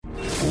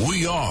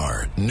We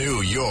are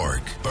New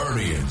York.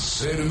 Bernie and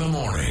Sid in the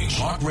morning.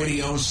 Talk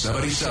Radio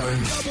 77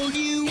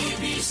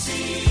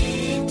 WABC.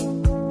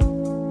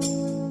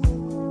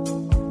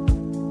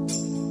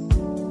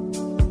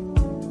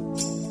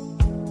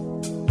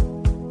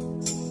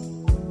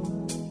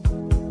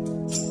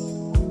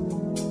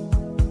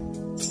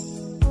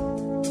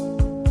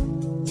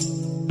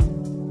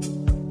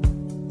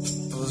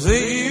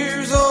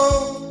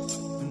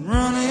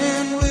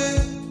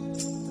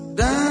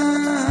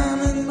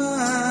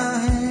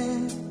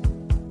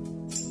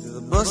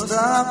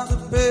 Stop to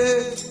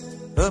pick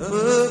up a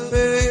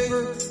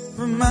paper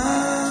from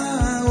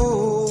my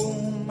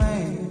old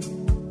man.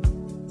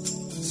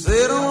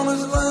 Sit on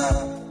his lap,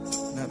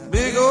 that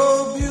big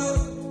old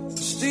Buick,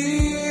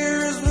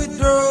 steer as we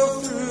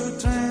drove through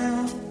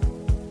town.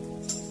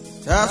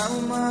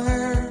 Tassel my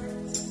hair,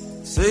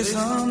 say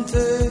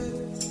something,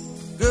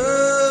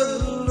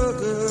 good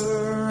look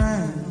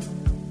around.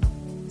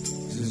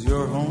 This is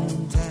your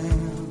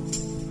hometown.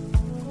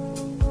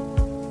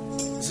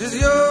 This is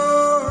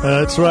your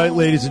That's right,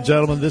 ladies and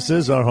gentlemen. This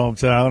is our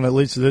hometown. At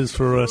least it is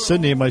for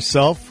Sydney and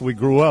myself. We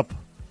grew up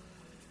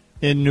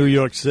in New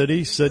York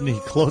City. Sydney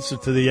closer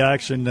to the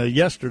action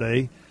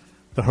yesterday.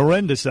 The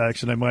horrendous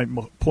action, I might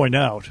point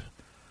out.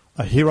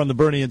 Here on the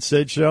Bernie and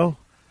Sid show,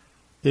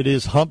 it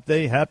is Hump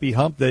Day. Happy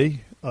Hump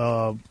Day.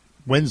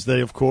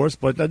 Wednesday, of course,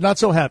 but not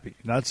so happy.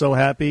 Not so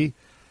happy.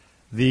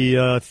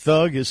 The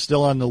thug is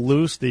still on the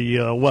loose. The,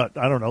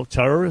 I don't know,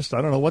 terrorist?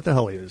 I don't know what the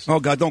hell he is. Oh,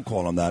 God, don't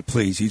call him that,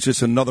 please. He's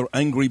just another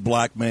angry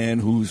black man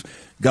who's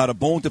got a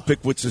bone to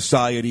pick with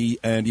society,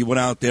 and he went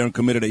out there and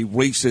committed a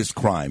racist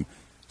crime.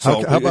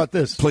 So, how about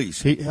this?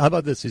 Please. How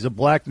about this? He's a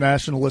black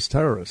nationalist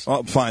terrorist.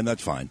 Oh, fine,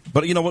 that's fine.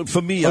 But, you know what,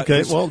 for me...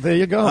 Okay, well, there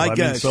you go. I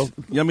guess.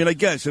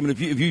 If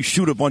you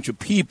shoot a bunch of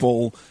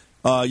people,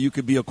 you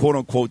could be a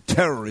quote-unquote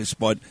terrorist,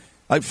 but...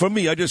 For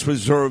me, I just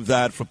reserve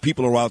that for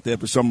people who are out there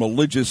for some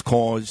religious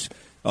cause,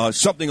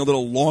 something a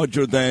little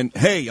larger than,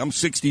 hey, I'm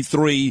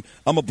 63,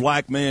 I'm a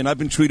black man, I've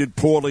been treated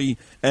poorly,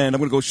 and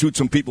I'm going to go shoot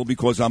some people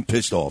because I'm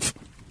pissed off.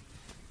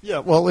 Yeah,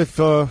 well, if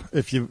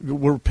you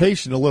were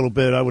patient a little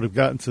bit, I would have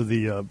gotten to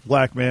the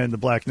black man, the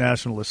black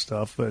nationalist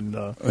stuff. And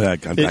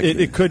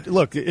it could,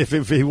 look,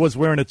 if he was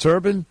wearing a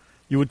turban,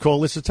 you would call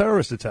this a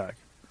terrorist attack.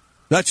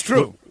 That's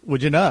true.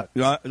 Would you not?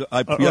 Yes,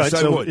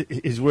 I would.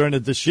 He's wearing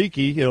a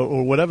dashiki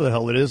or whatever the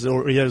hell it is,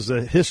 or he has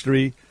a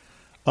history,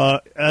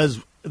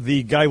 as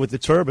the guy with the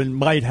turban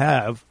might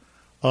have,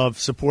 of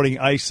supporting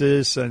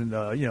ISIS and,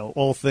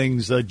 all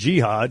things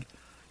jihad.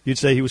 You'd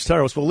say he was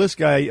terrorist. Well, this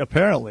guy,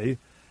 apparently,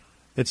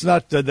 it's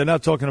not. They're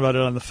not talking about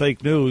it on the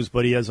fake news,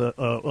 but he has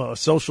a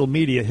social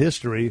media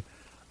history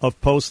of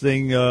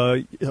posting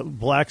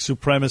black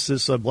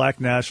supremacist,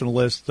 black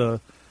nationalist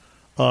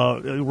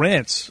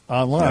rants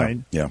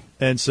online. Yeah.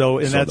 And so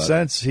in that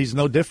sense, he's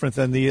no different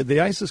than the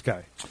ISIS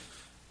guy.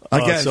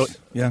 I guess.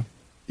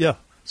 Yeah.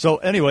 So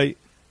anyway,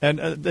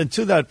 and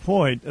to that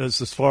point, as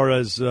far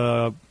as, he's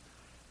on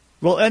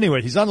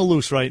the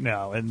loose right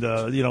now. And,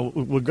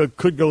 we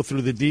could go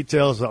through the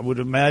details. I would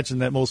imagine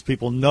that most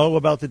people know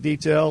about the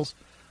details.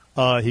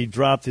 He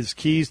dropped his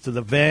keys to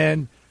the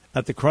van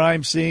at the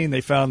crime scene.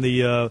 They found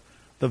the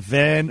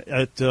van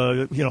at,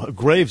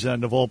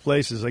 Gravesend of all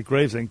places, like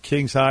Gravesend,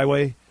 Kings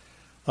Highway.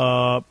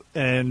 Again,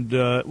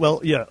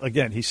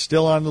 he's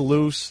still on the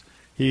loose.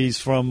 He's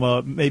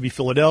from maybe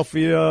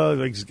Philadelphia.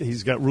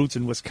 He's got roots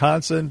in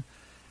Wisconsin.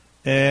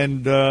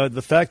 And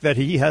the fact that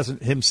he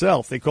hasn't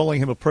himself, they're calling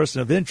him a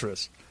person of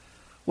interest.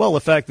 Well, the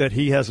fact that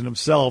he hasn't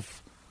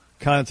himself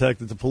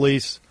contacted the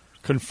police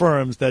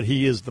confirms that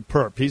he is the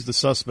perp. He's the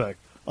suspect.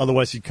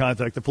 Otherwise, he'd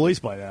contact the police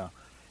by now.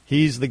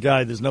 He's the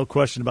guy. There's no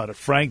question about it.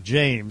 Frank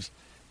James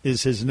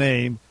is his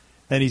name,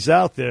 and he's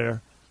out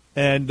there.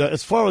 And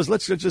as far as,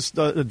 let's just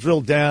drill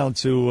down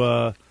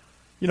to,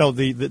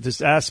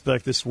 this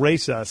aspect, this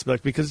race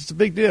aspect, because it's a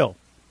big deal.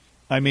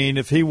 I mean,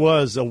 if he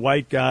was a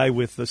white guy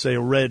with, say, a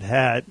red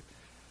hat,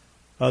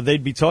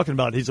 they'd be talking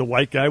about he's a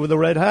white guy with a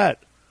red hat.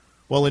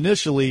 Well,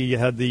 initially, you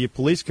had the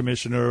police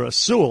commissioner,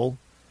 Sewell.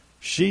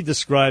 She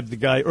described the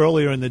guy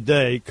earlier in the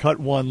day, Cut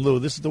One Lou.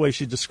 This is the way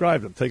she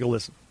described him. Take a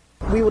listen.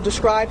 We will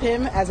describe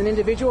him as an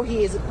individual.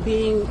 He is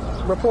being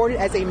reported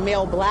as a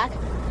male black,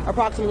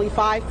 approximately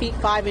 5 feet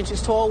 5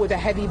 inches tall with a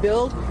heavy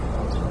build.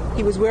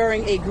 He was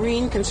wearing a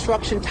green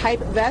construction type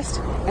vest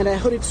and a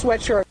hooded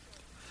sweatshirt.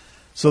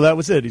 So that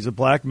was it. He's a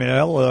black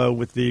male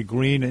with the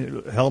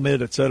green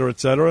helmet, et cetera, et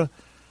cetera.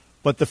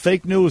 But the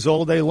fake news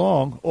all day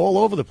long, all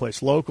over the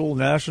place, local,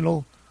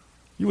 national,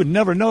 you would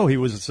never know he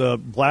was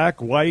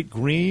black, white,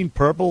 green,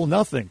 purple,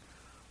 nothing.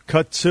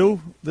 Cut 2,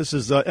 this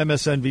is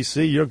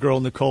MSNBC, your girl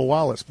Nicole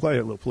Wallace. Play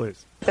it, Lou,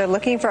 please. They're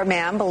looking for a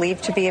man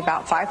believed to be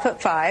about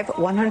 5'5",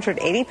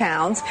 180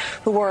 pounds,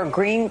 who wore a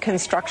green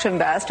construction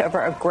vest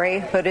over a gray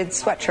hooded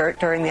sweatshirt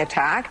during the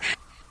attack.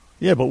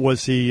 Yeah, but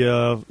was he,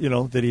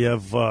 did he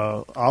have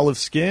olive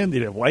skin? Did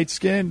he have white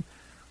skin?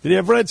 Did he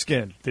have red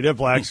skin? Did he have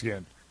black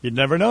skin? You'd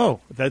never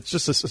know. That's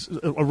just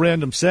a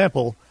random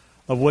sample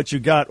of what you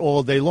got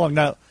all day long.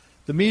 Now,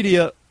 the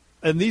media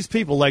and these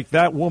people like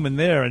that woman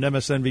there in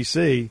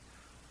MSNBC,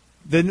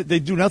 they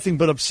do nothing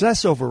but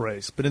obsess over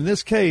race. But in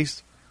this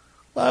case,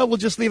 we'll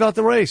just leave out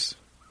the race.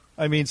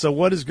 I mean, so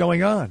what is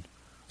going on?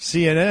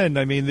 CNN,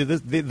 I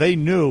mean, they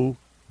knew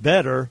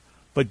better,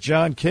 but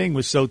John King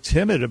was so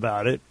timid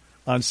about it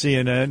on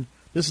CNN.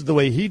 This is the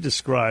way he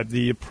described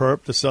the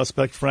perp, the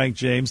suspect, Frank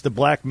James, the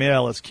black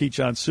male, as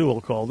Keechant Sewell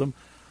called him.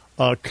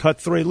 Cut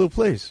 3, Lou,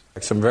 please.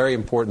 Some very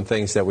important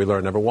things that we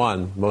learned. Number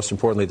one, most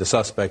importantly, the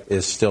suspect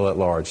is still at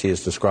large. He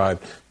is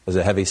described as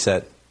a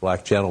heavy-set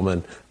black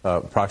gentleman,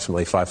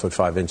 approximately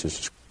 5'5"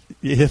 inches.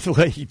 Yeah, the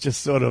way he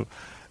just sort of,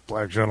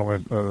 black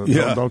gentleman,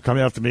 don't come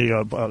after me,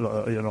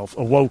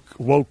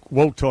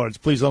 woke towards.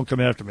 Please don't come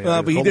after me.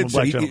 But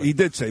he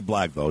did say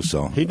black, though,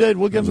 so. He did.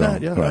 We'll give him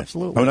that. Yeah, right.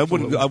 Absolutely. I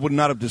mean, I would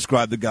not have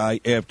described the guy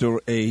after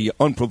a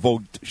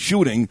unprovoked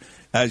shooting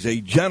as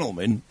a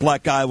gentleman.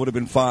 Black guy would have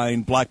been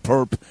fine. Black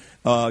perp.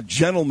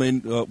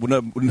 Gentleman,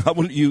 I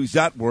wouldn't use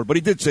that word, but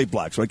he did say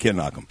black, so I can't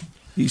knock him.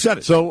 He said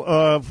it. So,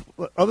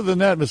 other than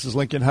that, Mrs.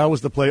 Lincoln, how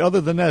was the play?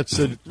 Other than that,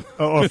 said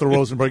Arthur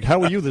Rosenberg, how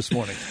were you this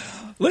morning?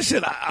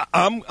 Listen,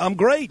 I'm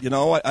great. You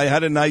know, I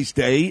had a nice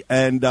day,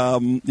 and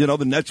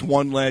the Nets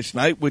won last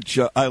night, which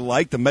I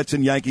liked. The Mets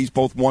and Yankees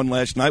both won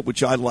last night,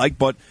 which I liked.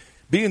 But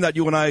being that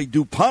you and I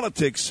do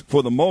politics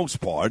for the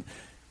most part,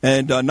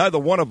 and neither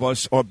one of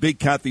us are big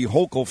Kathy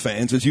Hochul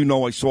fans, as you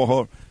know, I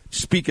saw her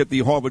speak at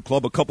the Harvard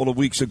Club a couple of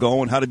weeks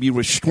ago and how to be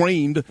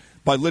restrained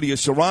by Lydia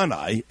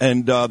Serrani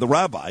and the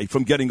rabbi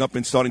from getting up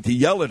and starting to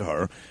yell at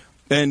her.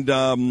 And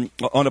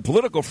on a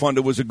political front,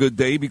 it was a good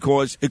day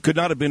because it could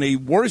not have been a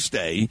worse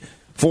day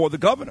for the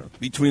governor,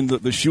 between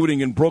the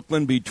shooting in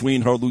Brooklyn,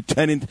 between her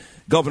lieutenant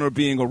governor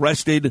being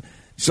arrested.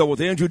 So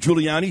with Andrew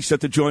Giuliani set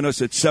to join us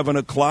at 7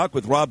 o'clock,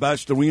 with Rob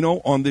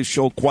Astorino on this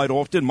show quite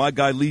often, my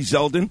guy Lee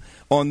Zeldin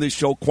on this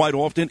show quite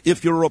often.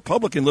 If you're a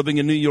Republican living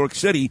in New York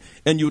City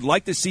and you'd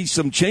like to see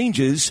some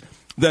changes,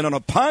 then on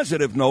a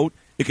positive note,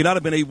 it could not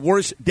have been a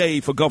worse day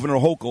for Governor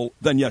Hochul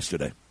than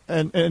yesterday.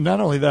 And not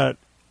only that,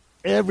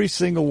 every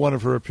single one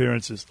of her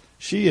appearances,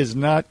 she is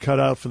not cut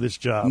out for this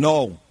job.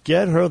 No.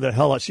 Get her the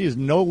hell out. She is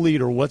no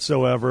leader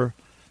whatsoever.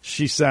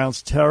 She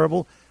sounds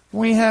terrible.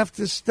 We have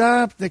to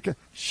stop.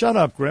 Shut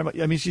up, Grandma.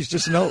 I mean,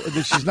 she's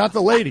not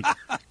the lady.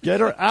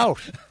 Get her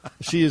out.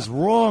 She is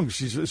wrong.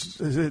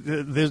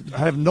 I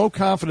have no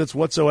confidence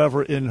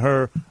whatsoever in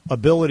her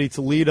ability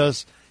to lead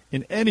us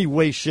in any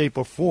way, shape,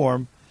 or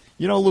form.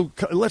 You know,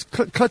 Luke, let's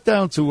cut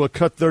down to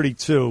cut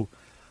 32.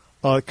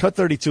 Cut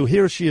 32.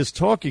 Here she is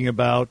talking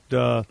about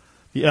the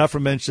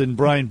aforementioned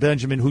Brian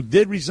Benjamin, who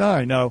did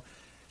resign. Now,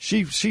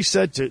 she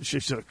said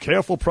she's a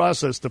careful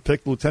process to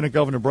pick Lieutenant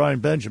Governor Brian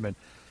Benjamin.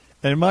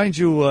 And mind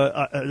you,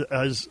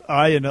 as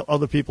I and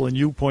other people and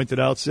you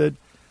pointed out, Sid,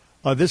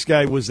 this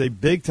guy was a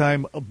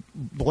big-time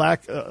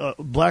Black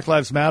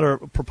Lives Matter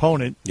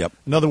proponent. Yep.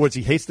 In other words,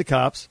 he hates the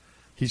cops.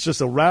 He's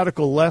just a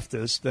radical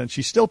leftist, and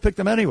she still picked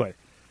him anyway.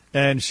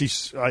 And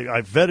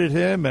I vetted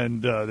him,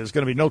 and there's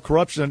going to be no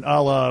corruption,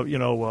 a la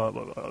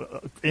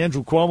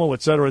Andrew Cuomo,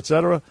 et cetera, et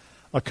cetera.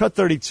 Cut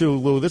 32,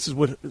 Lou. This is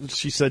what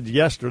she said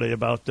yesterday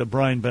about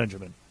Brian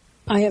Benjamin.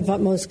 I have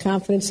utmost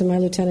confidence in my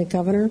lieutenant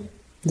governor.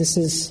 This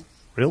is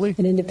really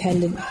an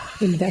independent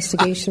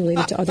investigation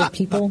related to other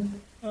people,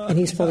 and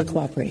he's fully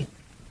cooperating.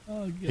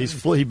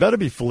 He better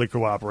be fully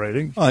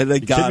cooperating.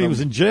 They got him. He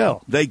was in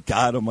jail. They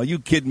got him. Are you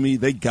kidding me?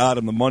 They got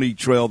him. The money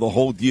trail, the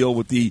whole deal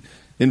with the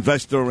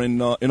investor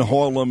in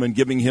Harlem and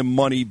giving him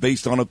money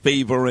based on a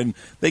favor, and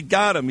they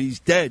got him. He's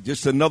dead.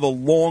 Just another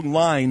long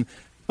line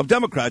of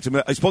Democrats. I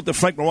mean, I spoke to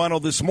Frank Morano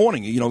this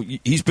morning. You know,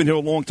 he's been here a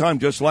long time,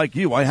 just like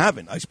you. I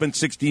haven't. I spent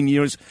 16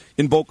 years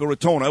in Boca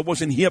Raton. I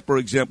wasn't here, for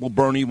example,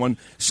 Bernie, when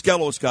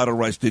Skelos got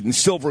arrested and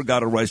Silver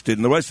got arrested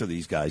and the rest of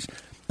these guys.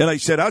 And I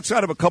said,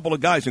 outside of a couple of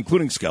guys,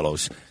 including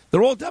Skelos,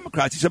 they're all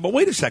Democrats. He said, but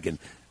wait a second.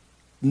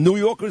 New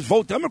Yorkers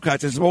vote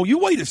Democrats. I said, well, you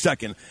wait a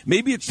second.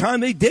 Maybe it's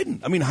time they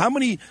didn't. I mean, how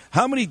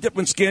many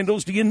different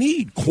scandals do you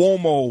need?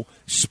 Cuomo,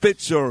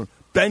 Spitzer,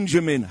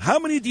 Benjamin. How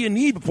many do you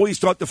need before you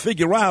start to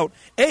figure out,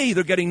 A,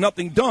 they're getting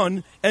nothing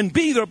done, and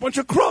B, they're a bunch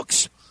of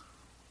crooks?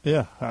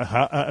 Yeah,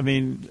 I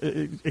mean,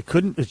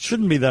 it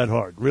shouldn't be that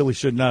hard. Really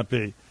should not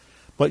be.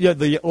 But yeah,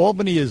 the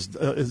Albany is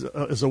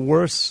a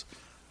worse,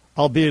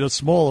 albeit a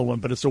smaller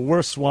one, but it's a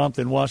worse swamp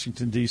than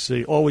Washington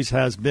D.C. Always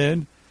has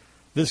been.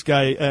 This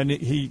guy, and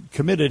he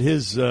committed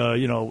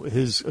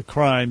his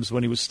crimes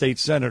when he was state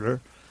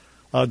senator.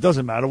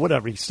 Doesn't matter,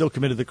 whatever. He still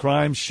committed the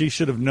crimes. She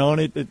should have known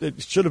it.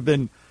 It should have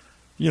been,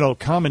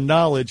 common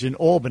knowledge in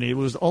Albany. It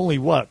was only,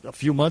 a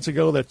few months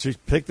ago that she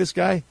picked this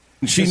guy?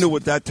 And she knew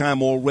at that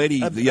time already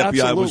the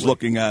FBI was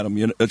looking at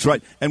him. That's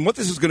right. And what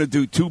this is going to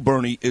do, too,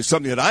 Bernie, is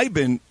something that I've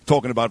been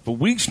talking about for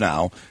weeks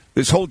now.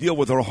 This whole deal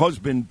with her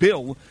husband,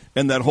 Bill,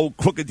 and that whole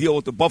crooked deal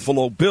with the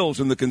Buffalo Bills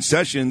and the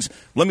concessions,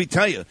 let me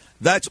tell you,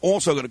 that's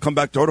also going to come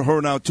back to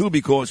her now, too,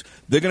 because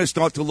they're going to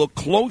start to look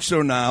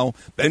closer now.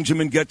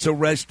 Benjamin gets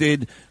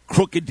arrested,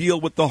 crooked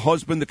deal with the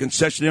husband, the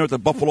concessionaire at the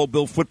Buffalo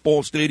Bill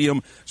football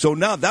stadium. So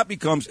now that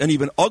becomes an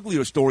even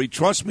uglier story,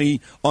 trust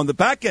me, on the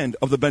back end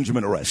of the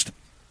Benjamin arrest.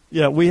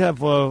 Yeah, we have,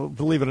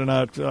 believe it or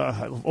not,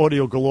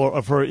 audio galore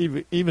of her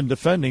even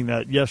defending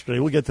that yesterday.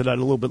 We'll get to that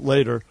a little bit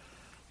later.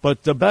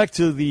 But back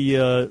to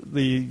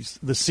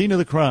the scene of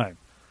the crime.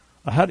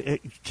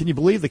 Can you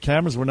believe the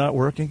cameras were not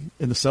working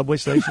in the subway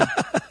station?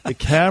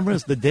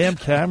 The damn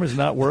cameras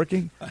not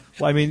working?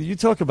 Well, I mean, you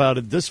talk about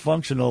a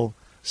dysfunctional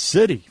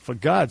city, for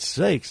God's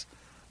sakes.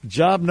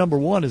 Job number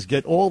one is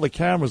get all the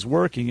cameras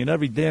working in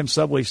every damn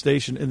subway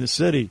station in the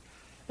city.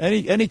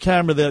 Any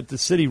camera that the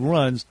city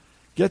runs,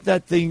 get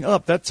that thing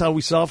up. That's how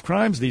we solve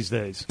crimes these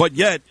days. But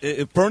yet,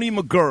 if Bernie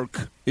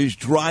McGurk is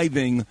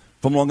driving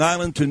from Long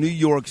Island to New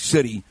York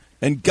City,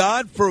 and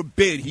God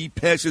forbid he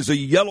passes a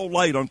yellow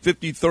light on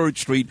 53rd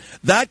Street,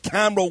 that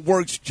camera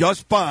works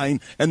just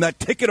fine, and that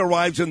ticket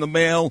arrives in the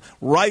mail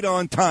right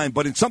on time.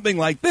 But in something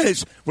like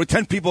this, where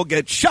 10 people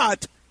get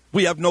shot,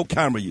 we have no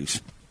camera use.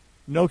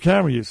 No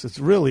camera use.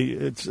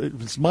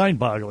 It's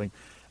mind-boggling.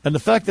 And the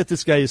fact that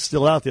this guy is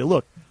still out there,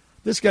 look,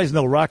 this guy's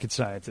no rocket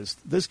scientist.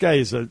 This guy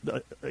is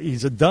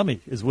he's a dummy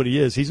is what he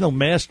is. He's no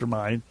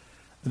mastermind.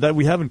 That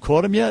we haven't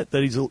caught him yet,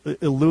 that he's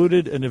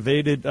eluded and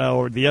evaded the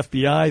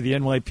FBI, the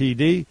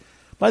NYPD.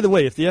 By the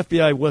way, if the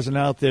FBI wasn't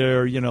out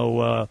there,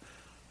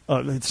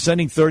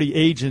 sending 30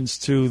 agents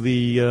to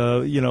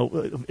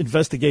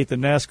investigate the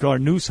NASCAR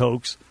news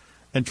hoax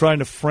and trying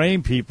to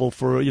frame people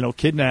for,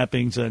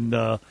 kidnappings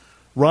and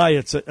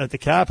riots at the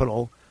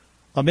Capitol,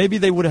 maybe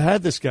they would have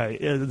had this guy.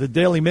 The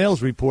Daily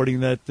Mail's reporting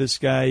that this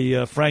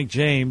guy, Frank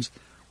James,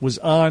 was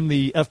on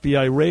the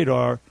FBI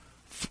radar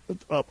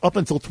up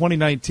until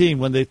 2019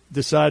 when they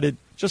decided,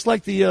 just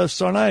like the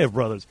Tsarnaev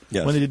brothers,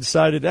 yes, when they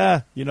decided,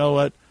 you know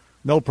what,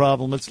 no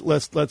problem,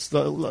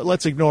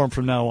 let's ignore him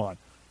from now on.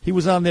 He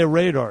was on their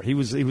radar.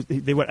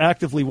 They were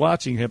actively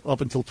watching him up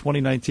until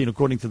 2019,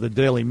 according to the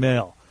Daily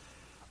Mail.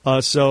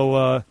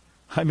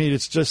 I mean,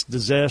 it's just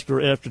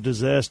disaster after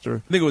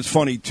disaster. I think it was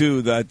funny,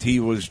 too, that he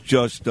was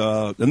just,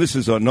 and this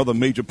is another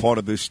major part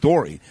of this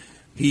story,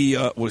 he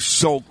was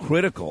so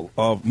critical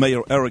of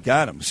Mayor Eric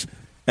Adams.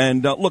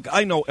 And, look,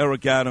 I know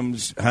Eric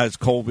Adams has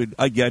COVID.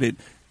 I get it.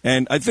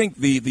 And I think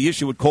the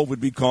issue with COVID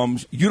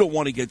becomes you don't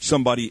want to get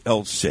somebody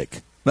else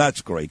sick.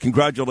 That's great.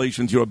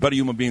 Congratulations. You're a better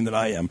human being than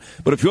I am.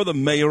 But if you're the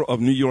mayor of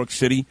New York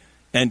City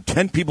and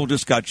 10 people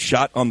just got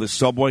shot on the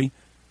subway,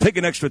 take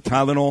an extra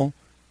Tylenol,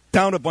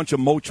 down a bunch of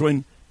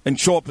Motrin, and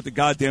show up at the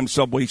goddamn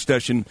subway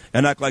station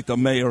and act like the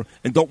mayor,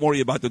 and don't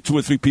worry about the 2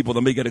 or 3 people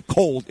that may get a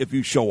cold if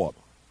you show up.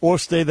 Or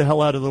stay the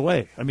hell out of the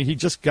way. I mean, he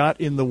just got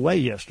in the way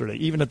yesterday,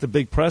 even at the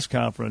big press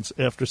conference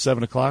after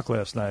 7 o'clock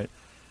last night.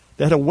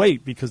 They had to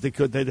wait because they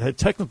had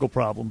technical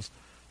problems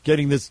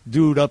getting this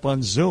dude up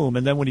on Zoom,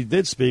 and then when he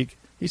did speak,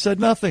 he said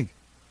nothing.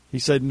 He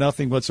said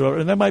nothing whatsoever,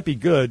 and that might be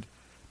good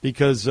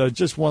because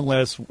just one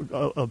last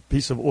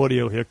piece of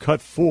audio here,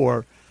 cut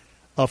 4,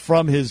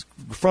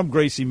 from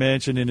Gracie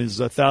Mansion in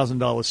his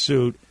 $1,000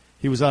 suit.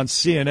 He was on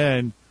CNN,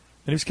 and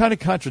he was kind of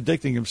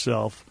contradicting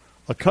himself.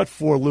 A cut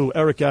 4, Lou,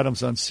 Eric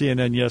Adams on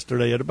CNN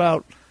yesterday at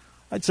about,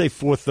 I'd say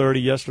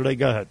 4:30 yesterday.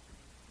 Go ahead.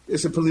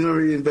 It's a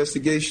preliminary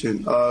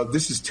investigation.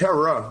 This is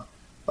terror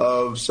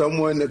of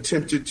someone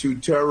attempted to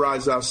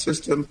terrorize our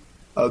system.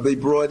 They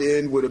brought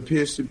in what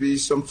appears to be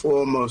some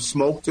form of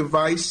smoke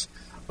device.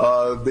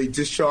 They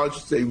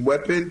discharged a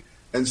weapon.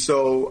 And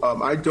so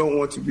I don't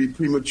want to be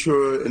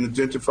premature in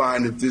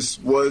identifying if this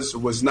was or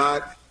was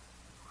not.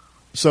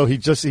 So he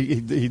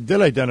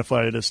did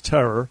identify it as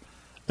terror,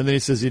 and then he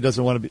says he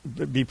doesn't want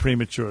to be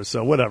premature.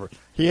 So whatever.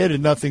 He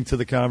added nothing to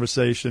the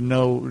conversation,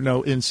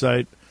 no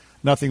insight,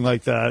 nothing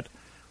like that.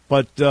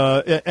 But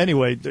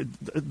anyway,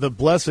 the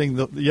blessing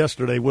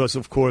yesterday was,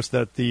 of course,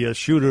 that the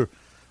shooter,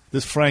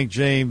 this Frank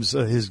James,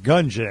 his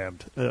gun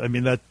jammed. I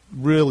mean, that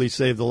really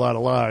saved a lot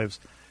of lives.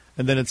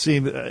 And then it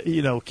seemed,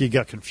 he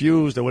got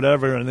confused or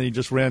whatever, and then he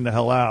just ran the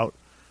hell out,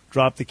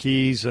 dropped the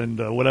keys and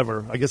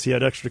whatever. I guess he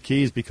had extra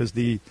keys because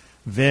the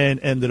van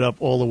ended up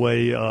all the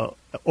way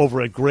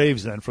over at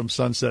Gravesend from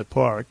Sunset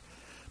Park.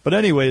 But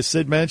anyway, as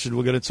Sid mentioned,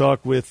 we're going to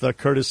talk with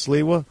Curtis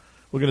Sliwa.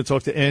 We're going to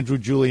talk to Andrew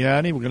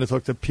Giuliani. We're going to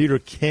talk to Peter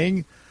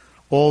King,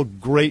 all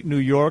great New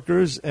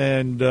Yorkers.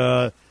 And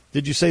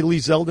did you say Lee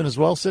Zeldin as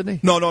well, Sidney?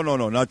 No,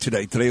 not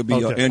today. Today will be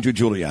okay. Andrew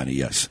Giuliani,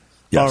 yes.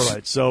 All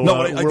right. So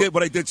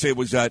what I did say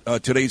was that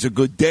today's a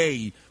good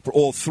day for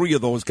all three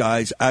of those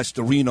guys,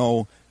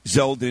 Astorino,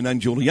 Zeldin,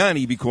 and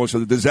Giuliani, because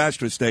of the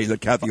disastrous day that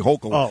Kathy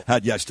Hochul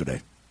had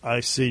yesterday. I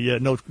see. Yeah,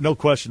 no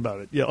question about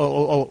it.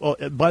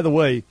 Yeah. By the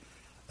way,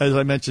 as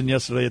I mentioned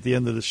yesterday at the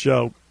end of the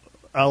show,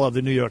 a la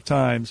the New York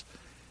Times,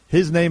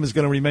 his name is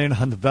going to remain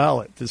on the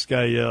ballot. This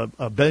guy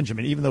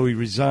Benjamin, even though he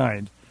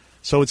resigned,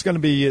 so it's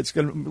going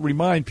to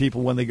remind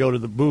people when they go to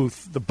the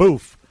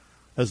booth,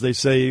 as they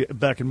say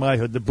back in my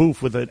hood, the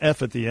booth with an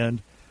F at the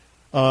end,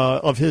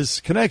 of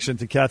his connection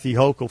to Kathy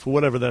Hochul, for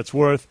whatever that's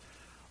worth.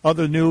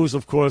 Other news,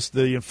 of course,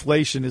 the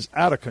inflation is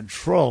out of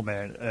control,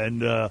 man.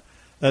 And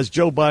as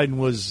Joe Biden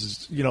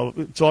was,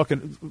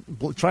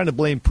 trying to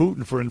blame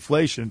Putin for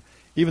inflation,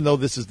 even though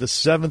this is the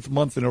 7th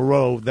month in a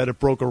row that it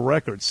broke a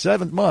record.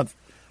 7th month.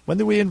 When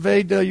did we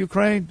invade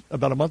Ukraine?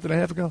 About a month and a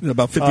half ago?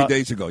 About 50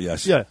 days ago,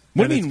 yes. Yeah.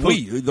 What do you mean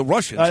we? The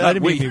Russians. I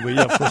didn't mean we.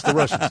 Yeah, of course, the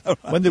Russians.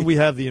 When did we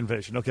have the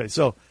invasion? Okay,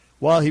 so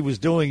while he was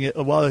doing it,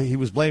 while he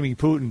was blaming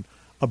Putin,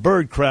 a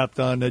bird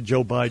crapped on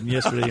Joe Biden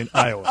yesterday in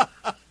Iowa.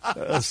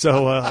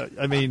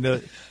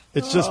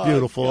 It's just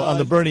beautiful. On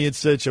the Bernie and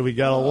Sid Show, we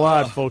got a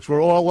lot, folks.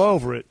 We're all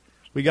over it.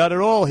 We got it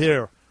all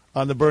here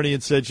on the Bernie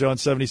and Sid Show on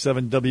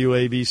 77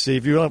 WABC.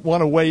 If you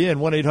want to weigh in,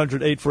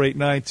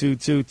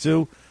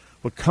 1-800-848-9222.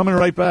 We're coming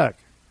right back.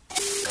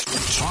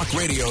 Talk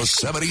Radio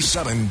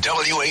 77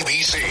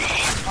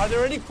 WABC. Are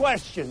there any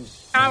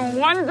questions? I'm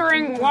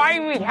wondering why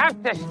we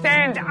have to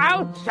stand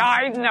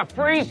outside in the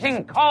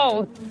freezing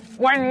cold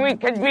when we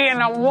could be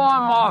in a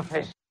warm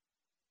office.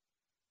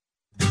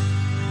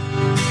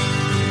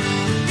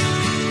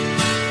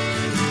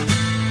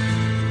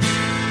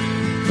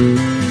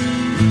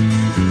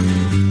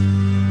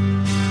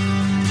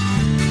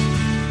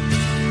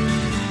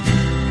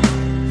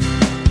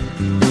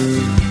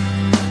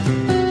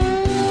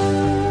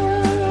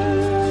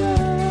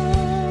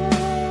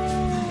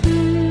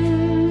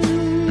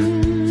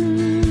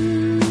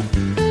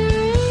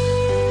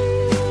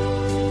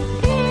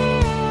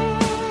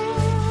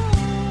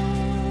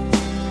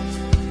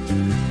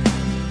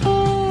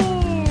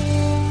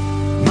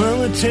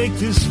 Take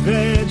this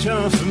badge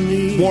off of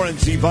me. Warren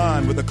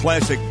Zevon with the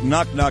classic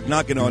Knock, Knock,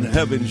 Knocking on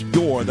Heaven's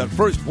Door. That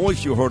first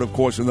voice you heard, of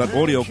course, in that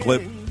audio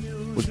clip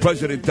was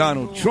President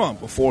Donald Trump.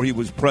 Before he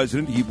was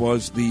president, he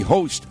was the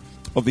host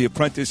of The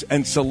Apprentice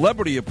and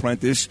Celebrity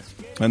Apprentice.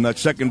 And that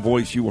second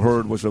voice you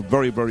heard was a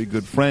very, very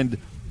good friend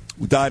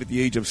who died at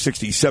the age of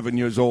 67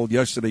 years old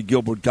yesterday,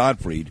 Gilbert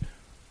Gottfried.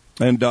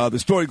 And the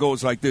story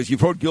goes like this.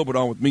 You've heard Gilbert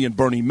on with me and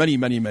Bernie many,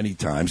 many, many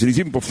times. And he's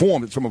even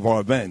performed at some of our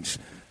events.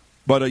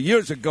 But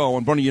years ago,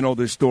 and Bernie, you know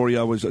this story,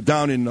 I was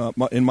down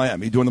in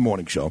Miami doing the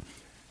morning show.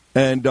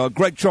 And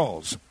Greg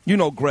Charles, you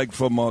know Greg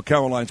from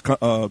Caroline's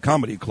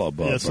Comedy Club.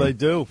 Yes, Bernie. I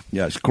do.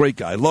 Yes, great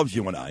guy, loves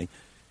you and I.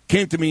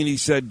 Came to me and he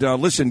said,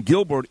 listen,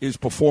 Gilbert is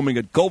performing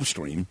at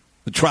Gulfstream,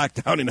 the track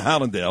down in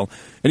Hallandale,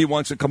 and he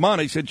wants to come on.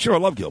 I said, sure, I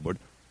love Gilbert.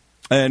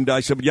 And I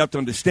said, but you have to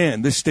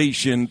understand, this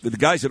station, the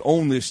guys that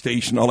own this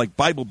station are like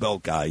Bible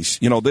Belt guys.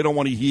 You know, they don't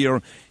want to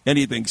hear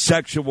anything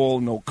sexual,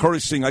 no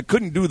cursing. I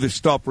couldn't do this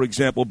stuff, for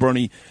example,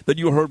 Bernie, that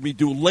you heard me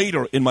do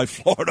later in my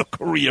Florida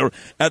career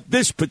at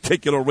this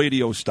particular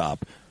radio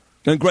stop.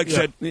 And Greg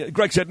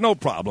said, no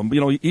problem.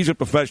 You know, he's a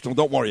professional.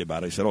 Don't worry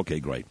about it. I said, okay,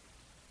 great.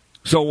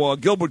 So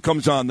Gilbert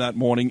comes on that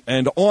morning,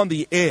 and on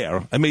the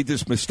air, I made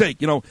this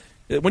mistake. You know,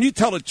 when you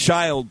tell a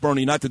child,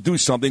 Bernie, not to do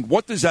something,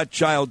 what does that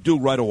child do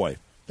right away?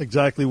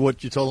 Exactly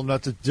what you told him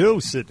not to do,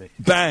 Sidney.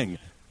 Bang.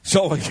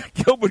 So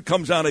Gilbert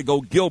comes on. I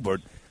go,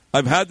 Gilbert,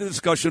 I've had the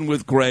discussion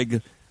with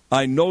Greg.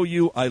 I know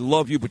you. I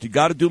love you. But you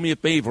got to do me a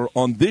favor.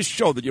 On this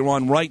show that you're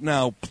on right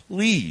now,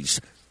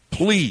 please,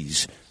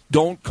 please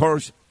don't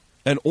curse.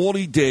 And all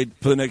he did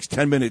for the next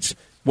 10 minutes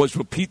was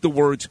repeat the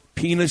words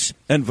penis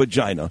and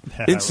vagina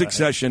in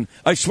succession.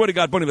 Right. I swear to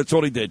God, Bunny, that's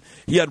all he did.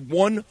 He had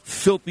one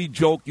filthy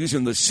joke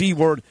using the C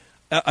word.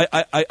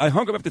 I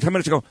hung up after 10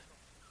 minutes and go,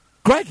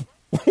 Greg,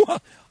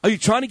 what? Are you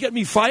trying to get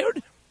me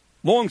fired?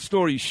 Long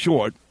story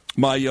short,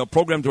 my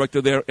program director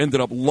there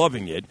ended up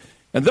loving it.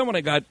 And then when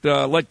I got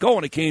let go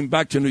and I came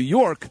back to New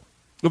York,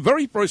 the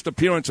very first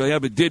appearance I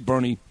ever did,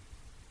 Bernie,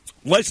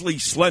 Leslie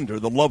Slender,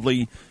 the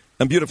lovely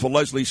and beautiful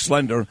Leslie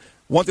Slender,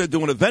 wanted to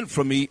do an event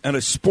for me and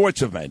a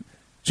sports event.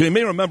 So you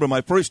may remember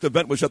my first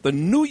event was at the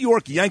New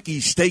York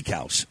Yankees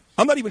Steakhouse.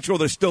 I'm not even sure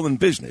they're still in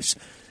business.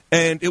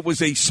 And it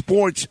was a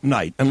sports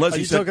night. And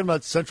Leslie said, talking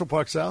about Central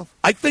Park South?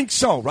 I think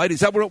so, right?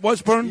 Is that where it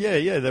was, Bern?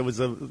 Yeah. There was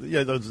a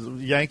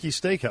Yankee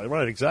Steakhouse.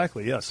 Right,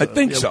 exactly, yes. I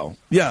think so,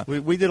 yeah.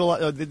 We did a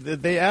lot.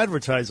 They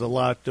advertised a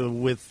lot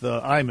with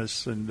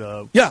Imus.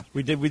 And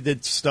we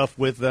did stuff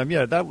with them.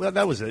 Yeah,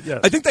 that was it,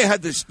 yeah. I think they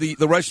had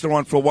the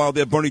restaurant for a while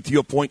there, Bernie, to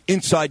your point,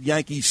 inside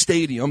Yankee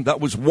Stadium.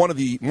 That was one of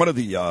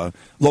the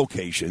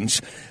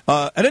locations.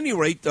 At any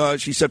rate,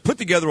 she said, put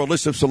together a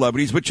list of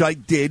celebrities, which I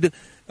did.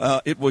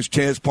 It was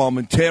Chaz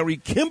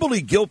Palminteri.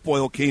 Kimberly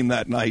Guilfoyle came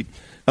that night.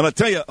 And I'll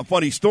tell you a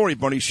funny story,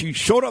 Bernie. She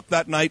showed up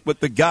that night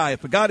with the guy, I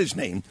forgot his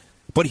name,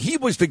 but he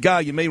was the guy,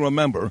 you may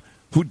remember,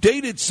 who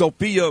dated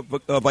Sophia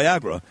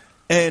Viagra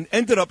and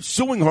ended up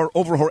suing her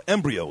over her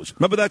embryos.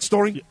 Remember that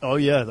story? Oh,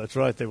 yeah, that's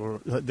right. They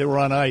were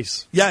on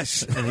ice.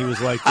 Yes. And he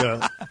was like,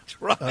 that's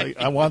right.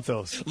 I want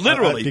those.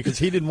 Literally. Because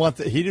he didn't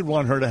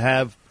want her to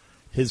have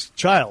his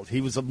child. He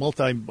was a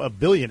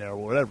multi-billionaire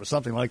or whatever,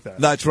 something like that.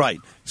 That's right.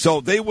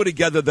 So they were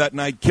together that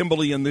night,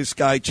 Kimberly and this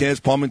guy, Chaz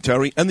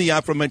Palminteri, and the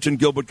aforementioned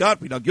Gilbert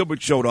Gottfried. Now,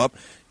 Gilbert showed up,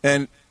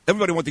 and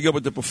everybody wanted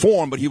Gilbert to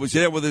perform, but he was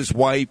there with his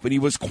wife, and he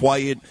was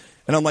quiet.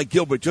 And I'm like,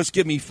 Gilbert, just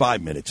give me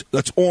 5 minutes.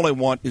 That's all I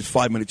want is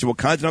 5 minutes. You were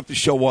kind enough to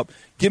show up.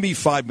 Give me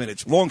 5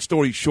 minutes. Long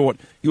story short,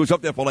 he was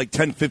up there for like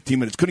 10, 15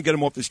 minutes. Couldn't get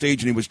him off the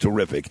stage, and he was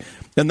terrific.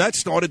 And that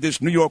started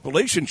this New York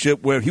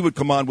relationship where he would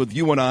come on with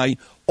you and I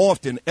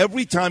often.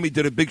 Every time he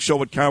did a big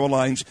show at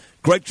Caroline's,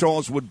 Greg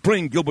Charles would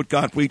bring Gilbert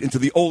Gottfried into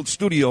the old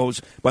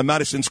studios by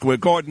Madison Square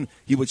Garden.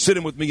 He would sit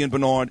in with me and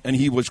Bernard, and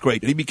he was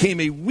great. And he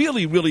became a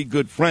really, really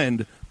good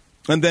friend.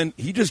 And then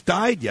he just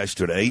died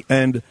yesterday,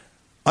 and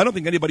I don't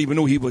think anybody even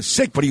knew he was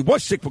sick, but he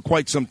was sick for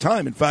quite some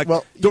time. In fact,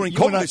 during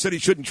COVID, they said he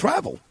shouldn't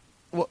travel.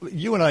 Well,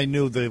 you and I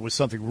knew there was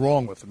something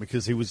wrong with him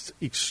because he was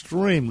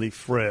extremely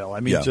frail. I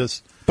mean,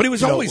 But he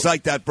was always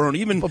like that, Bernie,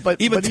 even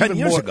 10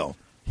 years ago.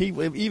 he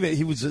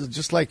was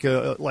just like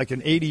an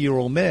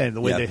 80-year-old man.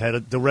 The way they had to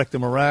direct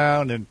him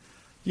around, and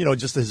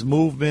just his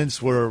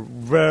movements were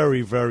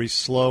very, very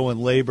slow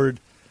and labored.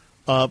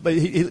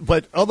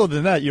 But other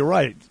than that, you're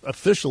right.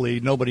 Officially,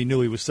 nobody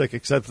knew he was sick,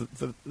 except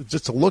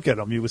just to look at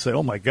him, you would say,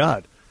 "Oh my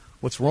God,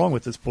 what's wrong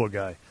with this poor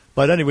guy?"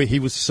 But anyway, he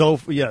was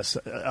yes.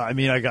 I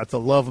mean, I got to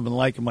love him and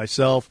like him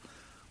myself,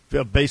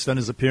 based on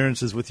his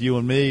appearances with you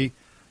and me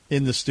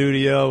in the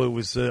studio. It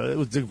was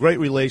a great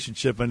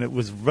relationship, and it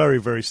was very,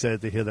 very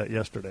sad to hear that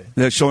yesterday.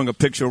 They're showing a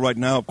picture right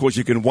now. Of course,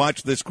 you can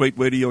watch this great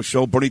radio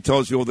show. Bernie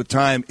tells you all the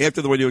time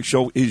after the radio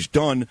show is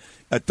done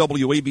at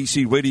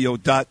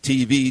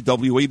WABCRadio.tv,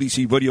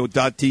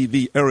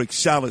 WABCRadio.tv. Eric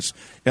Salas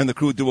and the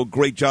crew do a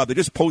great job. They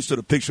just posted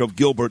a picture of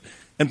Gilbert,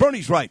 and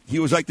Bernie's right. He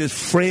was like this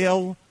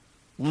frail,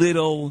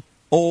 little,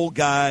 old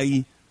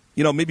guy,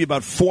 maybe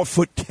about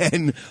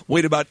 4'10",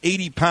 weighed about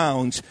 80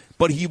 pounds,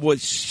 but he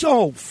was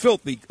so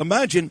filthy.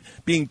 Imagine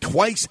being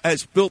twice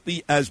as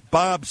filthy as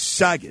Bob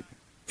Saget.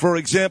 For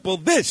example,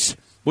 this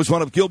was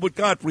one of Gilbert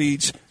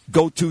Gottfried's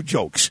go-to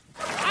jokes.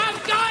 A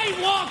guy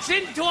walks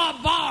into a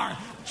bar.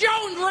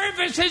 Joan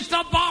Rivers is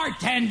the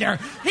bartender.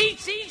 He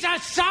sees a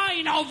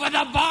sign over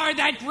the bar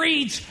that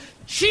reads,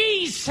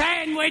 cheese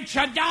sandwich,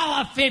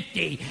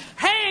 $1.50.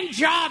 Hand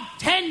job,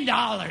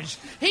 $10.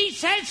 He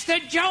says to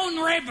Joan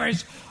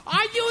Rivers,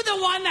 are you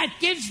the one that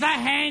gives the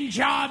hand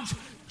jobs?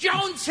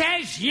 Joan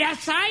says,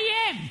 yes,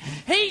 I am.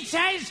 He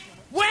says,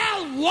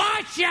 well,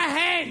 wash your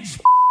hands.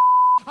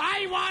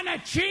 I want a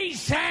cheese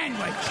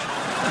sandwich.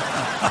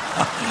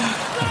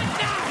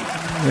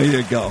 There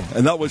you go.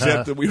 And that was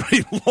after we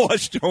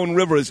lost Joan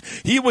Rivers.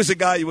 He was a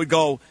guy who would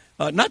go,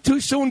 not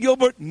too soon,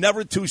 Gilbert,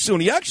 never too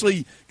soon. He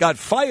actually got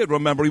fired,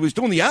 remember. He was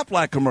doing the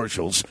Aflac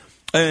commercials,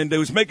 and he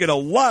was making a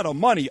lot of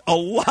money.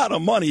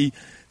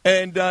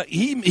 And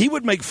he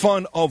would make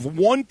fun of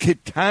one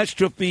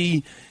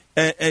catastrophe,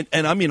 and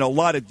I mean a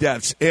lot of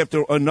deaths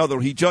after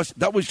another.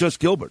 That was just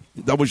Gilbert.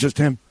 That was just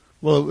him.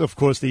 Well, of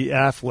course, the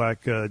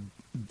Aflac,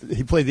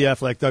 he played the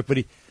Aflac duck,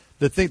 but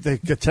the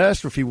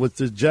catastrophe was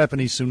the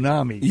Japanese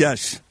tsunami.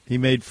 Yes. He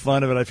made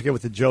fun of it. I forget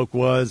what the joke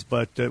was,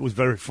 but it was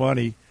very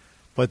funny.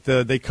 But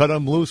they cut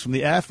him loose from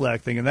the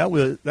Aflac thing, and that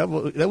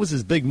was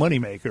his big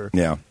moneymaker.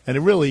 Yeah. And it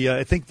really,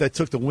 I think that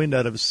took the wind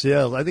out of his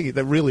sails. I think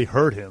that really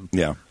hurt him.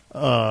 Yeah.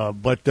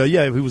 But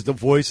he was the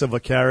voice of a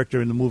character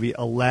in the movie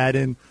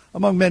Aladdin,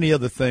 among many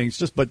other things.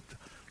 But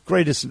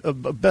greatest,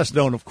 best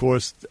known, of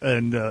course,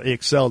 and he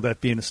excelled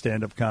at being a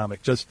stand-up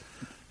comic. Just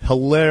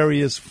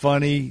hilarious,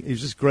 funny. He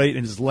was just great,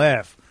 and his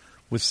laugh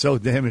was so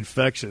damn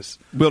infectious.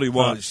 Really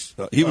was.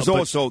 He was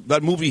also,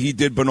 that movie he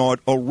did, Bernard,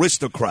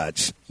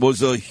 Aristocrats,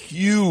 was a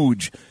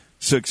huge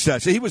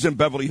success. He was in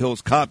Beverly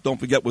Hills Cop, don't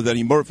forget, with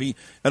Eddie Murphy,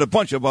 and a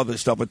bunch of other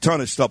stuff, a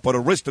ton of stuff. But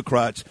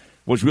Aristocrats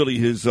was really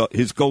his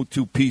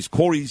go-to piece.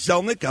 Corey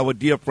Zelnick, our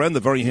dear friend, the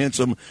very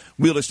handsome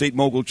real estate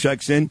mogul,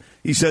 checks in.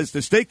 He says the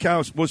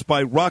steakhouse was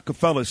by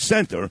Rockefeller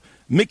Center.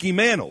 Mickey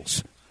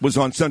Mantle's was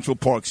on Central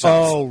Park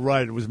South. Oh,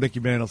 right. It was Mickey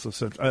Mantle's.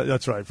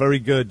 That's right. Very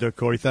good,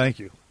 Corey. Thank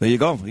you. There you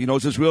go. He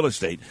knows his real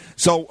estate.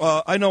 So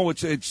I know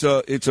it's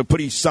a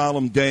pretty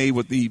solemn day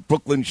with the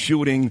Brooklyn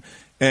shooting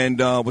and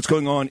what's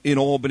going on in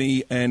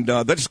Albany, and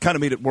that just kind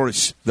of made it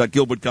worse that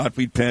Gilbert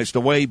Gottfried passed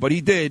away. But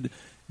he did.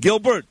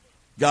 Gilbert,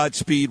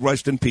 Godspeed,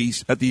 rest in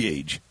peace at the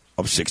age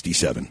of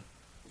 67.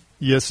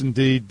 Yes,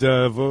 indeed.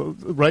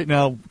 Right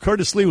now,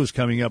 Curtis Lee was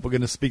coming up. We're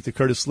going to speak to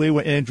Curtis Lee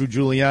with Andrew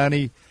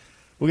Giuliani.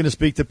 We're going to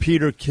speak to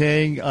Peter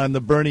King on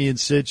the Bernie and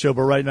Sid show,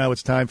 but right now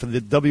it's time for the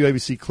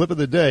WABC clip of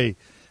the day.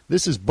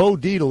 This is Bo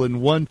Dietl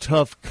and One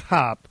Tough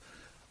Cop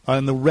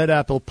on the Red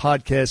Apple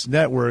Podcast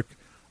Network.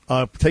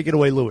 Take it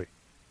away, Louie.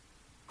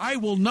 I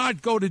will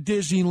not go to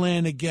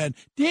Disneyland again.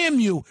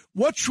 Damn you.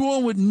 What's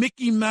wrong with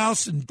Mickey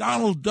Mouse and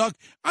Donald Duck?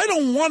 I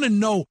don't want to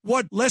know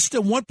what less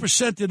than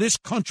 1% of this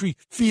country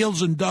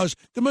feels and does.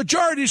 The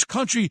majority of this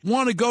country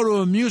want to go to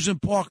an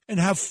amusement park and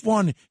have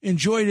fun,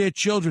 enjoy their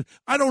children.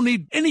 I don't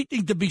need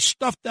anything to be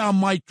stuffed down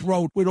my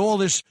throat with all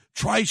this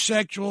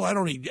trisexual. I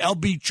don't need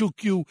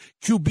LBGQ,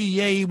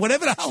 QBA,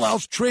 whatever the hell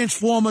else,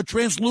 transformer,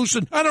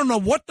 translucent. I don't know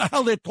what the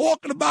hell they're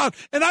talking about,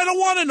 and I don't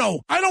want to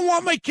know. I don't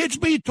want my kids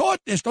being taught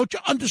this. Don't you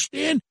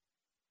understand?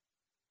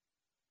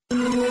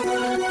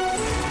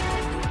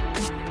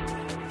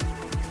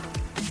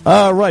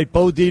 All right,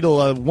 Bo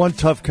Dietl, One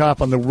Tough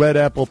Cop on the Red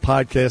Apple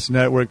Podcast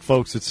Network,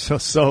 folks. It's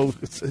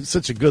it's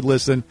such a good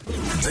listen.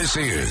 This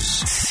is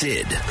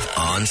Sid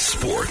on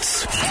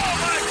Sports.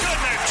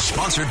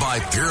 Sponsored by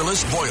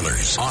Peerless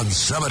Boilers on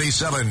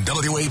 77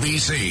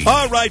 WABC.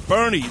 All right,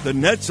 Bernie, the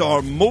Nets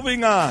are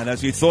moving on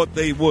as you thought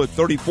they would.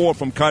 34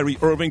 from Kyrie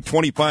Irving,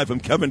 25 from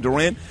Kevin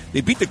Durant.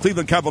 They beat the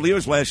Cleveland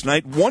Cavaliers last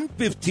night,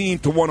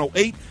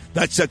 115-108.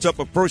 That sets up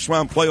a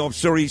first-round playoff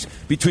series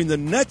between the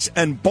Nets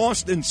and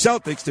Boston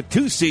Celtics, the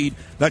 2 seed.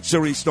 That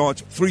series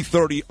starts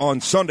 3:30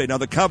 on Sunday. Now,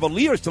 the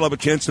Cavaliers still have a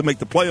chance to make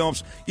the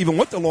playoffs, even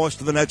with the loss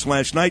to the Nets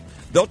last night.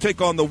 They'll take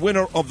on the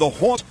winner of the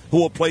Hawks, who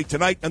will play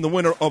tonight, and the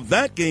winner of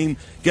that game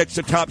gets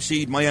the top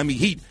seed Miami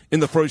Heat in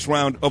the first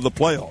round of the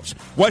playoffs.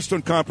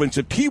 Western Conference,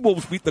 the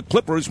T-Wolves beat the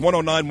Clippers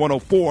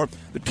 109-104.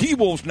 The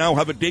T-Wolves now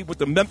have a date with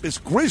the Memphis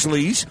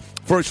Grizzlies,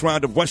 first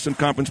round of Western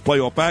Conference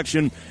playoff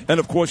action. And,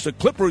 of course, the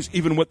Clippers,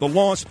 even with the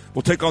loss,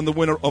 will take on the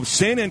winner of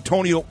San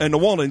Antonio and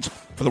New Orleans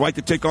for the right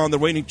to take on the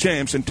reigning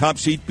champs and top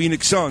seed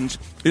Phoenix Suns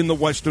in the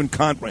Western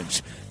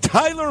Conference.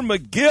 Tyler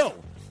McGill.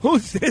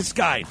 Who's this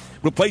guy?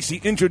 Replaced the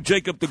injured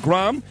Jacob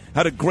deGrom.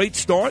 Had a great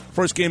start.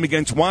 First game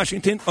against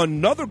Washington.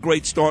 Another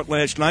great start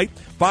last night.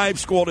 5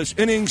 scoreless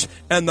innings.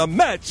 And the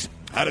Mets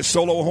had a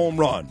solo home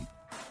run.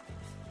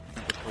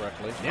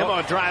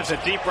 Nimmo drives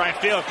it deep right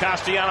field.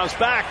 Castellanos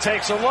back,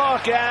 takes a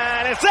look,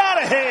 and it's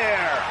out of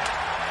here.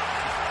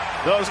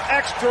 Those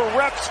extra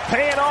reps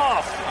paying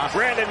off.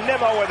 Brandon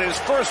Nimmo with his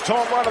first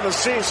home run of the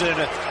season.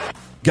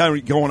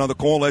 Gary going on the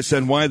call,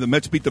 SNY. The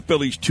Mets beat the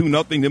Phillies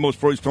 2-0. Nimmo's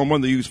first home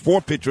run. They used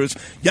 4 pitchers.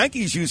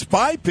 Yankees used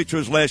 5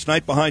 pitchers last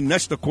night behind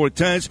Nestor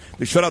Cortez.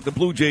 They shut out the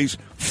Blue Jays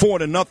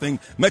 4-0.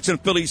 Mets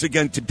and Phillies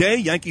again today.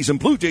 Yankees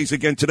and Blue Jays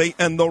again today.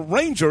 And the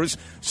Rangers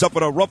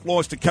suffered a rough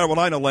loss to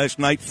Carolina last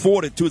night,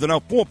 4-2. They're now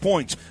 4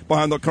 points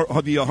behind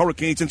the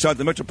Hurricanes inside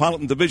the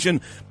Metropolitan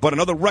Division. But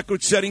another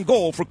record-setting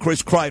goal for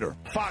Chris Kreider.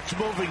 Fox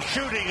moving,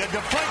 shooting, a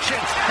deflection,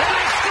 and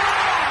they score!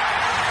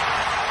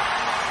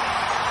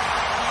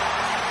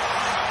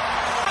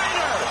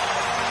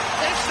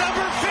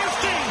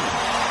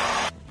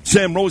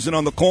 Sam Rosen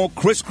on the call.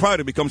 Chris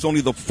Kreider becomes only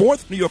the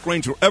 4th New York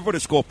Ranger ever to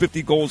score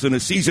 50 goals in a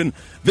season.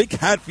 Vic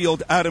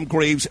Hadfield, Adam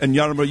Graves, and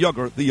Jaromir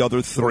Jagr, the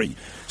other 3.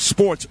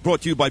 Sports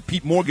brought to you by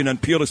Pete Morgan and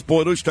Peerless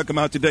Boilers. Check them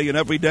out today and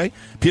every day.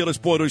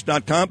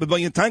 PeerlessBoilers.com,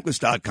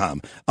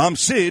 PavilionTankless.com. I'm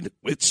Sid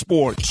with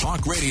Sports.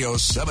 Talk Radio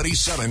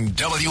 77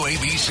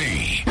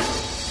 WABC.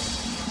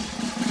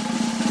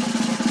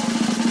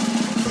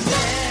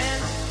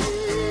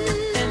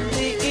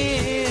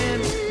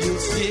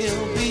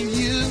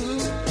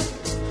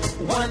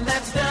 One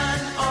that's done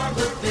all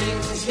the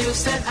things you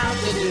set out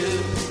to do.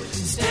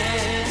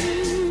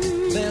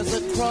 Stand, there's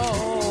a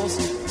cross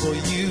for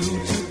you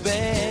to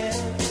bear.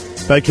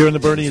 Back here in the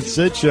Bernie and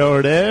Sid Show,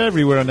 and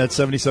everywhere on that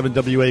 77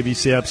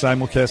 WABC app,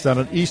 simulcast down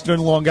on Eastern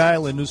Long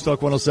Island, News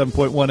Talk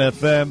 107.1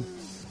 FM.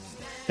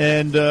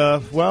 And,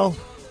 well,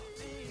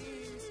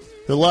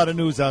 there's a lot of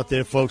news out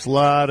there, folks, a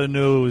lot of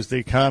news. The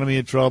economy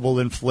in trouble,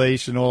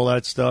 inflation, all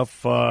that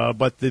stuff.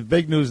 But the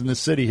big news in the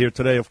city here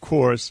today, of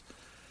course,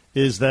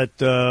 is that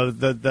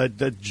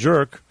that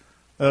jerk,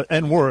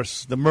 and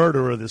worse, the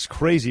murderer, this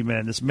crazy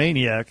man, this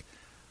maniac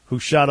who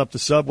shot up the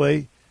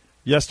subway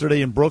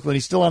yesterday in Brooklyn.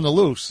 He's still on the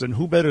loose, and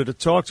who better to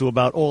talk to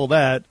about all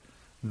that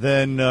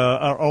than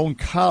our own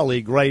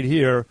colleague right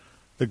here,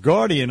 the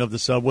guardian of the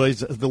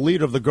subways, the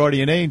leader of the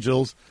Guardian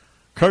Angels,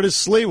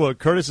 Curtis Sliwa.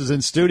 Curtis is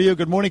in studio.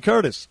 Good morning,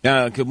 Curtis.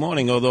 Good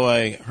morning, although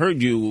I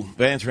heard you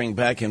bantering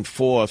back and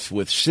forth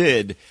with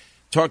Sid,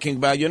 talking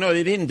about,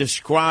 they didn't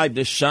describe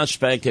the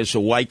suspect as a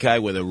white guy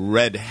with a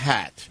red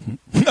hat.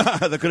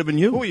 That could have been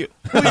you. Who are you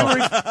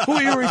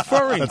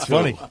referring That's to?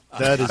 Funny.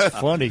 That is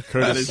funny,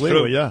 Curtis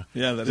Sliwa, yeah.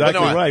 Yeah, that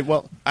exactly is. right.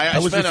 Well, I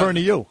was referring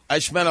to you. I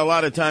spent a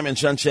lot of time in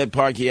Sunset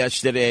Park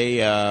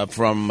yesterday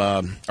from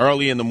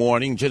early in the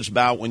morning, just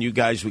about when you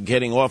guys were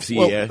getting off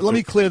the air. Let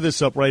me clear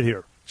this up right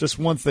here. Just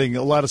one thing,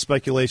 a lot of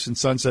speculation,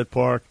 Sunset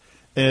Park,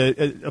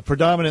 a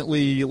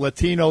predominantly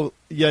Latino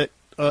yet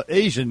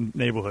Asian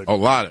neighborhood. A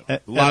lot of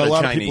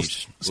people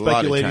Chinese.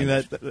 speculating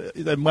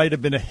that might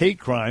have been a hate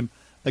crime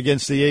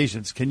against the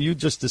Asians. Can you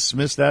just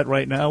dismiss that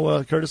right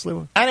now, Curtis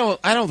Lewa? I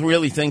don't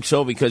really think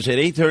so, because at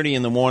 8:30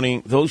 in the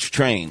morning, those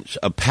trains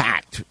are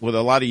packed with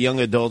a lot of young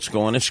adults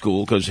going to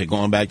school because they're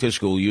going back to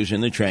school using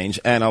the trains,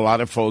 and a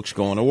lot of folks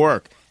going to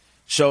work.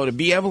 So to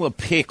be able to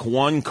pick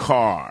one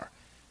car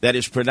that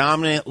is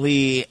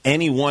predominantly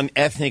any one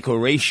ethnic or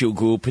racial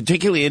group,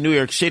 particularly in New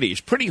York City,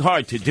 is pretty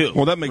hard to do.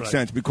 Well, that makes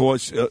sense,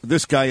 because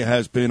this guy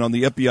has been on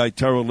the FBI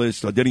terror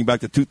list dating back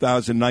to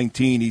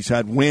 2019. He's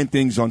had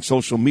rantings on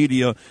social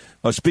media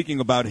speaking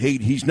about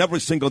hate. He's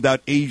never singled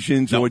out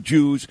Asians or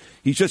Jews.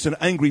 He's just an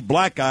angry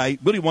black guy,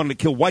 really wanted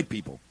to kill white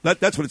people.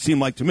 That's what it seemed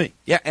like to me.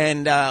 Yeah,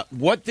 and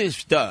what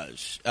this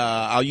does,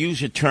 I'll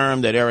use a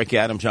term that Eric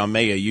Adams, our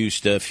mayor,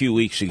 used a few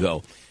weeks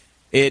ago.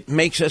 It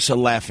makes us a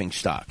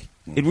laughingstock.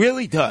 It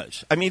really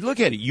does. I mean,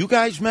 look at it. You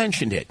guys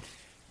mentioned it.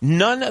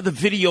 None of the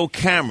video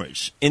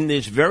cameras in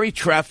this very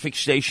traffic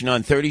station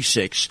on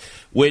 36,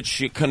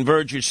 which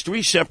converges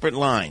 3 separate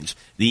lines,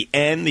 the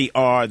N, the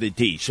R, the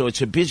D. So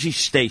it's a busy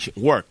station.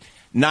 Worked.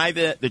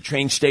 Neither the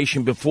train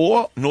station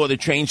before nor the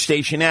train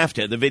station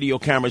after. The video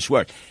cameras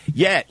worked.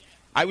 Yet,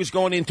 I was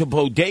going into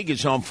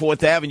bodegas on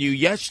 4th Avenue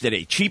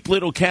yesterday. Cheap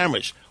little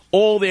cameras.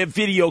 All their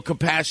video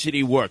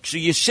capacity works. So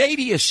you say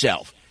to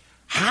yourself,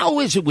 how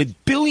is it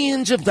with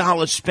billions of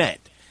dollars spent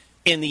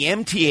in the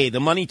MTA,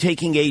 the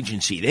money-taking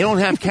agency, they don't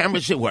have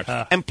cameras that work?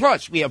 And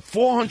plus, we have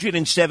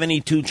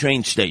 472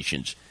 train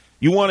stations.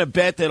 You want to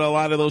bet that a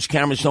lot of those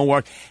cameras don't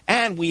work?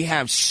 And we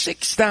have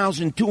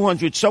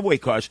 6,200 subway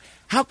cars.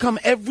 How come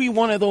every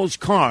one of those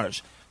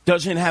cars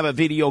doesn't have a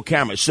video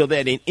camera, so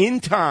that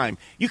in time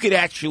you could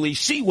actually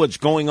see what's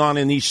going on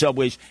in these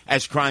subways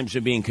as crimes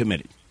are being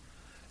committed?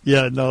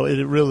 Yeah, no,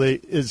 it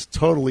really is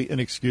totally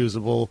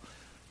inexcusable.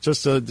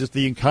 Just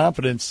the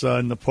incompetence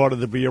on the part of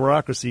the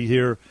bureaucracy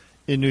here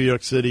in New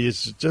York City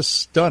is just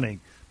stunning.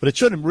 But it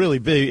shouldn't really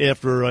be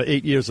after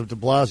 8 years of de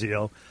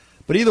Blasio.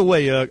 But either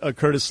way,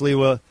 Curtis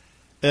Sliwa,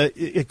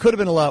 it could have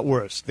been a lot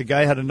worse. The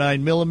guy had a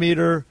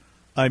 9mm.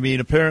 I mean,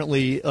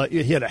 apparently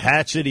he had a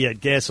hatchet. He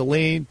had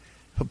gasoline.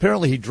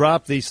 Apparently he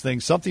dropped these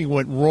things. Something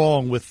went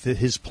wrong with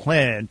his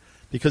plan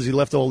because he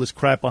left all this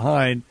crap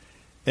behind.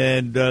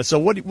 And so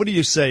what do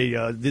you say?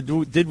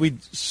 Did we,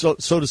 so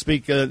to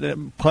speak,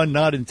 pun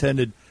not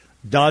intended,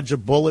 dodge a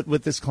bullet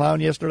with this clown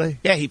yesterday?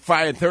 Yeah, he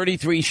fired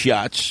 33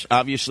 shots.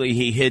 Obviously,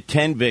 he hit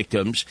 10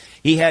 victims.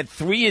 He had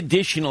 3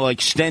 additional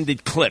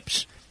extended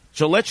clips.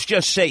 So let's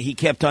just say he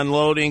kept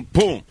unloading,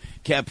 boom,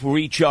 kept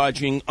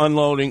recharging,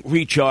 unloading,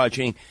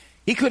 recharging.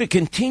 He could have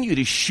continued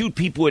to shoot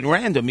people at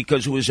random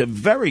because it was a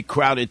very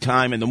crowded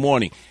time in the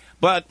morning.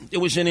 But it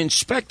was an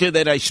inspector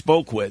that I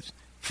spoke with,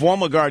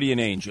 former guardian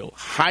angel,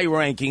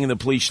 high-ranking in the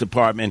police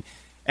department,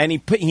 and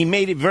he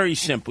made it very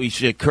simple. He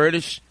said,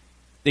 Curtis,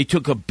 they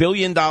took $1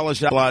 billion out of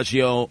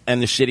Blasio,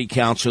 and the city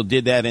council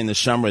did that in the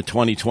summer of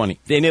 2020.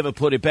 They never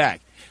put it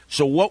back.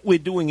 So what we're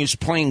doing is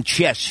playing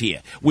chess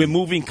here. We're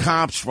moving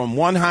cops from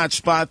one hot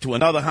spot to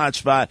another hot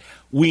spot.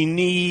 We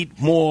need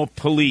more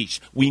police.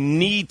 We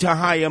need to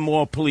hire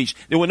more police.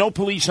 There were no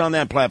police on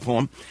that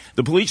platform.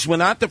 The police were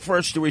not the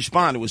first to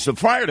respond. It was the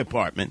fire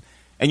department.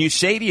 And you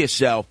say to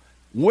yourself,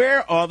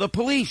 where are the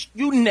police?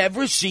 You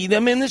never see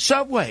them in the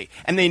subway.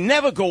 And they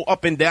never go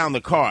up and down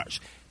the cars.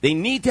 They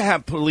need to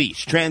have police,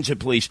 transit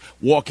police,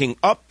 walking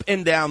up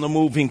and down the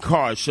moving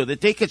cars so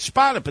that they could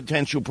spot a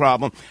potential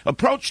problem,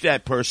 approach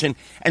that person,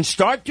 and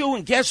start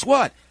doing, guess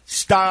what?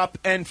 Stop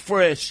and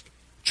frisk.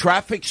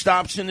 Traffic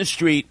stops in the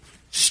street,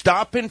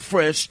 stop and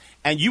frisk,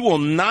 and you will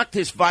knock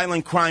this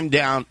violent crime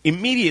down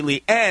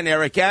immediately. And,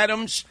 Eric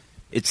Adams,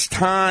 it's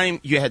time.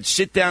 You had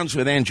sit-downs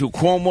with Andrew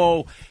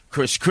Cuomo,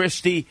 Chris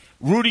Christie,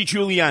 Rudy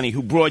Giuliani,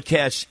 who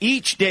broadcasts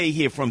each day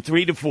here from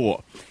 3 to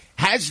 4.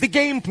 Has the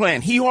game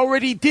plan. He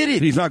already did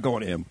it. He's not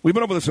going to him. We've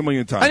been over this a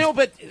million times. I know,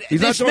 but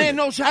this man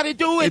knows how to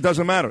do it. It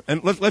doesn't matter.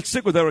 And let's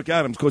stick with Eric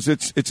Adams because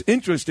it's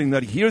interesting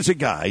that here's a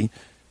guy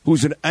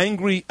who's an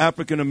angry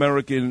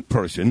African-American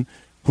person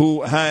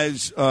who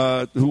has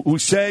who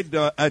said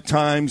at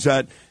times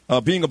that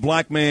being a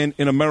black man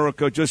in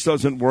America just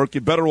doesn't work.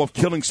 You're better off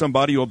killing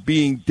somebody or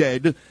being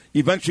dead.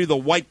 Eventually the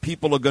white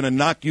people are going to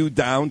knock you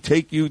down,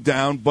 take you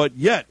down. But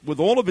yet, with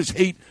all of his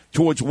hate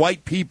towards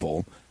white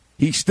people,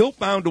 he still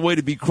found a way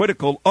to be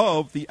critical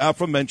of the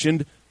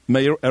aforementioned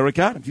Mayor Eric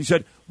Adams. He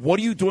said, what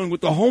are you doing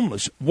with the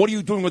homeless? What are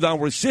you doing with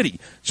our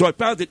city? So I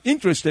found it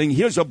interesting.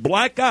 Here's a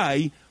black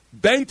guy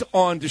bent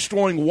on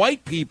destroying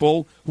white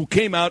people who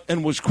came out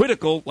and was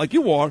critical, like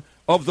you are,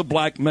 of the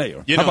black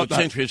mayor. You know, it's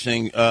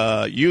interesting.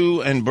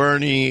 You and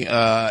Bernie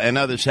and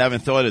others haven't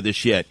thought of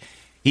this yet.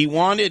 He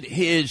wanted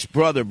his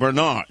brother,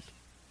 Bernard,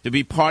 to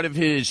be part of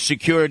his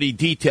security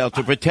detail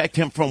to protect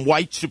him from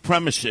white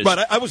supremacists.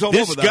 Right, I was all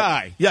over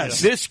that.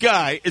 This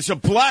guy is a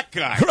black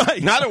guy,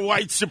 not a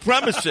white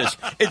supremacist.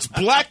 It's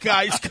black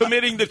guys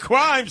committing the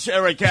crimes,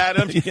 Eric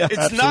Adams. Yeah, it's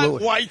absolutely.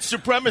 not white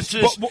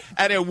supremacists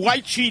at a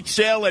white sheet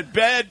sale at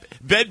Bed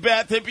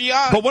Bath &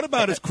 Beyond. But what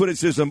about his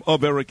criticism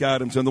of Eric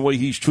Adams and the way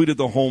he's treated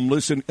the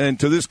homeless? And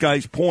to this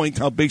guy's point,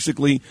 how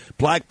basically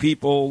black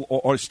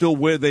people are still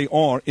where they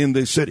are in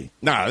this city.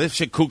 No, this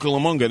is a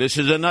kukalamunga. This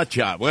is a nut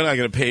job. We're not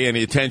going to pay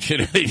any attention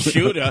to the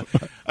shooter.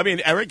 I mean,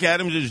 Eric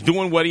Adams is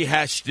doing what he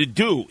has to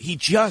do. He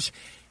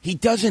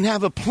doesn't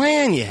have a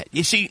plan yet.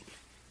 You see,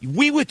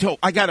 we were told,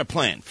 I got a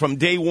plan. From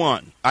day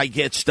one, I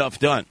get stuff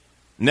done.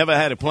 Never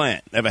had a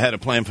plan. Never had a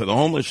plan for the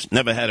homeless.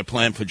 Never had a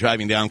plan for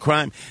driving down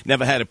crime.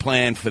 Never had a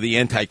plan for the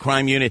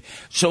anti-crime unit.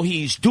 So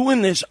he's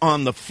doing this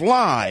on the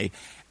fly,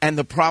 and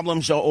the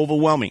problems are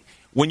overwhelming.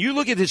 When you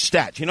look at his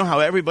stats, you know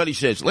how everybody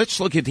says, let's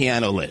look at the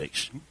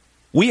analytics.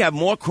 We have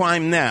more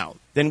crime now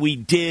than we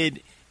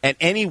did at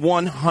any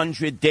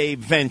 100-day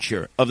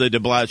venture of the de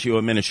Blasio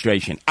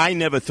administration. I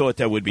never thought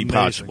that would be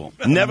possible.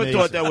 Never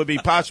thought that would be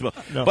possible.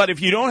 No. But if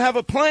you don't have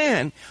a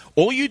plan,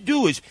 all you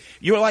do is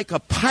you're like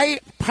a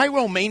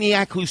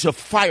pyromaniac who's a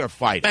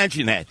firefighter.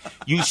 Imagine that.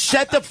 You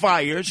set the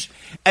fires,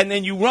 and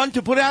then you run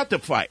to put out the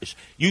fires.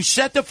 You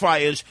set the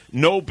fires,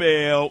 no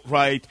bail,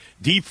 right,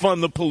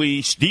 defund the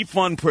police,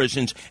 defund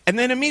prisons, and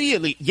then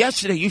immediately,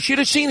 yesterday, you should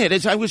have seen it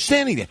as I was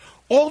standing there.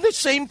 All the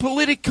same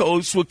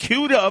politicos were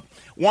queued up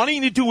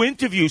wanting to do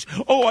interviews.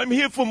 Oh, I'm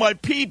here for my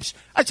peeps.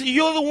 I said,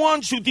 you're the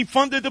ones who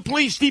defunded the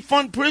police,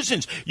 defund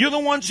prisons. You're the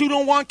ones who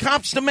don't want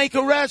cops to make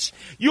arrests.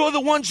 You're the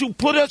ones who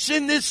put us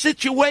in this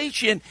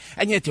situation.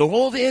 And yet they're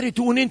all there to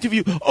do an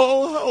interview.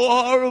 Oh,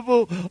 how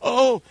horrible.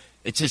 Oh,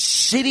 it's a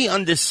city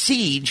under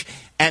siege,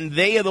 and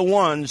they are the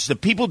ones, the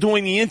people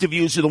doing the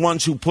interviews are the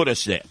ones who put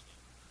us there.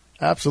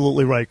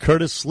 Absolutely right.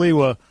 Curtis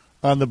Sliwa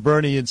on the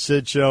Bernie and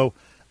Sid show.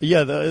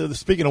 Yeah,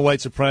 speaking of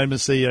white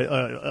supremacy,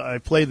 I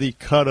played the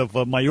cut of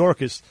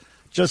Mayorkas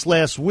just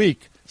last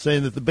week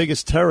saying that the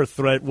biggest terror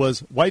threat was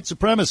white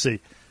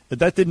supremacy.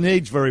 That didn't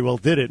age very well,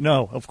 did it?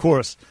 No, of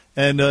course.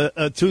 And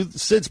to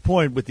Sid's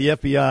point with the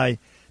FBI,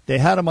 They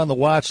had him on the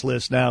watch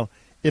list. Now,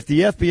 if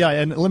the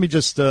FBI, and let me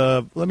just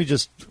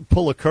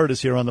pull a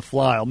Curtis here on the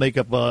fly. I'll make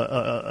up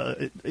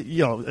a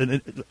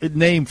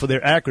name for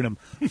their acronym: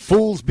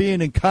 Fools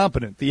Being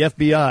Incompetent. The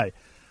FBI.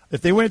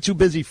 If they weren't too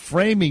busy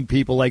framing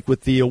people, like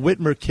with the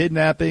Whitmer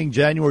kidnapping,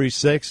 January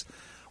 6th,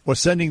 or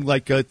sending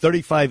like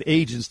 35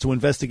 agents to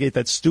investigate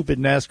that stupid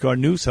NASCAR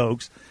news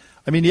hoax,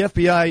 I mean, the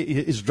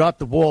FBI has dropped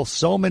the ball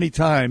so many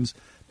times.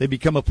 They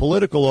become a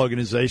political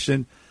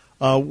organization.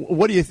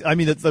 What do you? I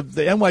mean, the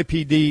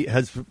NYPD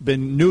has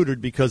been neutered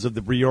because of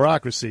the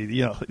bureaucracy.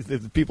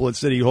 The people at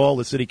City Hall,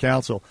 the City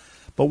Council.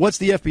 But what's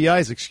the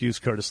FBI's excuse,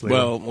 Curtis Lee?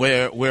 Well,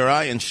 where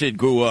I and Sid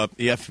grew up,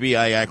 the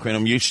FBI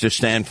acronym used to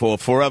stand for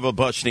Forever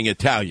Busting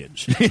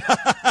Italians.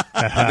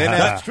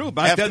 That's true.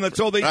 Back then,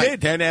 that's all they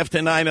did. Then after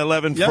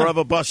 9/11,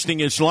 Forever Busting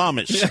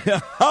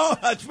Islamists. Oh,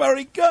 that's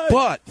very good.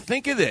 But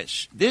think of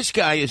this. This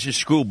guy is a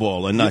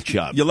screwball, a nut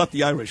job. You left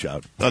the Irish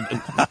out. Well,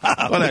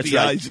 that's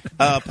right.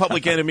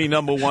 Public enemy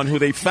number one, who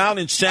they found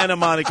in Santa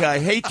Monica. I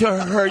hate to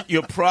hurt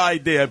your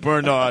pride there,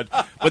 Bernard,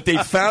 but they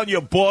found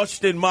your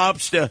Boston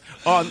mobster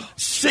on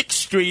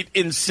 6th Street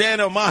in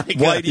Santa Monica.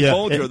 Whitey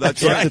Bulger,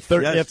 that's right.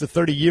 After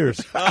 30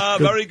 years.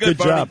 Very good,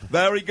 Bernie. job.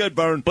 Very good,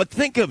 Bern. But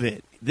think of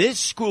it. This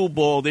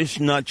screwball, this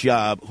nut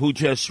job, who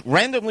just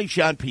randomly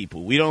shot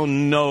people. We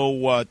don't know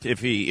what if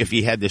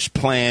he had this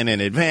plan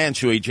in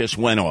advance or he just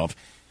went off.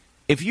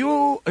 If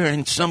you are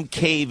in some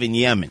cave in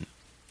Yemen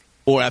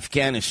or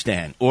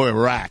Afghanistan or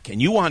Iraq and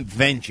you want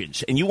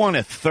vengeance and you want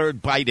a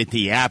third bite at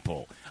the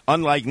apple,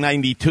 unlike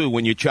 92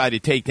 when you tried to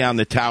take down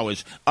the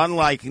towers,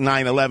 unlike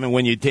 9/11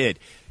 when you did,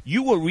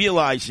 you were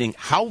realizing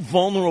how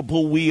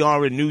vulnerable we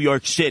are in New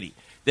York City.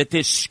 That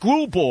this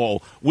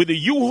screwball with a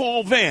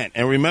U-Haul van,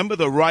 and remember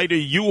the Ryder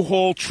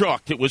U-Haul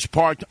truck that was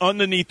parked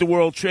underneath the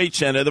World Trade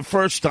Center the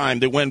first time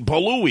that went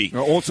balooey.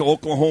 Also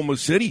Oklahoma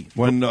City,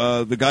 when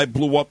the guy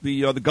blew up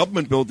the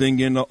government building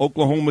in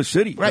Oklahoma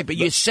City. Right, but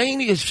you're saying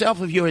to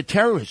yourself, if you're a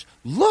terrorist,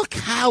 look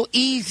how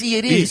easy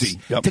it is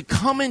to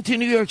come into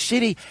New York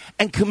City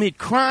and commit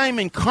crime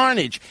and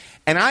carnage.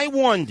 And I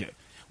wonder,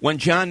 when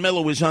John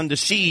Miller was under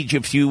siege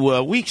a few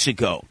weeks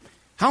ago,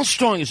 how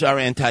strong is our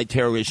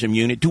anti-terrorism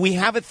unit? Do we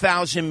have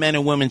 1,000 men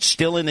and women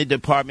still in the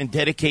department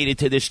dedicated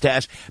to this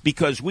task?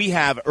 Because we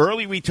have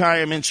early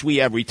retirements, we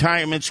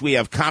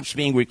have cops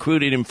being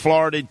recruited in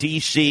Florida,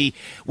 D.C.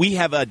 We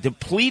have a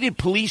depleted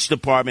police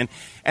department.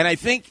 And I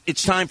think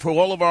it's time for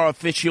all of our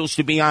officials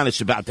to be honest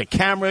about the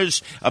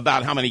cameras,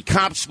 about how many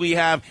cops we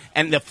have,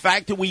 and the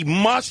fact that we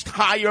must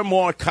hire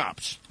more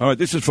cops. All right,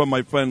 this is from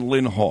my friend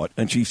Lynn Hart,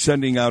 and she's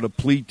sending out a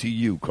plea to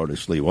you,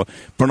 Curtis Lewa.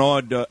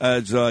 Bernard,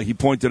 as he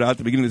pointed out at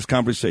the beginning of this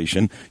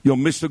conversation, you'll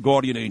miss the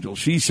guardian angel.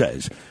 She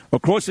says,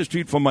 across the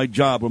street from my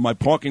job, where my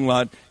parking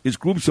lot is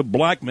groups of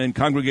black men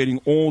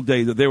congregating all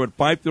day. They're there at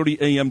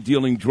 5:30 a.m.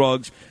 dealing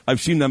drugs. I've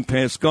seen them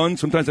pass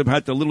guns. Sometimes I've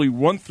had to literally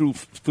run through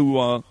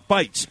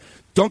fights.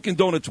 Dunkin'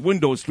 Donuts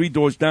windows 3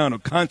 doors down are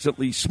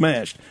constantly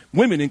smashed.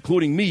 Women,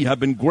 including me, have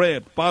been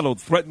grabbed, followed,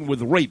 threatened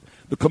with rape.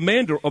 The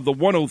commander of the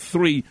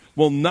 103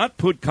 will not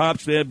put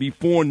cops there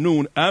before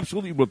noon,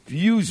 absolutely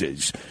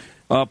refuses.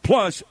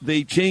 Plus,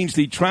 they changed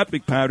the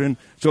traffic pattern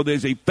so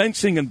there's a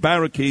fencing and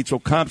barricade so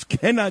cops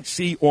cannot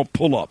see or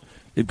pull up.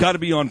 They've got to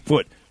be on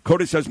foot.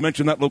 Curtis has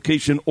mentioned that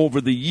location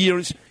over the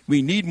years.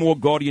 We need more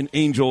guardian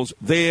angels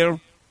there.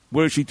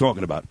 Where is she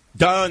talking about?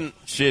 Done,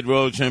 Sid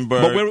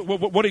Rosenberg.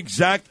 But what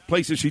exact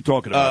place is she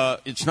talking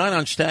about? It's not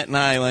on Staten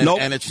Island,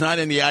 and it's not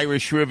in the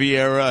Irish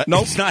Riviera.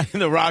 Nope. It's not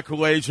in the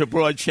Rockaways or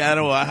Broad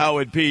Channel or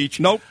Howard Beach.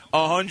 Nope.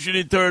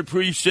 103rd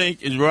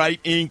Precinct is right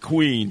in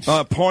Queens.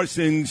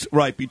 Parsons,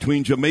 right,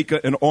 between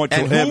Jamaica and Archer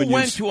Avenues. Avenues. And who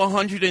went to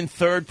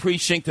 103rd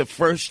Precinct the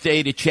first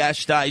day to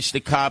chastise the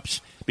cops?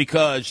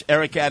 Because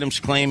Eric Adams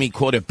claimed he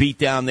caught a beat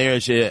down there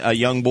as a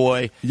young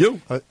boy.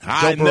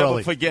 I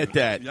never forget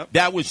that. Yep.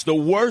 That was the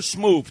worst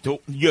move.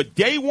 Your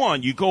day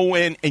one, you go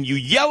in and you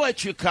yell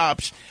at your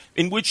cops,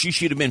 in which you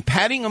should have been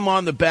patting them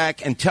on the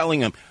back and telling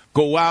them,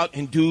 go out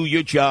and do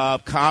your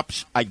job.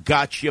 Cops, I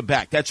got your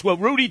back. That's what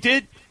Rudy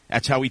did.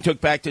 That's how he took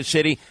back the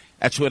city.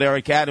 That's what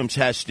Eric Adams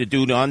has to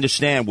do to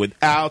understand.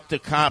 Without the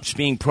cops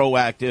being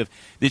proactive,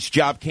 this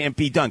job can't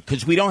be done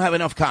because we don't have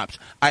enough cops.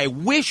 I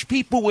wish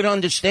people would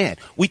understand.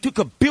 We took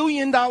 $1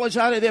 billion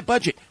out of their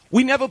budget.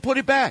 We never put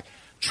it back.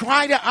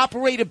 Try to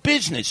operate a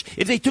business.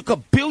 If they took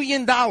 $1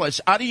 billion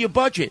out of your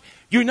budget,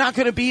 you're not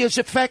going to be as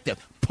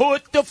effective.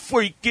 Put the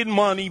freaking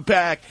money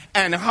back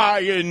and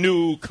hire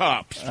new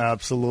cops.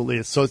 Absolutely.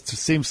 It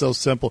seems so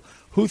simple.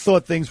 Who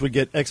thought things would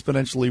get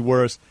exponentially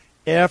worse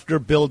after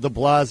Bill de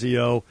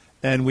Blasio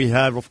and we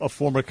have a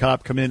former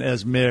cop come in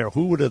as mayor?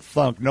 Who would have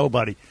thunk?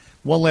 Nobody.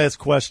 One last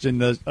question,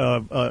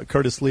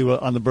 Curtis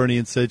Lewa on the Bernie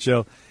and Sid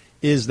show,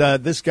 is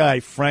that this guy,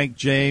 Frank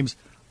James,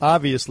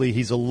 obviously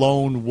he's a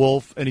lone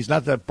wolf, and he's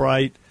not that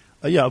bright.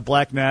 A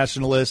black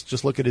nationalist.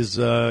 Just look at his,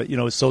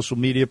 his social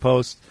media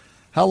posts.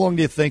 How long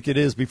do you think it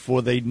is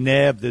before they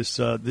nab this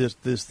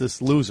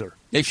loser?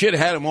 They should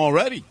have had him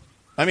already.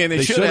 I mean,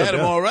 they should have had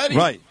him already.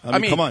 Right. I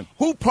mean, come on.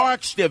 Who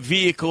parks their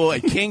vehicle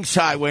at Kings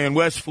Highway and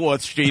West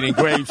 4th Street in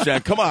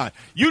Gravesend? Come on.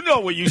 You know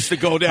what used to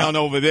go down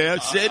over there,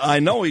 Sid. I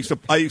know.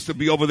 I used to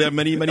be over there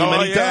many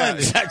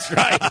times. That's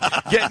right.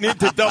 Getting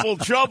into double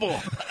trouble.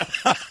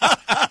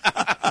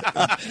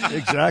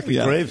 Exactly,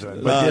 Yeah.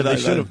 Gravesend. But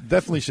they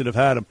definitely should have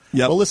had him.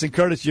 Yep. Well, listen,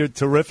 Curtis, you're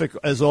terrific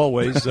as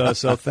always.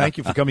 So thank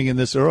you for coming in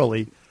this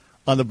early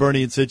on the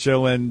Bernie and Sid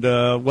Show. And,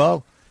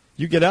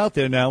 you get out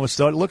there now and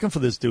start looking for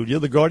this dude. You're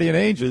the guardian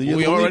angel. You're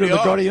We the leader already of the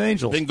are. guardian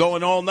angels. Been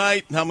going all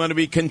night. I'm going to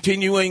be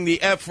continuing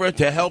the effort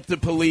to help the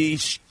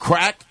police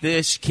crack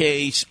this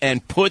case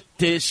and put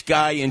this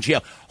guy in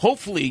jail.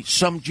 Hopefully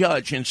some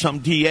judge and some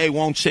DA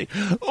won't say,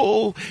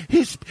 oh,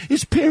 his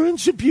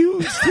parents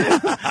abused him.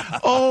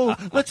 Oh,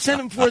 let's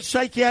send him for a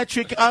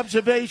psychiatric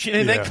observation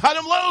and then cut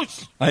him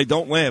loose. Hey,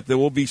 don't laugh. There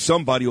will be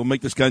somebody who will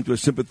make this guy into a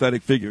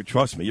sympathetic figure.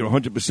 Trust me. You're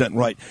 100%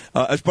 right.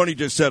 As Bernie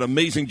just said,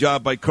 amazing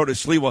job by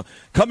Curtis Sliwa.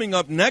 Coming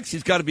up next,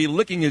 he's got to be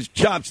licking his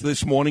chops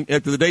this morning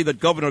after the day that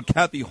Governor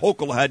Kathy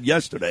Hochul had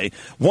yesterday.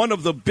 One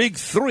of the big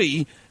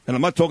three. And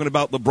I'm not talking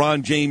about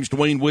LeBron James,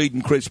 Dwayne Wade,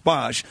 and Chris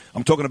Bosh.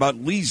 I'm talking about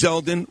Lee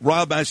Zeldin,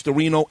 Rob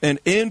Astorino, and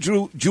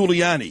Andrew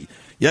Giuliani.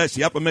 Yes,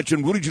 the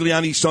aforementioned Rudy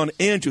Giuliani's son,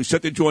 Andrew,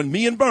 set to join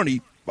me and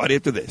Bernie right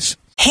after this.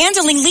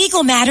 Handling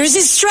legal matters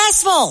is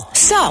stressful.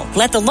 So,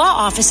 let the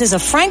law offices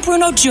of Frank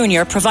Bruno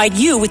Jr. provide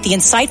you with the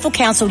insightful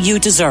counsel you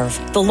deserve.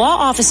 The law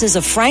offices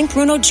of Frank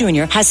Bruno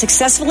Jr. has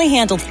successfully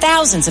handled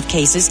thousands of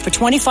cases for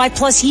 25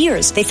 plus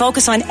years. They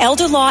focus on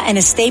elder law and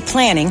estate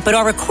planning, but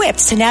are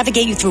equipped to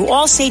navigate you through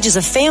all stages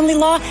of family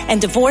law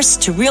and divorce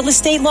to real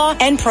estate law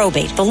and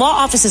probate. The law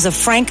offices of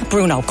Frank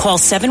Bruno. Call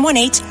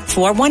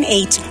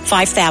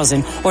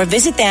 718-418-5000 or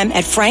visit them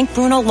at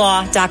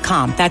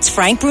frankbrunolaw.com. That's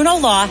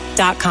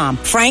frankbrunolaw.com.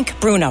 Frank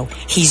Bruno.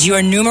 He's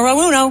your numero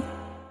uno.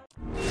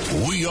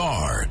 We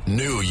are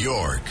New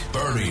York.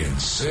 Bernie and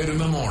Sid in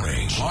the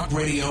morning. Talk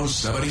Radio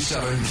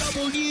 77.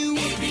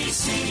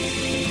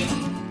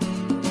 WABC.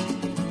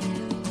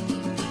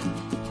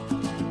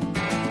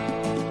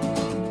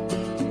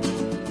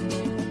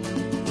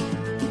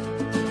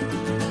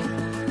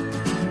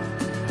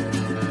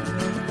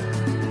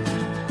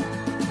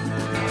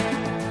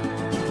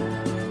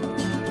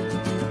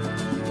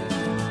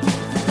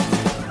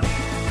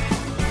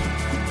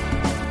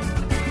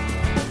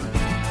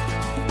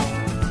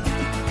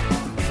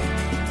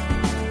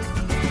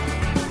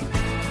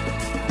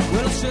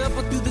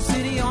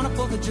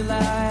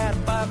 July, had a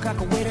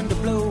firecracker waiting to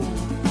blow,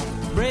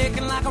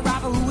 breaking like a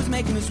rocker who was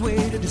making his way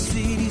to the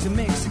cities of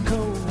Mexico.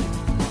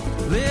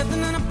 Lived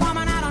in an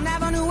apartment out on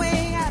Avenue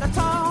A, at a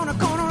tall on a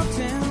corner of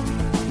town.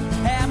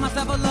 Had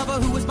myself a lover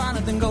who was finer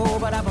than gold,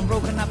 but I've been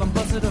broken, I've been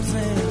busted up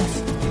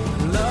since.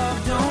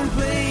 Love don't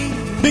play.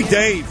 Big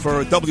day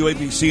for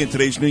WABC in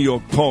today's New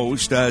York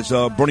Post as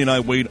Bernie and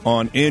I wait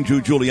on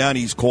Andrew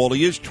Giuliani's call.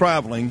 He is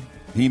traveling.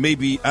 He may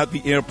be at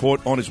the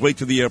airport, on his way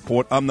to the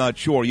airport. I'm not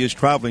sure. He is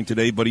traveling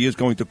today, but he is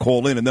going to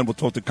call in. And then we'll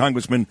talk to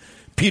Congressman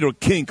Peter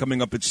King coming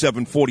up at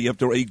 7:40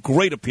 after a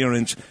great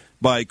appearance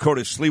by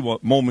Curtis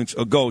Sliwa moments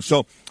ago.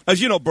 So,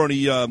 as you know,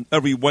 Bernie,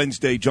 every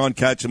Wednesday, John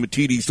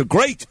Catsimatidis, the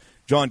great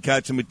John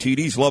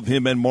Catsimatidis, love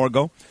him and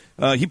Margot,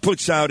 he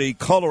puts out a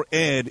color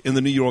ad in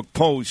the New York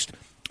Post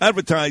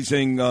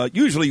advertising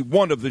usually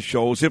one of the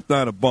shows, if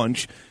not a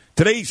bunch.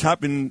 Today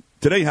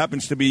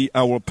happens to be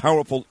our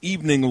powerful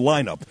evening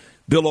lineup.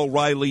 Bill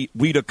O'Reilly,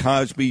 Rita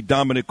Cosby,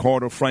 Dominic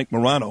Carter, Frank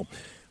Morano.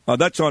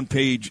 That's on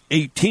page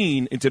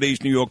 18 in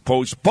today's New York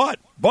Post. But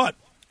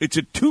it's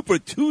a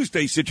Tuper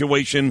Tuesday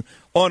situation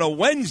on a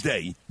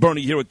Wednesday,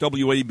 Bernie, here at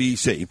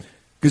WABC.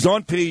 Because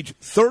on page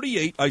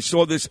 38, I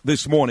saw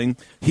this morning.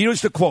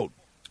 Here's the quote.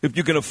 If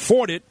you can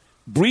afford it,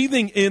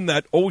 breathing in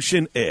that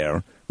ocean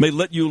air may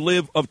let you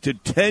live up to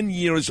 10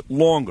 years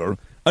longer.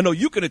 I know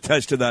you can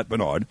attest to that,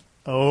 Bernard.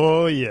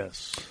 Oh,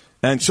 yes.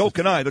 And so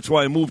can I. That's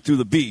why I moved to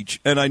the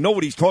beach. And I know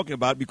what he's talking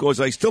about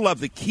because I still have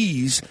the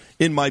keys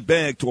in my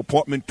bag to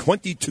apartment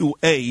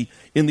 22A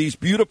in these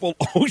beautiful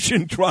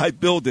Ocean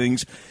Drive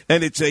buildings.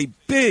 And it's a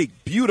big,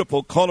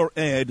 beautiful color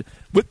ad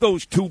with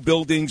those two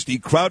buildings, the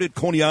crowded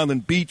Coney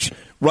Island beach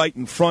right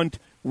in front.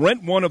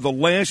 Rent one of the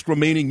last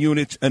remaining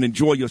units and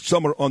enjoy your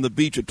summer on the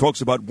beach. It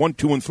talks about 1,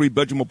 2, and 3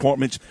 bedroom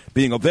apartments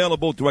being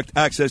available, direct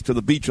access to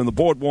the beach and the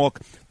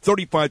boardwalk,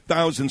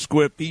 35,000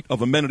 square feet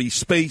of amenity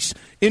space,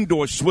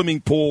 indoor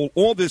swimming pool,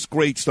 all this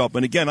great stuff.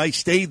 And again, I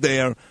stayed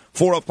there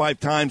 4 or 5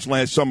 times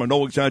last summer,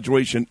 no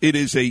exaggeration. It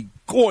is a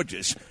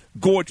gorgeous,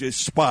 gorgeous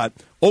spot.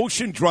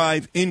 Ocean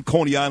Drive in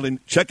Coney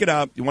Island. Check it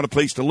out. You want a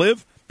place to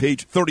live?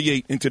 Page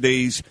 38 in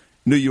today's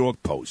New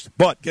York Post.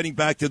 But getting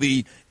back to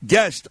the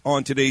guest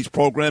on today's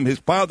program, his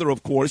father,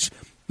 of course,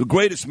 the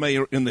greatest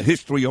mayor in the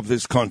history of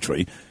this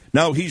country.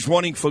 Now he's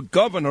running for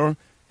governor,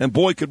 and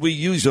boy, could we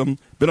use him.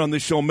 Been on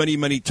this show many,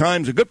 many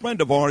times. A good friend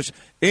of ours,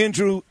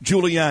 Andrew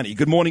Giuliani.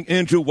 Good morning,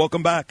 Andrew.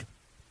 Welcome back.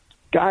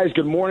 Guys,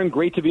 good morning.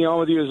 Great to be on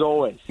with you as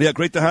always. Yeah,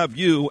 great to have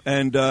you.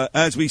 And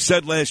as we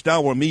said last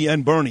hour, me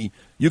and Bernie,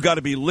 you got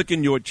to be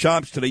licking your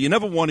chops today. You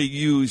never want to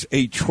use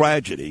a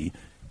tragedy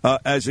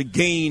as a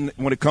gain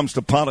when it comes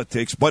to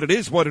politics, but it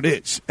is what it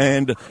is.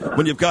 And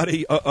when you've got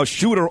a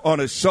shooter on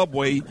a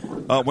subway,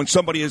 when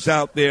somebody is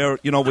out there,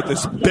 with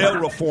this bail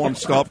reform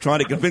stuff, trying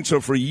to convince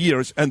her for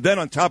years, and then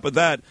on top of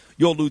that,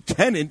 your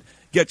lieutenant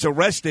gets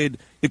arrested,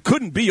 it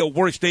couldn't be a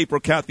worse day for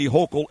Kathy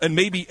Hochul and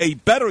maybe a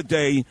better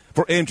day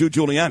for Andrew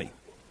Giuliani.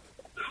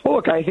 Well,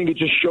 look, I think it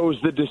just shows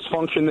the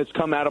dysfunction that's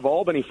come out of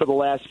Albany for the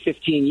last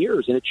 15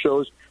 years, and it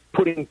shows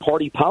putting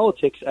party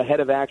politics ahead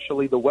of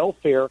actually the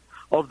welfare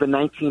of the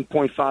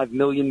 19.5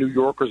 million New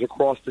Yorkers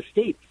across the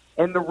state.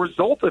 And the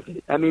result of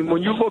it, I mean,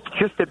 when you look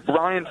just at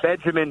Brian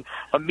Benjamin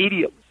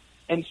immediately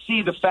and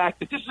see the fact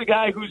that this is a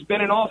guy who's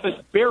been in office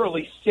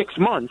barely 6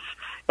 months,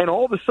 and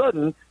all of a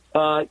sudden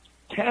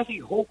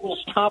Kathy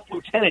Hochul's top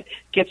lieutenant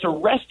gets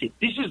arrested.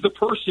 This is the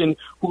person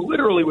who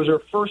literally was her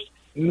first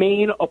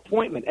main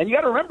appointment. And you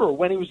got to remember,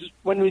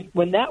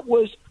 when that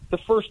was the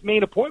first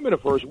main appointment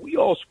of hers, we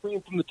all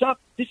screamed from the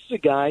top, this is a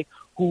guy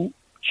who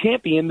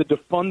championed the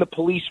defund the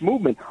police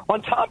movement.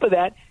 On top of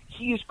that,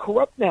 he is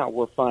corrupt now,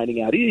 we're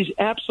finding out. It is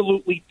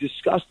absolutely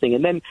disgusting.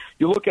 And then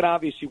you look at,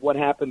 obviously, what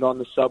happened on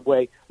the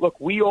subway. Look,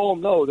 we all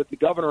know that the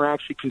governor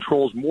actually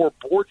controls more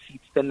board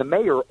seats than the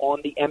mayor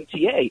on the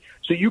MTA.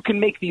 So you can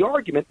make the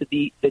argument that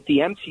the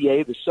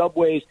MTA, the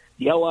subways,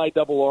 the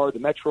LIRR, the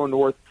Metro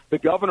North, the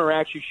governor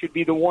actually should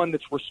be the one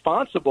that's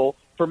responsible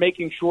for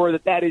making sure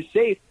that that is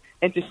safe.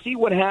 And to see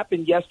what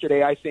happened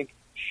yesterday, I think,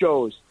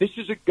 shows this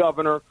is a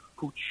governor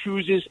who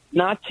chooses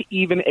not to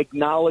even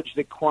acknowledge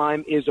that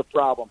crime is a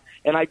problem.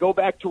 And I go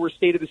back to her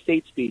State of the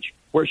State speech,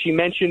 where she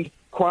mentioned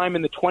crime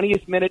in the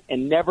 20th minute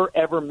and never,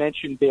 ever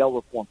mentioned bail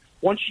reform.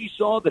 Once she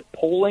saw that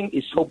polling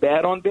is so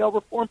bad on bail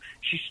reform,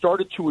 she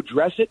started to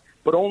address it,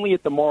 but only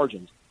at the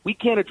margins. We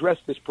can't address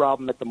this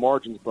problem at the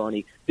margins,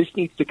 Bernie. This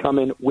needs to come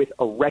in with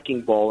a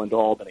wrecking ball into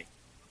Albany.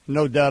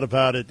 No doubt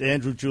about it.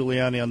 Andrew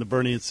Giuliani on the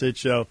Bernie and Sid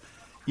show.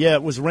 Yeah,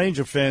 it was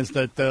Ranger fans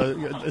that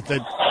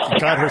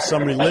got her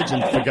some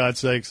religion, for God's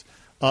sakes,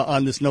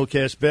 on this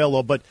no-cash bail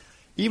law. But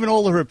even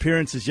all of her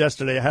appearances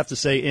yesterday, I have to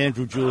say,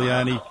 Andrew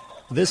Giuliani,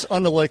 this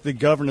unelected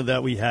governor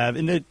that we have,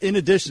 in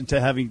addition to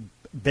having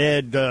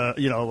bad,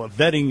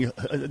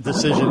 vetting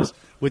decisions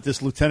with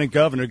this lieutenant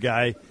governor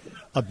guy,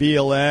 a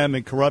BLM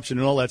and corruption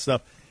and all that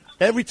stuff,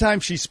 every time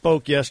she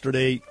spoke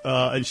yesterday,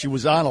 and she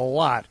was on a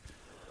lot,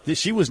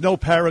 she was no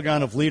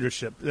paragon of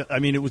leadership. I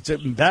mean, it was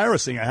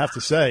embarrassing, I have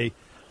to say.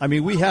 I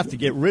mean, we have to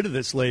get rid of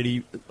this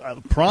lady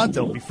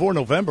pronto, before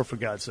November, for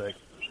God's sake.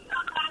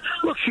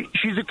 Look,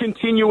 she's a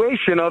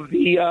continuation of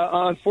the,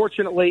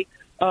 unfortunately,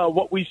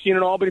 what we've seen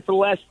in Albany for the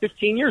last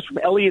 15 years, from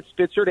Eliot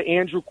Spitzer to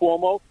Andrew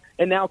Cuomo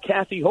and now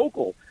Kathy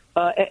Hochul.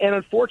 And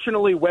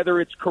unfortunately, whether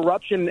it's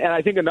corruption, and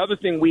I think another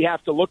thing we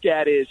have to look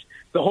at is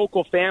the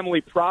Hochul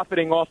family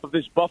profiting off of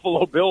this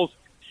Buffalo Bills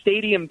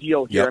stadium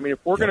deal here. Yep. I mean, if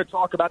we're going to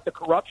talk about the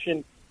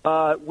corruption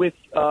with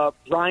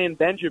Brian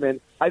Benjamin,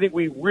 I think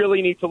we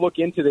really need to look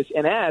into this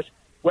and ask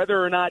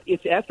whether or not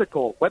it's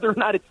ethical, whether or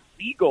not it's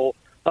legal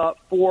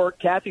for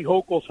Kathy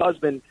Hochul's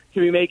husband to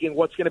be making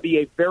what's going to be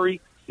a very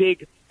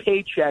big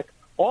paycheck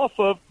off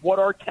of what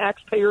are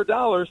taxpayer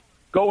dollars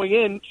going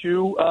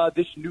into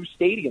this new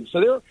stadium. So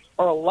there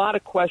are a lot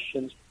of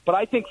questions, but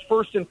I think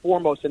first and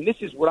foremost, and this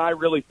is what I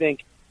really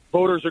think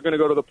voters are going to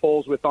go to the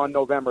polls with on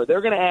November,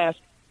 they're going to ask,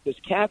 does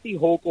Kathy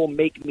Hochul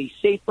make me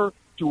safer?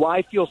 Do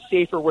I feel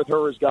safer with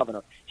her as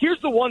governor?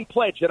 Here's the one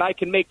pledge that I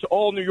can make to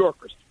all New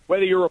Yorkers,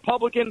 whether you're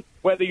Republican,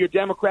 whether you're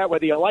Democrat,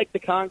 whether you like the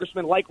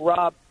congressman, like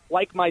Rob,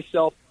 like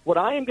myself. What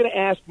I am going to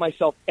ask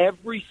myself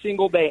every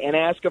single day and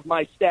ask of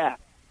my staff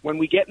when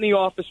we get in the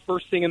office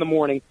first thing in the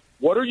morning,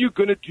 what are you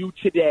going to do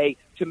today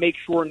to make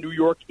sure New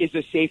York is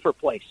a safer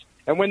place?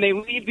 And when they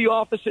leave the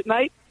office at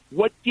night,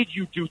 what did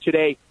you do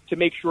today to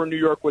make sure New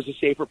York was a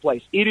safer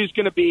place? It is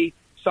going to be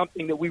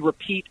something that we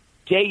repeat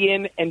day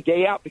in and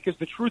day out, because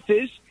the truth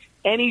is,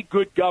 any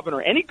good governor,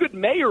 any good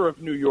mayor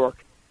of New York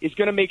is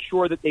going to make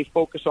sure that they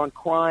focus on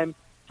crime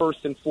first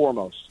and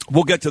foremost.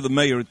 We'll get to the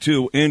mayor,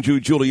 too. Andrew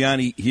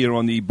Giuliani here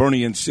on the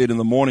Bernie and Sid in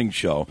the Morning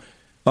Show.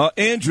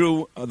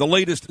 Andrew, the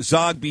latest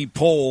Zogby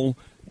poll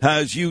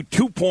has you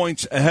 2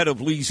 points ahead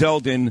of Lee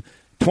Zeldin,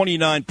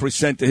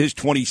 29% to his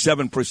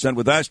 27%,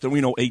 with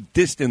Astorino a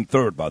distant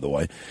third, by the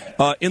way,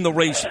 in the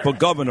race for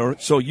governor.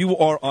 So you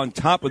are on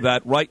top of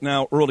that right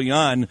now early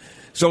on.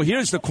 So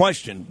here's the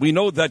question. We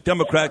know that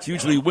Democrats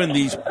usually win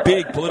these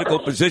big political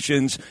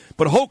positions,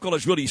 but Hochul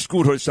has really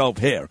screwed herself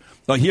here,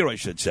 I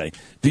should say.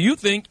 Do you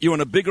think you're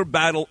in a bigger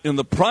battle in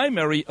the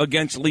primary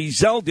against Lee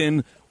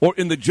Zeldin, or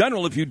in the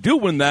general, if you do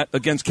win that,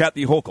 against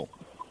Kathy Hochul?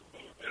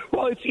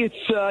 Well,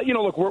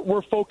 look,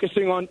 we're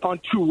focusing on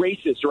two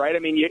races, right? I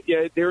mean,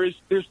 there's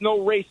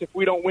no race if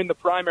we don't win the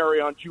primary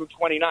on June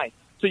 29th.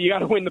 So you got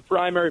to win the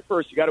primary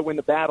first. You got to win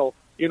the battle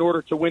in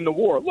order to win the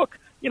war. Look,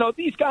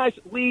 these guys,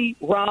 Lee,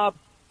 Rob,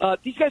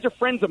 these guys are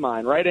friends of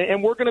mine, right?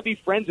 And we're going to be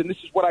friends. And this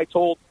is what I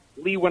told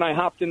Lee when I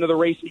hopped into the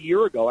race a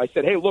year ago. I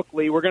said, hey, look,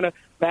 Lee, we're going to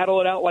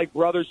battle it out like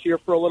brothers here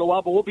for a little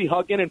while, but we'll be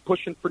hugging and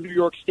pushing for New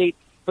York State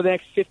for the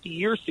next 50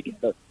 years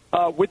together.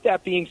 With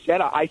that being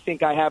said, I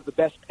think I have the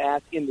best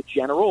path in the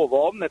general of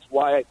all of them. That's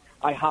why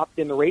I hopped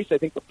in the race. I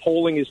think the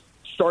polling is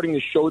starting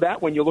to show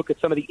that when you look at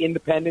some of the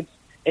independents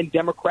and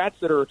Democrats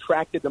that are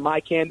attracted to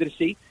my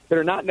candidacy, that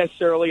are not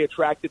necessarily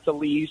attracted to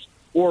Lee's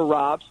or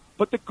Rob's.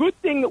 But the good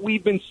thing that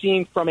we've been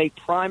seeing from a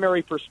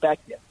primary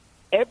perspective,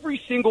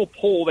 every single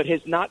poll that has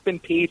not been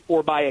paid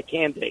for by a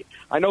candidate.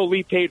 I know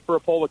Lee paid for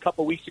a poll a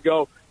couple of weeks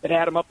ago that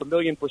had him up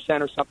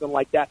 1,000,000% or something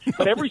like that.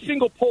 But every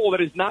single poll that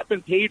has not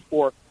been paid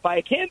for by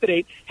a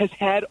candidate has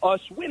had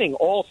us winning.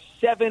 All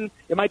 7,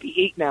 it might be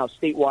 8 now,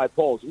 statewide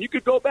polls. And you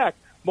could go back.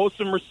 Most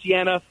of them are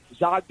Siena.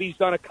 Zogby's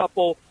done a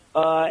couple.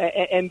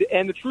 And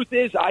the truth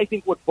is, I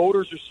think what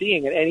voters are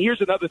seeing, and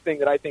here's another thing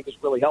that I think has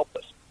really helped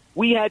us.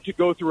 We had to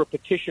go through a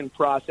petition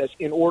process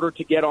in order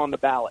to get on the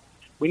ballot.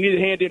 We needed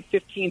to hand in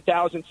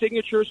 15,000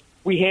 signatures.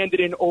 We handed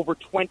in over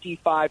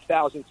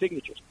 25,000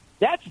 signatures.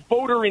 That's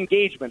voter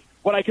engagement.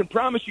 What I can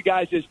promise you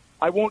guys is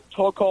I won't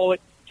call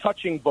it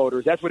touching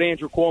voters. That's what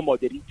Andrew Cuomo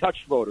did. He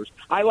touched voters.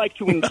 I like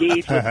to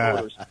engage with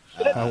voters.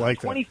 So that's I like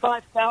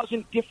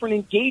 25,000 different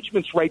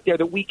engagements right there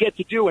that we get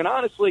to do. And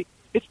honestly,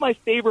 it's my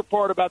favorite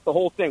part about the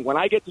whole thing. When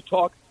I get to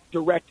talk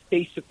direct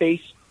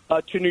face-to-face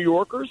to New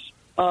Yorkers,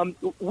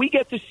 we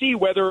get to see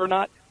whether or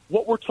not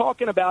what we're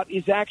talking about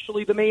is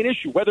actually the main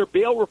issue, whether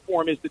bail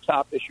reform is the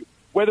top issue,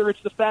 whether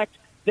it's the fact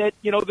that,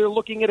 they're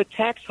looking at a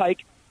tax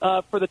hike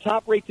for the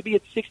top rate to be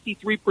at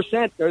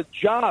 63%. There's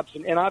jobs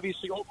and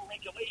obviously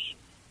overregulation.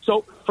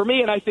 So for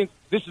me, and I think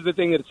this is the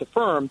thing that it's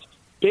affirmed,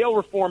 bail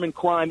reform and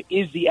crime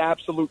is the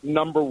absolute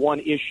number one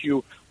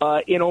issue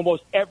in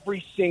almost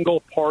every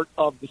single part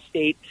of the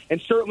state. And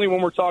certainly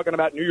when we're talking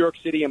about New York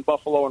City and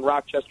Buffalo and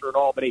Rochester and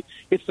Albany,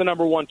 it's the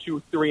number 1,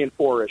 2, 3, and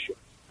 4 issue.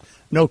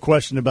 No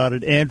question about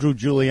it. Andrew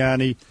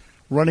Giuliani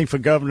running for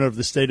governor of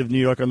the state of New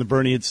York on the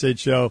Bernie and Sid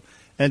show.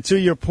 And to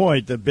your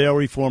point, the bail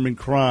reform and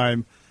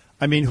crime,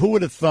 I mean, who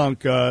would have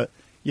thunk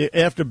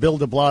after Bill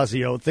de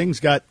Blasio, things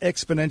got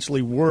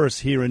exponentially worse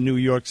here in New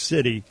York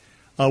City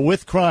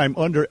with crime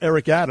under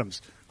Eric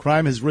Adams.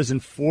 Crime has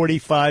risen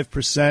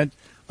 45%,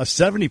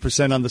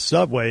 70% on the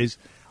subways.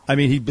 I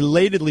mean, he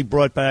belatedly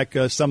brought back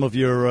some of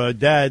your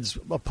dad's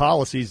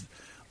policies,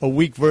 a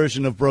weak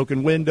version of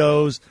broken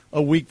windows,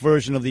 a weak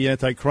version of the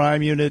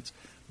anti-crime units,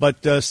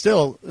 but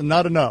still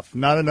not enough,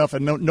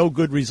 and no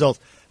good results.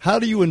 How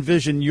do you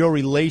envision your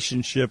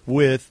relationship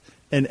with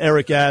and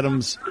Eric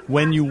Adams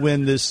when you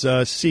win this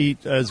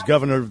seat as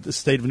governor of the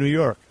state of New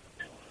York?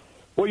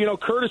 Well,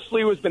 Curtis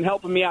Lee has been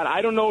helping me out.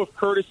 I don't know if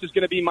Curtis is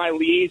going to be my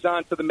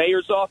liaison to the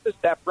mayor's office.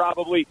 That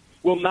probably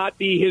will not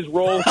be his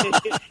role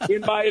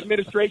in my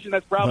administration.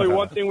 That's probably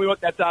one thing we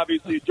want. That's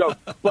obviously a joke.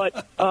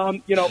 But,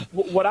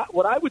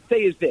 what I would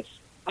say is this.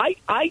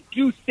 I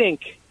do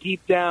think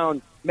deep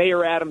down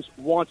Mayor Adams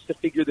wants to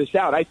figure this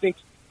out. I think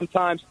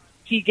sometimes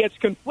he gets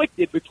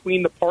conflicted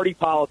between the party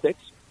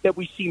politics that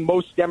we see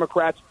most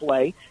Democrats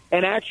play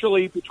and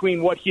actually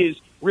between what his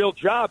real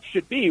job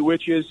should be,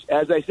 which is,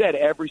 as I said,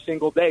 every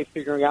single day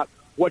figuring out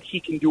what he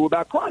can do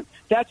about crime.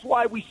 That's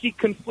why we see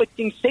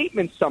conflicting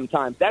statements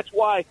sometimes. That's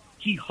why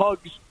he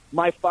hugs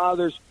my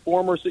father's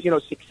former,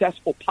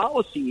 successful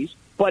policies,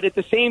 but at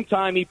the same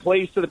time he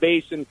plays to the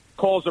base and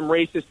calls them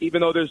racist,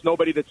 even though there's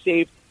nobody that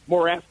saved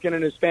more African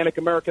and Hispanic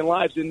American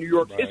lives in New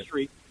York's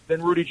history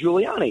than Rudy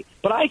Giuliani.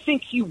 But I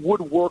think he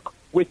would work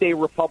with a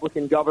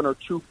Republican governor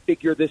to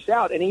figure this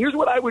out. And here's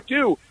what I would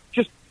do,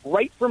 just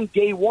right from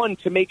day one,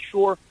 to make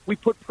sure we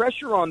put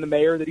pressure on the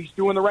mayor that he's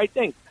doing the right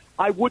thing.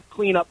 I would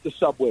clean up the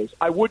subways.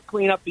 I would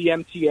clean up the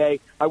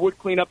MTA. I would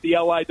clean up the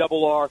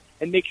LIRR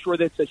and make sure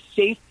that it's a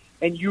safe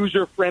and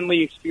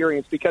user-friendly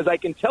experience. Because I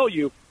can tell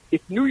you,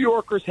 if New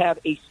Yorkers have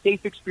a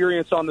safe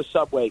experience on the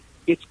subway,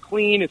 it's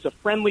clean, it's a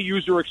friendly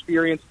user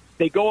experience,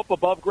 they go up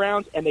above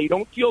ground and they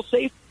don't feel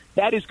safe,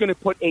 that is going to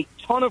put a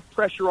ton of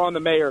pressure on the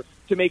mayor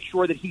to make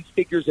sure that he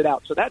figures it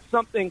out. So that's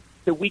something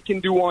that we can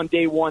do on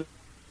day one,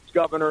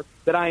 governor,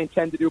 that I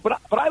intend to do.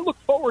 But I look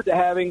forward to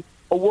having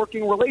a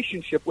working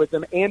relationship with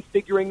him and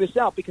figuring this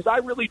out, because I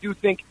really do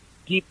think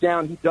deep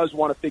down he does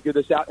want to figure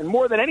this out. And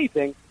more than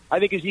anything, I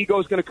think his ego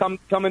is going to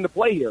come into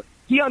play here.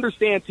 He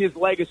understands his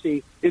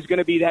legacy is going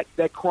to be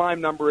that crime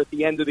number at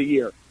the end of the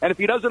year. And if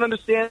he doesn't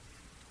understand,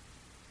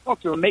 talk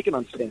to him, make him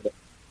understand it.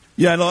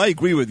 Yeah, no, I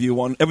agree with you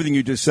on everything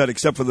you just said,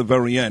 except for the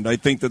very end. I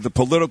think that the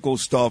political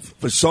stuff,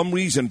 for some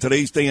reason,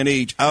 today's day and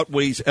age,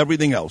 outweighs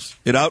everything else.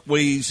 It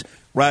outweighs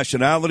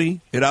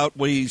rationality. It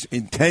outweighs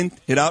intent.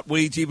 It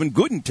outweighs even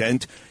good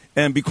intent.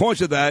 And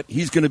because of that,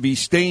 he's going to be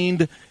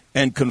stained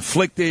and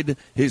conflicted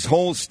his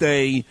whole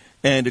stay,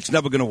 and it's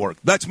never going to work.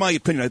 That's my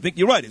opinion. I think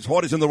you're right. His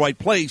heart is in the right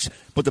place,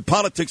 but the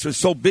politics are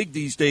so big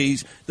these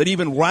days that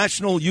even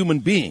rational human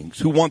beings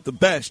who want the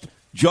best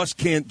just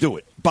can't do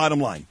it. Bottom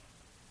line.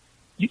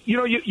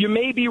 You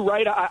may be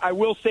right. I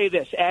will say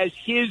this. As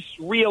his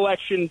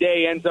reelection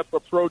day ends up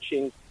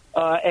approaching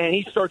and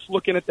he starts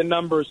looking at the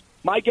numbers,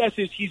 my guess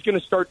is he's going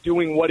to start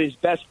doing what is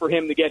best for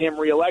him to get him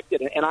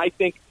reelected. And I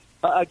think,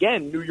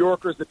 again, New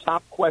Yorkers, the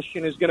top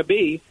question is going to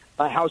be,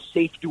 how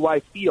safe do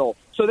I feel?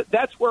 So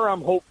that's where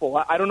I'm hopeful.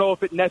 I don't know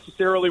if it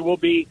necessarily will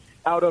be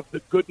out of the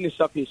goodness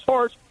of his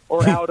heart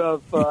or out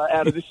of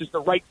this is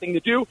the right thing to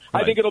do.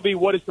 Right. I think it'll be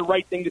what is the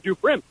right thing to do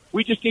for him.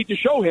 We just need to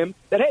show him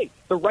that, hey,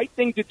 the right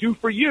thing to do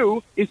for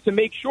you is to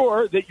make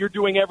sure that you're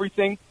doing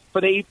everything for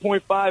the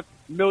 8.5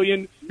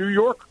 million New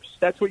Yorkers.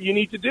 That's what you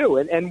need to do.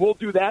 And we'll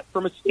do that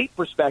from a state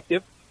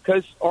perspective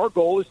because our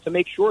goal is to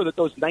make sure that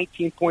those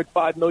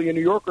 19.5 million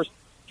New Yorkers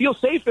feel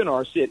safe in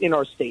our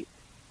state.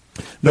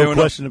 No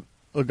question.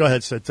 Oh, go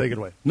ahead, Sid. Take it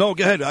away. No,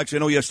 go ahead. Actually,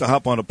 I know he has to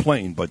hop on a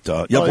plane, but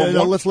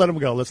let's let him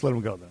go. Let's let him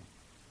go then.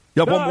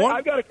 Yeah, one more?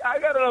 I got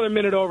another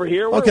minute over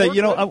here. Okay,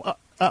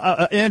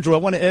 Andrew, I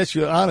want to ask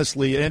you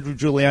honestly, Andrew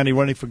Giuliani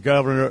running for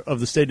governor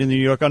of the state of New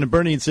York on the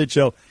Bernie and Sid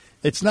show.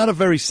 It's not a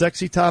very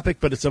sexy topic,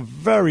 but it's a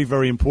very,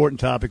 very important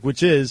topic,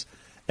 which is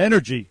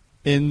energy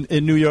in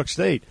New York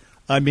State.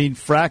 I mean,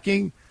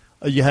 fracking.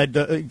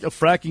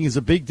 Fracking is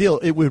a big deal.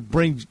 It would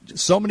bring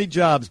so many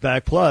jobs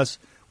back. Plus,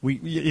 we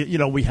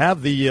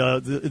have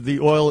the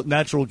oil,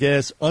 natural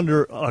gas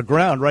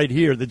underground right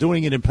here. They're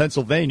doing it in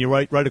Pennsylvania,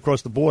 right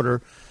across the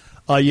border.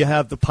 You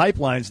have the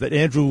pipelines that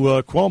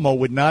Andrew Cuomo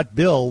would not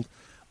build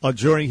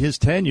during his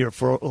tenure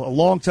for a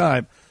long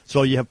time.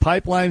 So you have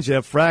pipelines, you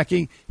have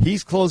fracking. He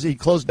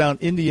closed down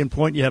Indian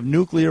Point. You have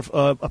nuclear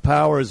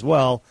power as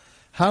well.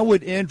 How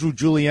would Andrew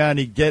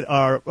Giuliani get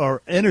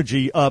our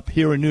energy up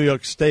here in New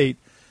York State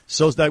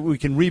so that we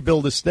can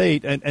rebuild the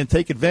state and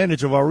take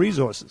advantage of our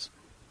resources?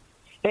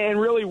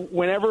 And really,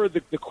 whenever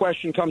the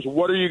question comes,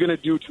 what are you going to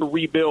do to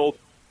rebuild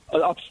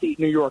upstate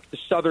New York, the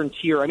southern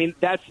tier? I mean,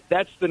 that's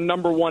the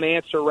number one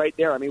answer right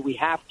there. I mean, we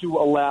have to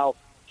allow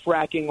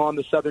fracking on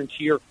the southern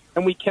tier,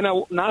 and we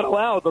cannot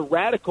allow the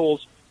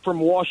radicals from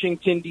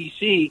Washington,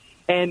 D.C.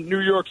 and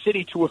New York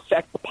City to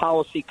affect the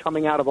policy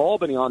coming out of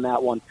Albany on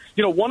that one.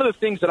 You know, one of the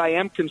things that I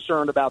am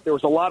concerned about, there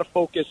was a lot of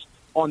focus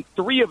on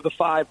 3 of the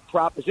 5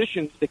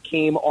 propositions that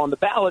came on the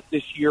ballot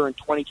this year in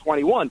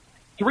 2021.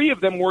 3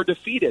 of them were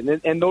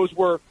defeated, and those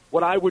were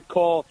what I would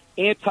call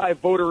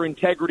anti-voter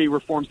integrity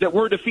reforms that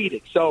were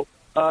defeated. So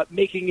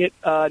making it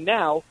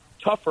now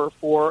tougher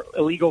for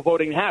illegal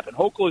voting to happen.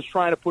 Hochul is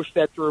trying to push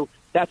that through.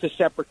 That's a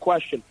separate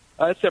question.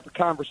 That's a separate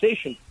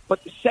conversation.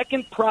 But the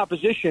second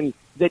proposition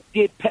that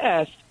did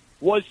pass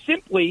was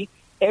simply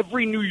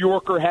every New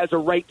Yorker has a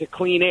right to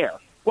clean air.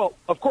 Well,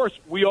 of course,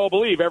 we all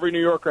believe every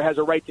New Yorker has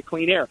a right to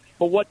clean air.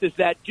 But what does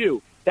that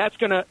do? That's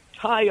going to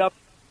tie up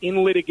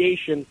in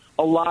litigation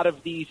a lot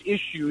of these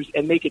issues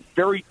and make it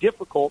very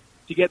difficult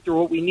to get through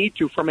what we need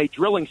to from a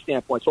drilling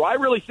standpoint. So I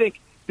really think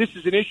this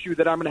is an issue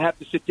that I'm going to have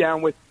to sit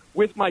down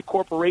with my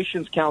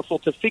corporations counsel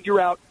to figure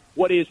out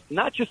what is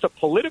not just a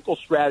political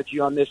strategy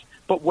on this,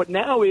 but what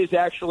now is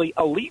actually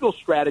a legal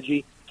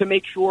strategy to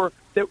make sure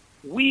that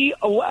we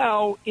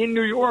allow in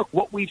New York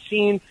what we've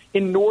seen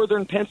in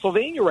northern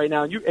Pennsylvania right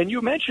now. And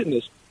you mentioned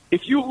this.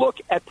 If you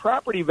look at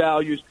property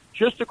values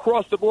just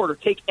across the border,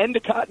 take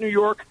Endicott, New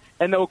York,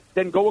 and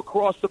then go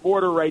across the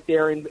border right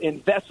there in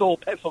Vessel,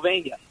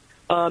 Pennsylvania,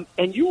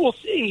 and you will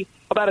see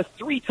about a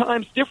 3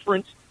 times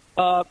different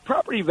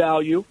property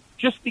value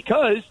just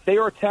because they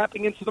are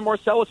tapping into the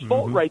Marcellus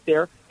Fault right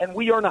there, and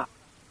we are not.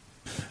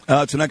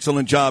 It's an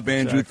excellent job,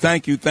 Andrew.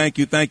 Exactly.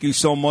 Thank you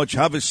so much.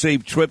 Have a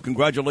safe trip.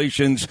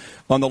 Congratulations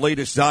on the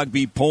latest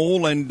Zogby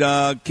poll, and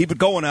keep it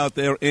going out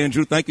there,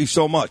 Andrew. Thank you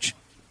so much.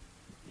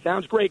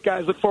 Sounds great,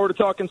 guys. Look forward to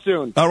talking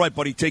soon. All right,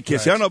 buddy. Take care.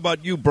 See, I don't know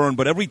about you, Bern,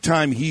 but every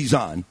time he's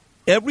on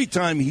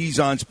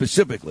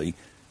specifically,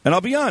 and I'll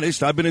be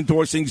honest, I've been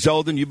endorsing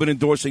Zeldin, you've been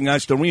endorsing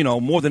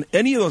Astorino, more than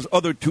any of those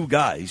other 2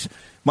 guys,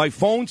 my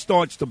phone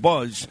starts to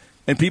buzz,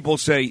 and people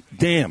say,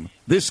 damn,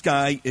 this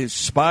guy is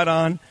spot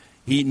on.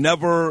 He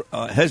never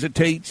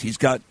hesitates. He's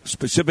got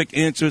specific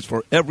answers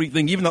for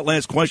everything. Even that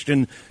last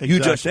question you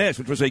just asked,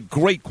 which was a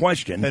great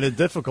question. And a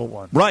difficult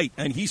one. Right.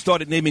 And he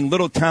started naming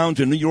little towns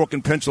in New York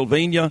and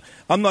Pennsylvania.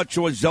 I'm not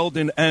sure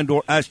Zeldin and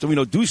or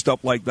Astorino do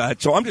stuff like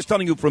that. So I'm just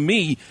telling you, for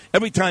me,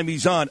 every time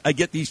he's on, I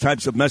get these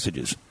types of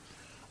messages.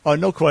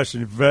 No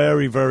question.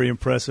 Very, very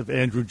impressive,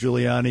 Andrew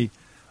Giuliani.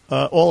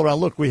 All around,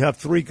 look, we have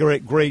 3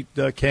 great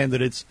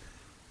candidates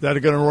that are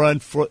going to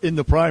run in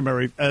the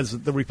primary as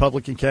the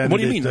Republican candidate.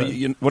 What do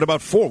you mean? What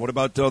about 4? What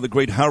about the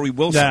great Harry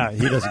Wilson? Nah,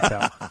 he doesn't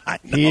count.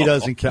 He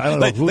doesn't count. I don't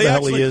know who the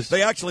hell he is.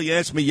 They actually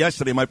asked me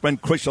yesterday. My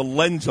friend Chris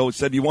Alenzo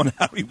said, you want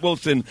Harry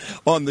Wilson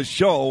on the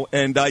show?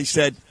 And I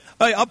said,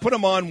 hey, I'll put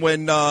him on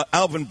when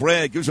Alvin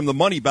Bragg gives him the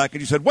money back.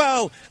 And he said,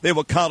 well, they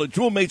were college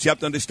roommates. You have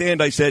to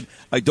understand. I said,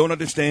 I don't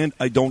understand.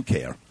 I don't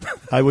care.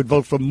 I would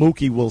vote for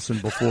Mookie Wilson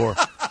before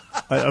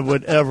I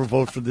would ever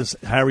vote for this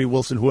Harry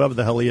Wilson, whoever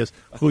the hell he is,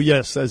 who,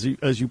 yes, as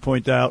you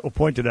pointed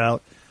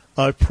out,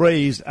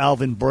 praised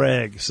Alvin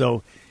Bragg.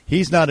 So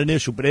he's not an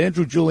issue. But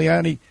Andrew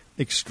Giuliani,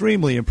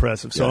 extremely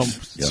impressive. So I'm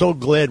so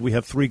glad we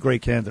have 3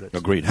 great candidates.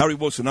 Agreed. Harry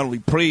Wilson not only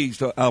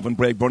praised Alvin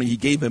Bragg, Bernie, he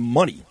gave him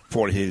money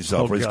for his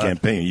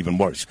campaign, even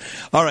worse.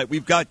 All right,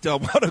 we've got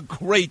what a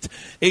great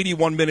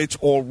 81 minutes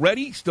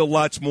already. Still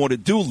lots more to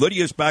do.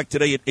 Lydia's back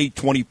today at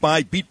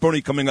 8:25. Beat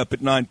Bernie coming up at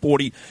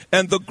 9:40.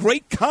 And the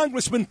great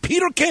Congressman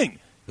Peter King.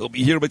 He'll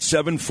be here at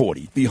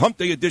 7:40. The Hump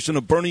Day edition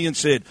of Bernie and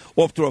Sid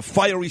off to a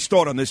fiery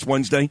start on this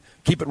Wednesday.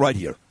 Keep it right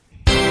here.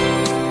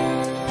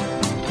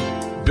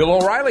 Bill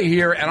O'Reilly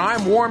here, and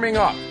I'm warming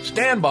up.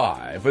 Stand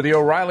by for the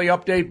O'Reilly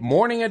Update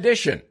Morning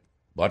Edition.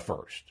 But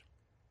first,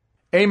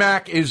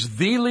 AMAC is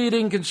the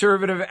leading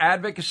conservative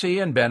advocacy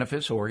and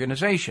benefits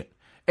organization.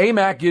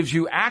 AMAC gives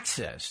you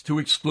access to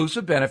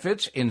exclusive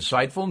benefits,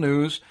 insightful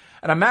news,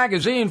 and a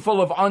magazine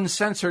full of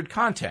uncensored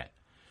content.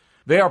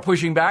 They are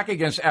pushing back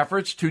against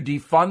efforts to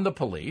defund the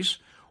police,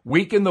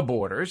 weaken the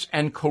borders,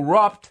 and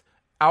corrupt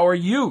our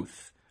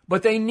youth.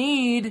 But they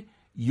need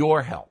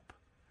your help.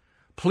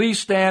 Please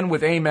stand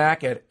with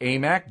AMAC at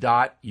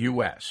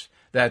amac.us.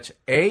 That's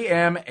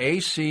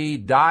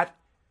AMAC.us.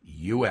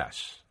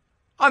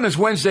 On this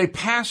Wednesday,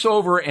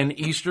 Passover and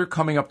Easter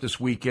coming up this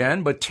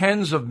weekend, but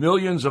tens of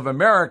millions of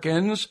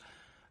Americans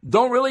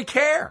don't really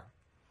care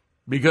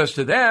because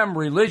to them,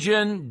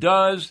 religion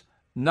does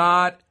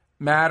not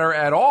matter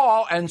at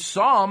all, and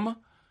some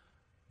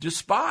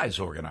despise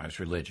organized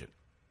religion.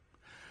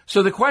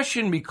 So the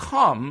question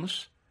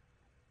becomes,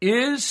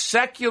 is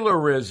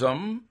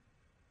secularism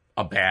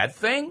a bad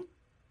thing?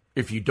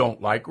 If you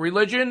don't like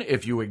religion,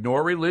 if you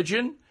ignore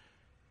religion,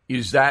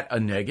 is that a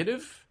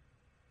negative?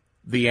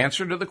 The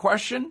answer to the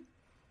question?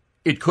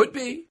 It could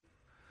be.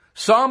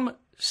 Some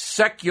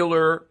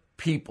secular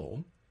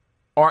people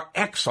are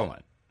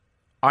excellent.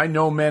 I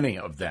know many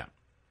of them,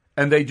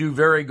 and they do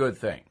very good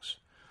things.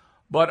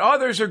 But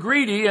others are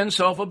greedy and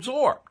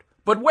self-absorbed.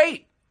 But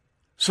wait,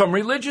 some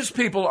religious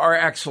people are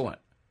excellent,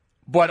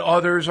 but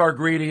others are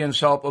greedy and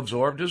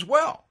self-absorbed as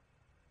well.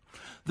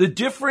 The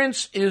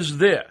difference is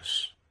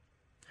this.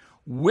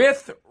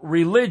 With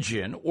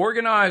religion,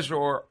 organized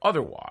or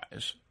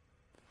otherwise,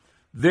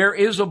 there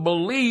is a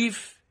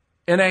belief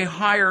in a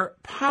higher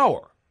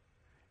power.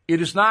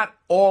 It is not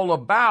all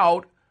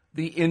about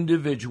the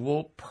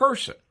individual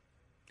person.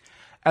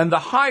 And the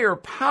higher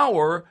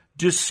power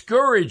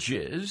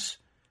discourages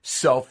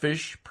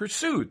selfish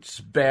pursuits,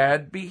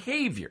 bad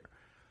behavior.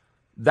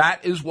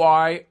 That is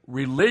why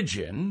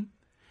religion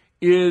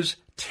is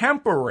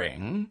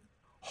tempering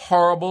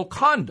horrible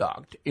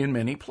conduct in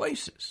many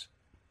places.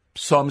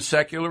 Some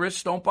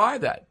secularists don't buy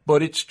that,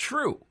 but it's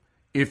true.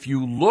 If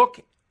you look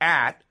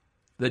at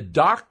the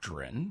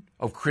doctrine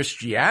of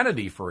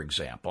Christianity, for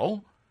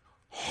example,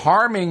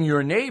 harming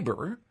your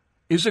neighbor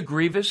is a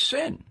grievous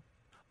sin.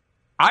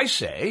 I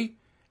say,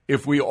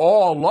 if we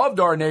all loved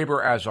our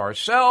neighbor as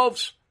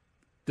ourselves,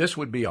 this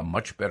would be a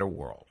much better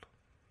world.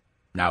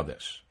 Now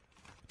this.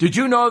 Did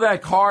you know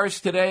that cars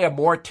today have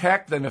more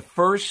tech than the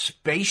first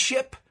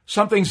spaceship?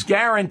 Something's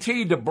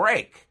guaranteed to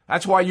break.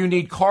 That's why you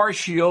need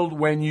CarShield.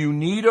 When you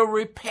need a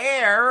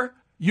repair,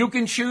 you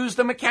can choose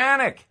the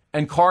mechanic,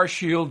 and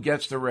CarShield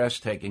gets the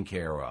rest taken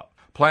care of.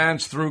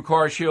 Plans through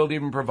CarShield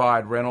even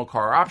provide rental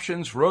car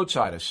options,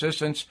 roadside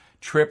assistance,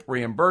 trip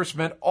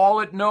reimbursement, all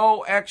at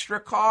no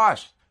extra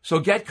cost. So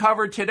get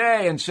covered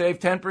today and save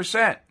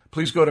 10%.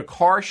 Please go to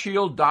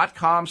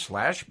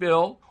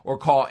carshield.com/bill or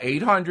call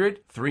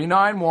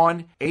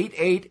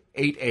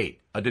 800-391-8888.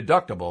 A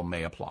deductible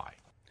may apply.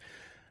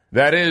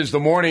 That is the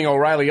Morning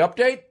O'Reilly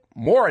Update.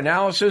 More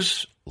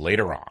analysis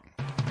later on.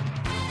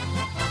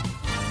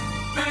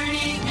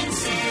 Bernie and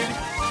Sid.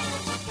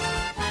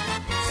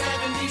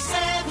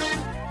 77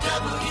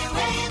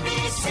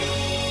 WABC.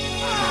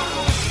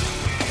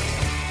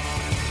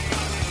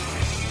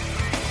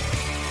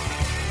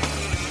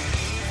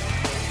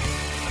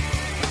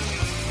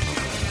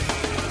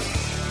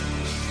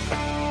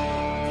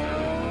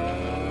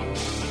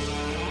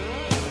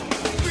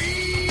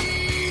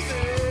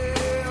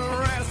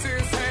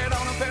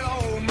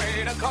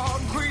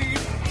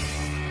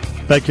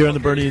 Back here on the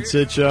Bernie and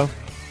Sid Show.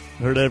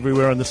 Heard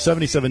everywhere on the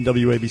 77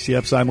 WABC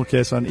app,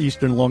 simulcast on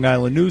Eastern Long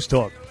Island News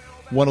Talk.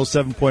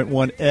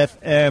 107.1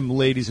 FM,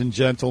 ladies and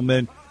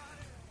gentlemen.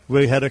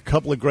 We had a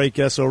couple of great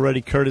guests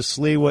already, Curtis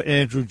Sliwa,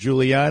 Andrew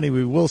Giuliani.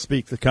 We will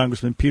speak to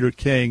Congressman Peter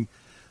King,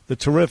 the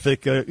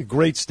terrific,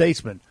 great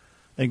statesman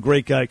and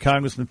great guy,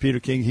 Congressman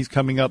Peter King. He's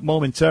coming up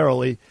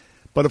momentarily.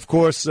 But, of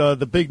course,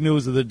 the big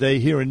news of the day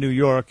here in New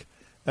York,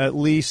 at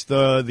least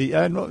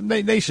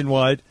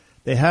nationwide,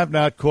 they have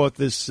not caught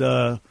this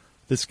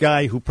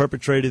guy who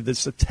perpetrated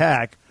this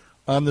attack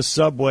on the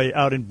subway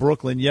out in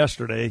Brooklyn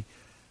yesterday.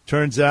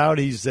 Turns out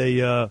he's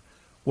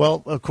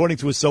according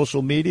to his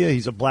social media,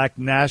 he's a black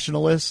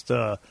nationalist,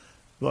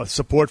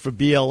 support for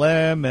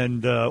BLM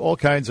and all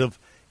kinds of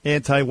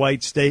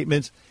anti-white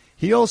statements.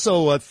 He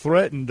also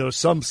threatened, or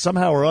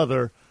somehow or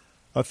other,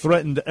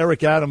 threatened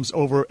Eric Adams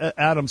over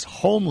Adams'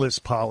 homeless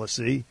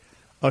policy,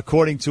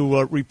 according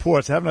to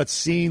reports. I have not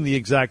seen the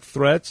exact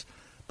threats.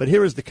 But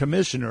here is the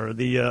commissioner,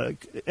 the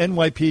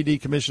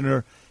NYPD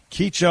commissioner,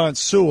 Keechant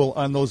Sewell,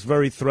 on those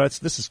very threats.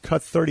 This is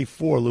cut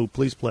 34, Lou.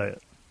 Please play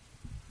it.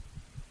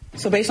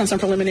 So based on some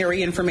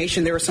preliminary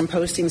information, there were some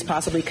postings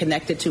possibly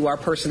connected to our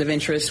person of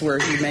interest where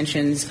he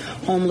mentions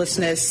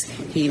homelessness,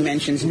 he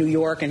mentions New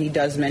York, and he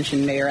does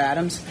mention Mayor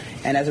Adams.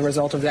 And as a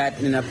result of that,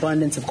 in an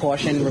abundance of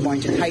caution, we're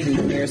going to tighten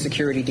the mayor's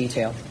security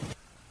detail.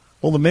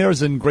 Well, the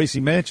mayor's in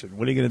Gracie Mansion.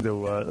 What are you going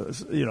to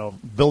do?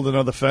 Build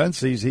another fence?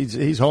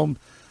 He's home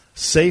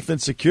safe and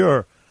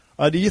secure.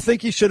 Do you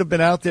think he should have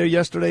been out there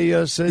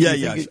yesterday, Sid?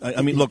 Yeah.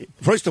 I mean, look,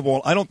 first of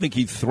all, I don't think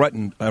he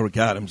threatened Eric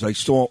Adams. I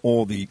saw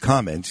all the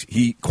comments.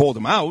 He called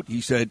him out. He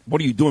said, what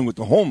are you doing with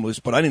the homeless?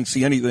 But I didn't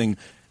see anything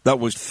that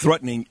was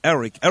threatening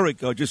Eric. Eric,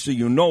 just so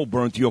you know,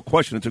 Bern, to your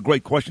question, it's a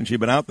great question. She's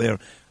been out there,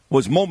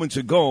 was moments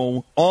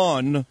ago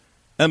on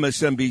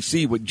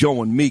MSNBC with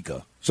Joe and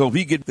Mika. So if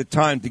he get the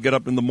time to get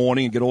up in the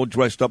morning and get all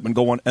dressed up and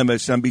go on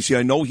MSNBC,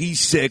 I know he's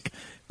sick,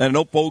 and I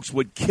know folks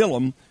would kill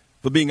him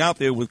for being out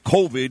there with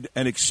COVID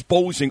and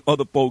exposing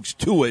other folks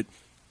to it.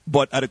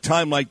 But at a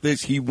time like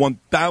this, he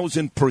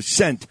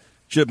 1,000%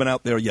 should have been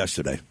out there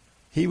yesterday.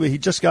 He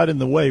just got in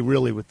the way,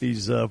 really, with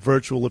these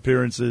virtual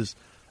appearances,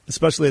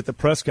 especially at the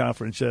press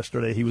conference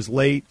yesterday. He was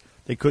late.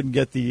 They couldn't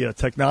get the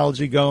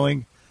technology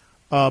going.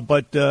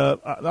 But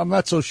I'm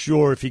not so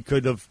sure if it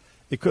could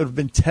have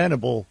been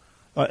tenable,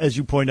 as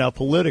you point out,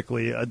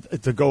 politically,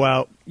 to go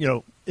out,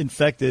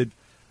 infected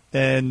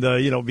and,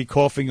 be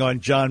coughing on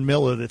John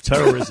Miller, the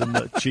terrorism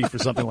chief or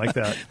something like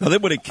that. No, they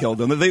would have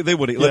killed him. They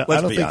would have,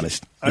 let's be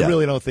honest. I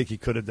really don't think he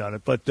could have done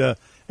it. But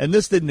and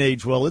this didn't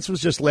age well. This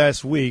was just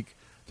last week.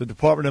 The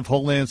Department of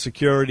Homeland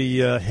Security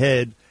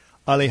head,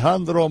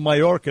 Alejandro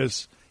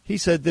Mayorkas, he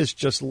said this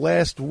just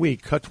last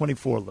week. Cut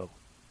 24, Lou.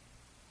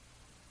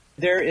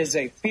 There is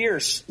a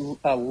fierce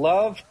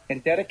love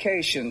and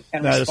dedication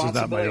and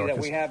responsibility that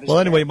we have. Well,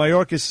 anyway,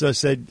 Mayorkas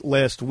said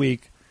last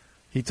week,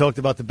 he talked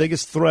about the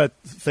biggest threat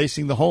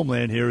facing the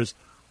homeland here is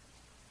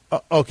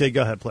okay,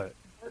 go ahead, play it.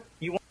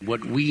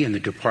 What we in the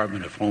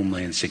Department of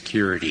Homeland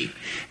Security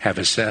have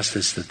assessed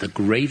is that the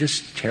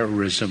greatest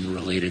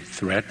terrorism-related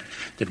threat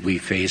that we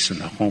face in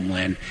the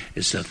homeland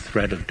is the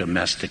threat of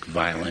domestic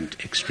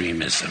violent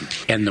extremism.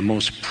 And the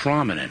most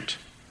prominent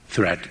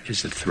threat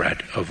is the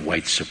threat of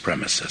white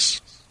supremacists.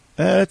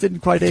 That didn't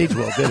quite age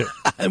well, did it?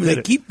 I mean,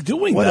 they keep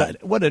doing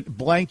that. What a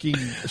blanking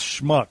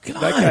schmuck.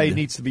 God. That guy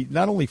needs to be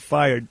not only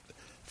fired,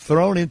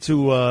 thrown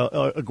into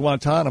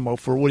Guantanamo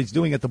for what he's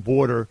doing at the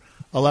border,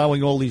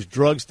 allowing all these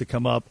drugs to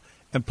come up,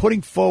 and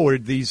putting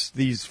forward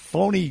these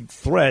phony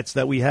threats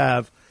that we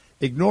have,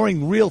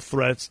 ignoring real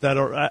threats that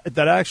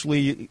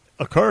actually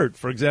occurred.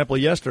 For example,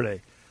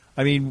 yesterday.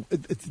 I mean,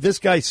 this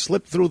guy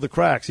slipped through the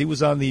cracks. He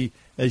was on the,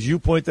 as you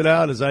pointed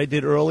out, as I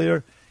did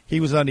earlier, he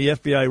was on the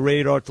FBI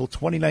radar till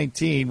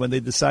 2019 when they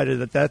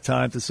decided at that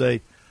time to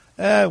say,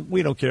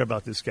 we don't care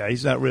about this guy.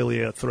 He's not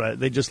really a threat.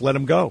 They just let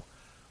him go.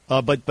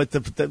 But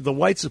the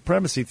white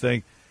supremacy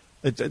thing,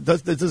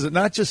 does it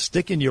not just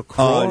stick in your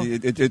craw?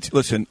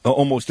 Listen,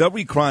 almost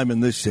every crime in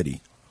this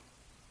city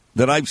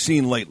that I've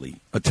seen lately,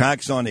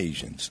 attacks on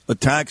Asians,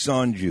 attacks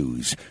on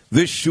Jews,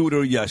 this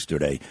shooter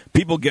yesterday,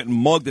 people getting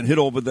mugged and hit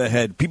over the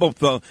head, people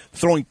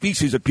throwing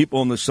feces at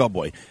people in the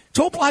subway. It's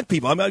all black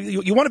people. I mean,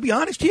 you want to be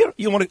honest here?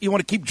 You want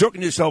to keep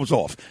jerking yourselves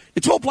off?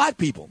 It's all black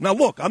people. Now,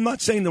 look, I'm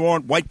not saying there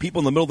aren't white people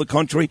in the middle of the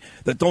country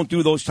that don't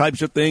do those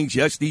types of things.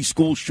 Yes, these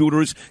school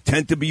shooters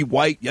tend to be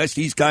white. Yes,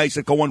 these guys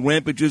that go on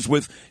rampages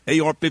with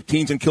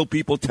AR-15s and kill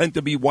people tend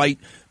to be white.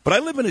 But I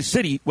live in a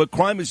city where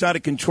crime is out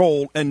of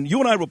control, and you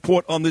and I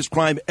report on this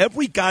crime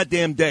every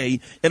goddamn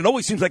day, and it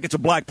always seems like it's a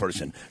black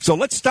person. So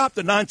let's stop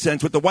the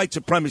nonsense with the white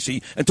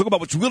supremacy and talk about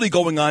what's really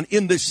going on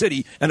in this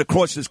city and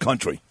across this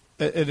country.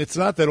 And it's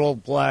not that all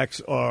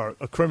blacks are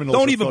criminals.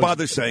 Don't even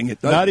bother saying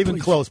it. Not even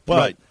close. But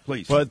right,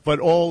 please. But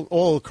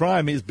all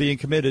crime is being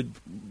committed.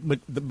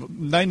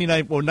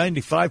 99 or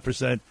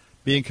 95%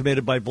 being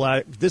committed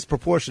by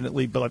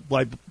disproportionately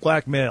by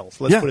black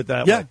males. Let's put it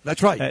that way. Yeah,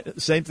 that's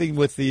right. Same thing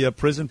with the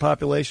prison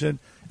population.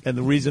 And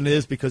the reason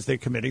is because they're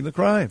committing the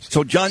crimes.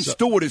 So Jon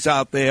Stewart is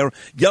out there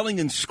yelling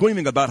and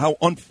screaming about how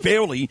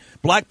unfairly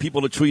black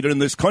people are treated in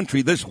this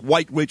country, this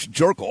white rich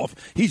jerk-off.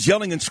 He's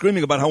yelling and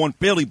screaming about how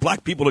unfairly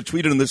black people are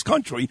treated in this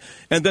country.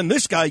 And then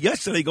this guy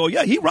yesterday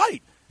he's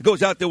right. He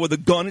goes out there with a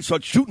gun and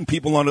starts shooting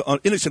people, on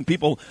innocent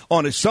people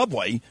on a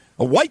subway.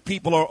 White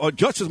people are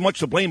just as much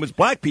to blame as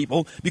black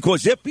people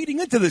because they're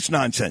feeding into this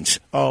nonsense.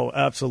 Oh,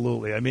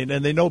 absolutely. I mean,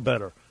 and they know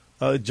better.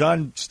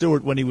 Jon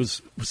Stewart, when he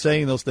was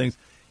saying those things,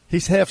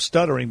 he's half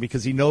stuttering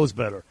because he knows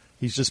better.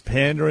 He's just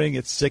pandering.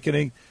 It's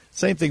sickening.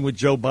 Same thing with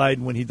Joe Biden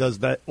when he does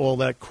all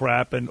that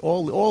crap, and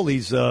all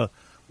these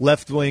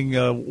left-wing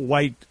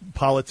white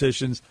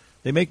politicians.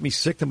 They make me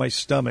sick to my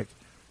stomach.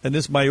 And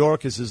this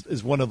Mayorkas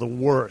is one of the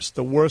worst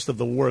of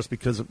the worst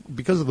because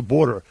of the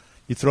border.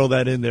 You throw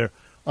that in there.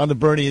 On the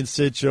Bernie and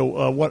Sid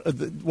show,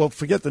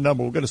 forget the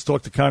number. We're going to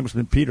talk to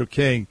Congressman Peter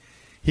King.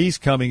 He's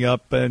coming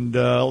up, and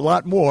a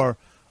lot more.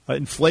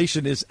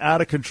 Inflation is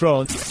out of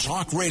control.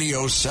 Talk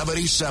Radio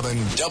 77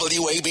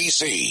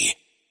 WABC.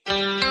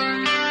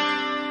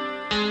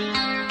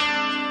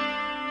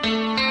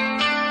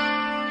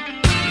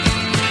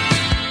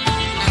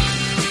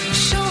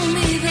 Show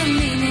me the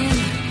meaning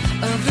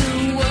of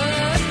the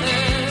word.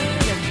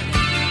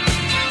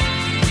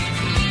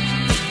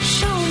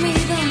 Show me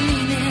the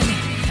meaning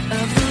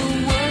of the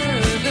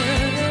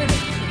word.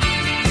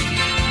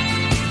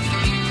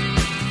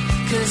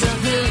 'Cause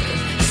of the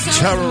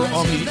Terror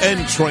on the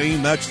N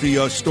train. That's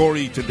the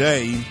story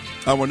today.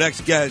 Our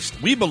next guest,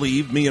 we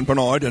believe, me and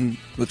Bernard, and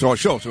it's our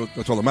show, so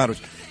that's all that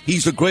matters.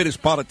 He's the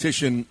greatest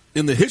politician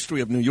in the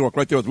history of New York,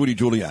 right there with Rudy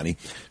Giuliani.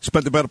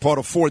 Spent the better part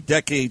of 4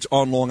 decades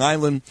on Long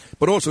Island,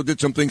 but also did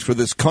some things for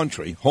this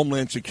country,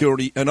 Homeland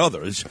Security and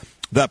others,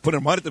 that put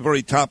him right at the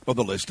very top of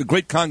the list. The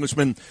great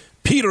Congressman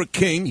Peter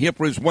King, here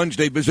for his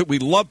Wednesday visit. We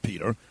love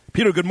Peter.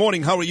 Peter, good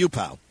morning. How are you,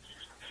 pal?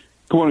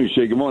 Good morning,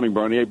 Shay. Good morning,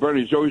 Bernie. Hey,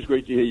 Bernie, it's always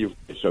great to hear you,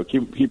 so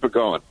keep it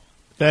going.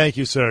 Thank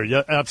you, sir.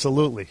 Yeah,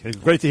 absolutely. It's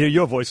great to hear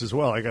your voice as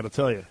well, I got to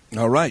tell you.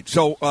 All right.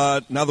 So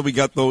now that we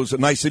got those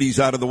niceties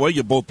out of the way,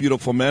 you're both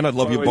beautiful men. I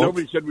love you both.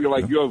 Nobody said we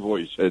like your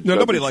voice. No,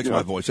 nobody likes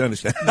my voice. I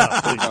understand. No,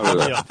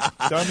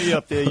 please. Turn me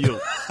up there, you.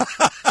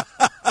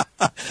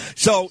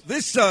 So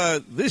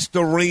this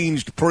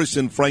deranged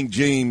person, Frank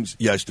James,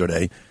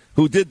 yesterday,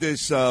 who did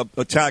this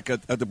attack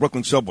at the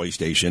Brooklyn subway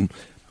station,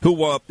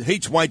 who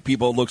hates white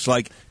people, it looks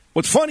like.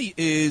 What's funny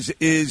is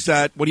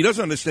that what he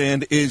doesn't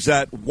understand is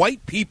that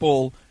white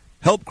people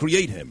help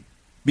create him,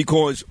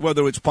 because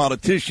whether it's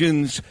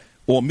politicians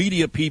or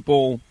media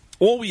people,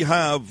 all we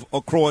have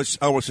across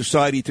our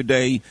society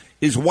today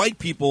is white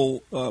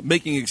people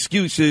making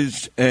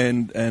excuses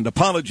and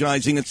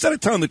apologizing instead of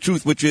telling the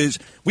truth, which is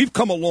we've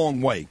come a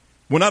long way.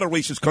 We're not a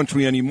racist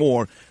country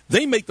anymore.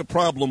 They make the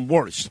problem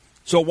worse.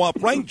 So while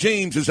Frank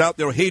James is out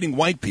there hating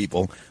white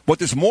people, what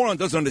this moron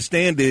doesn't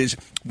understand is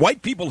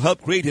white people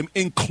help create him,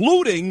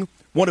 including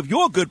one of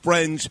your good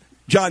friends,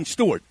 Jon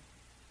Stewart.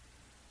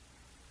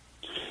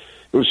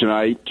 Listen,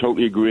 I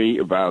totally agree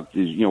about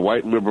these,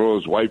 white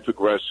liberals, white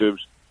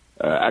progressives.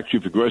 Actually,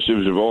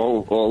 progressives of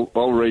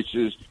all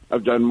races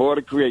have done more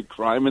to create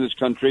crime in this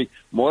country,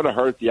 more to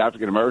hurt the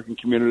African American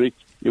community.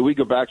 We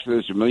go back to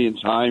this a million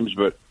times,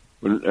 but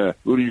when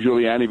Rudy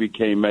Giuliani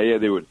became mayor,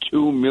 there were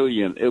 2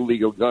 million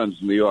illegal guns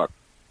in New York.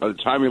 By the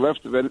time he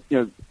left,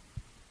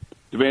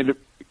 demanded,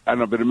 I don't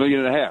know, but 1.5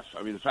 million.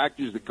 I mean, the fact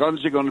is the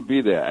guns are going to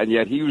be there, and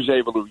yet he was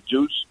able to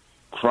reduce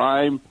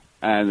crime.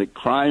 And the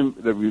crime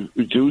that we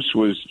reduced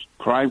was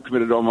crime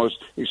committed almost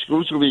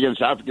exclusively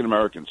against African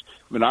Americans.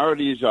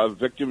 Minorities are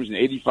victims in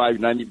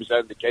 85-90%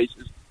 of the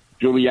cases.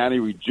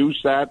 Giuliani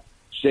reduced that,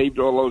 saved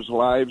all those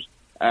lives,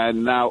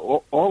 and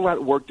now all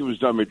that work that was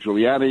done by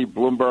Giuliani,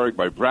 Bloomberg,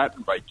 by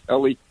Bratton, by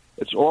Kelly,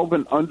 it's all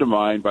been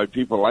undermined by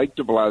people like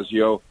de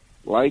Blasio,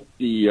 like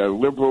the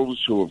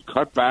liberals who have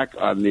cut back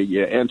on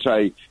the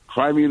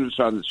anti-crime units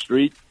on the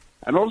street.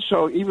 And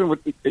also, even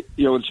with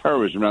with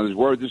terrorism, now there's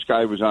word this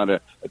guy was on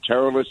a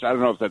terror list. I don't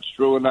know if that's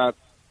true or not,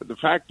 but the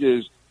fact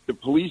is, the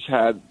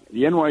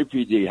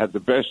NYPD had the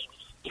best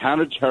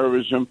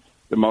counterterrorism,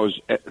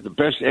 the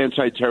best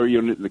anti-terror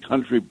unit in the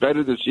country,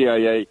 better than the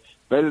CIA,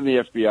 better than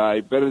the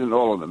FBI, better than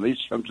all of them. They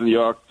used to come to New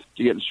York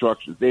to get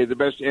instructions. They had the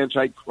best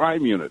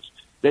anti-crime units.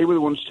 They were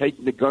the ones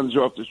taking the guns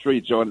off the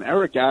street. So when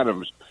Eric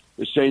Adams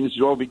is saying this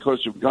is all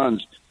because of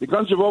guns, the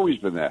guns have always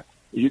been there.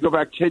 If you go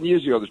back 10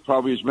 years ago, there's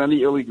probably as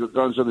many illegal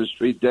guns on the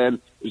street then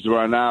as there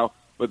are now,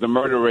 but the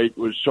murder rate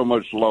was so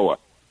much lower.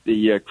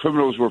 The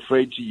criminals were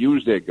afraid to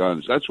use their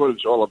guns. That's what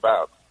it's all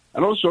about.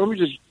 And also, let me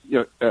just,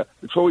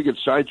 before we get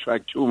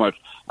sidetracked too much,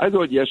 I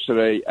thought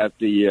yesterday at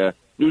the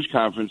news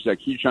conference that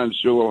Keechant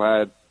Sewell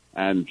had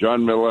and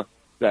John Miller,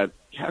 that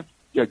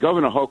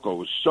Governor Hochul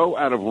was so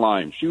out of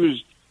line.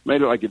 She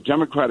made it like a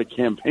Democratic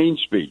campaign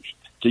speech.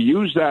 To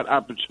use that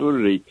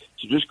opportunity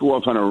to just go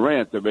off on a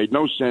rant that made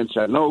no sense,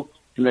 had no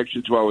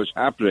connection to what was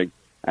happening.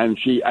 And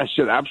I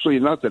said absolutely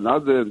nothing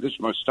other than this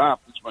must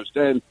stop, this must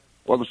end.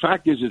 Well, the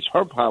fact is it's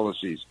her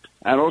policies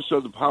and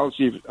also the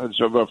policy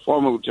of our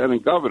former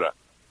lieutenant governor,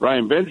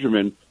 Brian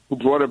Benjamin, who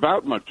brought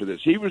about much of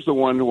this. He was the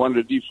one who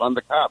wanted to defund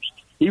the cops.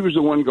 He was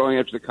the one going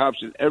after the cops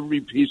in every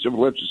piece of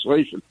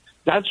legislation.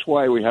 That's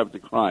why we have the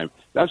crime.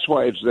 That's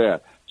why it's there.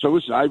 So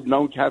listen, I've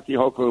known Kathy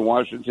Hochul in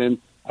Washington.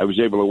 I was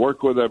able to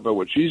work with her, but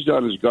what she's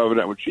done as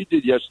governor, what she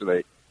did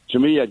yesterday, to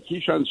me, had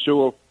Keechant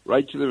Sewell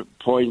right to the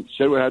point,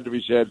 said what had to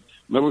be said.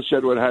 Miller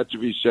said what had to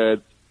be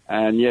said,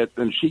 and yet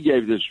then she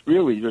gave this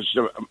really just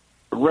a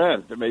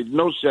rant that made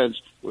no sense,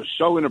 was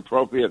so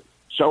inappropriate,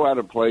 so out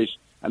of place,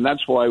 and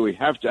that's why we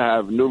have to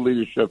have new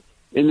leadership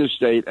in the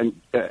state. And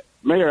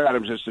Mayor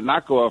Adams has to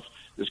knock off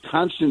this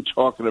constant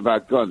talking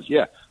about guns.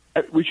 Yeah,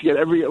 we should get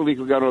every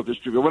illegal gun off the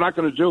street, but we're not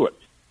going to do it.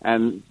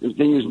 And the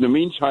thing is, in the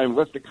meantime,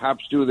 let the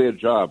cops do their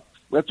job.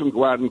 Let them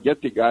go out and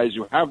get the guys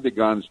who have the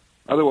guns.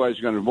 Otherwise,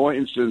 you're going to have more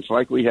incidents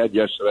like we had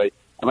yesterday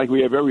and like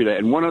we have every day.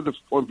 And one other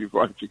point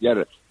before I forget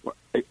it.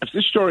 If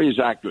this story is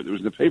accurate, it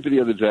was in the paper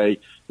the other day,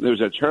 there was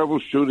a terrible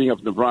shooting up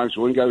in the Bronx.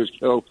 One guy was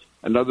killed,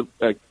 another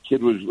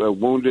kid was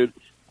wounded.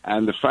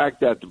 And the fact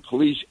that the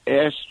police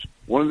asked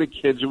one of the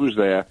kids who was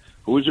there,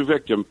 who was a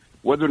victim,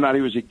 whether or not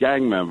he was a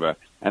gang member.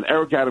 And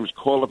Eric Adams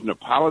called up and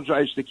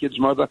apologized to the kid's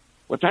mother.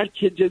 What that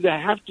kid did,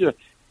 the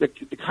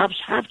cops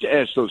have to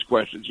ask those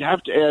questions. You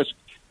have to ask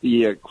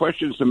the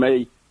questions that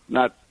may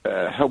not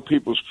help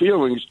people's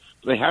feelings.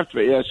 They have to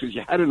be asked because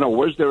you had to know,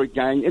 was there a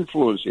gang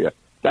influence here?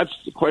 That's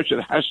the question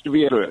that has to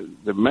be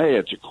the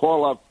mayor to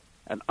call up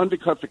and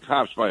undercut the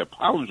cops by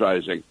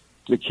apologizing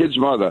to the kid's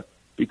mother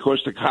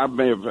because the cop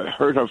may have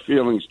hurt her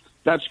feelings.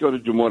 That's going to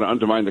do more to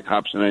undermine the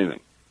cops than anything.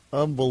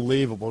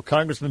 Unbelievable.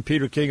 Congressman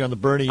Peter King on the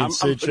Bernie and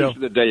Sid show. I'm finished for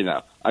the day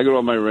now. I got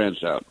all my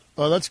rants out.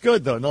 Oh, that's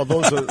good, though. No,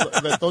 those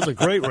are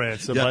great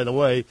rants, by the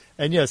way.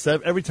 And, yes,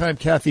 every time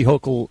Kathy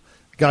Hochul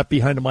got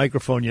behind a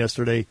microphone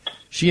yesterday,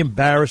 she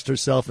embarrassed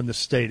herself in the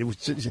state.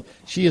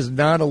 She is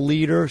not a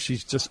leader.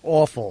 She's just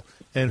awful.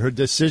 And her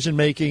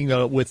decision-making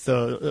with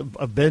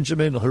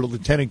Benjamin, her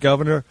lieutenant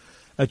governor,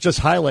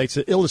 just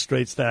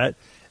illustrates that.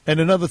 And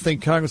another thing,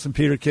 Congressman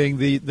Peter King,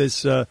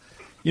 this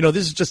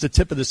is just the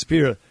tip of the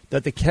spear,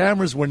 that the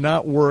cameras were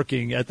not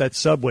working at that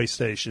subway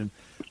station.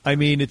 I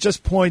mean, it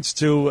just points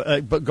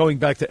to, but going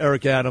back to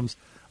Eric Adams,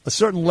 a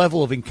certain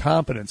level of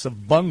incompetence,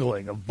 of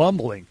bungling, of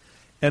bumbling.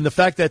 And the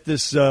fact that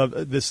this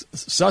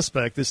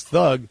suspect, this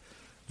thug,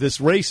 this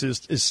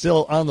racist is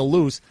still on the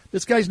loose,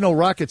 this guy's no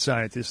rocket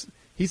scientist.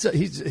 He's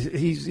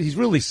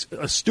really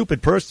a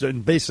stupid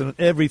person based on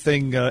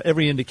everything,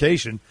 every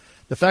indication.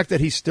 The fact that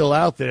he's still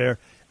out there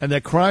and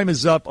that crime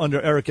is up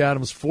under Eric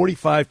Adams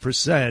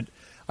 45%,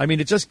 I mean,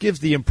 it just gives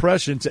the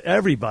impression to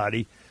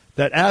everybody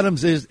that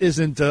Adams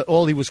isn't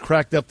all he was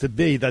cracked up to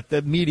be, that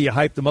the media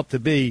hyped him up to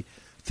be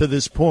to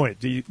this point.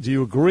 Do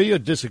you agree or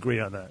disagree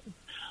on that?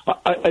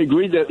 I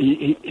agree that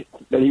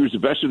he was the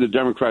best of the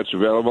Democrats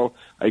available.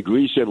 I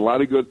agree he said a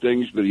lot of good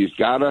things, but he's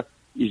got to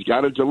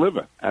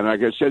deliver. And like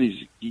I said,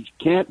 he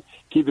can't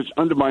keep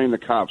undermining the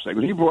cops. Like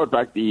when he brought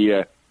back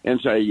the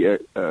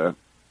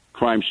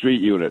anti-crime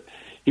street unit,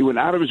 he went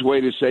out of his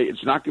way to say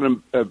it's not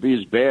going to be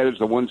as bad as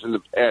the ones in the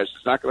past.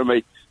 It's not going to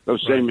make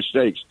those same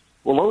mistakes.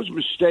 Well, those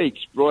mistakes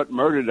brought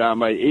murder down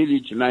by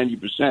 80 to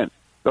 90%.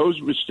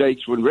 Those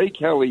mistakes, when Ray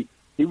Kelly,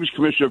 he was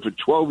commissioner for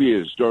 12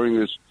 years during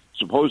this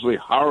supposedly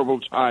horrible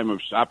time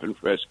of stop and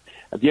frisk.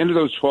 At the end of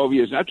those 12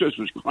 years, not just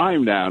was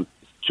crime down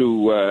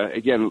to,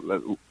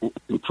 again,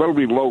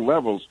 incredibly low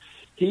levels,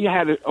 he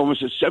had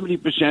almost a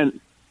 70%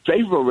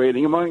 favorable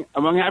rating among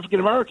African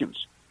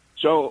Americans.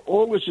 So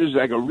all this is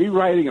like a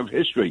rewriting of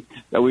history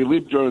that we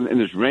lived during in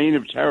this reign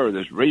of terror,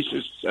 this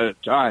racist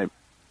time.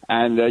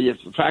 And yes,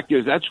 the fact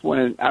is that's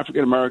when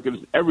African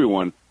Americans,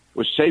 everyone,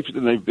 was safer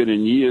than they've been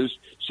in years,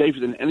 safer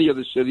than any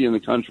other city in the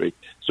country.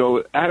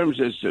 So Adams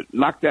has to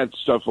knock that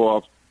stuff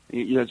off.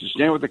 You have to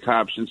stand with the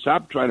cops and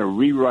stop trying to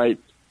rewrite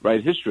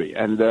history.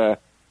 And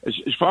as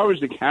far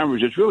as the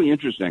cameras, it's really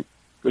interesting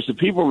because the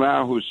people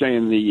now who are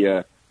saying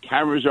the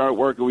cameras aren't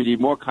working, we need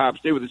more cops,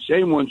 they were the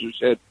same ones who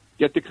said,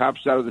 get the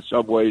cops out of the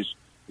subways.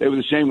 They were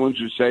the same ones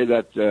who say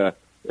that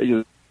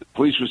the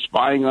police were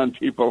spying on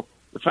people.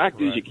 The fact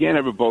is you can't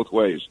have it both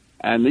ways.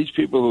 And these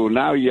people who are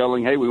now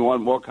yelling, hey, we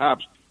want more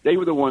cops, they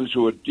were the ones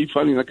who were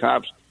defunding the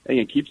cops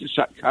and keep the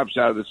cops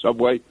out of the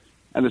subway.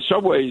 And the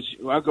subways,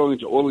 without going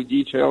into all the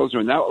details,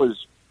 that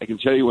was, I can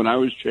tell you, when I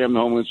was chairman of the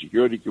Homeland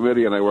Security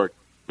Committee and I worked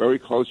very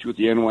closely with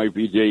the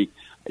NYPD,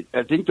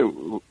 I think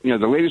the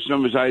latest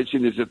numbers I had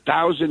seen, there's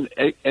 1,000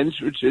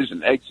 entrances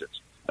and exits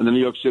in the New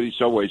York City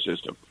subway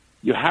system.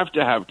 You have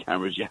to have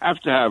cameras. You have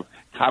to have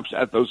cops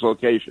at those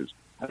locations.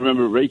 I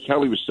remember Ray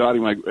Kelly was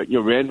starting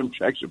random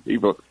checks of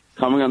people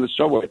coming on the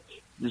subway.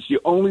 It's the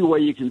only way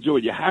you can do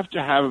it. You have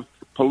to have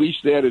police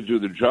there to do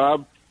the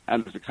job,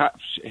 and if the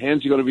cops'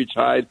 hands are going to be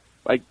tied,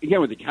 like, again,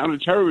 with the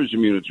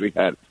counterterrorism units we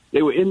had,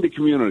 they were in the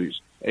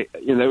communities. They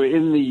were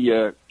in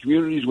the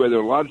communities where there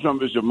are large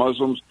numbers of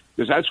Muslims,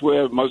 because that's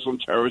where Muslim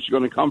terrorists are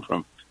going to come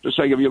from. Just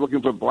like if you're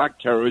looking for black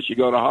terrorists, you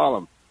go to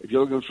Harlem. If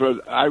you're looking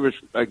for Irish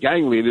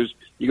gang leaders,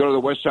 you go to the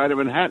west side of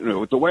Manhattan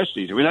with the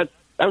Westies. I mean,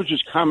 that was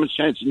just common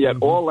sense, and yet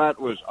all that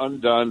was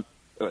undone.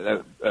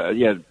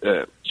 You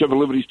had civil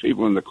liberties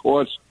people in the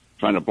courts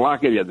trying to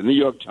block it. You had the New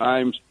York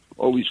Times,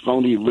 all these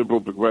phony liberal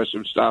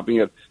progressives stopping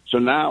it. So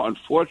now,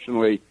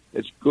 unfortunately,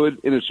 it's good,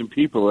 innocent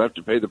people who have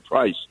to pay the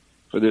price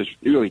for this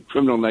really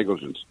criminal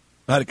negligence.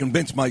 I had to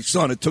convince my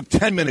son. It took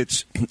 10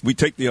 minutes. We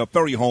take the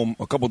ferry home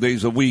a couple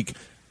days a week,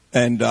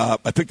 and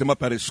I picked him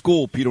up at his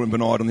school, Peter and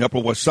Bernard, on the Upper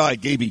West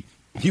Side. Gaby,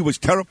 he was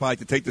terrified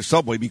to take the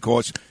subway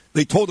because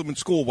they told him in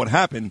school what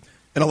happened,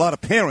 and a lot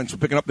of parents were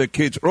picking up their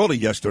kids early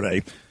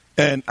yesterday.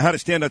 And I had to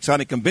stand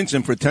outside and convince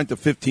him for 10 to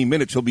 15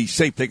 minutes he'll be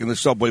safe taking the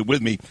subway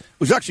with me. It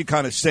was actually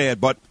kind of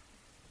sad, but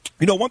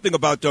you know, one thing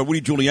about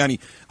Rudy Giuliani,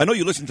 I know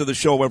you listen to the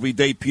show every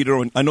day, Peter,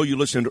 and I know you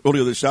listened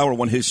earlier this hour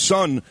when his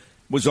son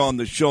was on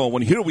the show.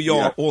 And here we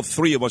are, all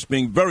three of us,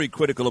 being very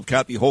critical of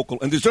Kathy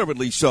Hochul, and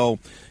deservedly so.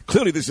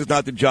 Clearly, this is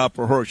not the job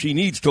for her. She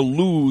needs to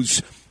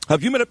lose.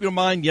 Have you made up your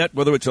mind yet,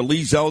 whether it's a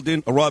Lee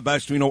Zeldin or Rob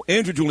Astorino?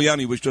 Andrew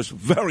Giuliani was just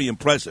very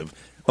impressive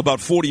about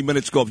 40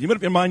 minutes ago. Have you made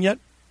up your mind yet?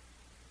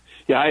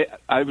 Yeah,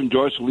 I've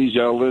endorsed Lee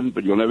Zeldin,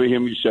 but you'll never hear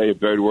me say a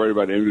bad word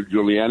about Andrew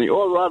Giuliani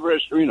or Robert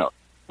Astorino.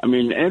 I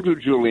mean, Andrew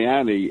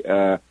Giuliani,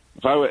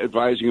 if I were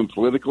advising him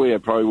politically, I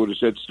probably would have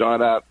said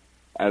start out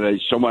at a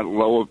somewhat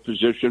lower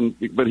position.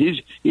 But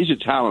he's a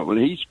talent. When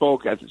he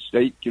spoke at the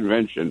state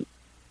convention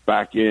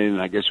back in,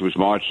 I guess it was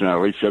March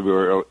now, late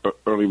February,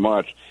 early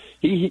March,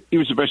 he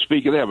was the best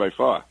speaker there by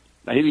far.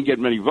 Now, he didn't get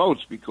many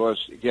votes because,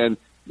 again,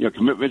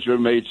 commitments were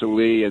made to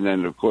Lee, and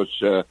then, of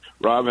course,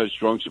 Rob has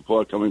strong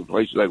support coming from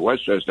places like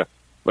Westchester.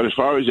 But as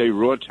far as a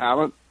raw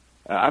talent,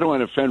 I don't want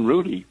to offend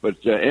Rudy,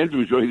 but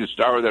Andrew's really the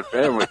star of that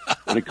family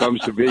when it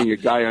comes to being a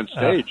guy on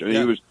stage. I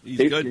mean,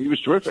 he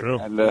was terrific. True.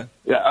 And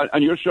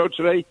on your show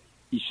today,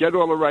 he said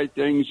all the right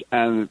things,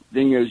 and the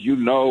thing is,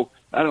 not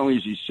only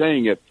is he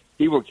saying it,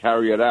 he will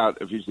carry it out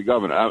if he's the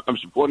governor. I'm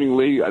supporting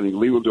Lee. I think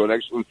Lee will do an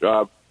excellent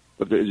job,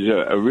 but there's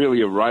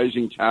really a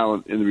rising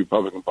talent in the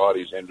Republican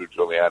Party is Andrew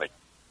Giuliani.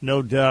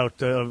 No doubt.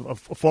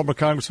 Former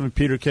Congressman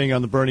Peter King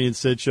on the Bernie and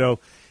Sid show.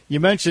 You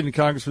mentioned,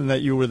 Congressman,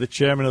 that you were the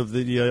chairman of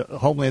the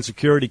Homeland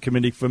Security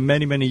Committee for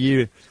many, many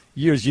years.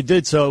 You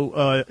did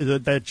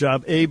that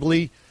job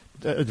ably,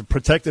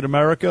 protected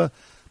America.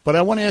 But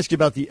I want to ask you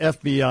about the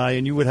FBI,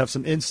 and you would have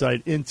some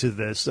insight into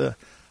this.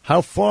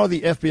 How far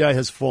the FBI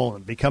has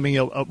fallen, becoming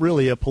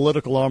really a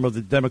political arm of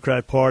the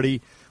Democrat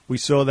Party. We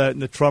saw that in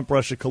the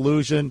Trump-Russia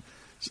collusion.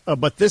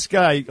 But this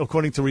guy,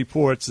 according to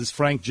reports, this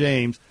Frank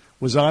James,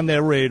 was on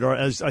their radar,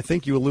 as I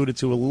think you alluded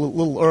to a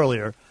little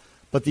earlier.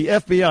 But the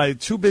FBI,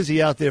 too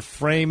busy out there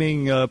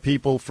framing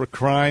people for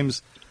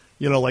crimes,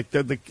 like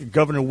the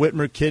Governor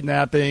Whitmer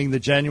kidnapping, the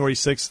January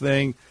 6th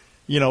thing,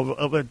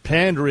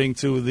 pandering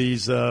to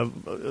these,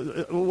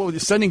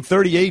 sending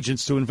 30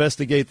 agents to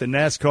investigate the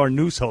NASCAR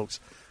news hoax.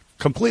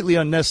 Completely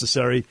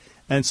unnecessary.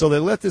 And so they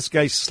let this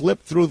guy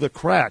slip through the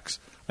cracks.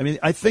 I mean,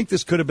 I think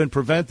this could have been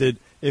prevented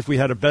if we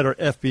had a better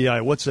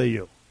FBI. What say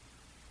you?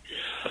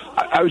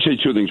 I would say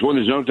two things. One,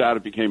 there's no doubt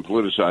it became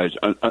politicized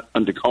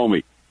under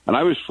Comey. And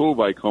I was fooled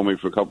by Comey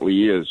for a couple of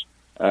years.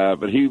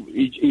 But he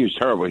was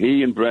terrible.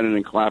 He and Brennan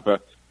and Clapper,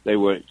 they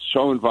were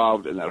so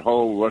involved in that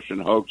whole Russian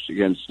hoax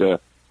against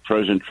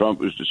President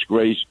Trump. It was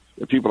disgrace.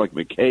 There are people like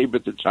McCabe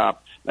at the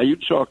top. Now, you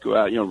talk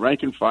about,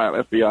 rank and file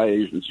FBI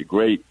agents are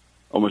great.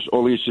 Almost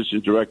all the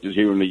assistant directors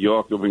here in New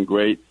York have been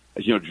great.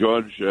 As you know,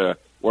 George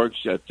works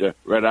at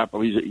Red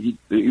Apple. He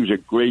was a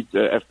great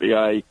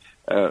FBI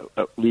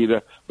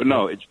leader. But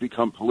no, it's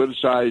become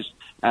politicized.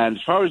 And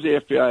as far as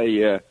the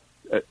FBI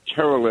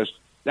terror list,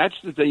 that's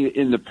the thing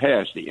in the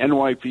past. The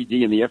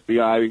NYPD and the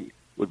FBI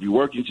would be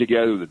working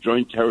together with the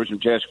Joint Terrorism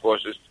Task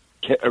Forces.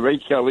 Ray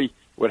Kelly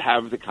would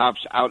have the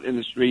cops out in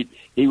the street.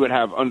 He would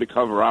have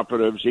undercover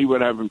operatives. He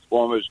would have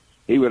informers.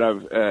 He would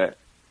have,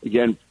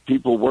 again,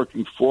 people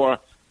working for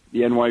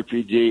the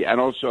NYPD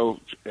and also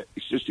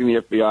assisting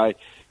the FBI.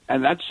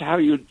 And that's how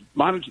you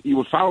monitor. You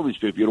would follow these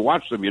people. You'd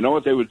watch them. You know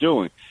what they were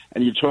doing.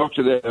 And you talk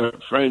to their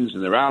friends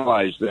and their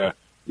allies, their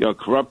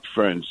corrupt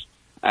friends.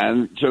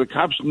 And so the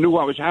cops knew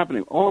what was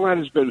happening. All that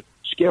has been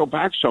scaled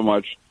back so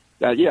much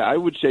that, I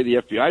would say the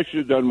FBI should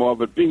have done more.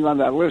 But being on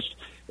that list,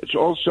 it's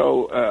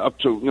also up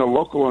to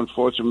local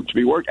enforcement to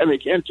be worked. And they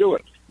can't do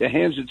it. Their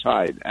hands are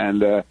tied.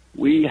 And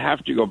we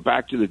have to go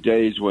back to the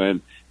days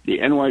when the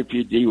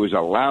NYPD was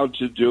allowed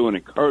to do and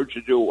encouraged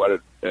to do what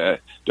it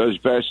does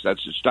best.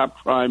 That's to stop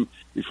crime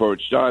before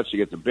it starts, to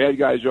get the bad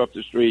guys off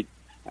the street,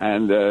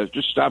 and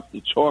just stop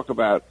the talk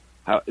about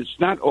how it's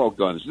not all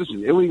guns.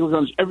 Listen, illegal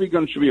guns, every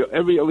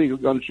illegal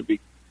gun should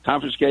be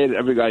confiscated.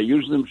 Every guy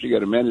using them should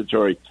get a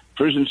mandatory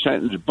prison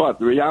sentence. But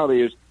the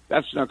reality is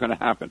that's not going to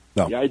happen.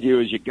 No. The idea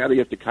is you got to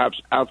get the cops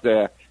out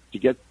there to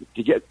get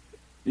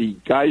the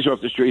guys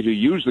off the street who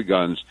use the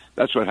guns.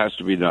 That's what has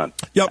to be done.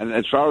 Yep. And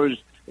as far as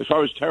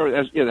terror, it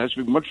has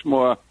to be much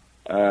more.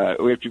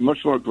 We have to be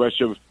much more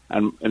aggressive,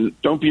 and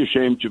don't be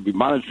ashamed to be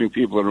monitoring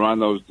people that are on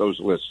those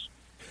lists.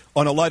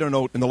 On a lighter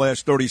note, in the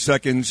last 30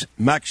 seconds,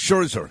 Max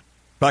Scherzer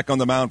back on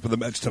the mound for the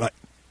Mets tonight.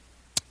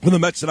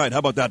 How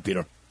about that,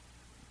 Peter?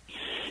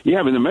 Yeah,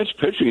 I mean, the Mets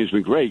pitching has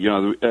been great.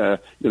 The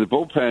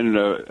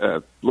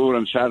bullpen blew it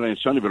on Saturday and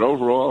Sunday, but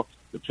overall,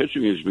 the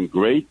pitching has been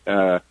great.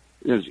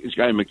 This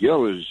guy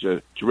McGill is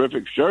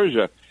terrific.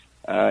 Scherzer,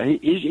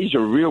 he's a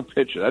real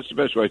pitcher. That's the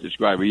best way to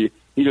describe it.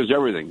 He does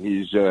everything.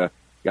 He's got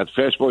the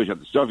fastball. He's got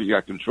the stuff. He's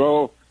got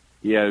control.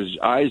 He has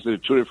eyes that are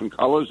two different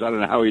colors. I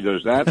don't know how he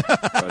does that.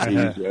 But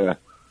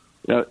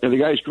and the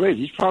guy's great.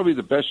 He's probably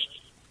the best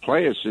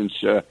player since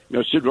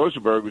Sid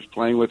Rosenberg was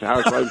playing with the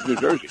Housewives of New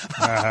Jersey.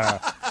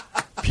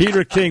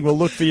 Peter King, we'll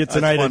look for you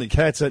tonight at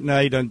Cats at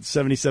Night on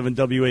 77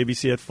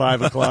 WABC at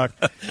 5 o'clock.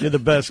 You're the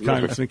best,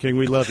 Congressman King.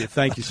 We love you.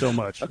 Thank you so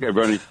much. Okay,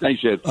 Bernie.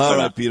 Thanks, Ed. All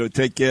right, Peter.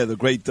 Take care. The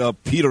great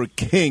Peter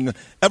King.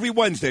 Every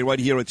Wednesday right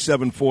here at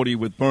 7:40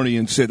 with Bernie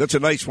and Sid. That's a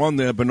nice one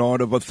there, Bernard,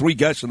 of 3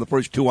 guests in the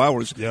first 2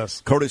 hours.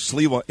 Yes. Curtis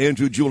Sliwa,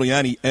 Andrew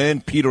Giuliani,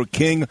 and Peter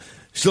King.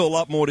 Still a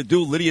lot more to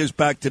do. Lydia's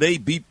back today.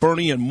 Beat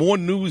Bernie and more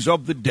news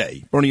of the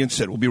day. Bernie and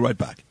Sid. We'll be right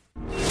back.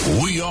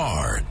 We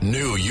are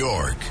New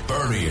York.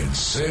 Bernie and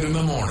Sid in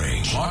the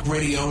morning. Talk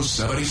Radio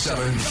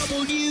 77.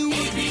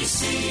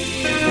 WABC.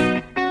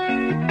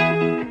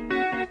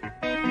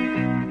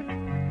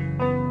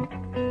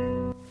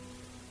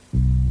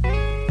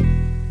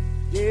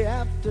 Day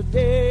after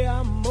day,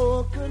 I'm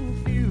more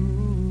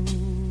confused.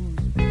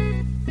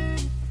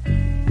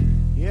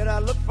 Yet I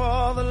look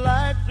for the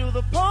light through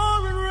the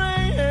pouring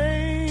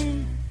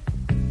rain.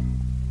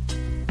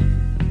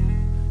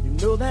 You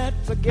know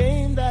that's a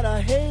game that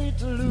I hate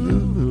to lose.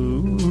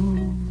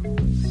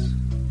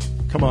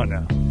 Come on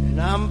now.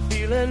 And I'm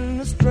feeling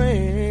the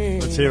strain.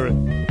 Let's hear it.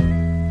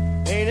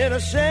 Ain't it a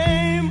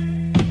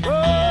shame?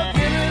 Oh,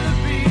 give me the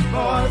beat,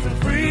 boys, and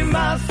free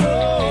my soul.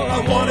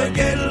 I wanna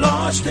get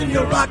lost in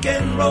your rock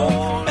and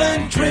roll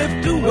and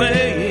drift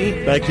away.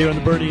 Back here on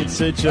the Bernie and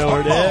Sid Show,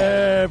 heard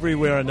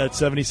everywhere on that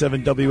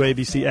 77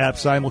 WABC app,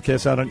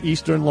 simulcast out on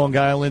Eastern Long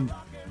Island,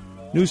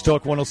 News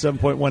Talk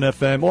 107.1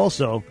 FM.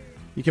 Also,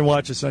 you can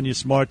watch us on your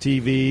smart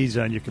TVs,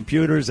 on your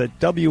computers at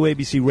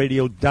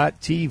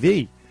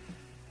WABCRadio.tv.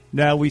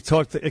 Now, we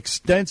talked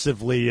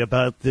extensively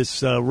about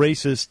this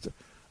racist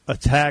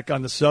attack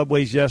on the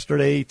subways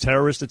yesterday,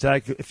 terrorist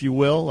attack, if you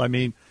will. I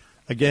mean,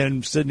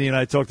 again, Sydney and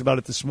I talked about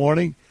it this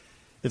morning.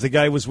 If the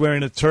guy was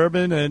wearing a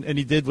turban and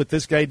he did what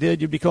this guy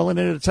did, you'd be calling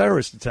it a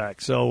terrorist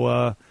attack.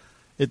 So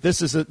this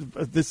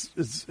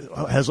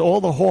has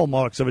all the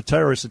hallmarks of a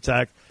terrorist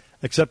attack,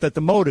 except that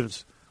the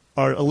motives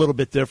are a little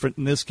bit different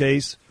in this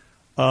case.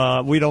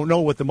 We don't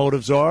know what the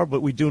motives are,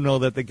 but we do know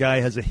that the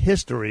guy has a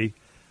history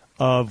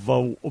of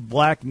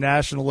black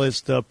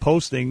nationalist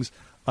postings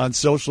on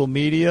social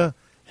media,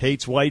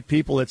 hates white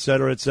people, et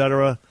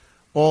cetera,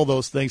 all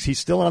those things. He's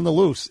still on the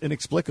loose,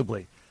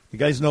 inexplicably. The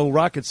guy's no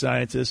rocket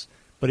scientist,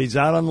 but he's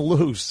out on the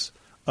loose.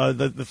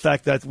 The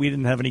fact that we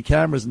didn't have any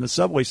cameras in the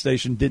subway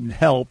station didn't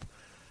help,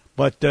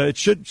 but it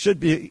should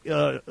be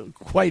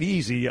quite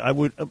easy.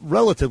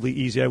 Relatively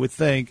easy, I would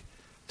think,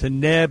 to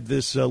nab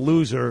this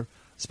loser,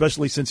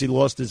 especially since he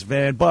lost his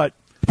van. But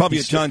probably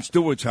at Jon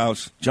Stewart's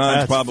house.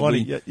 John's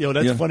probably funny.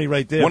 That's funny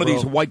right there. One of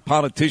these white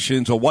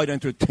politicians or white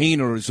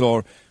entertainers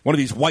or one of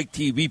these white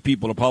TV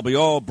people are probably,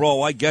 oh,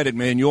 bro, I get it,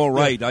 man. You're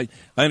right. Yeah.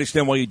 I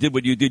understand why you did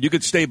what you did. You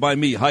could stay by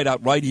me, hide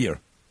out right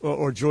here.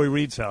 Or Joy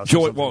Reid's house.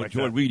 Joy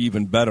Reid,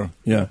 even better.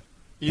 Yeah.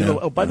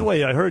 By the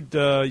way, I heard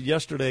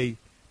yesterday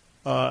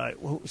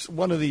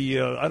one of the,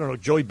 I don't know,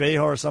 Joy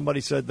Behar or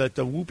somebody said that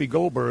Whoopi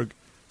Goldberg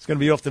is going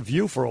to be off The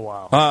View for a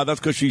while.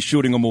 That's because she's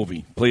shooting a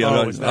movie.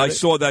 I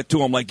saw that,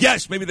 too. I'm like,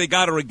 yes, maybe they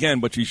got her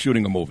again, but she's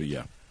shooting a movie,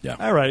 yeah.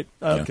 All right.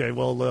 Okay, yeah.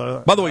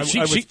 Well, by the way,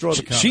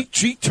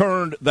 she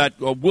turned that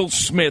Will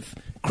Smith,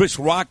 Chris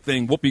Rock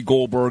thing, Whoopi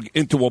Goldberg,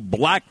 into a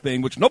black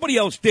thing, which nobody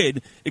else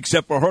did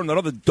except for her and that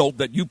other dope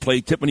that you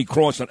played, Tiffany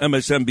Cross on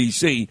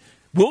MSNBC.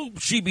 Will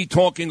she be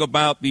talking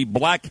about the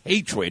black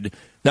hatred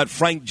that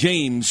Frank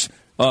James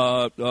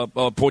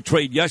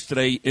portrayed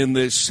yesterday in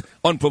this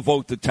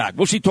unprovoked attack?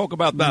 Will she talk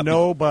about that?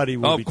 Nobody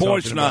will be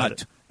talking about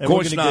it. Of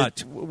course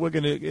not. We're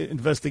going to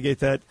investigate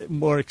that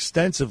more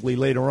extensively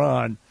later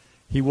on.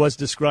 He was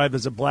described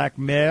as a black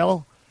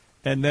male,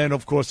 and then,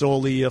 of course, all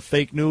the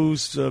fake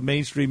news,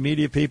 mainstream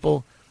media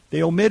people,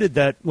 they omitted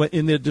that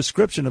in the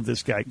description of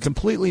this guy,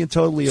 completely and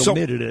totally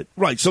omitted it.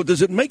 Right. So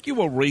does it make you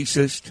a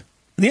racist?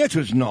 And the answer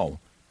is no,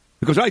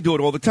 because I do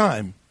it all the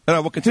time, and I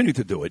will continue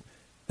to do it.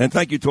 And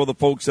thank you to all the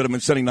folks that have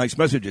been sending nice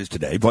messages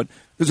today. But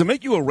does it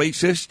make you a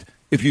racist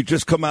if you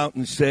just come out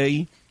and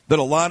say that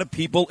a lot of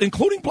people,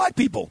 including black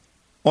people,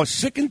 are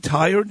sick and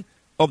tired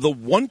of the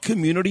one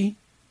community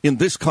in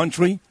this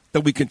country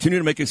that we continue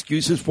to make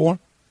excuses for?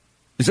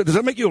 Does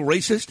that make you a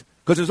racist?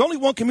 Because there's only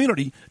one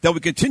community that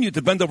we continue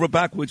to bend over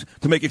backwards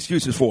to make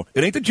excuses for.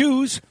 It ain't the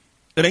Jews.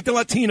 It ain't the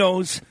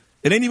Latinos.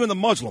 It ain't even the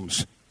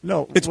Muslims.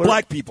 No, it's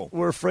black people.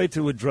 We're afraid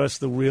to address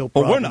the real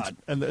problems. We're not.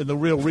 And the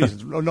real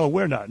reasons. No,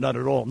 we're not. Not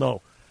at all,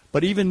 no.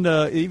 But even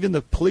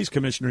the police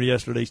commissioner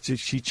yesterday,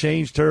 she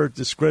changed her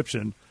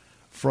description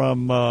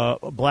from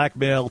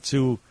blackmail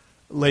to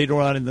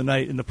later on in the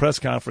night in the press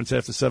conference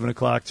after 7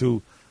 o'clock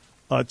to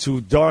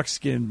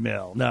dark-skinned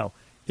male. Now,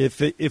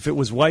 if it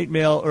was white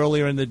male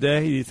earlier in the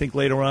day, do you think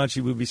later on she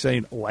would be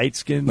saying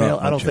light-skinned male?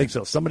 I don't think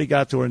so. Somebody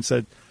got to her and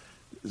said,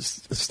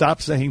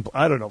 stop saying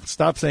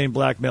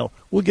black male.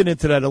 We'll get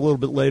into that a little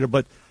bit later,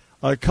 but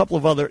a couple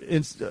of other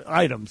news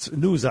items,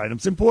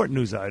 important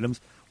news items.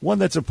 One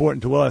that's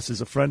important to us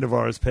is a friend of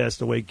ours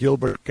passed away,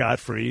 Gilbert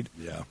Gottfried.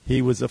 Yeah.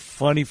 He was a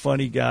funny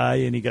guy,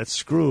 and he got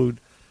screwed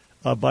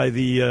by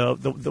the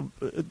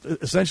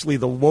essentially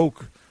the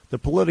woke, the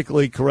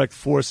politically correct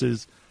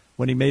forces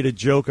when he made a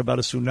joke about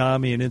a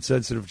tsunami, an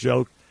insensitive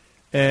joke.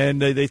 And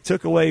they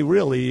took away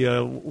really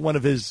one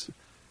of his,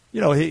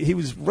 he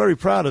was very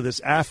proud of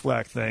this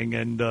Aflac thing,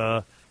 and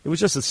it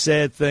was just a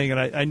sad thing, and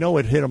I know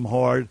it hit him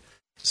hard,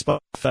 despite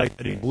the fact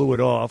that he blew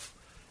it off.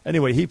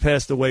 Anyway, he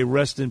passed away.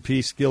 Rest in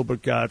peace,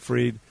 Gilbert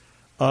Gottfried.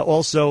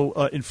 Also,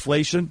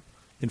 inflation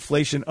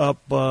up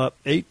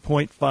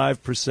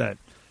 8.5%.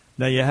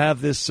 Now you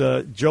have this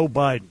Joe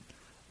Biden.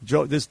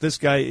 This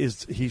guy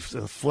he's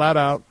a flat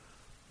out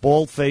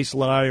bald-faced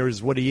liar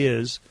is what he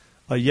is.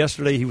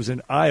 Yesterday he was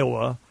in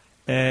Iowa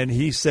and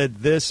he said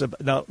this.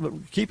 Now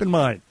keep in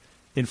mind,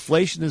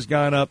 inflation has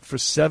gone up for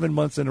 7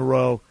 months in a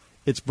row.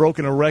 It's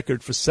broken a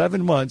record for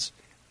 7 months,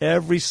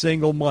 every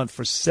single month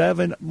for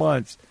 7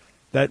 months.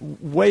 That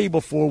way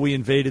before we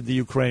invaded the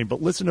Ukraine.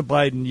 But listen to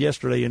Biden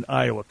yesterday in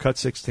Iowa. Cut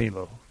 16,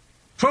 though.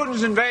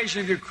 Putin's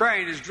invasion of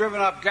Ukraine has driven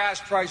up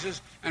gas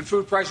prices and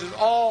food prices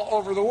all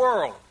over the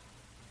world.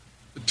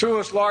 The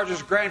two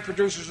largest grain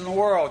producers in the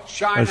world,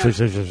 China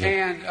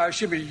and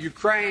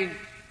Ukraine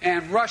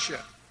and Russia,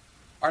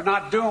 are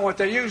not doing what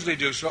they usually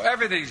do. So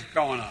everything's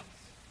going up.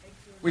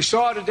 We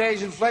saw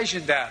today's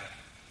inflation data.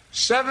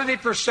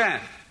 70%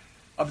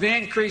 of the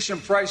increase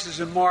in prices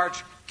in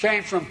March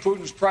came from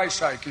Putin's price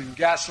hike in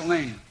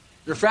gasoline.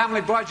 Your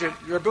family budget,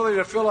 your ability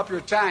to fill up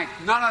your tank,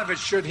 none of it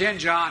should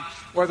hinge on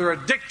whether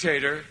a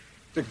dictator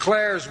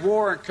declares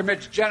war and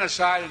commits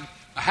genocide in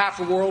half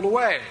a world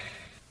away.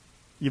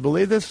 You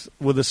believe this?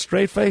 With a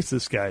straight face,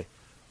 this guy.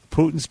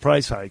 Putin's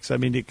price hikes. I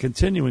mean,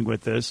 continuing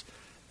with this.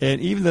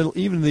 And even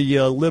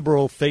the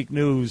liberal fake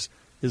news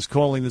is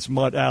calling this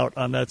mud out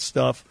on that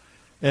stuff.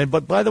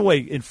 But by the way,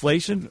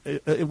 inflation,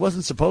 it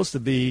wasn't supposed to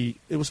be.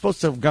 It was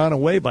supposed to have gone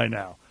away by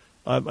now.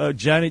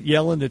 Janet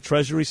Yellen, the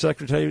Treasury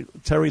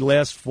Secretary,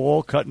 last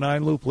fall, cut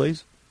 9, Lou,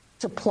 please.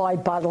 Supply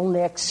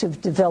bottlenecks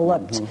have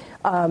developed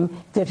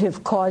that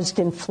have caused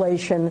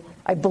inflation.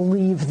 I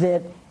believe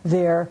that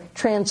they're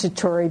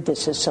transitory.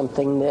 This is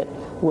something that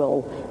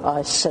will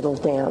settle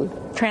down.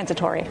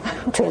 Transitory.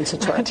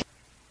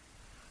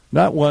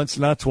 Not once,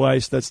 not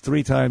twice. That's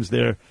 3 times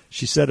there.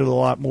 She said it a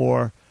lot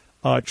more.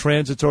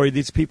 Transitory.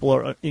 These people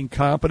are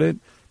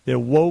incompetent. They're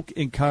woke,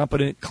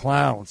 incompetent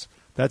clowns.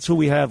 That's who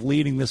we have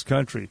leading this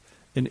country.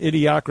 An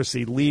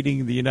idiocracy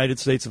leading the United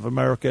States of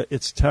America.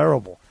 It's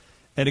terrible.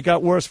 And it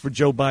got worse for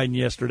Joe Biden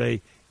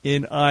yesterday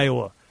in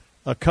Iowa.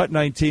 Cut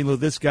 19, Lou,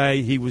 this guy,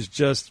 he was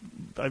just,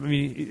 I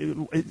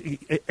mean,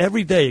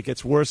 every day it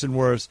gets worse and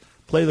worse.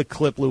 Play the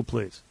clip, Lou,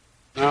 please.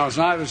 Now, as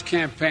I was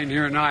campaigning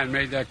here and I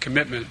made that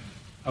commitment,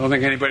 I don't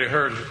think anybody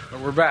heard it, but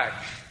we're back.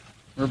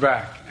 We're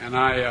back. And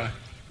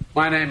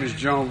my name is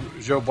Joe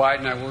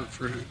Biden. I work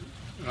for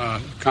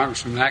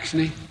Congressman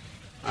Axney.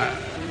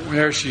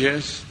 There she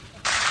is.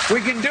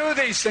 We can do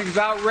these things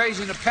without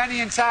raising a penny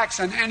in tax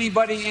on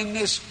anybody in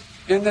this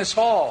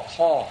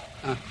hall.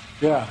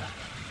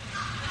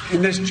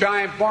 In this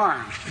giant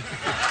barn.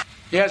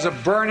 He has a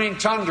burning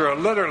tundra,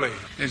 literally.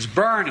 It's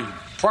burning.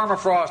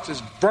 Permafrost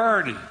is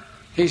burning.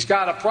 He's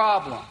got a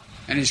problem.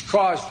 And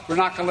we're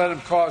not going to let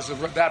him cause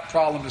that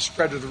problem to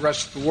spread to the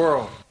rest of the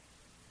world.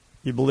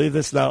 You believe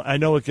this? Now, I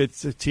know it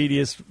gets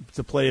tedious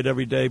to play it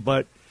every day,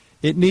 but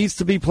it needs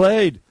to be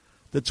played.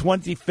 The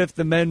 25th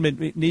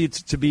Amendment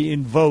needs to be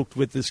invoked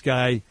with this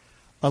guy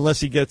unless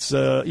he gets,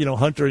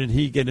 Hunter and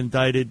he get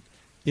indicted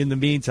in the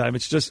meantime.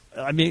 It's just,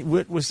 I mean,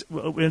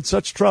 we're in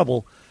such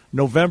trouble.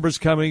 November's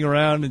coming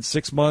around in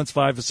 6 months,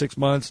 5 or 6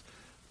 months,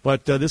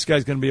 but this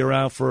guy's going to be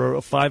around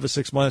for 5 or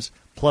 6 months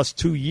plus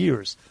 2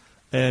 years.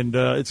 And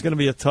it's going to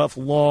be a tough,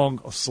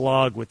 long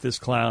slog with this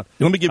clown.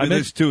 Let me give you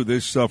this, too.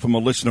 This from a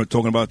listener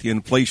talking about the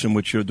inflation,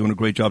 which you're doing a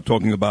great job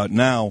talking about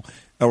now.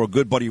 Our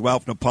good buddy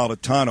Ralph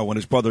Napolitano and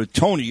his brother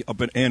Tony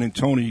up at Ann and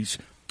Tony's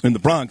in the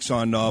Bronx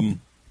on,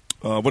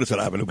 what is that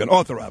avenue?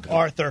 Arthur Avenue.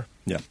 Arthur.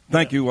 Yeah.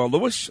 Thank you,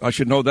 Lewis. I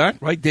should know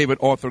that, right? David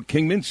Arthur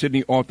Kingman,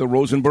 Sidney Arthur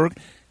Rosenberg.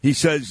 He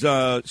says,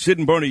 Sid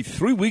and Bernie,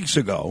 3 weeks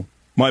ago,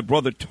 my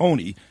brother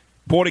Tony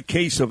bought a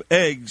case of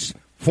eggs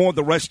for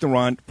the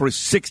restaurant for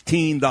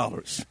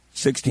 $16.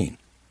 16.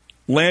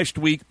 Last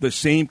week, the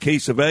same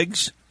case of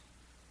eggs,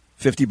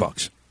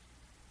 $50.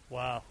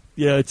 Wow.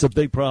 Yeah, it's a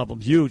big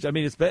problem. Huge. I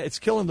mean, it's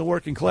killing the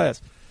working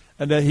class.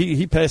 And then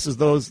he passes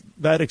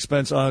that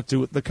expense on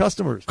to the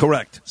customers.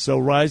 Correct. So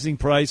rising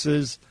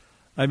prices.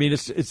 I mean,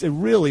 it's a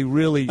really,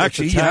 really.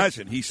 Actually, he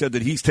hasn't. He said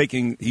that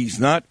he's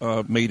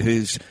not made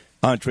his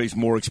entrees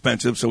more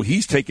expensive, so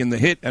he's taken the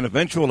hit, and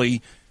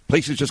eventually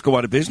places just go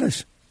out of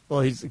business.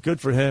 Well, he's good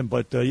for him,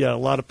 but a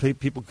lot of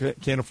people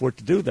can't afford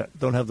to do that.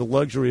 Don't have the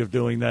luxury of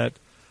doing that.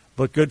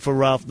 But good for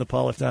Ralph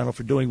Napolitano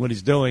for doing what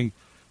he's doing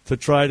to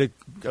try to,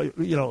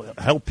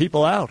 help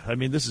people out. I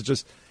mean, this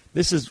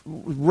is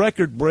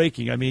record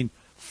breaking. I mean,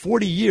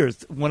 40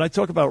 years. When I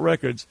talk about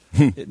records,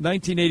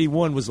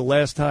 1981 was the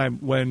last time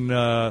when,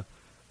 of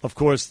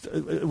course,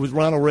 it was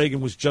Ronald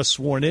Reagan was just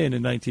sworn in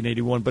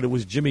 1981, but it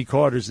was Jimmy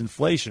Carter's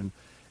inflation.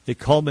 It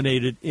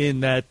culminated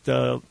in that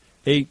under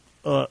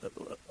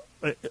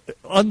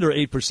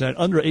 8%,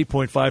 under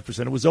 8.5%.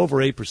 It was over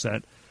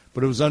 8%,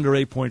 but it was under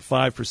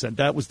 8.5%.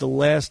 That was the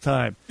last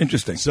time.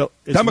 Interesting. So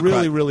it's Democrat.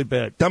 really, really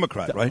bad.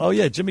 Democrat, right? Oh,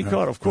 yeah, Jimmy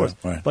Carter, of course.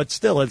 Right. But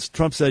still, as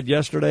Trump said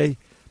yesterday,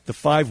 the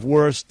 5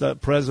 worst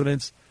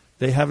presidents,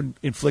 they haven't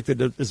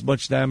inflicted as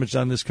much damage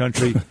on this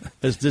country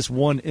as this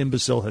one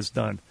imbecile has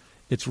done.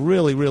 It's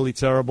really, really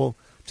terrible,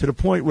 to the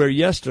point where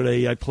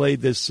yesterday I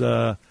played this,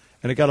 and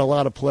it got a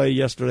lot of play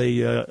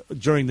yesterday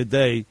during the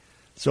day.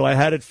 So I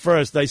had it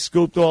first. I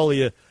scooped all of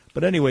you.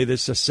 But anyway,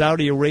 this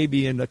Saudi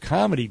Arabian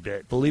comedy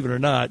bit, believe it or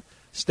not,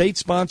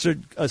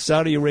 state-sponsored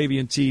Saudi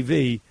Arabian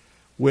TV,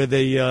 where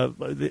Joe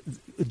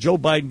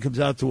Biden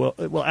comes out to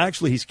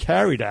actually he's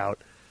carried out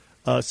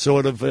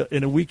sort of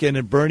in a Weekend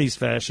at Bernie's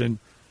fashion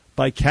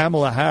by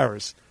Kamala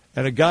Harris.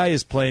 And a guy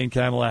is playing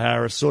Kamala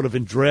Harris sort of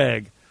in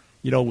drag,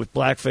 with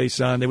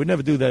blackface on. They would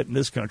never do that in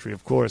this country,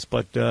 of course.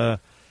 But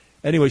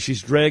anyway,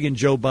 she's dragging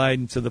Joe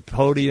Biden to the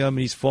podium.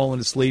 He's falling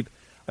asleep.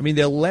 I mean,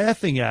 they're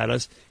laughing at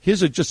us.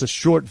 Here's just a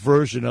short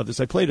version of this.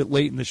 I played it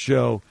late in the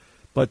show,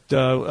 but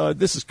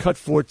this is cut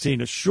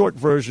 14, a short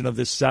version of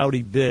this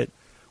Saudi bit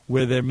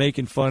where they're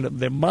making fun of,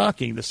 they're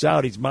mocking, the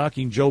Saudis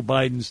mocking Joe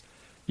Biden's,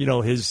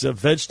 his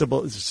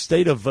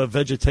state of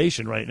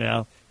vegetation right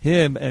now,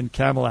 him and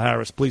Kamala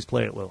Harris. Please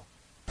play it, Lou.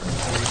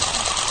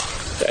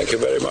 Thank you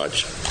very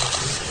much.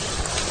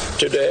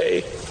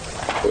 Today,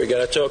 we're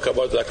going to talk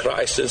about the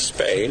crisis in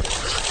Spain.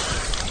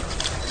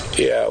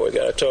 Yeah, we're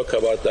going to talk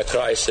about the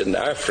crisis in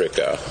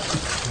Africa.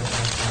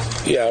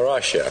 Yeah,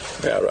 Russia.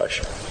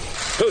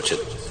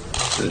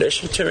 Putin,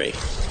 listen to me.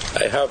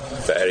 I have a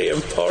very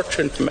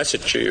important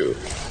message to you.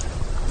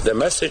 The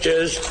message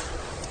is...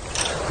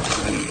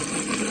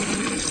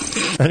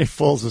 And he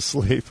falls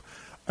asleep.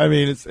 I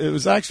mean, it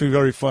was actually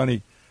very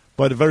funny,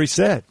 but very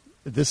sad.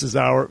 This is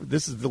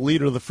the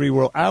leader of the free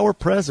world, our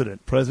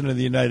president of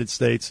the United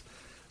States.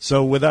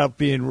 So without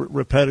being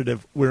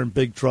repetitive, we're in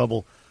big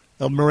trouble.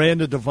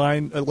 Miranda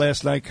Devine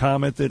last night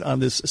commented on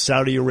this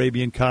Saudi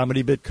Arabian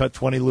comedy bit. Cut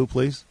 20, Lou,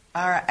 please.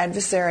 Our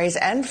adversaries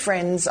and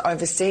friends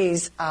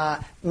overseas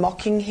are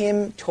mocking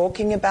him,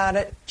 talking about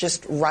it,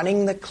 just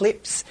running the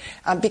clips,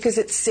 because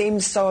it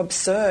seems so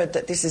absurd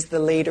that this is the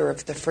leader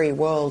of the free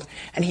world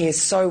and he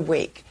is so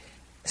weak,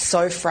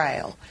 so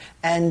frail.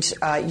 And,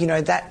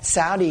 that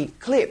Saudi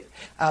clip,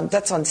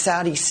 that's on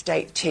Saudi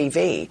state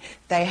TV.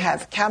 They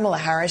have Kamala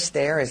Harris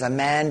there as a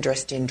man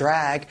dressed in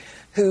drag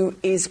who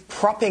is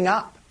propping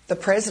up the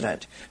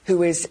president,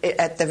 who is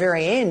at the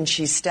very end,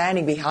 she's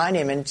standing behind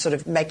him and sort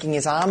of making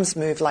his arms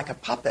move like a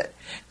puppet.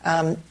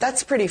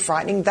 That's pretty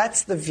frightening.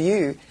 That's the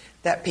view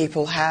that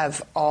people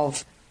have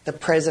of the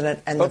president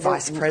and the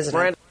vice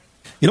president.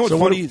 You know what's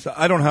funny is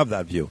I don't have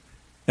that view.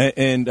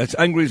 And as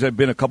angry as I've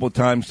been a couple of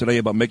times today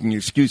about making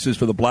excuses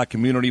for the black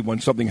community when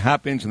something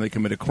happens and they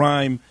commit a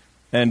crime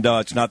and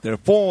it's not their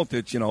fault,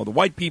 it's, the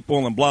white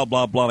people and blah,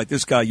 blah, blah, like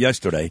this guy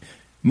yesterday.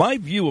 My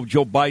view of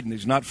Joe Biden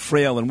is not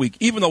frail and weak,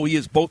 even though he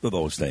is both of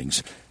those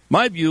things.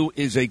 My view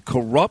is a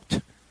corrupt,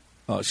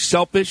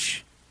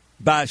 selfish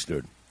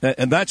bastard.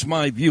 And that's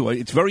my view.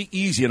 It's very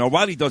easy, and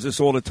O'Reilly does this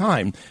all the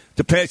time,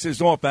 to pass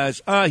this off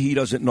as, he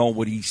doesn't know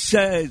what he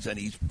says, and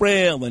he's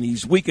frail, and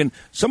he's weak. And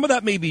some of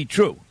that may be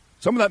true.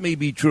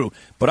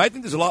 But I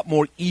think there's a lot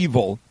more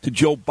evil to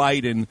Joe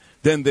Biden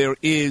than there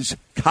is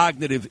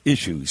cognitive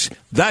issues.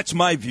 That's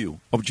my view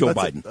of Joe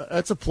Biden.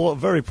 That's a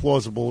very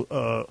plausible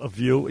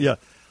view, yeah.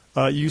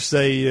 You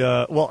say,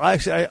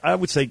 I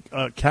would say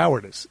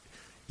cowardice.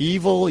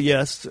 Evil,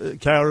 yes.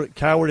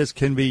 Cowardice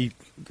can be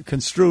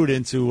construed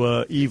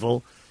into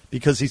evil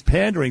because he's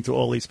pandering to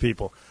all these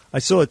people. I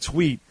saw a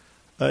tweet.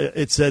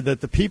 It said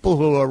that the people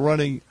who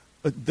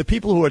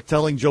are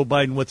telling Joe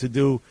Biden what to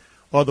do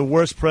are the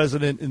worst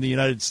president in the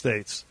United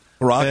States.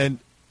 Barack? And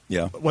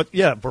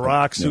Barack,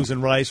 Barack,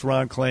 Susan Rice,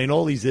 Ron Klain,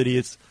 all these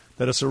idiots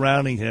that are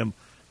surrounding him.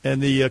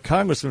 And the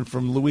congressman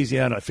from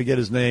Louisiana, I forget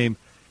his name.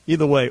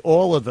 Either way,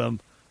 all of them.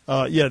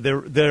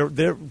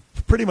 They're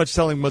pretty much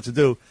telling him what to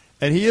do.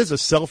 And he is a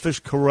selfish,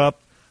 corrupt,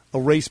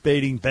 a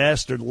race-baiting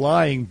bastard,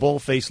 lying,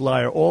 bald-faced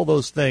liar, all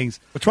those things.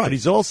 That's right. But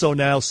he's also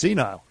now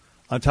senile.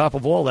 On top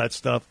of all that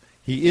stuff,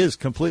 he is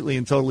completely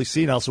and totally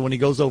senile. So when he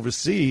goes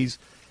overseas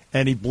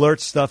and he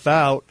blurts stuff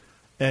out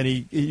and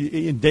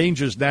he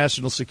endangers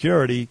national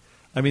security,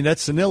 I mean, that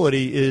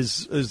senility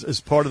is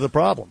part of the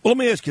problem. Well, let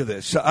me ask you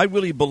this. I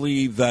really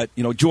believe that,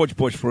 George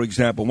Bush, for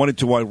example, went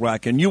into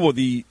Iraq, and you were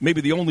maybe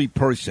the only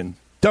person,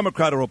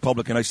 Democrat or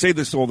Republican, I say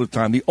this all the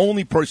time, the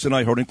only person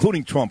I heard,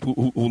 including Trump,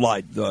 who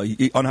lied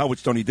on Howard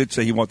Stern, he did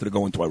say he wanted to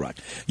go into Iraq.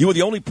 You were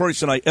the only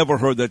person I ever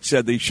heard that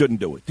said they shouldn't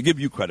do it, to give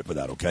you credit for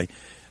that, okay?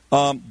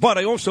 But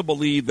I also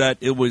believe that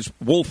it was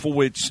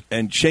Wolfowitz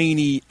and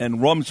Cheney and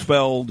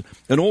Rumsfeld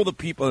and all the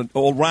people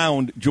all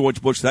around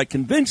George Bush that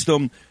convinced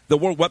them there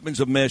were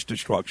weapons of mass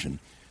destruction.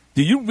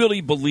 Do you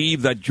really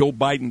believe that Joe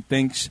Biden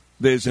thinks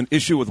there's an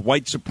issue with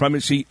white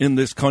supremacy in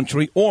this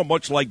country? Or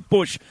much like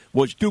Bush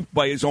was duped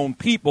by his own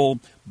people,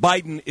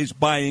 Biden is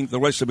buying the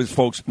rest of his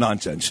folks'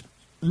 nonsense?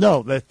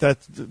 No,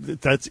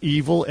 that's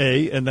evil,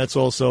 and that's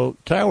also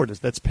cowardice.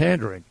 That's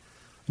pandering.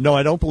 No,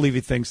 I don't believe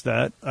he thinks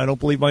that. I don't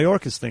believe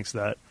Mayorkas thinks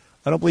that.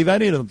 I don't believe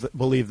any of them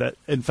believe that.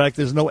 In fact,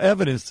 there's no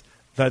evidence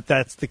that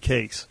that's the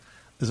case.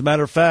 As a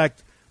matter of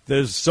fact,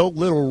 there's so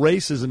little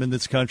racism in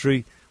this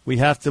country, we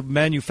have to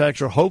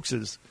manufacture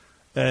hoaxes,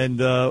 and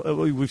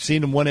we've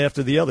seen them one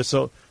after the other.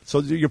 So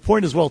your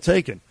point is well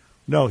taken.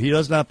 No, he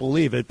does not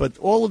believe it. But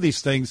all of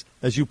these things,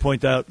 as you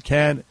point out,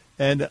 can,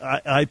 and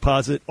I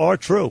posit, are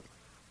true.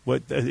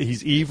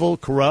 He's evil,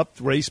 corrupt,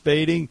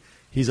 race-baiting.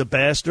 He's a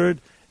bastard,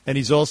 and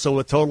he's also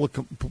a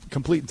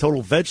complete and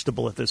total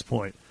vegetable at this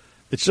point.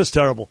 It's just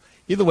terrible.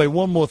 Either way,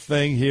 one more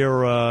thing here.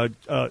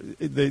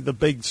 The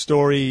big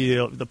story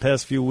the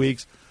past few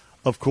weeks,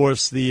 of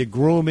course, the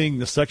grooming,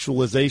 the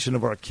sexualization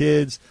of our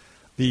kids,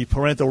 the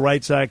Parental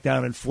Rights Act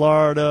down in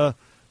Florida,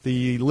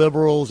 the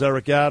liberals,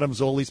 Eric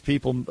Adams, all these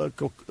people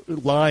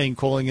lying,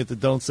 calling it the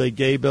Don't Say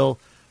Gay bill.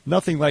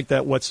 Nothing like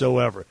that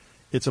whatsoever.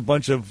 It's a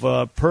bunch of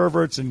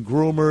perverts and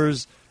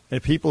groomers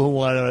and people who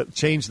want to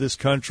change this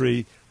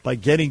country by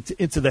getting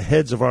into the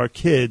heads of our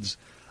kids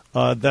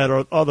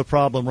that are the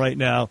problem right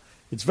now.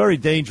 It's very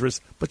dangerous,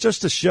 but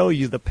just to show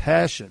you the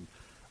passion,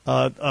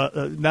 now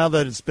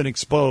that it's been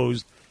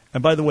exposed,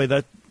 and by the way,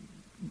 that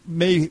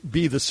may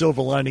be the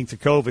silver lining to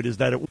COVID, is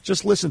that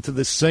just listen to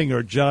this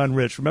singer, John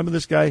Rich. Remember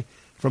this guy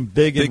from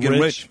Big and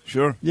Rich?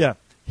 Sure. Yeah.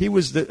 He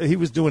was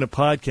doing a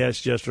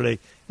podcast yesterday,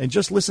 and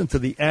just listen to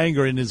the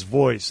anger in his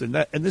voice. And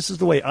this is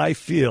the way I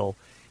feel,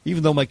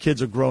 even though my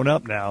kids are grown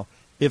up now.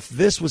 If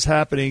this was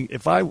happening,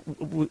 if I'm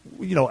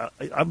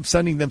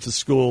sending them to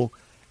school,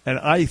 And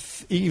I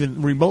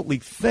even remotely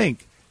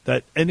think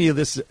that any of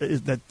this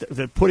is that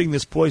putting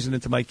this poison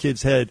into my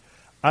kid's head,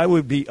 I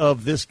would be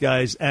of this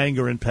guy's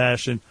anger and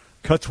passion.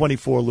 Cut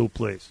 24, Lou,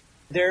 please.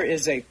 There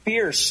is a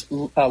fierce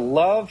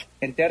love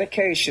and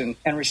dedication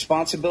and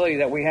responsibility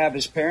that we have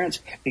as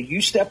parents. If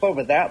you step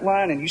over that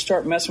line and you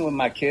start messing with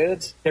my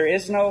kids, there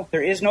is no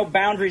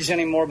boundaries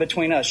anymore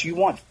between us. You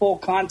want full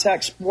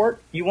contact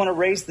sport. You want to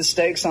raise the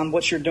stakes on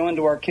what you're doing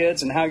to our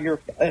kids and how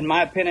you're, in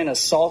my opinion,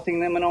 assaulting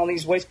them in all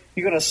these ways.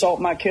 You're going to assault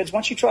my kids. Why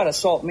don't you try to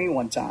assault me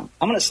one time?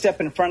 I'm going to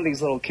step in front of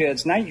these little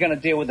kids. Now you're going to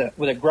deal with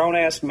a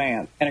grown-ass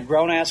man and a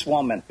grown-ass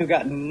woman who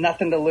got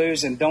nothing to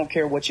lose and don't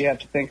care what you have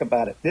to think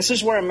about it. This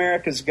is where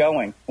America's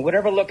going.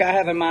 Whatever look I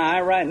have in my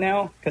eye right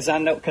now, because I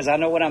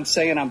know what I'm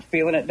saying, I'm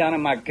feeling it down in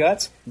my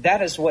guts.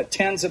 That is what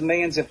tens of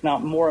millions, if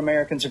not more,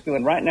 Americans are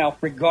feeling right now,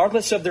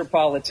 regardless of their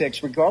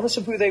politics, regardless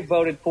of who they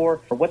voted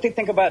for, or what they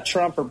think about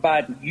Trump or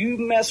Biden. You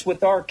mess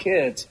with our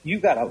kids, you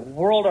got a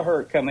world of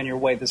hurt coming your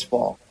way this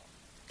fall.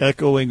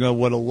 Echoing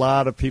what a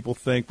lot of people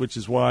think, which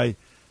is why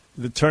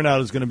the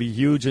turnout is going to be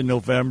huge in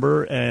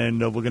November,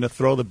 and we're going to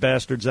throw the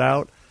bastards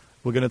out.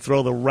 We're going to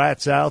throw the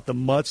rats out, the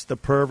mutts, the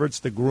perverts,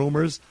 the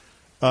groomers.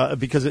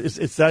 Because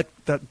it's that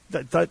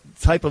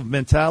type of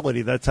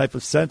mentality, that type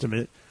of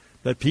sentiment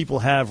that people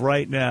have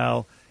right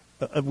now.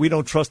 We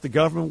don't trust the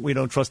government. We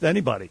don't trust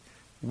anybody.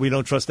 We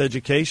don't trust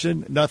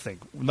education. Nothing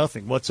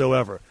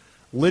whatsoever.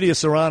 Lydia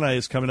Serrano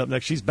is coming up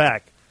next. She's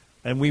back,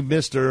 and we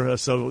missed her,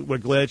 so we're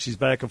glad she's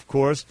back, of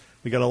course.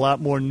 We got a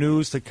lot more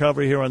news to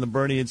cover here on the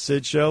Bernie and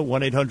Sid Show,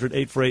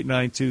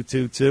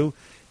 1-800-848-9222.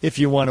 If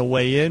you want to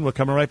weigh in, we're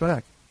coming right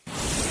back.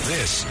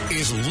 This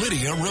is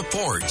Lydia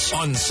Reports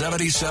on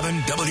 77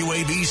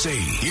 WABC.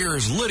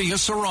 Here's Lydia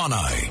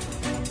Serrano.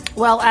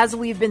 Well, as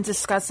we've been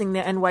discussing, the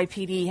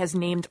NYPD has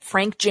named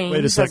Frank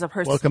James as a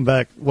person. Welcome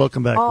back,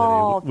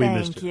 oh, Lydia. We thank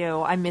missed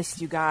you. I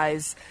missed you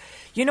guys.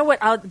 You know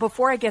what?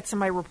 Before I get to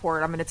my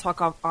report, I'm going to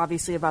talk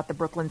obviously about the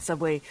Brooklyn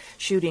subway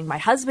shooting. My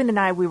husband and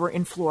I, we were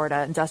in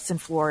Florida, in Destin,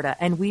 Florida,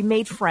 and we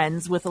made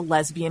friends with a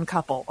lesbian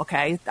couple,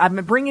 okay?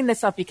 I'm bringing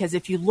this up because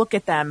if you look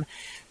at them,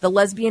 the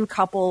lesbian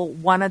couple,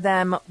 one of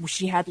them,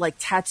 she had like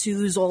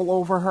tattoos all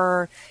over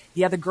her.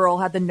 The other girl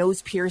had the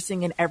nose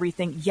piercing and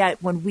everything.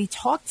 Yet when we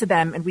talked to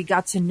them and we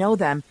got to know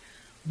them,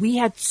 we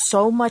had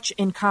so much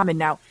in common.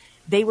 Now,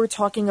 they were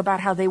talking about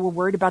how they were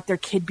worried about their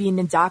kid being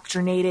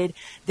indoctrinated.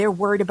 They're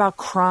worried about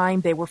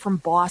crime. They were from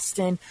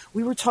Boston.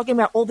 We were talking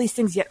about all these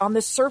things. Yet on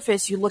the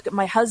surface, you look at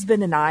my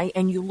husband and I,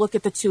 and you look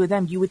at the two of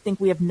them, you would think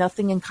we have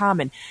nothing in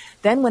common.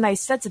 Then when I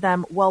said to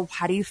them, well,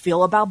 how do you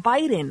feel about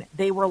Biden?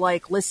 They were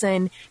like,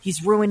 listen,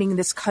 he's ruining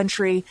this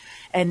country,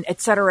 and et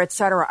cetera, et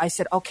cetera. I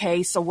said,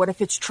 okay, so what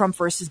if it's Trump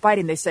versus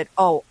Biden? They said,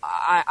 oh,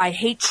 I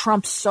hate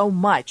Trump so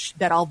much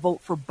that I'll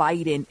vote for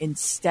Biden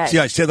instead. See,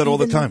 I say that all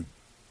the time.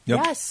 Yep.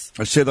 Yes.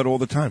 I say that all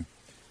the time.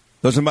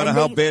 Doesn't matter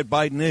how bad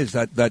Biden is,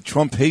 that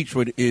Trump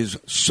hatred is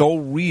so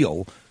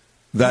real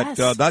that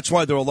that's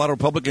why there are a lot of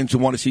Republicans who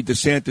want to see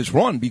DeSantis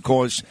run,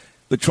 because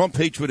the Trump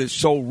hatred is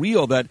so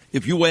real that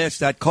if you ask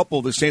that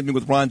couple the same thing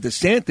with Ron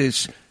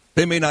DeSantis,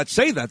 they may not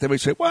say that. They may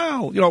say,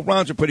 well,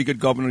 Ron's a pretty good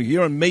governor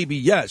here, and maybe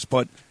yes,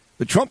 but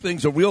the Trump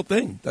thing's a real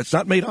thing. That's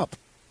not made up.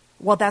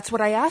 Well, that's what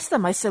I asked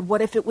them. I said,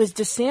 what if it was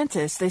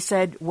DeSantis? They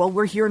said, well,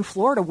 we're here in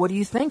Florida. What do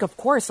you think? Of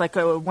course, like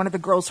one of the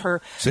girls, her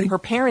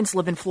parents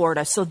live in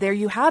Florida. So there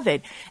you have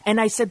it.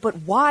 And I said, but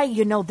why,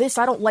 this?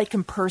 I don't like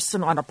him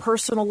on a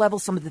personal level,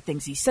 some of the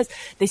things he says.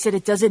 They said,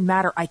 it doesn't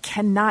matter. I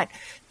cannot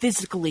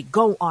physically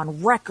go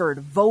on record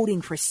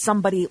voting for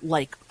somebody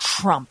like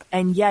Trump.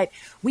 And yet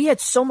we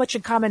had so much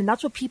in common. And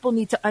that's what people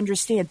need to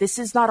understand. This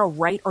is not a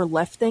right or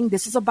left thing.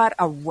 This is about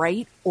a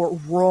right or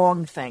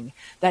wrong thing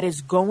that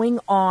is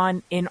going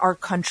on in our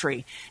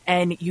country.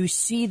 And you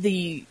see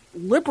the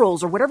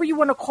liberals, or whatever you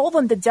want to call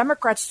them, the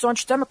Democrats,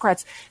 staunch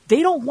Democrats,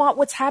 they don't want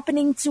what's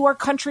happening to our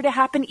country to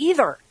happen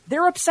either.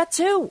 They're upset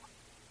too.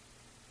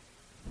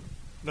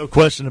 No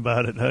question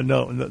about it.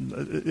 No,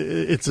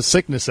 it's a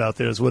sickness out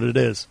there is what it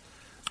is.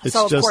 It's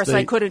so, of course,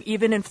 I couldn't,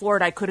 even in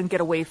Florida, I couldn't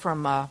get away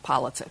from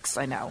politics.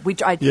 I know.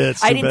 I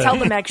didn't tell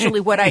them actually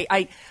what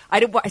I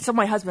told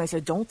my husband, I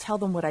said, don't tell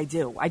them what I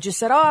do. I just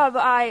said,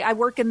 I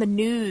work in the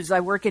news. I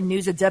work in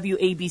news at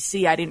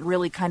WABC. I didn't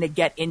really kind of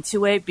get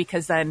into it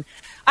because then,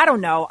 I don't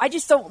know. I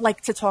just don't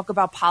like to talk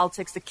about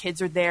politics. The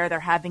kids are there.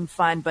 They're having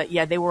fun. But,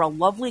 yeah, they were a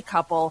lovely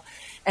couple.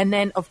 And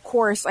then, of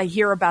course, I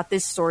hear about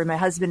this story. My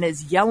husband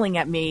is yelling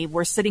at me.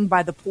 We're sitting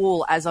by the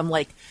pool as I'm,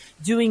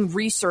 doing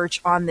research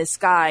on this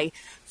guy.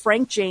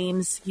 Frank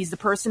James, he's the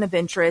person of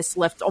interest,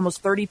 left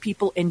almost 30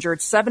 people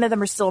injured. 7 of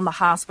them are still in the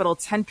hospital.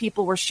 10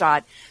 people were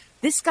shot.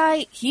 This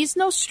guy, he's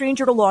no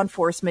stranger to law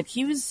enforcement.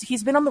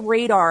 He's been on the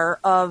radar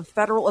of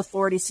federal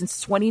authorities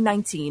since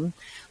 2019.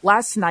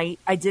 Last night,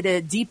 I did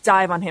a deep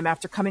dive on him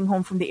after coming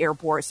home from the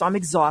airport, so I'm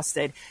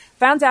exhausted.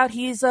 Found out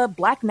he's a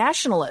black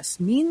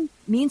nationalist.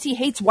 Means he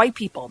hates white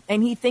people,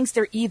 and he thinks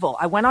they're evil.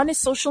 I went on his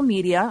social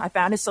media. I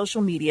found his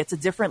social media. It's a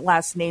different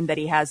last name that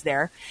he has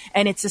there,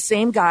 and it's the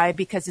same guy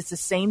because it's the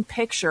same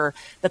picture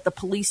that the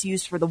police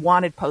used for the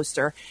wanted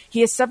poster.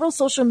 He has several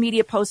social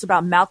media posts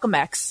about Malcolm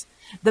X,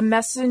 the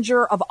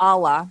messenger of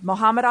Allah,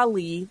 Muhammad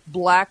Ali,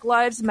 Black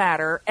Lives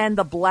Matter, and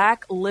the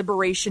Black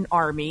Liberation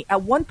Army.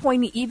 At one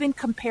point, he even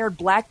compared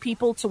black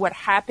people to what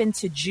happened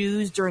to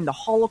Jews during the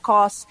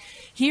Holocaust.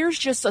 Here's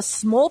just a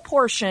small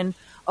portion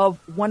of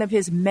one of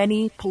his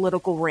many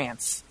political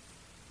rants.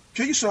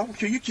 Kill yourself,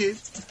 kill your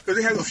kids, because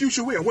they have a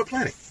future where? On what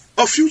planet?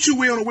 A future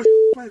where on what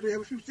planet they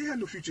have a future? They have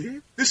no future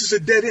here. This is a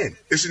dead end.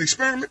 It's an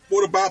experiment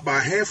brought about by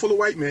a handful of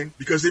white men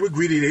because they were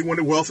greedy. They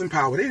wanted wealth and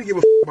power. They didn't give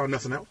a about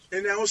nothing else.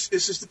 And now it's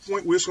just the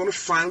point where it's going to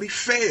finally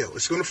fail.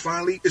 It's going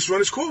to it's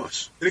run its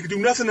course. And it can do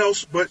nothing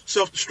else but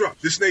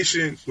self-destruct. This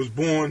nation was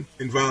born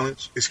in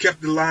violence. It's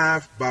kept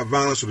alive by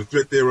violence or the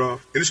threat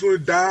thereof. And it's going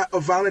to die a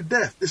violent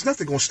death. There's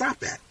nothing going to stop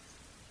that.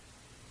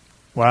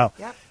 Wow.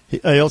 Yep.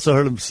 I also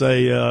heard him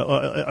say,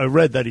 I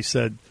read that he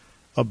said,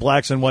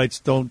 blacks and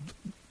whites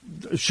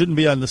shouldn't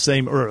be on the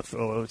same earth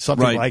or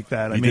something like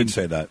that. He did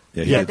say that.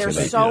 Yeah,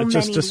 there's so many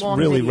just long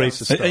really videos.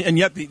 racist stuff. And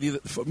yet,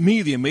 for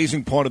me, the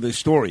amazing part of this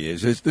story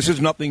is this is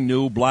nothing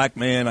new. Black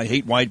man, I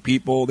hate white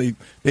people. They've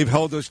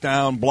held us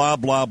down, blah,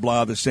 blah,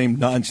 blah, the same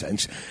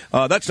nonsense.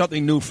 That's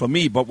nothing new for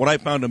me. But what I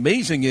found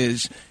amazing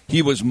is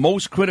he was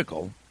most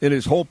critical in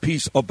his whole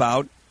piece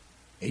about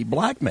a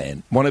black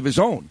man, one of his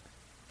own.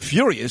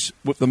 Furious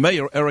with the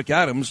mayor, Eric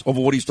Adams, over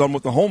what he's done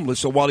with the homeless.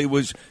 So while he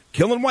was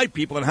killing white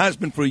people and has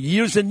been for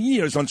years and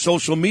years on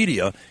social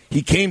media,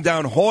 he came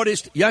down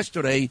hardest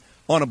yesterday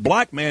on a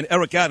black man,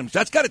 Eric Adams.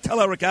 That's got to tell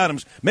Eric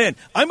Adams, man,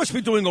 I must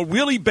be doing a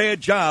really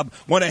bad job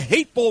when a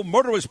hateful,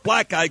 murderous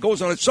black guy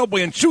goes on a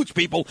subway and shoots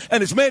people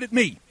and is mad at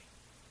me.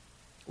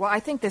 Well, I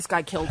think this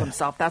guy killed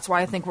himself. That's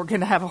why I think we're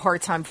going to have a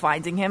hard time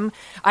finding him.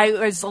 I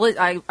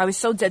was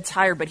so dead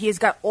tired, but he has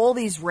got all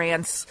these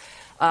rants.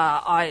 He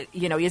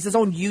has his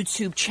own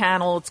YouTube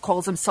channel. It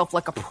calls himself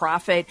like a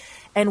prophet.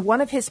 And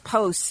one of his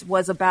posts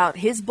was about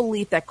his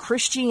belief that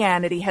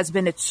Christianity has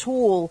been a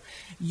tool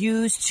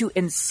used to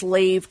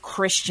enslave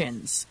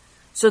Christians.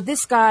 So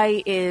this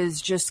guy is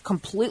just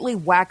completely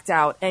whacked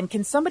out. And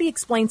can somebody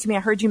explain to me, I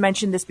heard you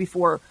mention this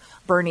before,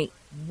 Bernie,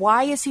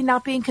 why is he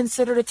not being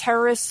considered a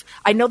terrorist?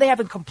 I know they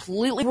haven't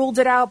completely ruled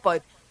it out,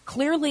 but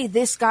clearly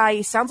this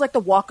guy sounds like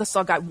the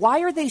Waukesha guy.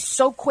 Why are they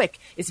so quick?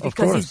 Is it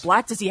because he's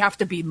black? Does he have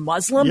to be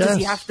Muslim? Yes. Does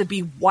he have to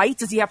be white?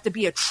 Does he have to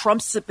be a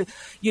Trump supporter?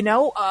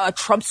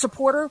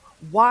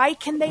 Why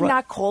can they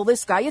not call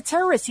this guy a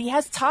terrorist? He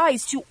has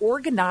ties to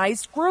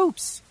organized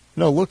groups.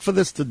 No, look for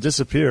this to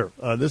disappear.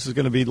 This is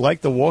going to be like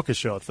the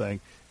Waukesha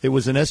thing. It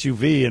was an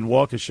SUV in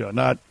Waukesha,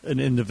 not an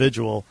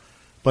individual.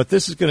 But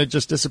this is going to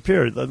just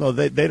disappear. No,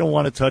 they don't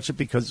want to touch it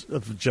because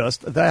of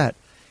just that.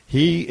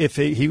 If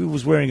he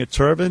was wearing a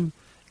turban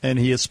and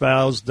he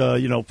espoused,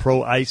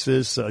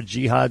 pro-ISIS,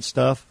 jihad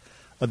stuff,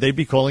 they'd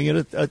be calling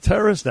it a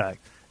terrorist act.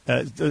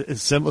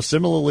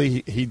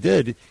 Similarly, he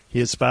did.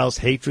 He espoused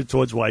hatred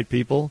towards white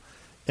people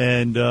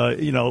and,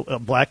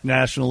 black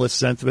nationalist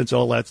sentiments,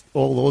 all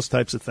those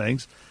types of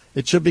things.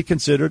 It should be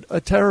considered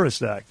a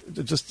terrorist act,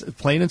 just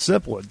plain and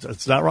simple.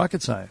 It's not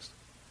rocket science.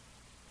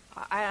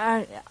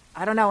 I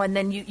don't know. And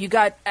then you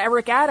got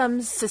Eric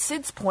Adams, to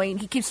Sid's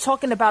point. He keeps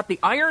talking about the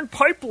iron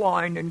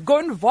pipeline and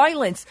gun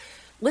violence.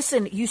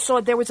 Listen, you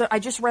saw I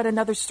just read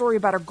another story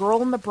about a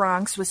girl in the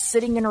Bronx was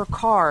sitting in her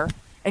car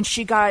and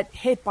she got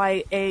hit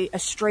by a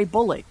stray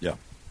bullet. Yeah.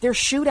 There's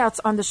shootouts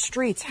on the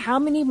streets. How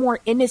many more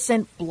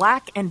innocent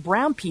black and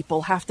brown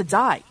people have to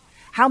die?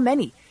 How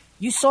many?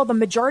 You saw the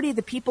majority of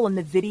the people in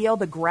the video,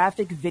 the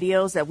graphic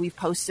videos that we've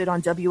posted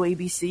on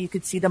WABC. You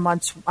could see them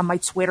on my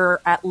Twitter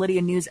at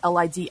Lydia News,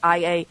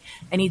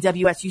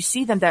 LIDIANEWS. You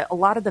see them that a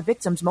lot of the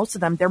victims, most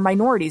of them, they're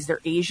minorities. They're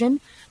Asian,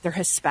 they're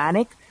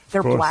Hispanic,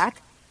 they're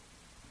black.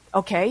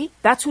 Okay,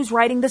 that's who's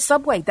riding the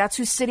subway. That's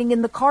who's sitting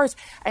in the cars.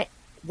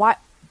 Why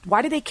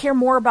do they care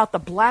more about the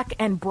black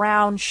and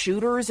brown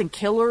shooters and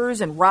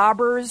killers and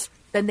robbers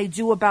than they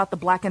do about the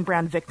black and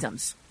brown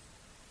victims?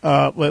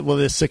 Well,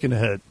 they're sick in the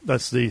head.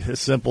 That's the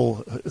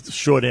simple,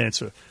 short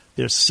answer.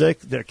 They're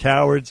sick, they're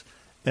cowards,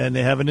 and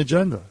they have an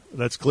agenda.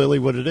 That's clearly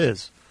what it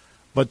is.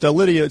 But,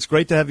 Lydia, it's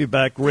great to have you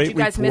back. Great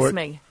report. Did you guys miss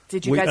me?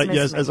 Did you guys miss me?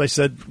 Yes, as I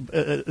said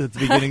at the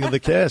beginning of the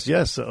cast,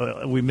 yes,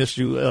 we missed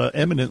you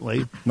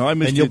eminently. No, I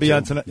missed and you you'll be too.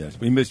 on tonight. Yes,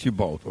 we missed you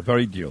both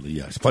very dearly,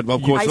 yes. But,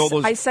 of course,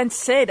 I sent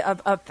Sid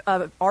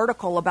an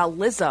article about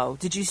Lizzo.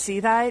 Did you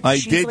see that? I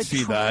did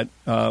see that.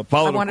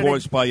 Followed, of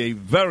course, by a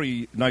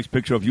very nice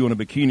picture of you in a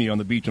bikini on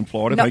the beach in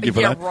Florida. No, Thank you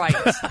for that. Right.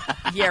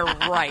 Yeah,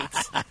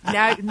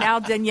 right. Now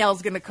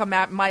Danielle's going to come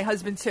at my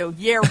husband, too.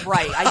 Yeah,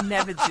 right. I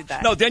never do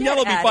that. No, Danielle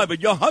will be fine, but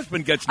your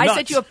husband gets nuts. I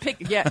sent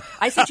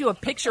you a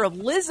picture of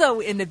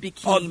Lizzo in the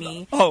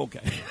bikini. Oh,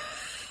 okay.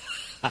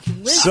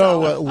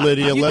 So,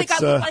 Lydia, you let's.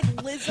 Think I look like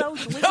Lizzo?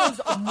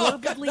 Lizzo's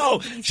morbidly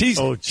obese.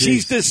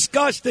 She's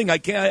disgusting. I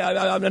can't.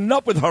 I'm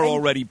enough with her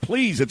already.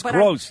 Please, it's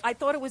gross. I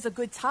thought it was a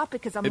good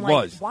topic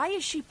because why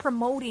is she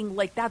promoting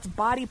that's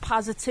body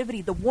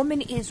positivity? The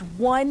woman is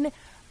one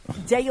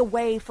day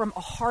away from a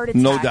heart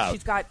attack. No doubt.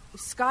 She's got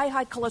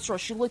sky-high cholesterol.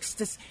 She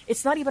looks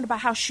it's not even about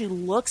how she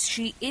looks.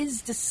 She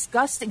is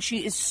disgusting.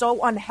 She is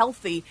so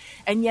unhealthy.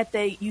 And yet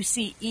you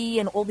see E!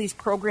 and all these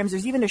programs.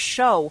 There's even a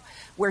show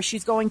where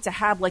she's going to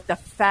have like the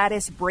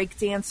fattest break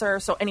dancer.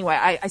 So anyway,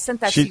 I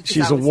sent that to you.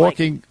 She's a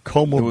walking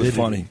comorbidity. It was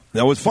funny.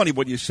 That was funny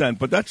what you sent,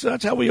 but that's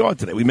how we are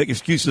today. We make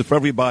excuses for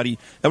everybody.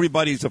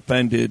 Everybody's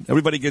offended.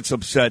 Everybody gets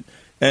upset.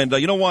 And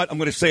you know what? I'm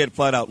going to say it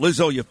flat out.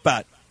 Lizzo, you're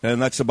fat.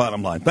 And that's the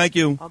bottom line. Thank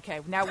you. Okay,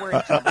 now we're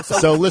in trouble.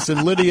 So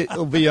listen, Lydia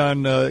will be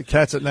on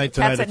Cats at Night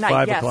tonight at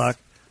 5 o'clock.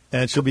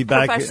 And she'll be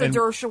back. Professor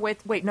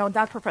Dershowitz. Wait, no,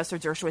 not Professor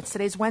Dershowitz.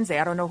 Today's Wednesday.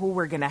 I don't know who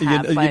we're going to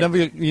have.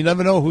 You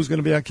never know who's going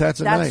to be on Cats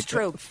at Night. That's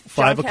true.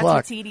 5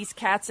 o'clock.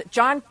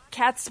 John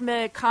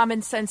Katzma,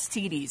 Common Sense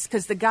Titties.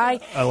 Because the guy,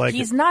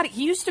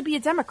 he used to be a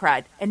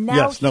Democrat. And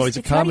now he's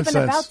not even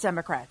about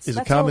Democrats. He's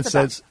a common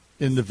sense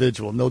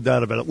individual. No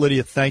doubt about it.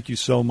 Lydia, thank you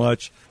so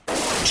much.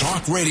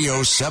 Talk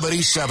Radio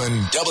 77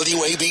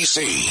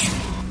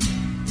 WABC.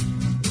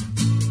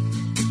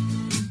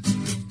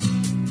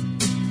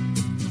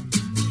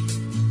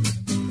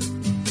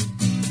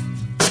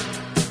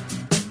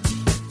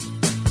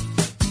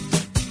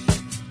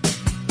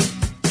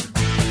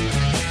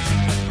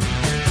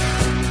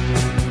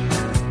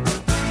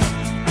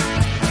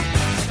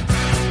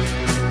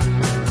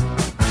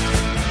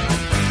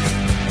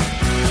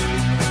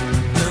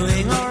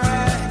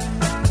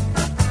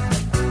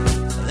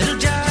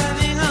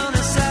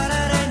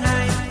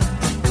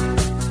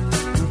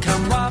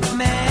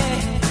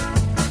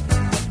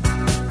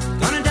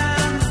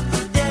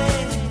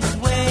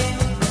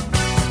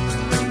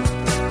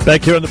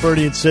 Back here on the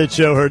Bernie and Sid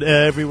Show, heard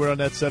everywhere on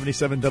that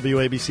 77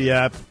 WABC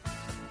app.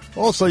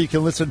 Also, you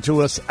can listen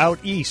to us out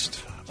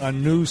east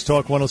on News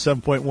Talk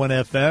 107.1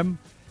 FM.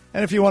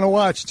 And if you want to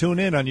watch, tune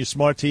in on your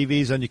smart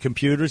TVs, on your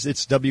computers.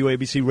 It's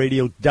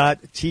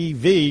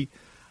WABCRadio.tv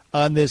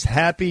on this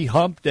happy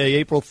hump day,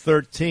 April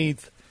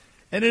 13th.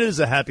 And it is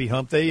a happy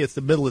hump day. It's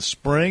the middle of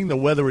spring. The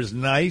weather is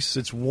nice.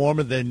 It's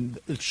warmer than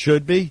it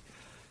should be.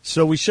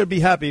 So we should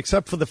be happy,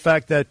 except for the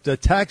fact that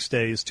tax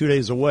day is 2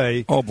 days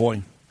away. Oh,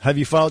 boy. Have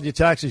you filed your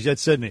taxes yet,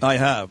 Sidney? I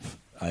have.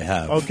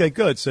 Okay,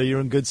 good. So you're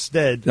in good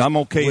stead. I'm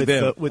okay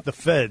there. With the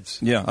feds.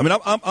 Yeah. I mean,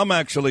 I'm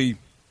actually,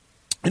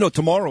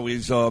 tomorrow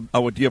is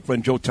our dear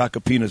friend Joe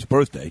Tacopina's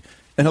birthday,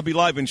 and he'll be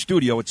live in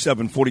studio at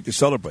 7:40 to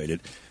celebrate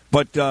it.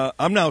 But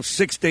I'm now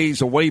 6 days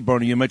away,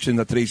 Bernie. You mentioned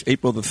that today's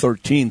April the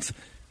 13th.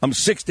 I'm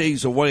 6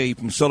 days away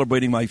from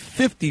celebrating my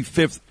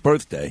 55th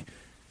birthday.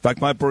 In fact,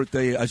 my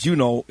birthday, as you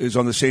know, is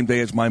on the same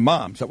day as my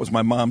mom's. That was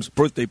my mom's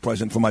birthday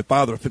present for my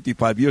father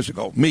 55 years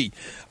ago, me.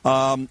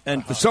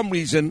 And for some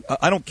reason,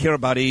 I don't care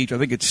about age. I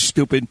think it's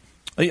stupid.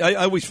 I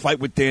always fight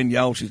with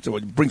Danielle. She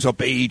brings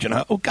up age, and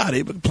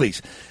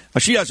please.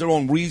 She has her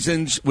own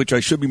reasons, which I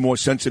should be more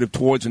sensitive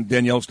towards in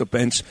Danielle's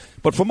defense.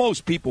 But for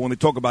most people, when they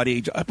talk about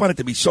age, I find it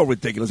to be so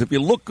ridiculous. If you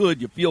look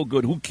good, you feel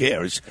good, who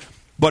cares?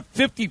 But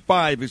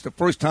 55 is the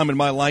first time in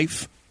my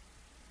life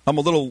I'm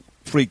a little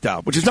freaked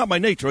out, which is not my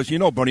nature, as you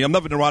know, Bernie. I'm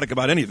never neurotic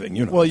about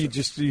anything. Well, you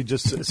just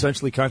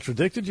essentially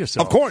contradicted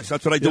yourself. Of course,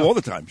 that's what I do all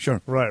the time.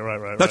 Sure,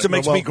 right. That's what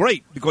makes me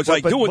great because I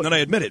do it and then I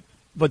admit it.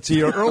 But to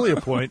your earlier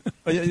point,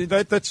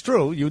 that's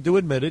true. You do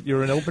admit it.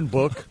 You're an open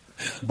book.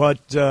 But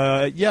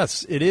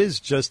yes, it is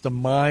just a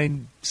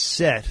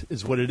mindset,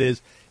 is what it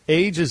is.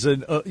 Age is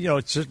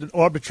it's just an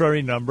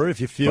arbitrary number.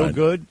 If you feel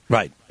good,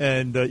 right,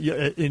 and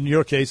in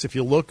your case, if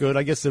you look good,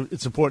 I guess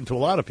it's important to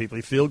a lot of people.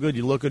 You feel good,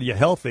 you look good, you're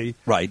healthy,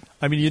 right.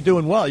 I mean, you're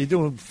doing well. You're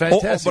doing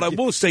fantastic. But I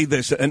will say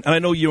this, and I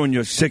know you're in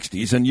your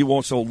 60s, and you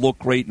also look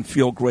great and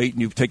feel great,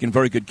 and you've taken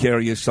very good care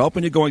of yourself,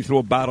 and you're going through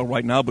a battle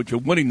right now, but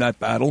you're winning that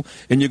battle,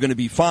 and you're going to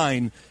be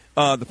fine.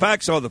 The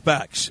facts are the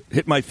facts.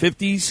 Hit my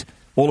 50s,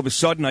 all of a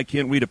sudden I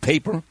can't read a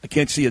paper. I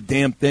can't see a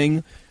damn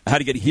thing. I had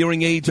to get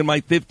hearing aids in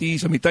my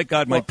 50s. I mean, thank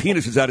God my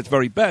penis is at its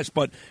very best.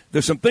 But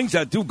there's some things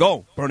that do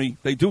go, Bernie.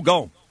 They do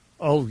go.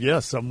 Oh,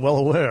 yes, I'm well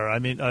aware. I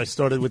mean, I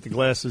started with the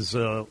glasses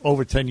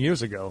over 10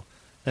 years ago,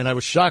 and I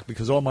was shocked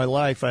because all my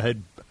life I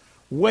had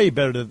way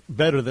better than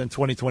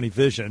 20/20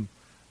 vision,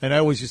 and I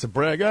always used to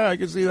brag, I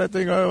can see that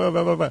thing.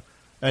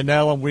 And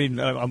now I'm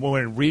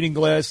wearing reading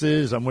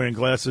glasses. I'm wearing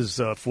glasses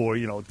for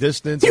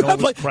distance. You wear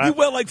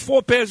like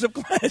 4 pairs of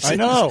glasses. I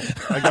know.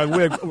 I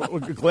wear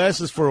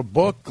glasses for a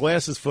book,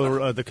 glasses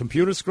for the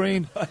computer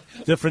screen,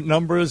 different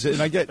numbers,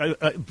 and I get.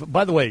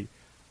 By the way,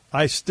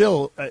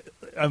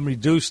 I'm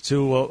reduced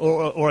to,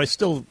 or I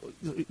still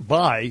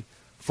buy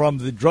from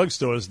the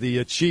drugstores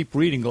the cheap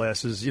reading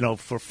glasses.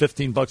 For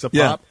 $15 a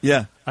pop.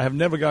 Yeah. I have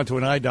never gone to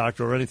an eye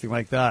doctor or anything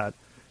like that.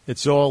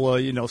 It's all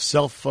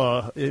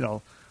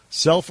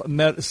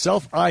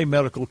self-eye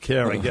medical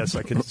care, I guess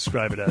I can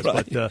describe it as.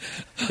 Right. But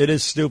it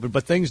is stupid.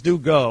 But things do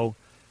go.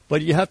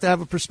 But you have to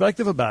have a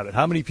perspective about it.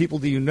 How many people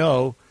do you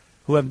know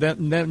who have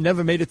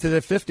never made it to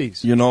their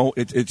 50s?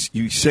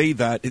 You say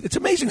that. It's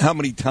amazing how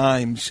many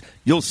times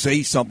you'll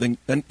say something,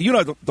 and you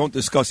and I don't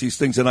discuss these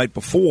things the night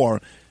before,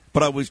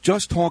 but I was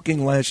just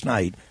talking last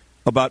night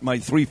about my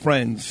 3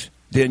 friends,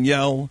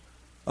 Danielle,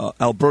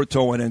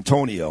 Alberto, and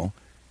Antonio.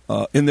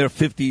 in their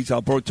 50s,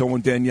 Alberto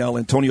and Danielle,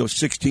 Antonio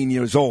 16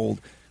 years old,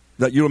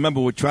 that you remember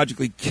were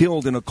tragically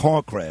killed in a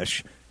car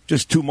crash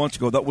just 2 months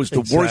ago. That was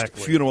the worst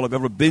funeral I've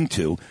ever been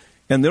to.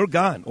 And they're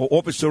gone. Or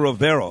Officer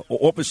Rivera, or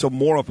Officer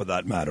Mora, for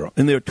that matter,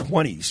 in their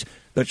 20s,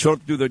 that showed up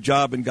to do their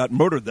job and got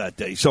murdered that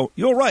day. So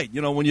you're right. You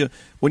know, when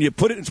you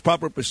put it in its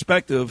proper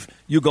perspective,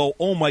 you go,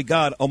 oh, my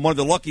God, I'm one of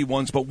the lucky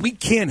ones. But we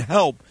can't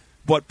help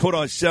but put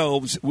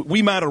ourselves,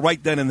 we matter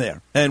right then and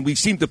there. And we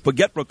seem to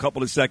forget for a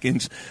couple of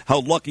seconds how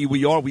lucky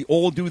we are. We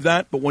all do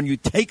that. But when you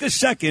take a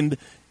second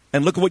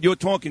and look at what you're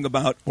talking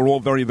about, we're all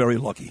very, very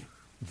lucky.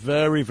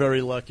 Very,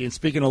 very lucky. And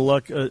speaking of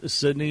luck,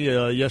 Sydney,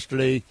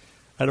 yesterday,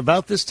 at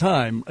about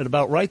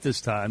right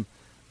this time,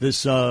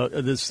 this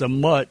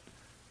mutt,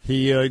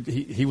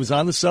 he was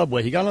on the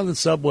subway. He got on the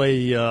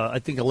subway, I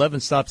think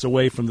 11 stops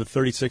away from the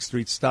 36th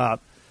Street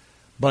stop.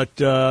 But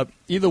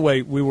either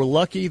way, we were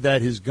lucky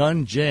that his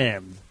gun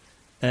jammed,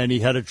 and he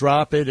had to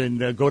drop it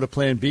and go to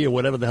Plan B or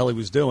whatever the hell he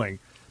was doing.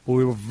 But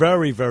we were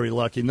very, very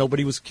lucky.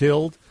 Nobody was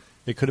killed.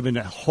 It could have been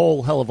a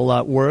whole hell of a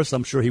lot worse.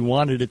 I'm sure he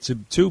wanted it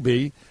to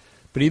be.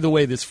 But either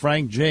way, this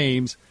Frank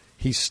James,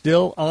 he's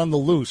still on the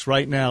loose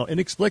right now,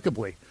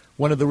 inexplicably.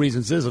 One of the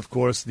reasons is, of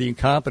course, the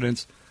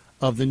incompetence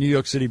of the New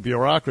York City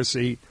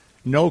bureaucracy.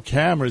 No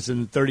cameras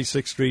in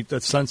 36th Street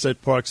at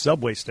Sunset Park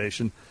subway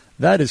station.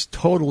 That is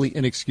totally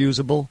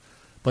inexcusable.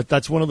 But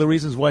that's one of the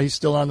reasons why he's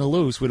still on the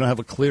loose. We don't have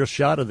a clear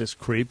shot of this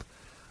creep.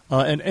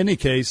 In any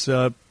case,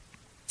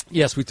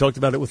 yes, we talked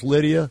about it with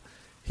Lydia.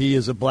 He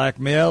is a black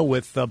male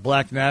with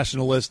black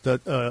nationalist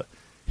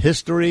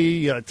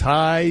history,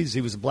 ties.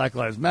 He was a Black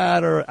Lives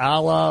Matter,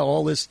 Allah,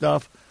 all this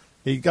stuff.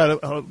 He got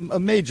a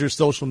major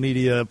social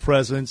media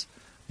presence.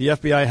 The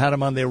FBI had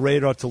him on their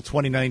radar till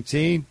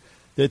 2019.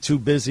 They're too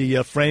busy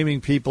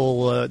framing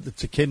people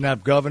to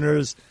kidnap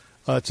governors,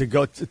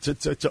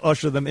 to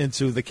usher them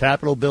into the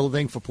Capitol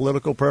building for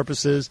political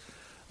purposes,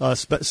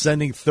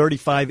 sending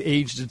 35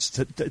 agents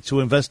to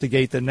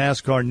investigate the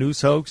NASCAR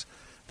news hoax,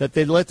 that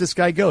they let this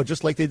guy go,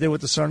 just like they did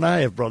with the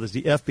Tsarnaev brothers,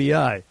 the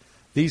FBI.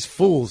 These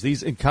fools,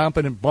 these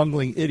incompetent,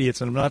 bungling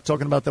idiots, and I'm not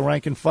talking about the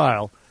rank and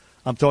file.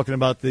 I'm talking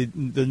about the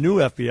new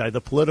FBI,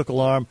 the political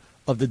arm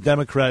of the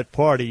Democrat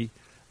Party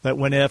that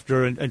went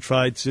after and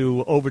tried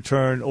to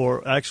overturn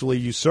or actually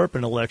usurp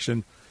an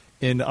election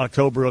in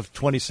October of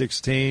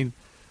 2016.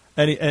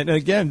 And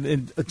again,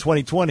 in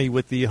 2020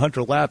 with the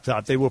Hunter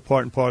laptop, they were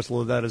part and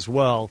parcel of that as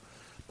well.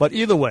 But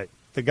either way,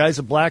 the guy's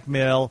a black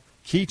male.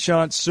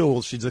 Keechant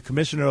Sewell, she's the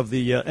commissioner of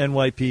the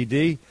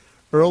NYPD.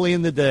 Early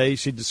in the day,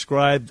 she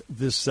described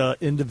this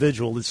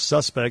individual, this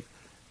suspect,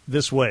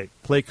 this way.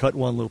 Play cut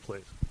one, Lou,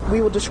 please.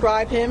 We will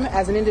describe him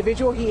as an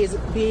individual. He is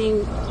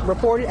being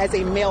reported as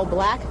a male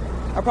black,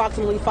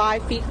 approximately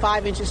 5 feet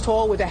 5 inches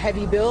tall with a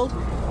heavy build.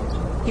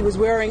 He was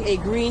wearing a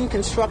green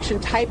construction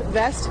type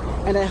vest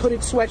and a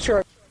hooded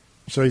sweatshirt.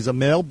 So he's a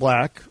male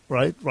black,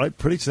 right? Right,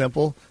 pretty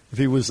simple. If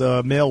he was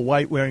a male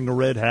white wearing a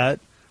red hat,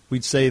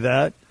 we'd say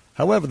that.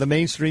 However, the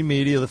mainstream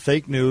media, the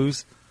fake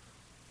news,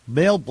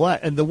 male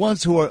black, and the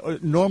ones who are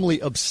normally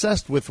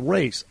obsessed with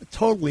race,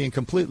 totally and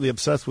completely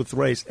obsessed with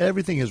race,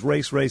 everything is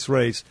race, race,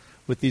 race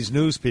with these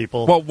news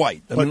people. Well,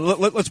 white. I mean,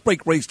 let's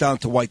break race down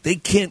to white. They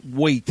can't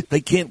wait. They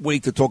can't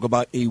wait to talk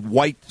about a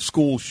white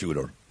school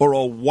shooter or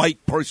a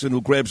white person who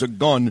grabs a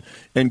gun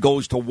and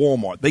goes to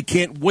Walmart. They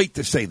can't wait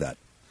to say that.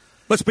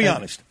 Let's be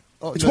honest.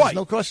 It's white.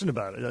 No question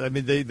about it. I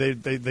mean,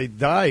 they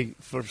die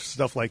for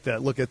stuff like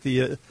that. Look at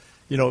the,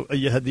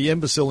 you had the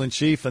imbecile in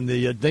chief and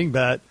the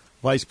dingbat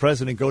vice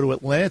president go to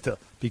Atlanta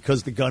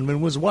because the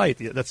gunman was white.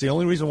 That's the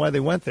only reason why they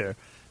went there.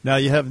 Now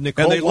you have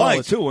Nicole And they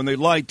Wallace.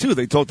 lied, too.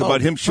 They talked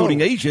about him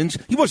shooting Asians.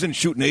 He wasn't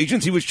shooting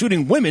Asians. He was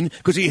shooting women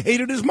because he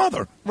hated his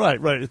mother.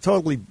 Right. It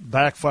totally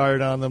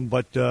backfired on them.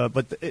 But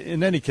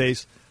in any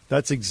case,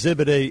 that's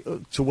Exhibit A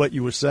to what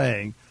you were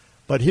saying.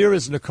 But here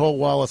is Nicole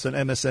Wallace on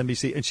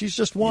MSNBC, and she's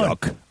just one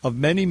of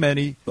many,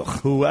 many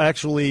who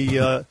actually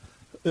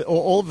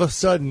all of a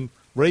sudden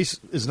race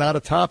is not a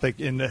topic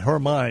in her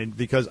mind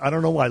because I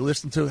don't know why.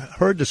 Listen to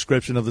her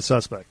description of the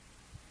suspect.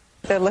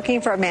 They're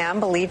looking for a man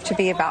believed to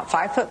be about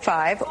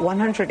 5'5",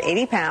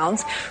 180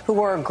 pounds, who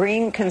wore a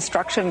green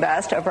construction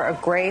vest over a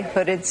gray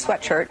hooded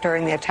sweatshirt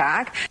during the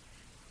attack.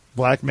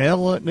 Black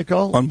male,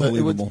 Nicole?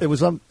 Unbelievable. It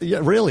was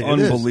really.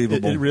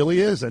 Unbelievable. It really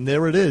is, and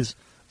there it is.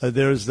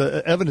 There's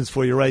the evidence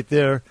for you right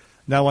there.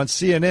 Now on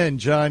CNN,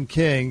 John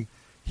King,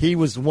 he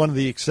was one of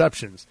the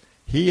exceptions.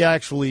 He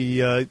actually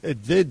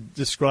did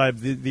describe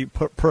the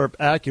perp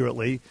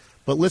accurately,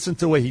 but listen to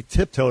the way he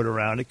tiptoed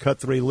around it. Cut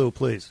 3, Lou,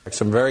 please.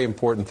 Some very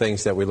important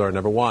things that we learned.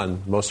 Number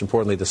one, most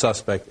importantly, the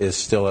suspect is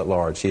still at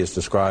large. He is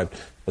described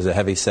as a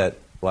heavy-set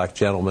black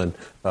gentleman,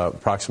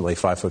 approximately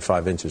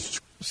 5'5"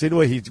 inches. See the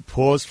way he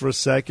paused for a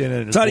second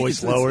and his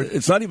voice lowered?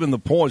 It's not even the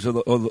pause or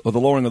the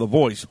lowering of the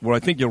voice. Where I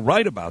think you're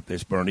right about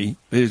this, Bernie,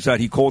 is that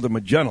he called him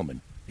a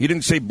gentleman. He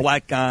didn't say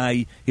black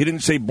guy. He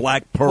didn't say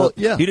black perp.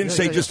 Well, he didn't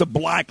say just a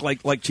black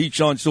like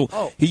Keechant Sewell.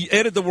 Oh. He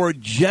added the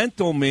word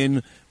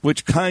gentleman,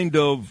 which kind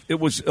of, it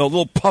was a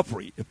little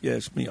puffery, if you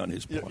ask me, on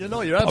his part.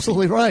 You're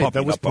absolutely right.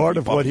 That was part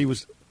of what he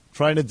was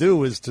trying to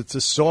do, is to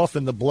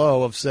soften the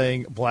blow of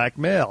saying black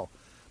male.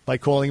 by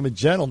calling him a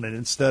gentleman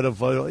instead of,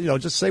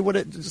 just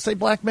say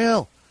black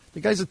male. The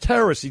guy's a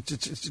terrorist. He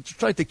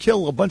tried to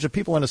kill a bunch of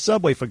people on a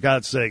subway, for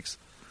God's sakes.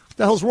 What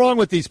the hell's wrong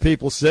with these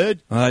people, Sid?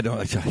 I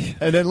don't.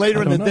 And then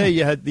later in the day,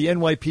 you had the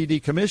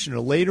NYPD commissioner.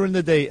 Later in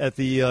the day at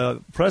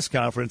the press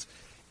conference,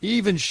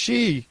 even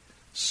she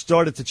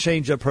started to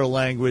change up her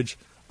language.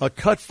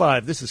 Cut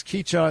 5. This is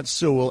Keechant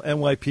Sewell,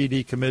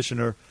 NYPD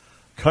commissioner.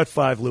 Cut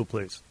 5, Lou,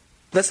 please.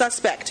 The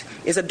suspect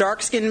is a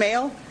dark-skinned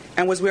male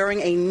and was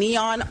wearing a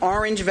neon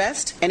orange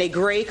vest and a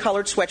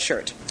gray-colored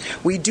sweatshirt.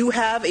 We do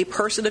have a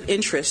person of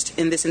interest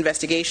in this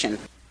investigation.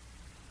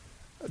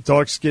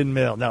 Dark-skinned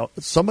male. Now,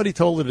 somebody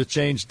told her to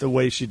change the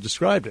way she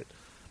described it,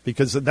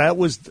 because that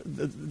was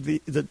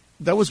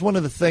that was one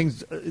of the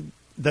things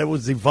that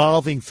was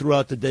evolving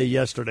throughout the day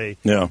yesterday.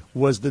 Yeah,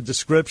 was the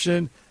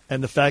description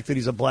and the fact that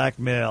he's a black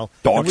male,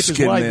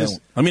 dark-skinned male.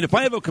 I mean, if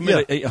I ever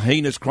commit a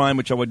heinous crime,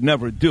 which I would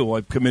never do,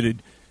 I've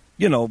committed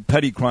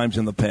petty crimes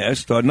in the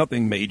past,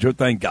 nothing major,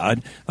 thank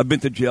God. I've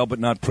been to jail but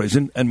not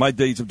prison, and my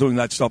days of doing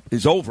that stuff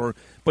is over.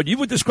 But you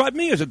would describe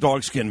me as a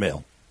dark-skinned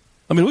male.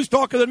 I mean, who's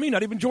darker than me?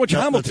 Not even George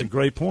Hamilton. That's a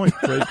great point.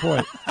 Great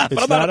point.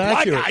 It's not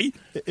accurate.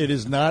 It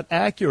is not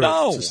accurate.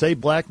 No. To say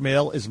black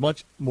male is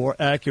much more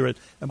accurate.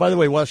 And by the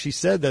way, while she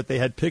said that, they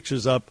had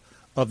pictures up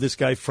of this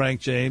guy,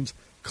 Frank James,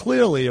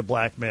 clearly a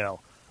black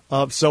male.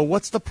 So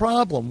what's the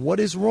problem? What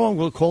is wrong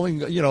with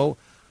calling,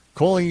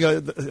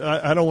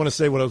 I don't want to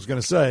say what I was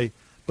going to say,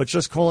 but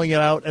just calling it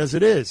out as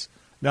it is.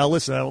 Now,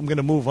 listen, I'm going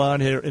to move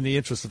on here in the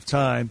interest of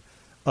time.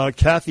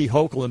 Kathy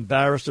Hochul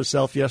embarrassed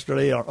herself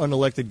yesterday, our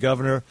unelected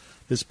governor,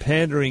 this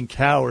pandering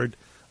coward,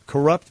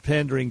 corrupt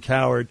pandering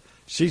coward.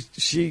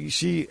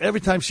 She every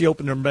time she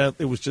opened her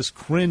mouth, it was just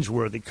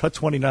cringeworthy. Cut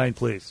 29,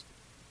 please.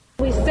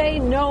 We say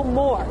no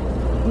more.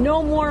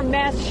 No more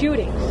mass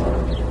shootings.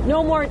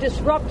 No more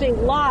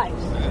disrupting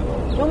lives.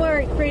 No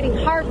more creating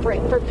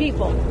heartbreak for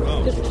people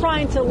just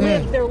trying to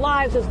live their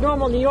lives as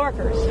normal New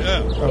Yorkers.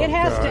 It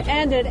has to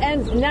end. It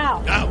ends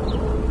now.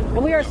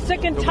 And we are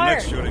sick and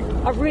tired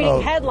of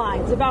reading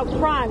headlines about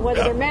crime,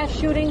 whether they're mass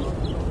shootings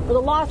or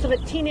the loss of a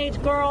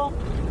teenage girl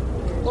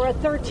or a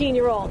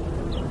 13-year-old.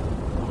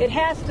 It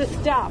has to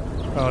stop.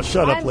 Oh,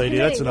 shut up, lady.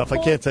 That's enough. I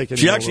can't take it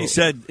She anymore. actually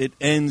said it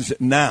ends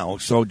now,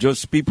 so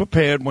just be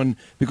prepared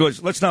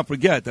because let's not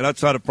forget that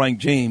outside of Frank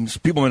James,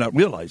 people may not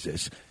realize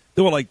this,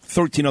 there were like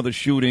 13 other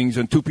shootings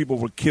and 2 people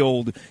were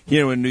killed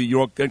here in New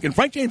York. And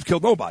Frank James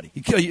killed nobody.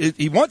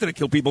 He wanted to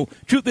kill people.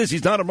 Truth is,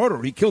 he's not a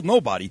murderer. He killed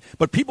nobody.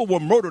 But people were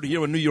murdered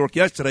here in New York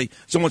yesterday.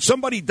 So when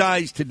somebody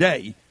dies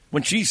today,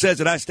 when she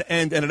says it has to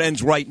end and it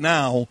ends right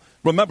now,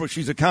 remember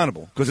she's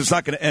accountable because it's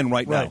not going to end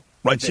right now.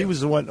 Right. She was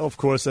the one, of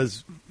course,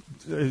 as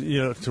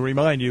to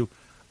remind you,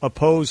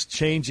 opposed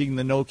changing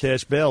the no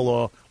cash bail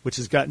law, which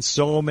has gotten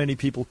so many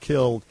people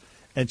killed.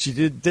 And she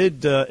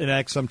did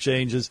enact some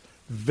changes.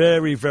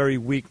 Very, very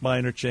weak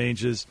minor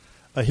changes.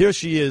 Here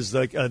she is,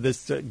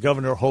 this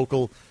Governor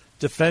Hochul,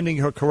 defending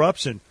her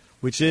corruption,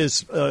 which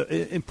is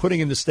in putting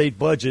in the state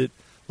budget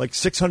like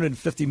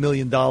 $650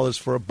 million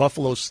for a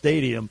Buffalo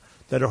stadium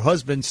that her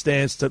husband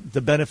stands to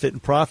benefit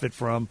and profit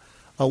from.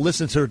 I'll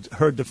listen to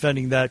her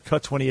defending that.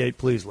 Cut 28,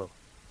 please, Lou.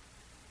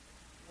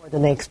 More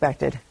than they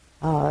expected.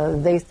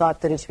 They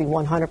thought that it should be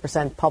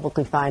 100%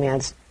 publicly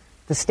financed.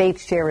 The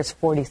state's share is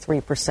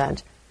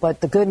 43%. But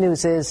the good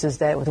news is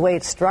that with the way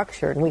it's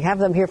structured, and we have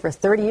them here for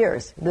 30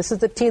 years. This is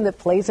the team that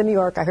plays in New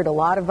York. I heard a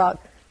lot about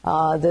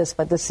this,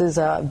 but this is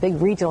a big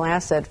regional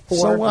asset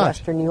for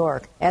Western New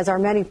York, as are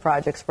many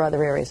projects for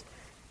other areas.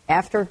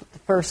 After the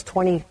first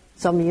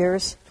 20-some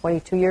years,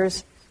 22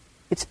 years,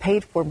 it's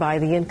paid for by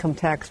the income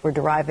tax we're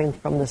deriving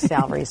from the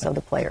salaries of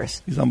the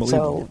players. He's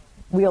unbelievable. So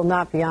we'll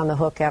not be on the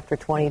hook after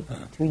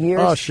 22 years.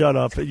 Oh, shut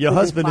up. Your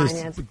husband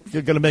is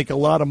going to make a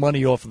lot of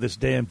money off of this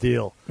damn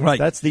deal. Right.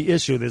 That's the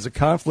issue. There's a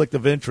conflict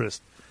of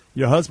interest.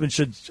 Your husband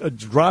should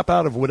drop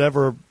out of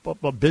whatever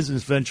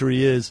business venture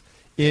he is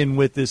in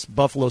with this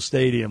Buffalo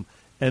Stadium,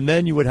 and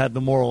then you would have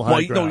the moral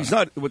high ground. No, he's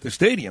not with the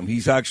stadium.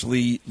 He's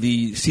actually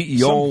the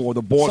CEO or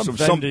the boss of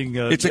vending,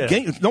 some. It's a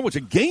game. No, it's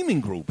a gaming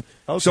group.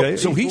 Okay.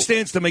 So he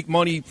stands to make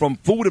money from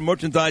food and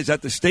merchandise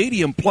at the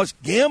stadium, plus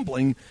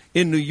gambling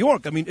in New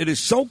York. I mean, it is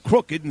so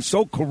crooked and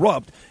so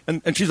corrupt.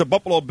 And she's a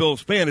Buffalo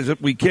Bills fan, as if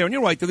we care. And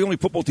you're right; they're the only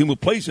football team who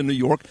plays in New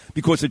York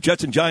because the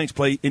Jets and Giants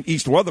play in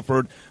East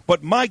Rutherford.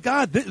 But my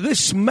God, this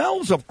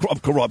smells of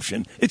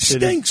corruption. It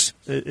stinks.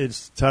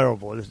 It's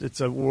terrible. It's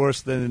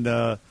worse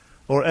than.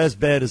 Or as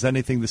bad as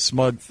anything the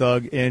smug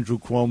thug Andrew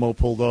Cuomo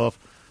pulled off.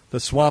 The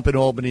swamp in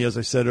Albany, as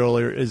I said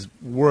earlier, is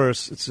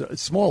worse. It's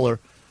smaller,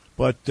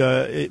 but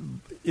it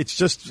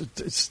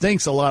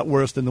stinks a lot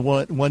worse than the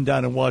one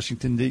down in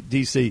Washington,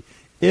 D.C.,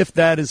 if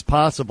that is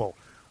possible.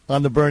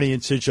 On the Bernie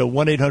and Sid Show,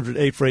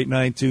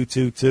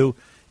 1-800-848-9222.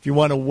 If you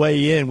want to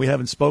weigh in, we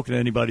haven't spoken to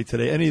anybody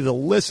today. Any of the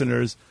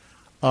listeners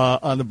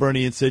on the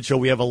Bernie and Sid Show,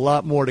 we have a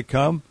lot more to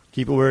come.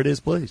 Keep it where it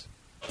is, please.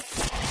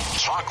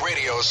 Talk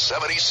Radio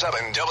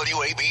 77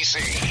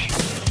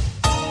 WABC.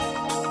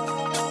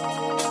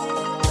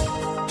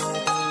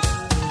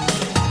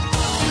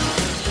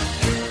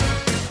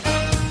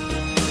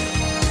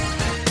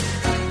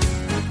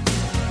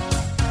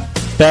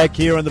 Back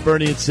here on the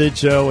Bernie and Sid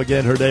Show.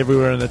 Again, heard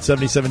everywhere on that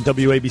 77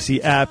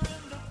 WABC app.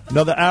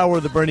 Another hour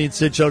of the Bernie and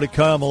Sid Show to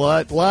come. A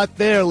lot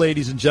there,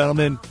 ladies and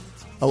gentlemen.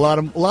 A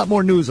lot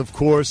more news, of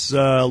course,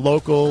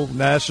 local,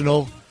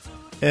 national.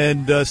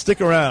 And stick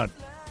around.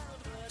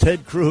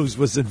 Ted Cruz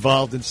was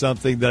involved in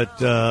something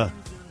that, I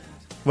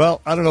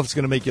don't know if it's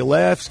going to make you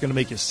laugh, it's going to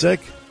make you sick,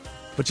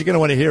 but you're going to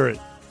want to hear it.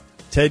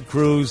 Ted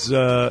Cruz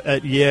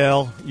at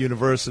Yale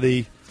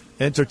University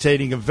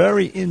entertaining a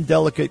very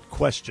indelicate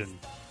question.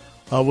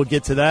 We'll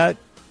get to that.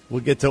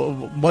 We'll get to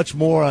much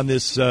more on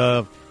this,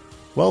 the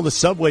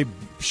subway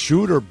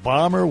shooter,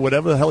 bomber,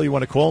 whatever the hell you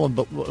want to call him,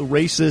 but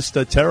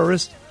racist,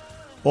 terrorist.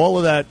 All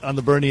of that on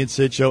the Bernie and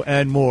Sid Show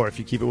and more if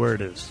you keep it where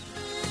it is.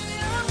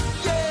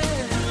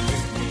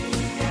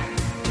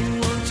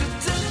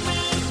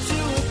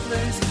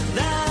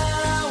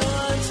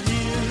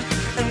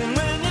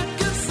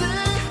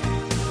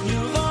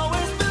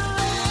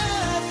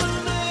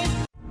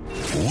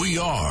 We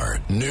are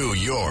New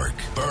York.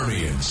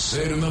 Bernie and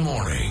Sid in the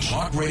morning.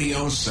 Talk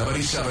Radio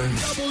 77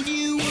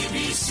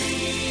 WABC.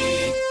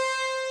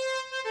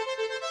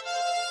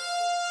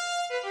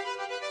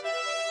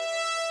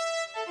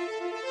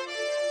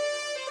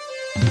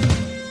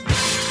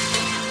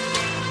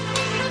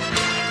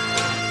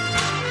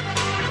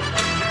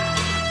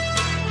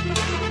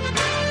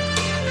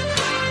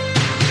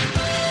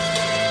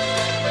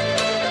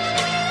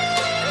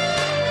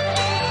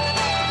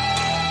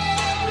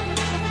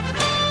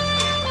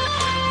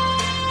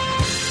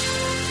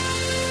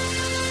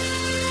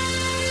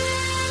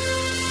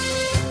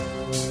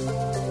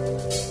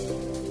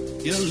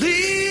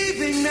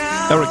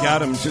 Eric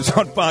Adams is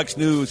on Fox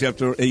News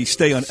after a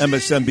stay on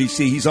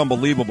MSNBC. He's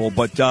unbelievable.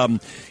 But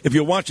if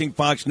you're watching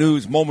Fox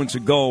News moments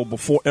ago,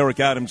 before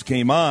Eric Adams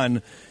came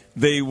on,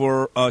 they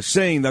were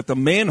saying that the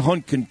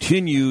manhunt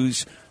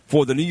continues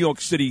for the New York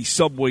City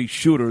subway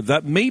shooter.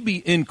 That may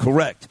be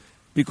incorrect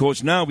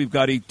because now we've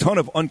got a ton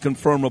of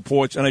unconfirmed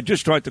reports. And I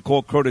just tried to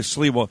call Curtis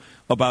Sliwa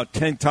about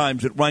 10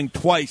 times. It rang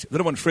twice. Then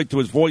it went straight to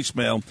his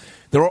voicemail.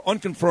 There are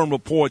unconfirmed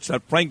reports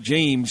that Frank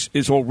James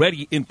is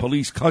already in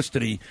police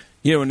custody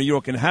here in New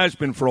York and has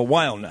been for a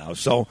while now.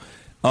 So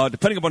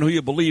depending upon who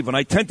you believe, and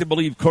I tend to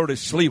believe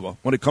Curtis Sliwa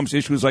when it comes to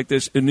issues like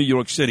this in New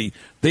York City,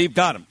 they've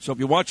got him. So if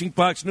you're watching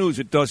Fox News,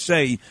 it does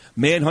say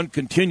manhunt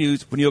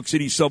continues for New York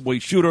City subway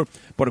shooter.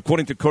 But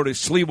according to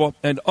Curtis Sliwa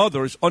and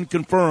others,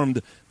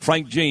 unconfirmed,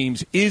 Frank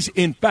James is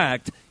in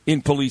fact in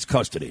police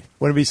custody.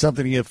 Wouldn't it be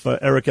something if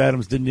Eric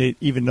Adams didn't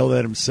even know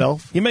that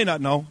himself? He may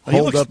not know.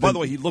 He looks, by the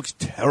way, he looks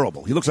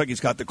terrible. He looks like he's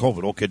got the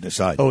COVID, all kidding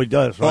aside. Oh, he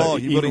does, right? Oh,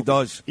 he really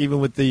does. Even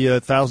with the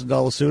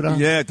 $1,000 suit on?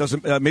 Yeah, it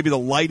doesn't. Maybe the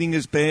lighting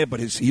is bad, but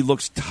he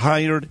looks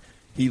tired.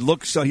 He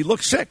looks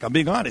sick, I'm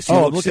being honest.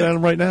 I'm looking at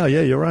him right now.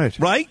 Yeah, you're right.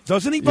 Right?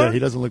 Doesn't he, Bert? Yeah, he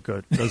doesn't look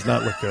good. Does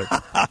not look good.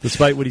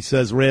 Despite what he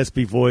says,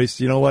 raspy voice.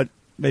 You know what?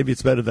 Maybe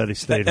it's better that he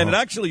stayed home. And it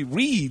actually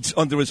reads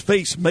under his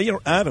face, Mayor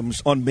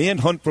Adams on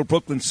manhunt for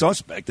Brooklyn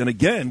suspect. And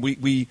again,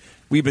 we've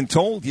been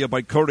told here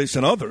by Curtis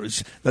and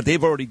others that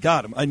they've already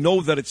got him. I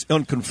know that it's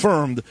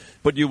unconfirmed,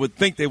 but you would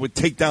think they would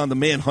take down the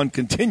manhunt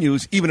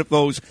continues, even if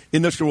those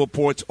initial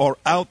reports are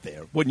out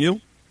there, wouldn't you?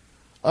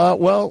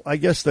 Well, I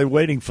guess they're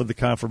waiting for the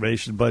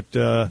confirmation. But,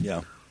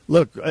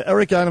 Look,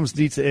 Eric Adams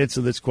needs to answer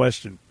this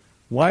question.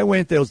 Why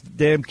weren't those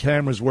damn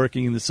cameras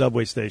working in the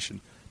subway station?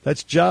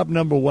 That's job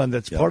number one.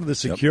 That's part of the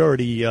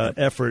security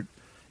effort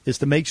is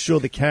to make sure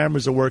the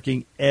cameras are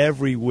working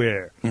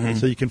everywhere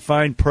so you can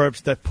find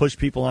perps that push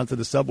people onto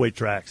the subway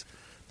tracks.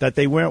 That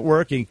they weren't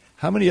working.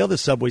 How many other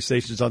subway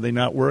stations are they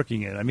not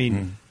working in? I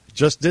mean,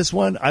 just this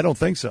one? I don't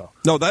think so.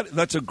 No,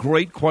 that's a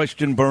great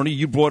question, Bernie.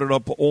 You brought it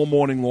up all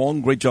morning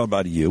long. Great job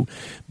out of you.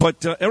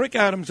 But Eric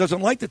Adams doesn't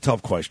like the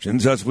tough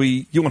questions, as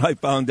you and I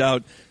found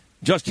out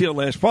just here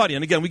last Friday.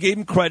 And again, we gave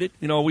him credit.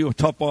 You know, we were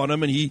tough on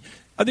him, and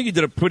I think he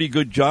did a pretty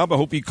good job. I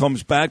hope he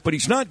comes back. But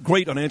he's not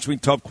great on answering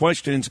tough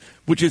questions,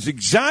 which is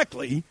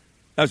exactly,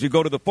 as we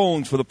go to the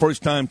phones for the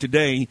first time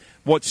today,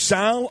 what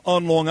Sal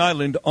on Long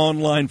Island on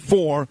line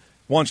 4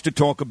 wants to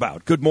talk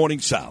about. Good morning,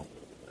 Sal.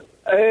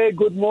 Hey,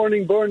 good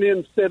morning, Bernie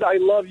and Sid. I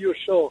love your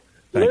show.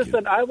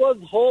 Listen, I was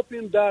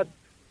hoping that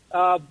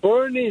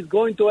Bernie is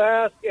going to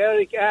ask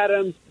Eric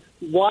Adams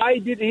why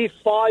did he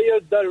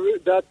fire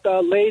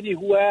that lady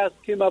who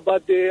asked him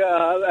about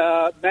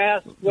the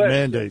mask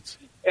mandates.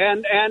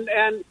 And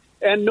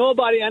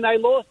nobody, and I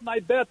lost my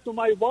bet to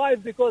my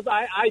wife because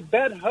I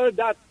bet her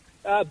that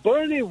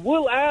Bernie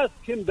will ask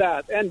him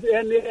that, and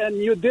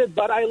you did.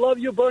 But I love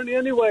you, Bernie,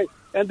 anyway.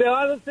 And the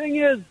other thing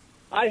is,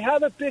 I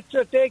have a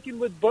picture taken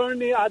with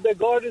Bernie at the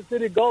Garden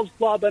City Golf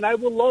Club, and I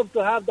would love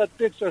to have that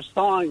picture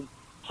signed.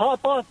 How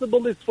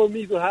possible is for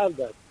me to have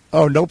that?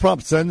 Oh, no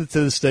problem. Send it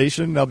to the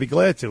station. I'll be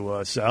glad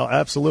to, Sal.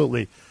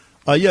 Absolutely.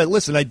 Yeah,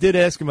 listen, I did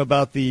ask him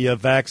about the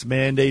vax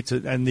mandates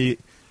and the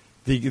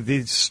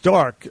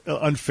stark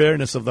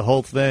unfairness of the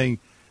whole thing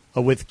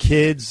with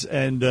kids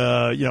and,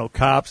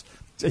 cops.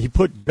 He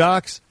put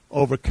docs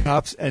over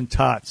cops and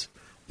tots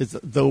is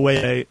the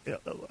way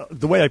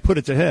I put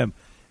it to him.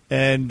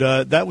 And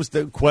that was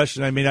the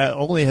question. I mean, I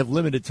only have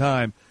limited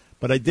time,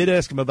 but I did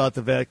ask him about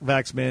the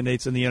vax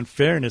mandates and the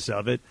unfairness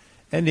of it.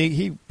 and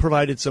he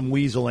provided some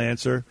weasel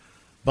answer.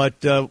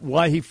 But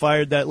why he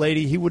fired that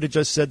lady, he would have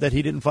just said that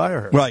he didn't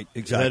fire her. Right,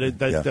 exactly.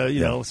 That you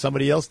know,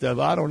 somebody else did.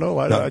 I don't know.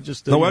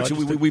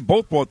 We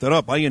both brought that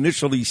up. I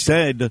initially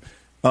said,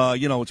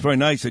 it's very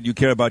nice that you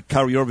care about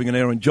Kyrie Irving and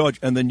Aaron Judge,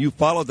 and then you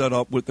followed that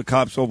up with the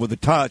cops over the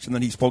touch, and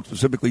then he spoke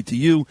specifically to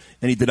you,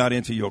 and he did not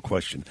answer your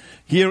question.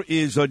 Here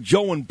is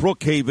Joe in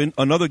Brookhaven,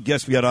 another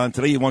guest we had on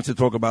today. He wants to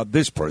talk about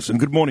this person.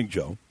 Good morning,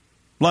 Joe.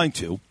 Line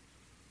 2.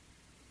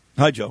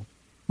 Hi, Joe.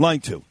 Line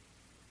 2.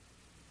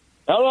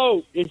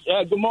 Hello. It's,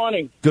 good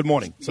morning. Good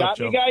morning. Got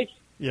me, guys?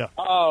 Yeah.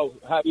 Oh,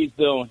 how you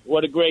doing?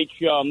 What a great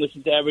show. I'm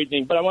listening to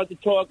everything. But I want to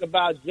talk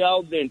about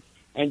Zeldin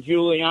and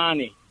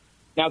Giuliani.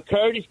 Now,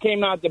 Curtis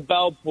came out to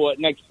Bellport,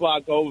 next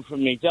block over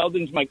from me.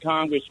 Zeldin's my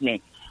congressman.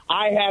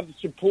 I have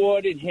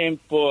supported him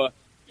for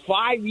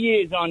 5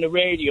 years on the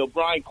radio.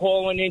 Brian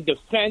calling in,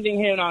 defending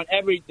him on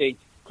everything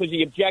because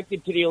he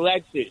objected to the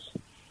electors.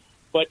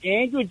 But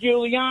Andrew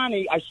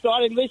Giuliani, I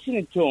started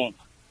listening to him.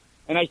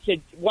 And I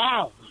said,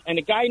 wow. And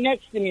the guy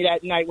next to me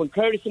that night, when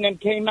Curtis and them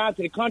came out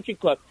to the country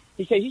club,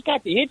 he said, he's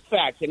got the it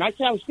factor. And I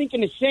said, I was thinking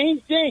the same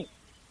thing.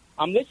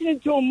 I'm listening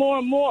to him more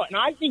and more. And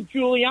I think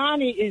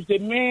Giuliani is the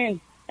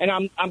man, and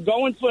I'm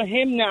going for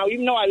him now,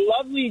 even though I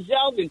love Lee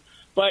Zeldin.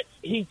 But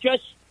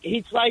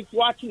he's like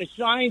watching a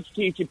science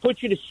teacher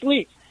put you to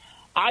sleep.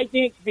 I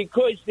think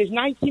because there's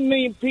 19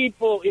 million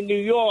people in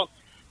New York,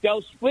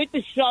 they'll split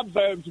the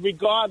suburbs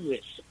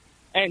regardless.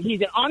 And he's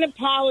an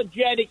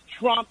unapologetic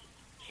Trump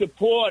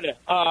supporter,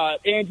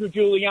 Andrew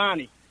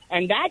Giuliani.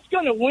 And that's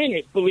going to win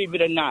it, believe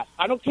it or not.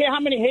 I don't care how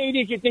many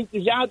haters you think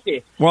there's out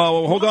there.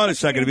 Well, hold on a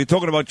second. If you're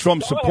talking about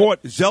Trump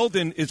support,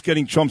 Zeldin is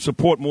getting Trump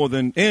support more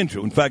than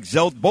Andrew. In fact,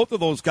 both of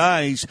those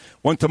guys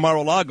went to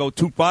Mar-a-Lago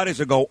 2 Fridays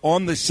ago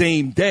on the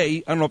same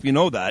day. I don't know if you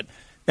know that.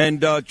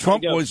 And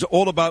Trump was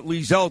all about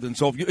Lee Zeldin.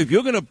 So if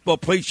you're going to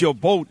place your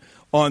vote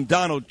on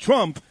Donald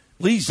Trump,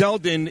 Lee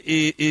Zeldin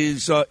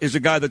is a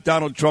guy that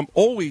Donald Trump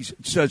always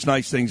says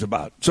nice things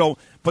about. So,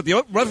 but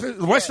the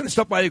rest of the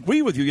stuff, I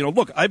agree with you. You know,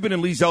 look, I've been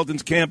in Lee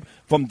Zeldin's camp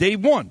from day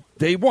one.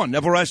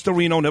 Never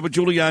Astorino, never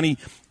Giuliani.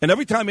 And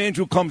every time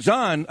Andrew comes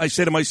on, I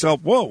say to myself,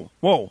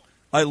 whoa,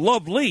 I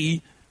love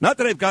Lee. Not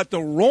that I've got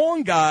the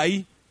wrong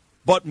guy,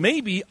 but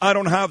maybe I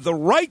don't have the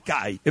right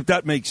guy, if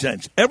that makes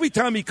sense. Every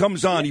time he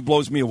comes on, he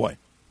blows me away.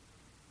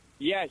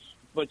 Yes,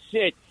 but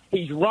Sid,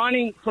 he's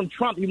running from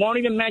Trump. He won't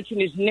even mention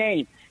his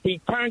name.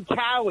 He turned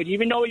coward,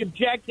 even though he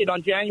objected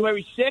on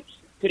January 6th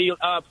to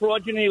the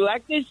fraudulent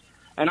electors.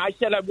 And I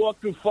said I'd walk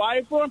through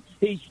fire for him.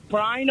 He's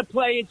trying to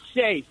play it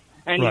safe.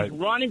 And He's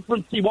running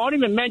from, he won't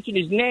even mention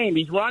his name.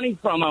 He's running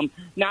from him.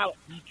 Now,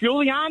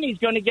 Giuliani's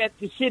going to get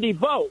the city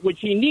vote, which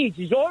he needs.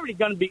 He's already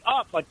going to be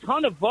up a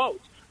ton of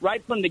votes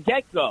right from the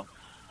get-go.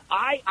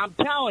 I'm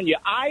telling you,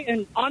 I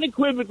am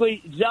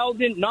unequivocally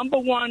Zeldin,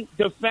 #1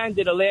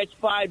 defender the last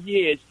 5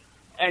 years.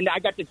 And I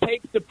got the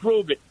tapes to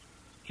prove it.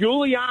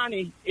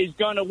 Giuliani is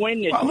going to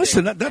win this. Well,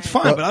 listen, that's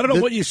fine, but I don't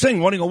know what you're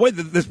saying, running away.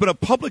 There's been a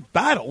public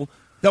battle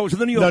that was in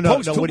the New York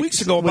Post 2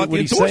 weeks ago about the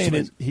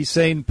endorsement. He's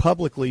saying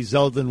publicly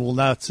Zeldin will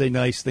not say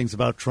nice things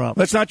about Trump.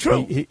 That's not true.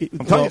 I'm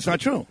telling you, it's not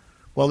true.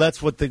 Well,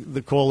 that's what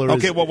the caller is.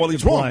 Okay, well,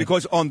 he's wrong,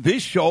 because on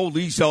this show,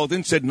 Lee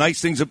Zeldin said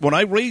nice things. When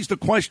I raised a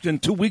question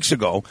 2 weeks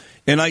ago,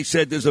 and I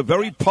said there's a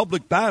very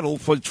public battle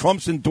for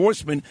Trump's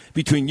endorsement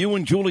between you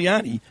and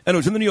Giuliani, and it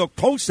was in the New York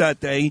Post that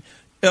day,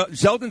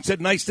 Zeldin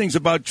said nice things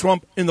about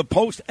Trump in the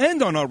Post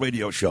and on our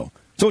radio show.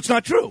 So it's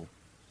not true.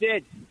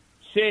 Sid,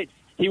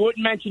 he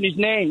wouldn't mention his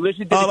name.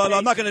 Listen to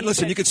I'm not going to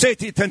listen. You can say it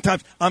to you 10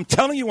 times. I'm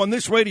telling you on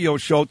this radio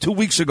show 2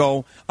 weeks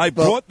ago, I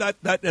brought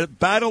that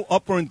battle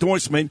up for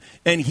endorsement,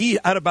 and he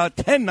had about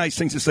 10 nice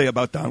things to say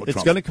about Donald Trump.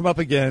 It's going to come up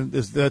again.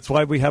 That's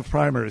why we have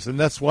primaries, and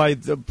that's why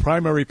the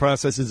primary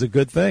process is a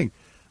good thing.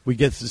 We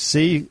get to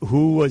see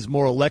who is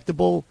more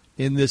electable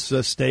in this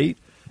state,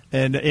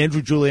 and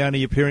Andrew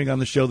Giuliani appearing on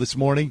the show this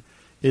morning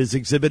is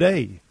Exhibit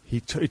A. He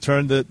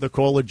turned the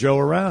caller Joe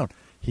around.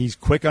 He's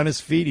quick on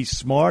his feet. He's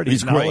smart.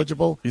 He's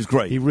knowledgeable. He's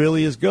great. He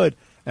really is good.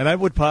 And I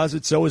would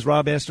posit so is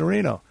Rob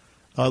Astorino.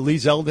 Lee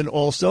Zeldin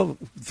also,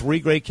 3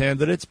 great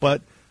candidates,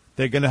 but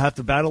they're going to have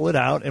to battle it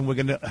out, and we're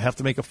going to have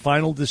to make a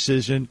final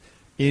decision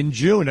in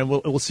June. And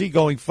we'll see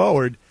going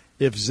forward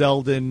if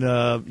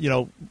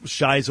Zeldin,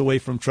 shies away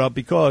from Trump,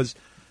 because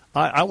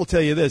I will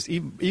tell you this,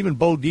 even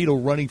Bo Dietl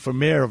running for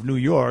mayor of New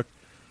York,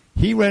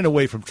 he ran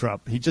away from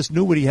Trump. He just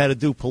knew what he had to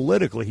do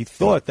politically. He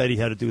thought that he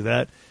had to do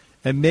that.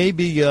 And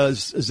maybe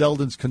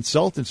Zeldin's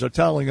consultants are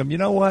telling him, you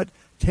know what,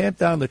 tamp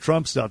down the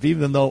Trump stuff.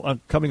 Even though I'm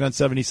coming on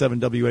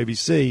 77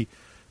 WABC,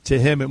 to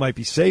him it might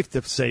be safe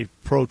to say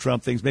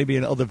pro-Trump things. Maybe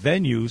in other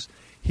venues,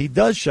 he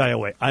does shy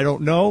away. I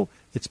don't know.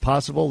 It's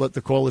possible that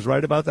the caller is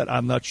right about that.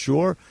 I'm not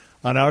sure.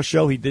 On our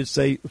show, he did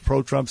say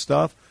pro-Trump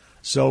stuff.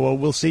 So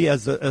we'll see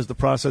as the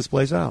process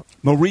plays out.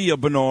 Maria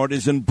Bernard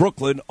is in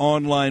Brooklyn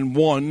on line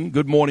 1.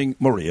 Good morning,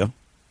 Maria.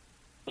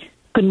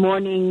 Good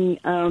morning,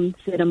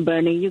 Sid and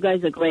Bernie. You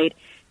guys are great.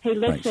 Hey,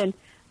 listen,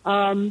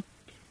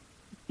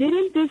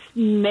 didn't this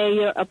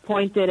mayor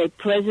appointed a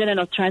president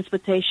of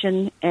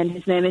transportation, and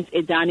his name is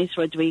Edanis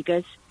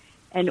Rodriguez?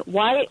 And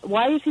why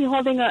is he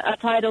holding a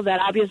title that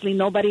obviously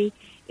nobody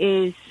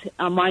is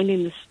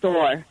minding the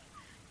store?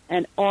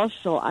 And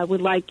also, I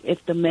would like,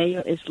 if the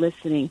mayor is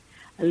listening,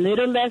 a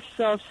little less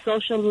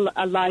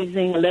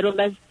socializing, a little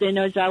less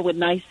dinners out with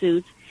nice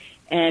suits,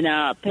 and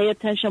pay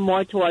attention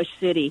more to our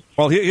city.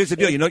 Well, here's the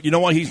deal. You know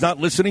why he's not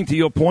listening to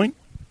your point?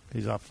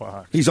 He's on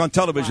Fox. He's on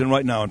television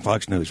right now on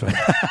Fox News, right?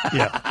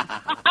 Yeah.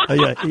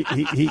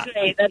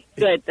 That's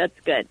good. That's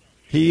good.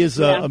 He is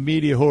a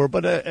media whore.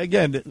 But,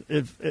 again,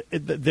 if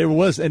there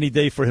was any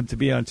day for him to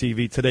be on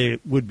TV, today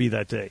would be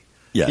that day.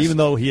 Yes. Even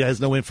though he has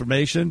no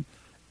information,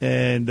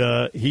 and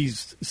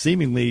he's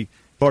seemingly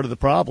part of the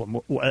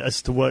problem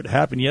as to what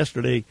happened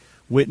yesterday,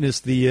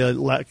 witnessed the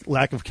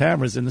lack of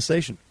cameras in the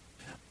station.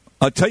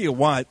 I'll tell you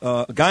what,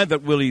 a guy that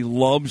really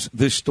loves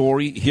this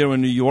story here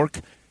in New York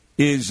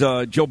is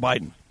Joe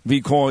Biden,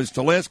 because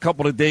the last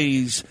couple of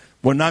days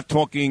we're not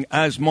talking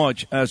as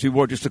much as we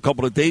were just a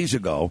couple of days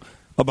ago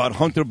about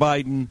Hunter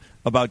Biden,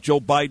 about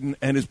Joe Biden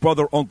and his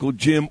brother Uncle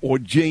Jim or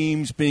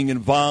James being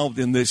involved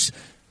in this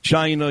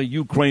China,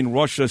 Ukraine,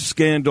 Russia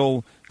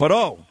scandal. But,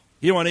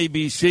 here on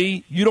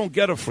ABC, you don't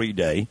get a free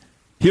day.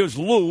 Here's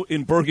Lou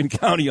in Bergen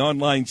County on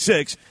line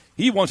 6.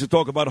 He wants to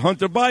talk about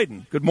Hunter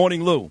Biden. Good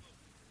morning, Lou.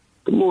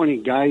 Good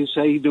morning, guys.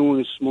 How you doing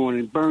this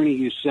morning? Bernie,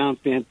 you sound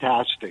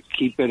fantastic.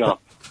 Keep it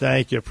up.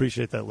 Thank you.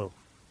 Appreciate that, Lou.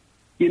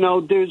 You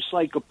know, there's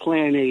like a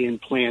plan A and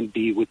plan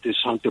B with this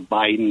Hunter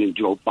Biden and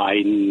Joe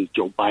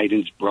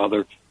Biden's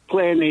brother.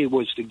 Plan A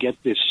was to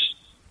get this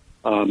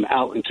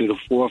out into the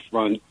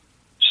forefront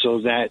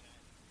so that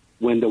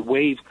when the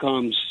wave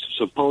comes,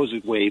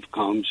 supposed wave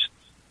comes,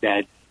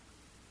 that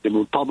the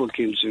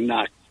Republicans are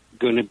not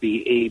going to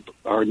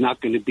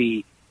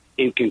be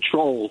in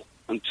control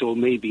until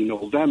maybe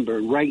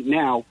November. Right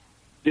now,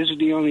 this is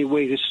the only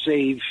way to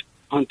save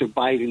Hunter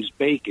Biden's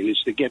bacon,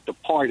 is to get the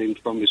pardon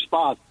from his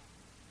father.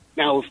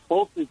 Now, if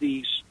both of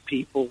these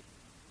people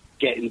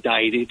get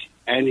indicted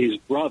and his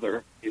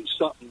brother, and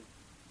something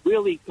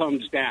really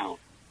comes down,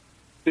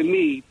 to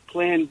me,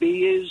 plan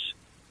B is,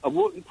 I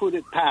wouldn't put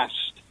it past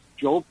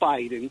Joe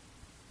Biden,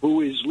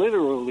 who is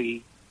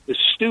literally the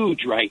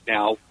stooge right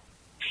now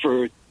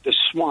for the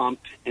swamp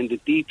and the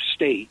deep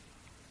state,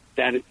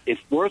 that if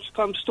worse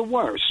comes to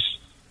worse,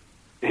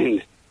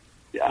 and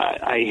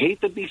I hate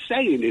to be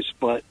saying this,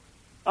 but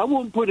I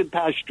won't put it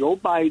past Joe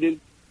Biden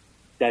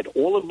that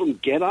all of them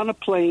get on a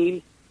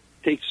plane,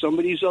 take some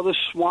of these other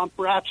swamp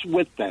rats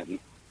with them,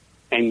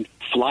 and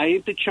fly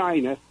into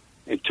China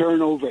and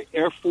turn over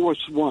Air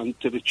Force One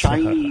to the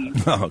Chinese.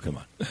 Oh, come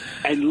on.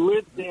 And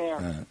live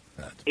there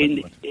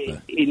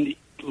in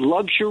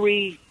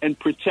luxury and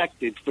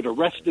protected for the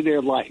rest of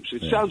their lives.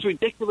 It sounds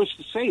ridiculous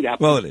to say that.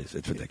 Well, it is.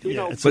 It's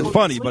ridiculous. It's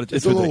funny, but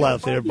it's a little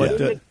out there.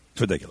 But it's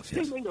ridiculous.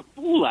 Yes. They made a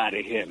fool out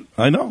of him.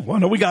 I know. Well,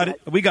 no, we got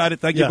it.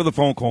 Thank you for the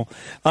phone call.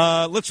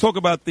 Let's talk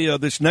about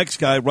this next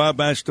guy, Rob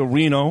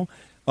Astorino.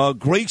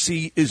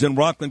 Gracie is in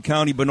Rockland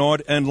County,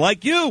 Bernard, and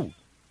like you,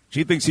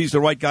 she thinks he's the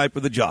right guy for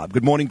the job.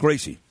 Good morning,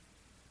 Gracie.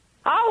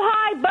 Oh,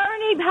 hi,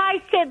 Bernie.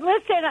 Hi, Sid.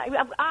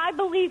 Listen, I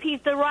believe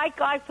he's the right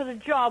guy for the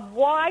job.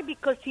 Why?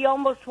 Because he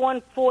almost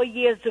won 4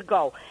 years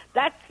ago.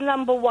 That's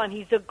number one.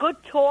 He's a good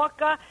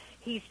talker.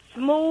 He's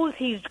smooth.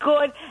 He's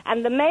good.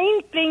 And the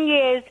main thing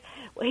is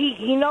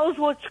he knows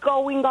what's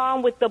going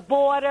on with the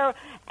border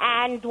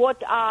and what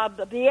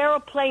the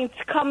airplanes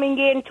coming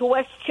into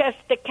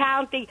Westchester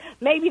County,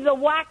 maybe the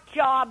whack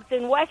jobs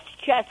in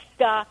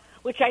Westchester,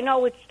 which I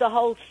know it's the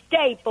whole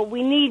state, but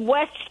we need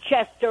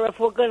Westchester if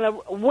we're going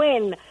to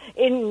win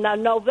in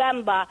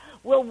November.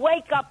 We'll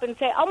wake up and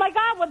say, oh, my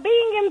God, we're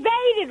being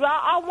invaded.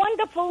 Our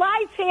wonderful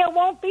life here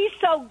won't be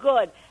so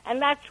good.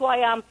 And that's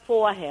why I'm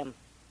for him.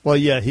 Well,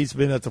 yeah, he's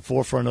been at the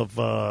forefront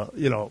of,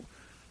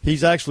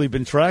 he's actually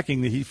been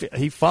tracking.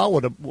 He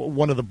followed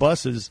one of the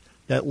buses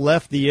that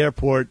left the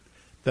airport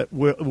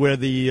where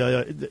the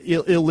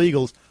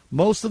illegals,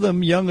 most of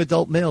them young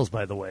adult males,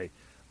 by the way,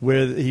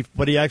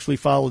 but he actually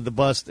followed the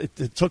bus.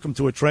 It took him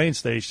to a train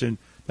station.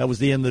 That was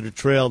the end of the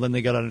trail. Then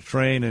they got on a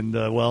train, and,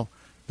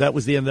 that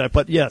was the end of that.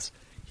 But, yes,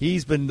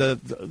 he's been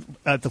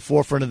at the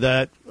forefront of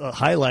that,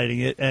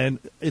 highlighting it, and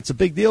it's a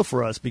big deal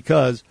for us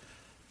because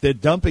they're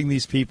dumping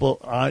these people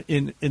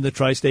in the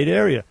tri-state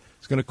area.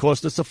 It's going to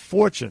cost us a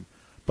fortune.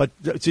 But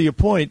to your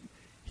point,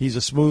 he's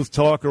a smooth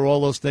talker,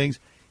 all those things.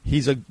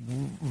 He's a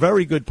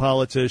very good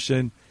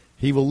politician.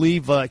 He will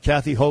leave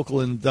Kathy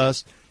Hochul in the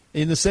dust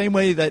in the same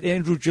way that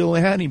Andrew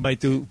Giuliani might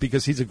do,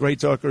 because he's a great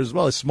talker as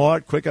well. He's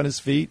smart, quick on his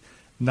feet,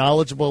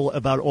 knowledgeable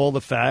about all the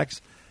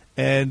facts.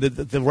 And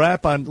the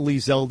rap on Lee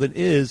Zeldin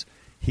is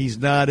he's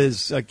not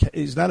as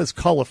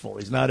colorful.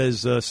 He's not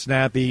as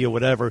snappy or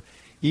whatever,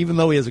 even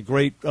though he has a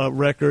great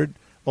record.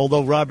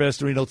 Although Rob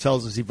Astorino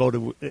tells us he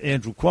voted with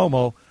Andrew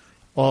Cuomo.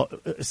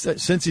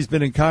 Since he's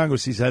been in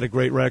Congress, he's had a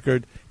great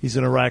record. He's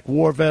an Iraq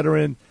War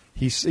veteran.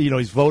 He's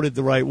voted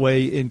the right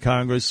way in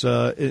Congress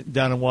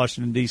down in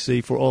Washington,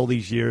 D.C. for all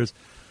these years.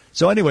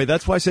 So anyway,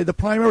 that's why I say the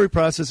primary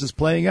process is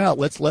playing out.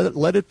 Let's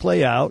let it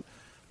play out.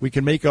 We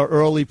can make our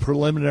early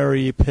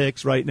preliminary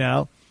picks right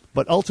now,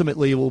 but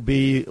ultimately it will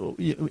be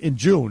in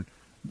June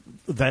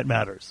that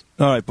matters.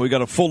 All right, but we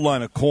got a full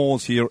line of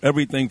calls here.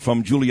 Everything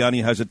from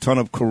Giuliani has a ton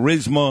of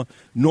charisma,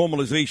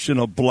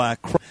 normalization of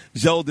black,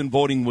 Zeldin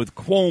voting with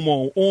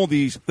Cuomo, all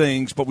these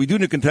things. But we do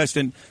need a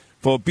contestant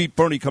for Beat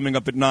Bernie coming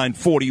up at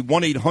 9:40.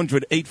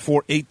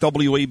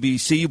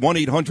 1-800-848-WABC,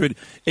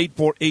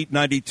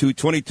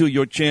 1-800-848-9222.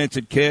 Your chance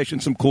at cash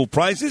and some cool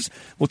prizes.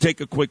 We'll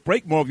take a quick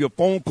break. More of your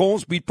phone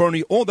calls. Beat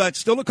Bernie, all that's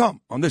still to come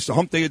on this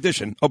Hump Day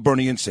edition of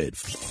Bernie and Sid.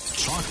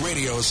 Talk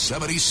Radio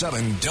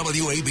 77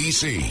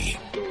 WABC.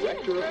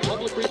 Director of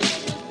Public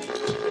Relations.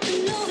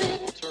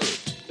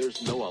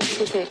 There's no other.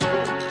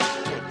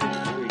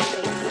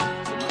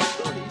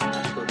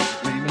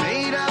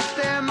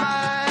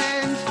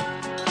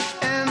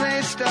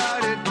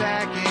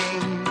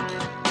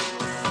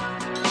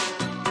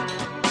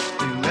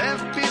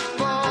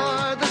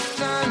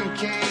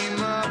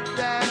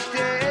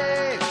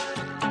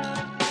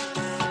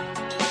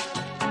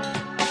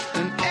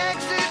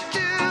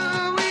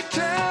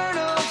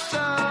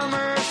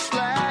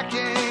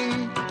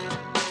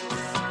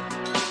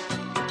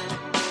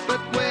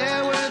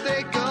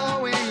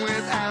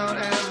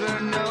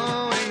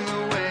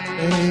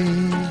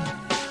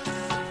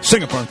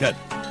 Sing it, Cat.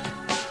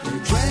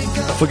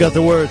 I forgot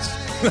the words.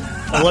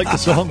 I like the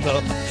song,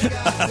 though.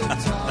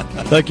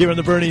 Back here on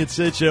the Bernie and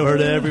Sid Show.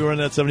 Heard everywhere on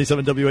that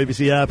 77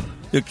 WABC app.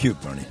 You're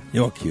cute, Bernie.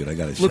 You're cute, I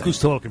got to say. Look who's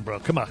talking, bro.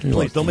 Come on.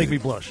 Please, don't make me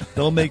blush.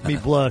 Don't make me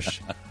blush.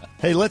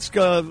 Hey, let's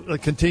go.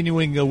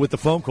 Continuing with the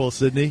phone call,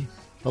 Sydney.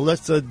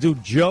 Let's do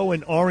Joe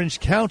in Orange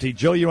County.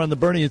 Joe, you're on the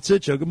Bernie and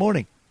Sid Show. Good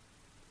morning.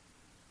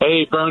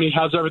 Hey, Bernie.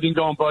 How's everything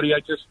going, buddy?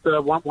 I just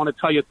want to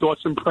tell you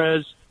thoughts and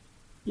prayers.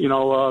 You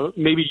know,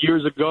 maybe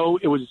years ago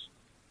it was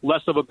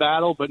less of a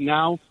battle, but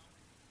now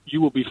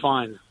you will be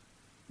fine.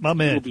 My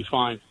man. You will be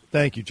fine.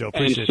 Thank you, Joe.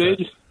 Appreciate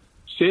and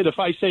Sid, if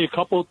I say a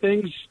couple of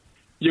things,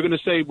 you're going to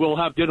say we'll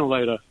have dinner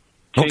later.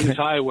 Kings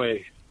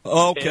Highway.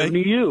 Okay. Avenue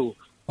U.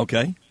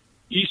 Okay.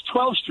 East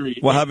 12th Street.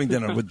 We're having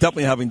dinner. We're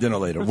definitely having dinner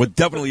later. We're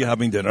definitely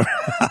having dinner.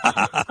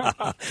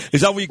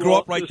 Is that where you grew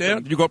up right there?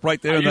 Did you grow up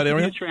right there in that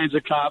area? I used to be a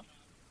transit cop,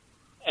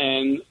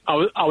 and I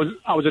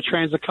was a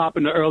transit cop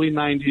in the early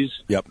 90s.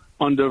 Yep.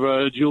 Under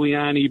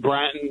Giuliani,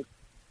 Bratton,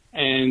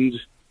 and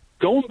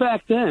going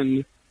back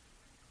then,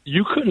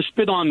 you couldn't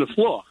spit on the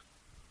floor.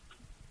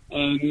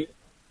 And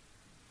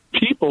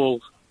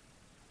people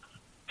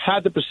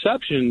had the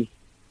perception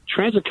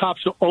transit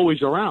cops are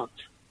always around.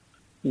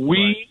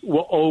 We were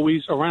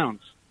always around.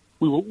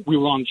 We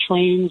were on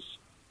trains.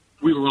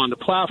 We were on the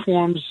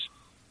platforms.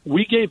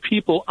 We gave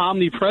people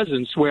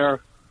omnipresence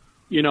where,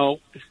 you know,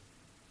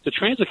 the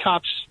transit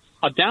cops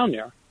are down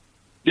there.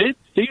 There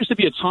used to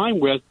be a time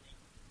where,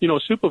 you know,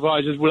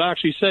 supervisors would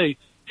actually say,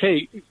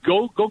 hey,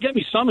 go get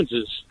me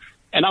summonses.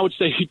 And I would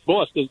say,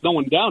 boss, there's no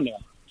one down there.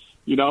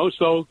 You know,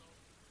 so,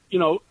 you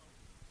know,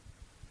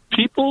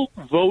 people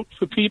vote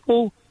for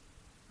people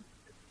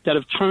that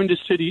have turned the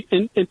city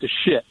into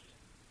shit.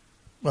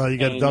 Well, you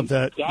got to dump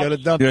that. You got to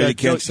dump that. You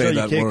can't say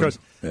that word.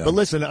 Yeah. But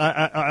listen,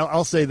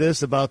 I'll say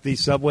this about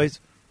these subways.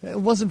 It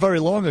wasn't very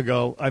long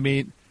ago. I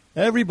mean,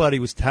 everybody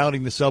was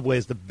touting the subway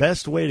as the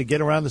best way to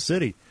get around the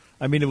city.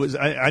 I mean, it was.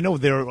 I know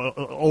they're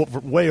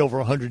way over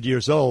 100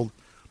 years old,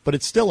 but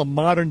it's still a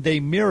modern-day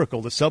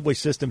miracle, the subway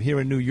system here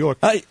in New York.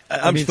 I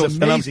mean, it's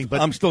amazing.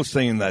 But I'm still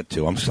saying that,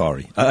 too. I'm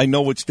sorry. I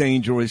know it's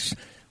dangerous.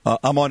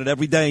 I'm on it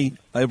every day.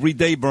 Every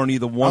day, Bernie,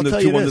 the 1,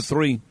 the 2, and the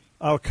 3.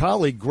 Our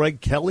colleague,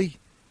 Greg Kelly,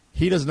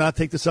 he does not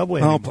take the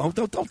subway anymore.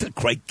 Oh, don't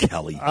Greg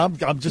Kelly. I'm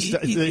just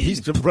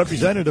he's a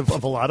representative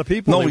of a lot of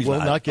people. No, he's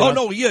not. Oh,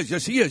 no, he is.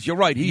 Yes, he is. You're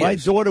right. My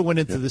daughter went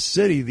into the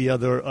city the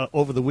other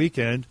over the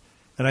weekend,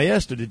 and I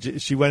asked her,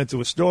 she went into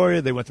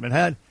Astoria, they went to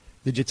Manhattan.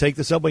 Did you take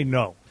the subway?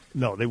 No,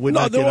 they would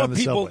not get on the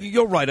subway.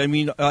 You're right. I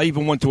mean, I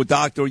even went to a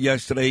doctor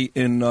yesterday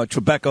in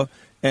Tribeca,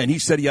 and he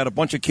said he had a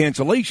bunch of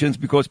cancellations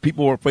because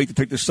people were afraid to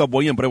take the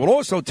subway in. But I would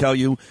also tell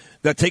you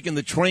that taking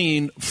the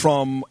train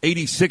from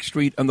 86th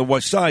Street and the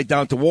West Side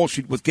down to Wall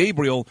Street with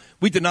Gabriel,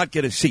 we did not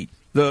get a seat.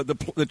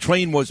 The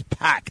train was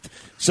packed.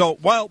 So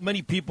while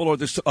many people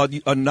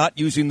are not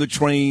using the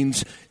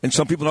trains and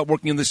some people are not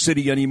working in the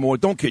city anymore,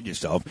 don't kid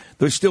yourself.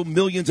 There's still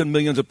millions and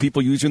millions of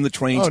people using the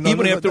trains,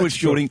 even after a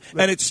shooting,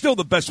 and it's still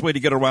the best way to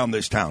get around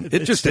this town. It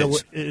just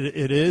is.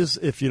 It is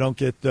if you don't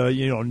get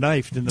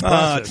knifed in the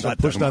process or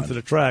pushed onto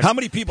the track. How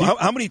many people?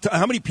 How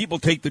many people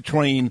take the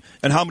train,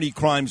 and how many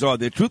crimes are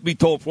there? Truth be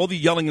told, for all the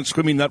yelling and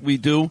screaming that we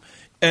do.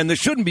 And there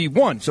shouldn't be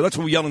one. So that's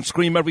why we yell and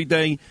scream every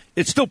day.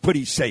 It's still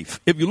pretty safe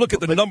if you look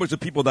at the numbers of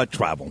people that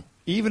travel.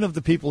 Even of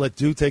the people that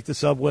do take the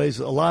subways,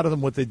 a lot of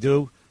them, what they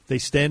do, they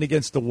stand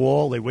against the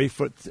wall. They wait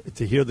for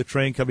to hear the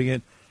train coming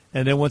in.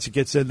 And then once it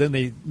gets in, then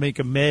they make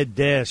a mad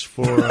dash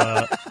for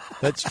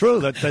that's true.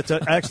 That's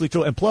actually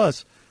true. And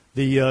plus,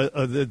 the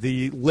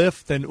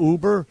Lyft and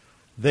Uber,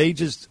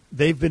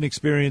 they've been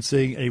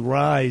experiencing a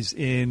rise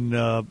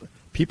in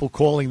people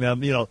calling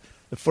them,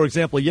 For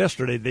example,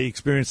 yesterday they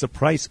experienced a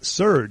price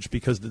surge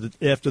because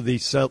after the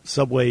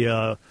subway,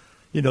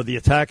 the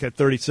attack at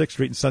 36th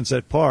Street and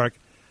Sunset Park,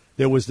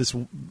 there was this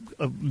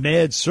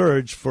mad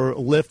surge for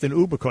Lyft and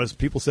Uber cars.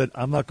 People said,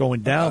 I'm not going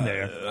down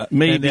there.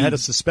 Maybe. And they had to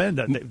suspend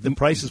it. The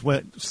prices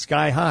went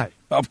sky high.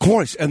 Of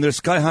course, and they're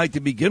sky high to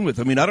begin with.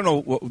 I mean, I don't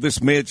know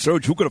this mad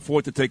surge. Who could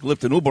afford to take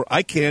Lyft and Uber?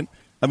 I can't.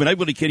 I mean, I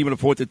really can't even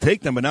afford to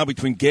take them. But now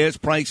between gas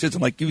prices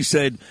and, like you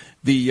said,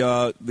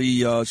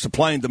 the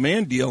supply and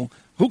demand deal,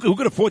 who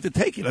could afford to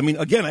take it? I mean,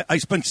 again, I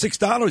spent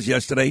 $6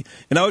 yesterday,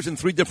 and I was in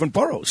 3 different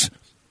boroughs.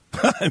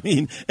 I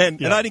mean,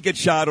 and I didn't get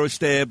shot or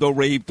stabbed or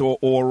raped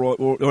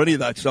or any of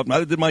that stuff.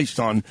 Neither did my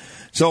son.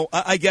 So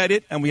I get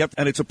it, and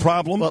it's a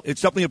problem. Well, it's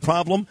definitely a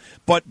problem.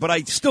 But I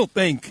still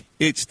think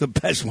it's the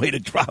best way to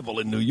travel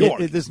in New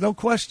York. There's no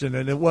question,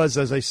 and it was,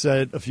 as I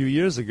said a few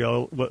years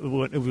ago,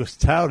 when it was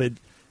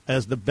touted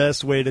as the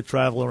best way to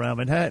travel around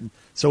Manhattan.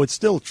 So it's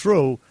still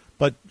true,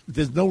 but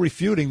there's no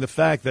refuting the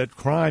fact that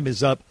crime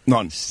is up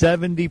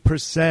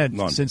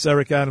 70% since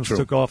Eric Adams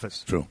took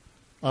office. True.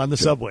 On the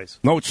subways.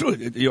 No, it's true.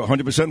 You're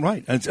 100%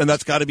 right. And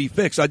that's got to be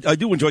fixed. I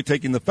do enjoy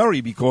taking the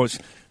ferry because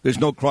there's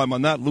no crime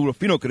on that. Lou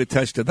Rufino could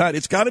attest to that.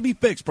 It's got to be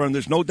fixed, Bern.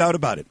 There's no doubt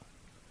about it.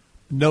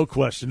 No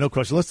question. No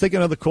question. Let's take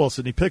another call,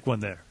 Sidney. Pick one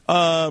there.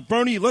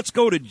 Bernie, let's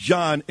go to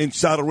John in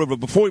Saddle River.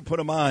 Before we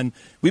put him on,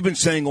 we've been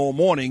saying all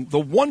morning, the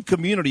one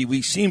community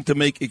we seem to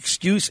make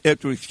excuse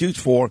after excuse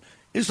for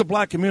is the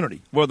black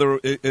community, whether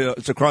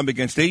it's a crime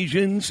against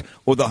Asians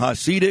or the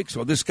Hasidics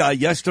or this guy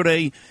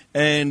yesterday,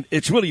 and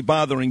it's really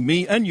bothering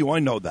me and you. I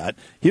know that.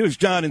 Here's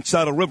John in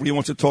Saddle River. He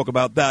wants to talk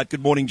about that.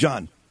 Good morning,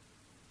 John.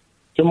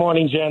 Good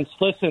morning, gents.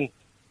 Listen,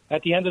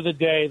 at the end of the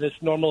day, this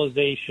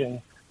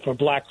normalization for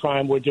black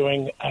crime, we're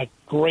doing a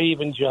grave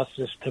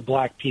injustice to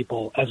black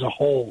people as a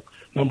whole,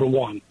 number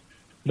one.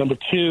 Number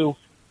two,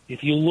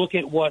 if you look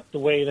at the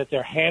way that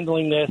they're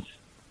handling this,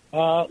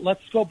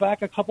 let's go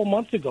back a couple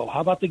months ago. How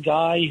about the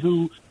guy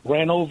who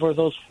ran over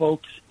those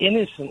folks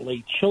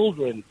innocently,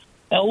 children,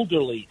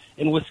 elderly,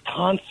 in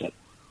Wisconsin?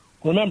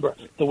 Remember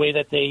the way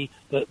that the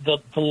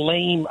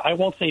lame, I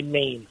won't say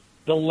main,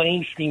 the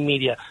mainstream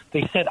media,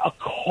 they said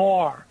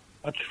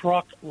a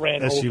truck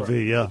ran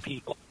SUV, over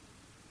people.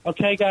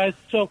 Okay, guys.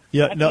 So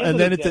and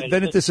then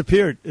it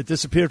disappeared. It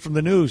disappeared from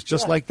the news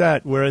just like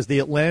that. Whereas the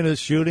Atlanta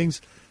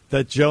shootings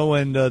that Joe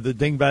and the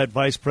dingbat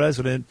vice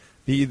president,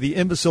 the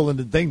imbecile and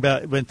the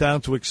dingbat went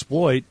down to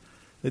exploit,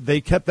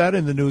 they kept that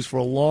in the news for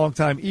a long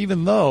time,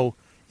 even though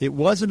it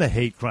wasn't a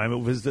hate crime. It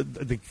was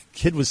the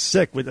kid was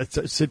sick.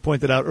 Sid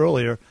pointed out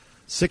earlier,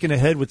 sick in the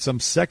head with some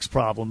sex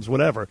problems,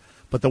 whatever.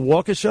 But the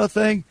Waukesha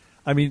thing,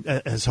 I mean,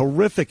 as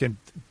horrific, and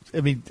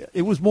I mean,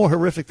 it was more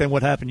horrific than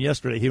what happened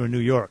yesterday here in New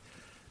York.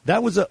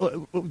 That was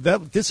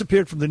that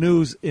disappeared from the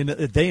news in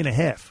a day and a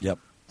half. Yep.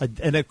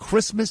 And at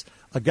Christmas,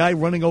 a guy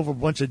running over a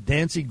bunch of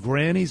dancing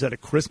grannies at a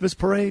Christmas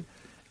parade,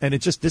 and it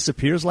just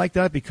disappears like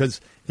that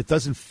because it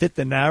doesn't fit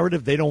the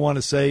narrative. They don't want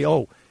to say,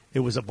 oh, it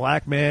was a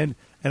black man.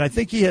 And I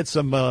think he had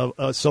some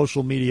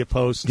social media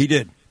posts. He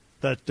did.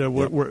 That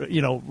were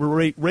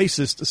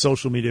racist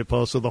social media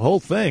posts. So the whole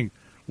thing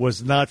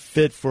was not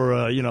fit for,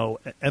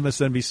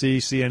 MSNBC,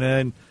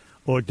 CNN,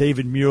 or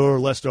David Muir,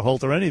 Lester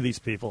Holt, or any of these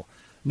people.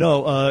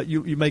 No,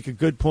 you make a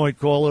good point,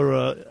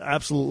 caller.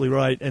 Absolutely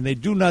right. And they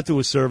do not do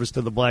a service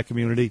to the black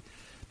community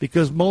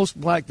because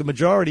the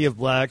majority of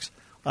blacks,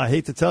 I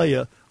hate to tell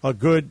you, are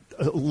good,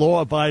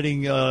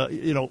 law-abiding,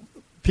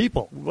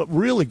 people,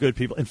 really good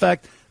people. In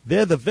fact,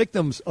 they're the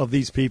victims of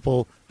these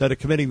people that are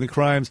committing the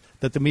crimes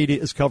that the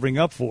media is covering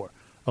up for.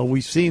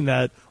 We've seen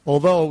that,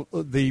 although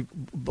the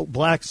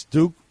blacks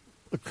do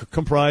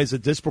comprise a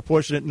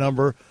disproportionate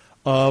number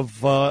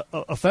of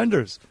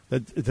offenders.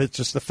 That's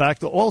just the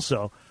fact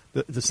also.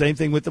 The same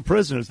thing with the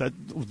prisoners. That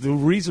the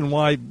reason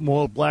why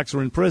more blacks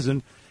are in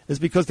prison is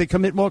because they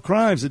commit more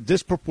crimes, a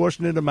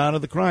disproportionate amount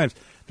of the crimes.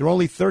 They're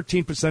only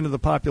 13% of the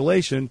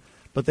population,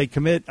 but they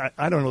commit,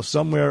 I don't know,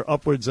 somewhere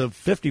upwards of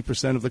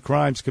 50% of the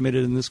crimes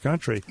committed in this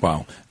country.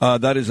 Wow.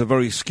 That is a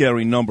very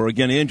scary number.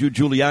 Again, Andrew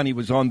Giuliani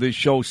was on this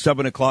show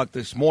 7 o'clock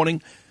this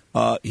morning.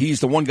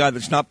 He's the one guy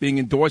that's not being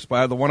endorsed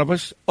by either one of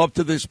us. Up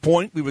to this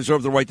point, we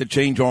reserve the right to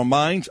change our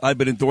minds. I've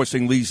been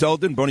endorsing Lee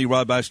Zeldin, Bernie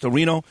Rob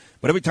Astorino.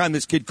 But every time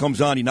this kid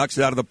comes on, he knocks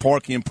it out of the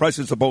park. He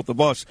impresses the both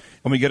of us.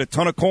 And we get a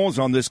ton of calls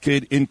on this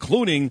kid,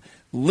 including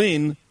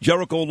Lynn,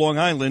 Jericho, Long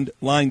Island,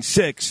 line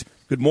 6.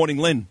 Good morning,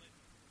 Lynn.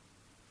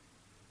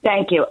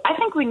 Thank you. I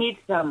think we need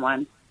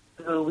someone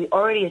who we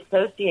already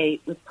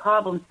associate with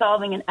problem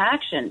solving and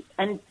action.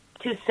 And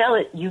to sell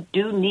it, you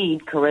do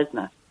need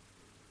charisma.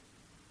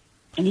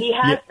 And he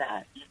has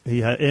that.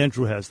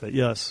 Andrew has that,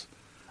 yes.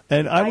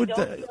 And I would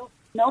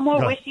no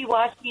more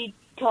wishy-washy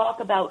talk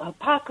about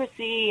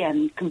hypocrisy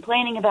and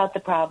complaining about the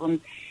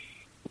problems.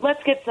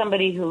 Let's get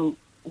somebody who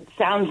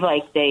sounds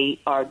like they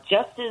are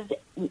just as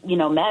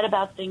mad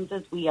about things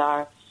as we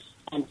are,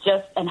 and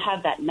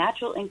have that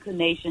natural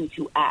inclination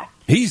to act.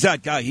 He's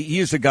that guy. He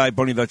is the guy,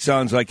 Bernie, that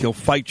sounds like he'll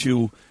fight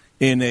you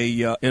in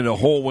a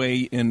hallway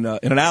in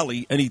an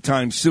alley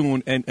anytime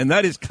soon, and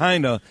that is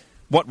kind of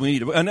what we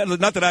need. And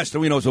not that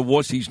Astorino's a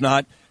wuss, he's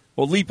not,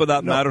 or Lee for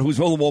that matter, who's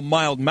a little more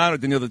mild-mannered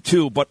than the other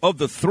two. But of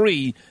the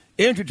three,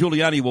 Andrew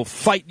Giuliani will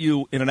fight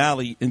you in an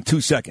alley in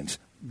 2 seconds.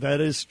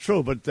 That is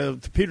true, but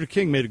Peter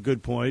King made a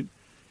good point.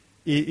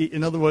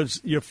 In other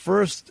words, your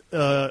first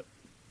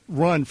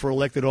run for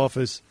elected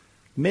office,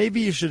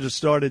 maybe you should have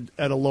started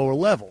at a lower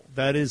level.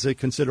 That is a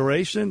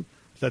consideration.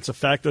 That's a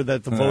factor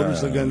that the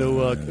voters are going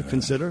to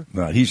consider.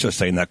 No, he's just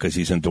saying that because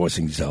he's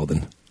endorsing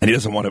Zeldin, and he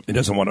doesn't want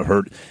to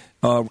hurt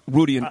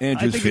Rudy and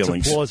Andrew's feelings. I think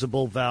it's a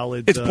plausible,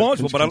 valid. It's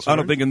plausible, but I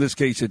don't think in this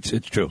case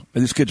it's true.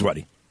 This kid's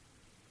ready.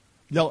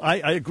 No,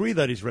 I agree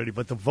that he's ready,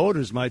 but the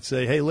voters might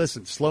say, "Hey,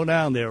 listen, slow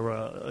down there,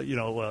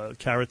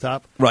 Carrot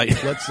Top. Right?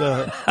 Let's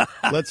how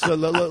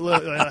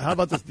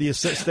about the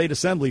state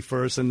assembly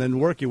first, and then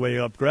work your way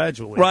up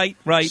gradually.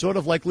 Right. Sort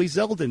of like Lee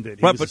Zeldin did.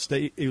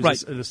 He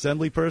was an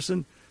assembly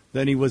person.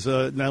 Then he was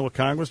now a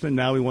congressman.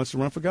 Now he wants to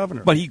run for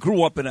governor. But he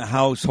grew up in a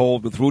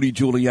household with Rudy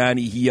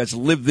Giuliani. He has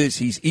lived this.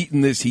 He's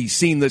eaten this. He's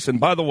seen this. And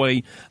by the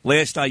way,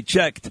 last I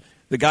checked,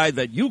 the guy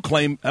that you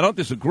claim, I don't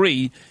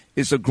disagree,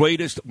 is the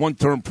greatest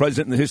one-term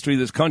president in the history of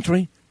this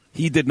country.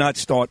 He did not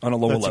start on a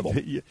lower level.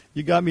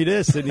 You got me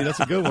there, Sidney. That's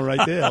a good one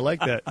right there. I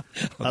like that.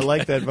 Okay. I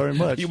like that very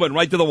much. He went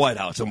right to the White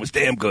House and was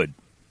damn good.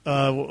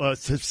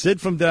 Sid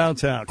from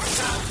downtown.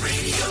 Talk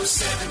Radio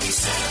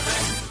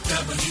 77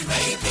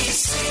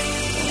 WABC.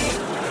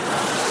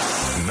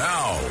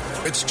 Now,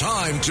 it's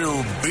time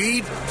to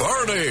Beat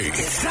Bernie.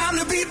 It's time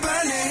to beat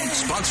Bernie.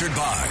 Sponsored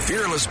by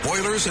Fearless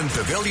Boilers and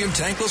Pavilion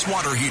Tankless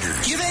Water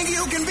Heaters. You think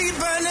you can beat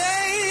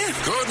Bernie?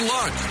 Good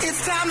luck.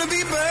 It's time to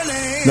beat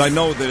Bernie. Now, I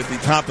know that at the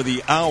top of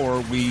the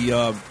hour, we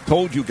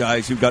told you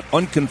guys you've got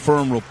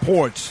unconfirmed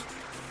reports.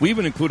 We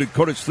even included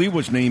Curtis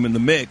Lewa's name in the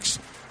mix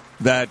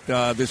that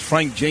this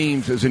Frank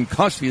James is in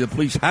custody. The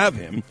police have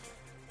him.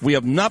 We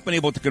have not been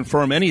able to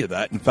confirm any of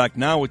that. In fact,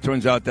 now it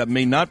turns out that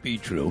may not be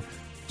true.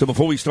 So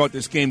before we start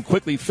this game,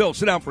 quickly, Phil,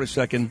 sit down for a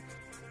second.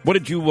 What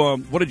did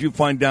you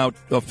find out?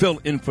 Phil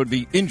in for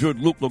the injured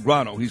Luke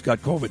Lograno. He's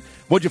got COVID.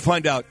 What did you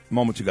find out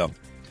moments ago?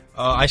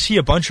 I see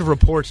a bunch of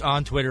reports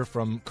on Twitter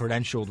from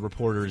credentialed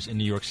reporters in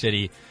New York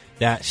City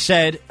that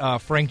said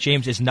Frank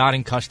James is not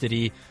in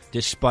custody,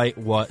 despite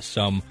what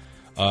some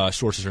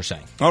sources are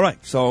saying. All right,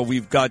 so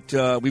we've got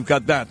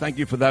that. Thank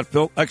you for that,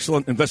 Phil.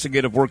 Excellent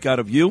investigative work out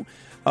of you.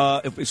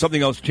 If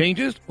something else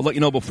changes, we'll let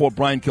you know before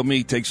Brian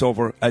Kilmeade takes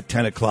over at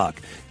 10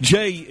 o'clock.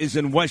 Jay is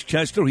in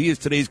Westchester. He is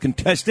today's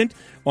contestant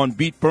on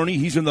Beat Bernie.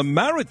 He's in the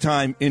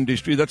maritime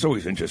industry. That's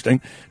always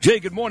interesting. Jay,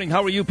 good morning.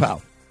 How are you,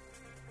 pal?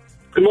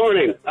 Good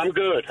morning. I'm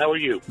good. How are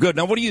you? Good.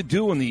 Now, what do you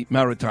do in the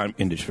maritime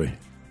industry?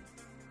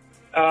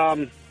 Our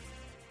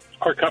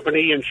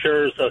company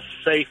ensures a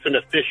safe and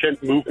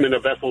efficient movement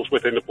of vessels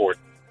within the port.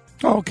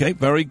 Okay,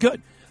 very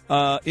good.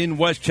 In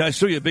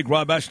Westchester, you a big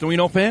Rob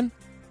Astorino fan?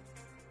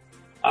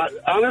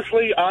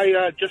 Honestly,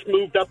 I just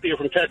moved up here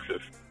from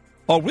Texas.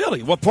 Oh,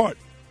 really? What part?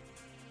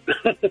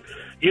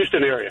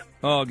 Houston area.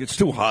 Oh, it's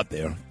too hot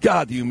there.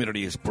 God, the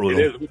humidity is brutal.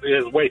 It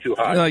is way too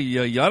hot.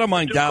 Yeah. I don't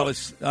mind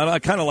Dallas. I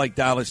kind of like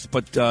Dallas,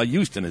 but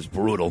Houston is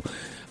brutal.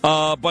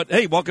 But,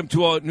 hey, welcome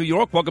to New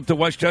York. Welcome to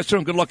Westchester,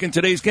 and good luck in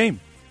today's game.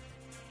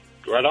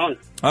 Right on.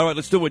 All right,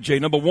 let's do it, Jay.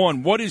 Number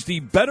one, what is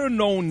the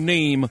better-known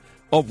name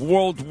of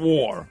World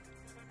War?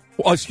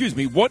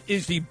 What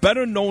is the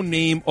better-known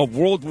name of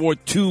World War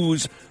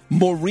II's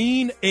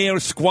Marine Air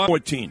Squad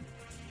 14?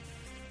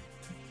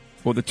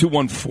 Or the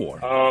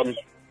 214?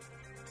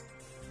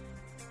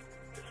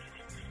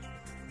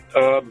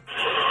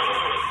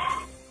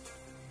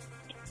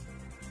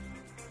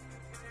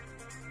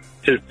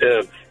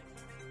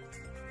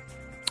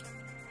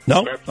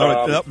 No, all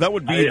right. That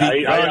would be.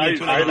 I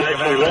actually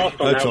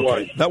lost on that's that okay.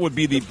 one. That would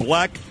be the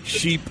Black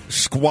Sheep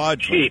Squadron.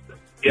 Sheep.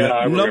 Yeah,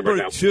 I remember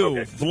Number now. 2,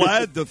 Okay.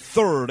 Vlad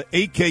III,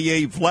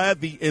 a.k.a.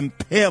 Vlad the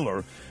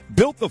Impaler,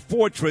 built the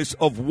fortress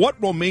of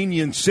what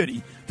Romanian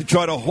city to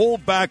try to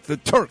hold back the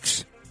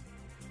Turks?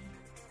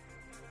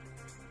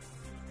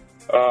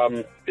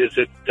 Is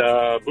it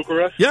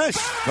Bucharest? Yes,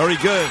 very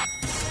good.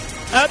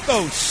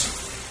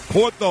 Athos,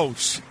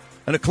 Porthos,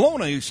 and a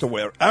cologne I used to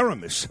wear,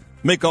 Aramis,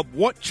 make up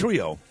what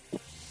trio?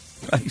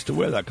 I used to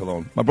wear that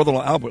cologne. My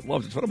brother-in-law Albert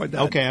loves it. It's one of my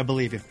dad. Okay, I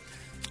believe you.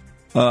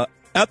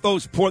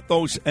 Athos,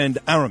 Porthos, and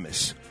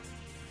Aramis.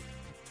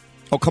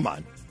 Oh, come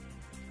on.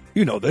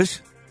 You know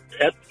this.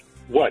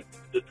 What?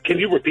 Can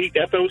you repeat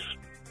Athos?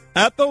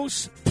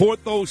 Athos,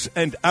 Porthos,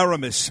 and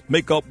Aramis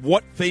make up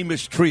what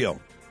famous trio?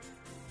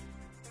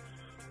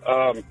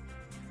 How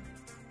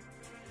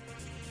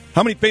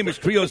many famous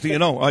trios do you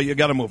know? Oh, you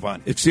got to move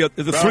on. It's the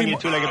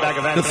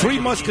three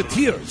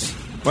Musketeers,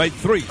 right?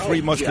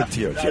 Three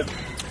Musketeers. Yeah.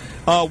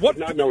 What?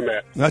 Not known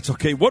that. That's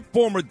okay. What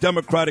former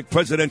Democratic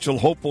presidential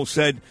hopeful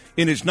said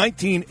in his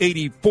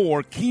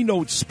 1984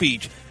 keynote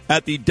speech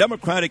at the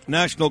Democratic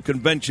National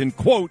Convention,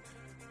 quote,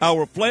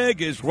 "Our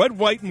flag is red,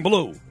 white, and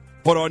blue,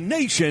 but our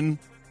nation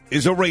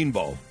is a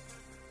rainbow"?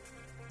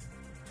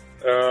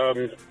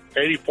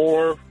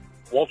 84,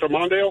 Walter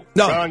Mondale?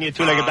 No. Wrong, you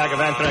two-legged bag of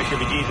anthrax, you'll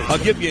be Jesus. I'll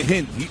give you a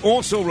hint. He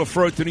also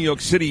referred to New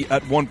York City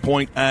at one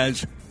point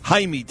as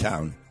Jaime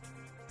Town.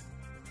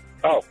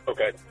 Oh,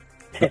 okay.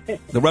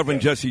 The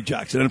Reverend Jesse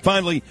Jackson. And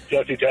finally,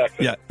 Jesse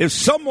Jackson. Yeah, if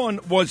someone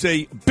was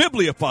a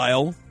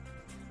bibliophile,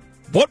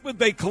 what would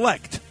they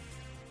collect?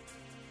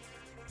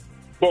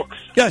 Books.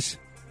 Yes.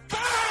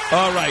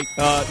 All right.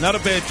 Not a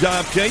bad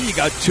job, Jay. You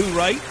got 2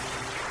 right.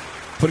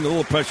 Putting a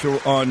little pressure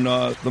on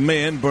the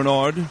man,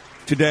 Bernard,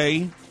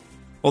 today.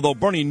 Although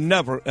Bernie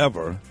never,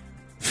 ever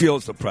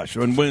feels the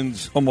pressure and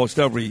wins almost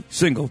every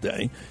single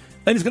day.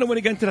 And he's going to win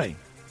again today.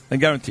 I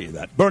guarantee you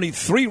that. Bernie,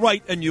 3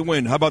 right and you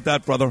win. How about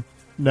that, brother?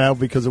 Now,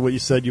 because of what you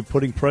said, you're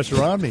putting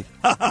pressure on me.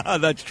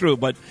 That's true,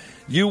 but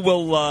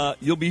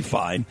you'll be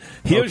fine.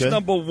 Here's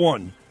number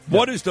 1.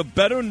 What is the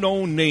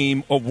better-known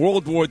name of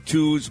World War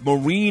II's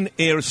Marine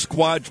Air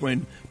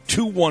Squadron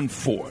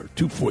 214?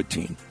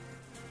 214.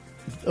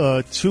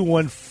 The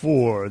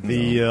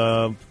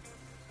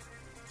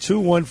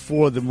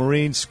 214, the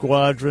Marine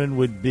Squadron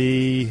would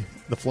be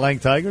the Flying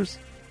Tigers?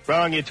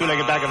 Wrong, you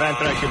two-legged bag of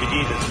anthrax should be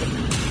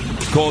Jesus.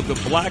 It's called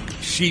the Black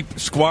Sheep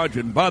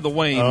Squadron. By the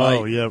way,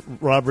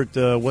 Robert,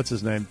 what's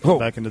his name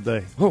back in the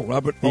day?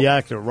 Robert. The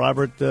actor.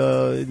 Robert,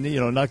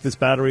 knocked this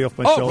battery off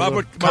my shoulder.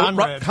 Robert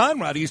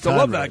Conrad. He used to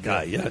love that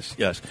guy.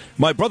 Yes.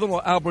 My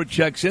brother-in-law, Albert,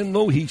 checks in.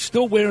 No, he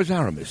still wears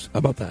Aramis. How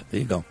about that? There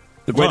you go.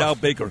 The great Al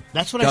Baker.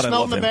 That's what I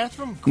smell in the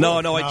bathroom? Cool.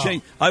 No, I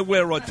changed. I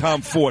wear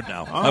Tom Ford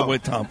now. I wear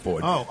Tom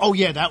Ford. Oh,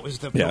 yeah, that was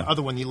the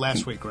other one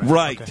last week, right?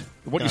 Right. Okay.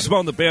 What you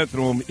smell in the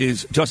bathroom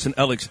is Justin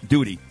Ellick's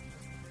duty.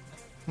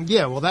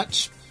 Yeah, well,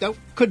 that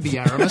could be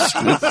Aramis.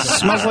 It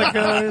smells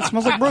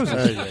like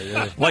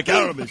bruises. Like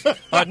Aramis.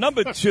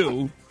 Number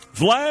 2,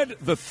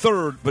 Vlad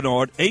III,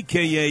 Bernard,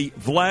 a.k.a.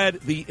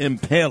 Vlad the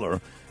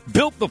Impaler,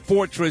 built the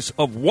fortress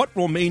of what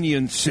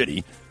Romanian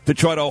city to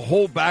try to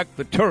hold back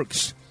the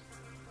Turks?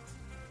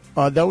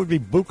 That would be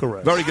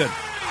Bucharest. Very good.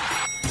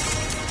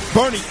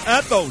 Bernie,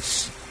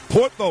 Athos,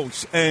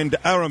 Porthos, and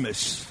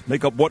Aramis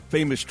make up what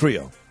famous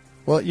trio?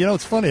 Well,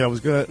 it's funny. I was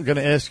going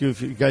to ask you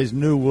if you guys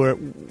knew where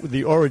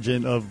the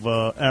origin of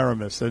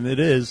Aramis, and it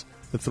is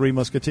the Three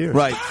Musketeers.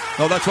 Right.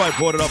 No, that's why I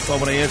brought it up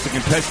when I asked the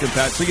contestant,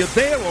 Pat. So you're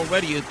there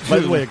already at 2. By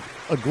the way,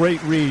 a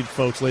great read,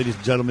 folks, ladies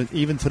and gentlemen.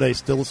 Even today,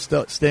 still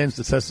stands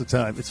the test of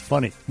time. It's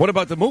funny. What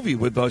about the movie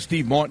with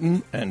Steve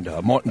Martin and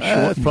Martin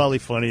Short? It's probably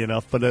funny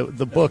enough, but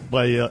the book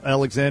by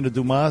Alexander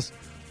Dumas,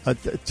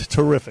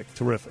 terrific.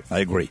 I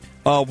agree.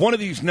 One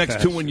of these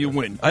next 2 when you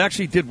win. I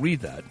actually did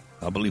read that.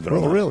 I believe it or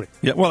not. Oh, really?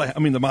 Yeah, well, I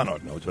mean, the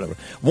monarch knows, whatever.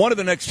 One of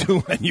the next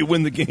 2, and you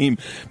win the game.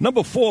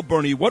 Number 4,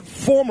 Bernie, what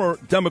former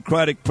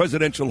Democratic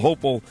presidential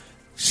hopeful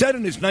said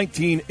in his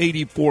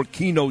 1984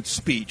 keynote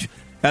speech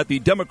at the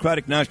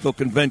Democratic National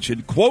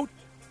Convention, quote,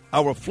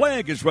 "Our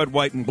flag is red,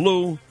 white, and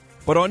blue,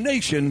 but our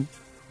nation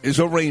is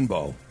a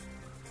rainbow"?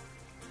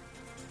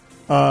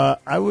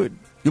 I would...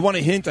 You want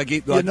a hint? I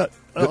gave...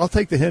 I'll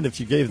take the hint if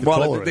you gave the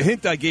caller. The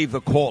hint I gave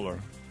the caller,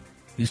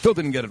 he still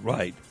didn't get it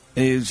right,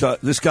 is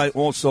this guy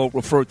also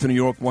referred to New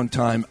York one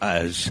time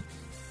as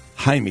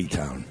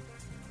Hymietown.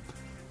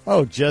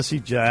 Oh, Jesse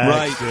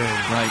Jackson.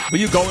 Right. Were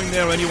you going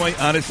there anyway,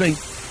 honestly?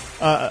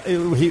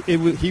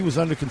 He was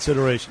under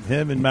consideration.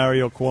 Him and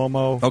Mario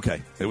Cuomo.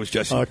 Okay, it was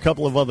Jesse. A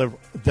couple of other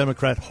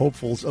Democrat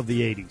hopefuls of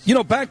the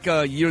 80s. Back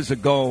years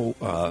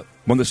ago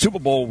when the Super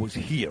Bowl was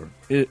here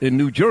in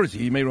New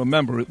Jersey, you may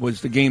remember it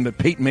was the game that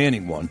Peyton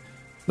Manning won,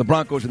 the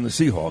Broncos and the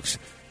Seahawks.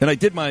 And I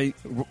did my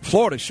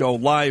Florida show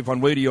live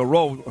on Radio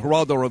Row.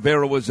 Geraldo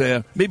Rivera was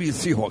there. Maybe the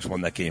Seahawks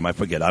won that game. I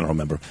forget. I don't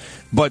remember.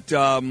 But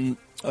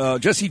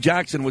Jesse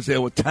Jackson was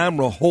there with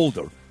Tamara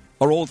Holder,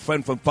 our old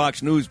friend from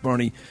Fox News,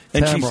 Bernie.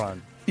 And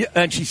Tamron.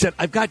 And she said,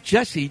 "I've got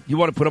Jesse. You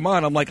want to put him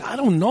on?" I'm like, I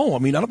don't know. I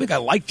mean, I don't think I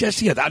like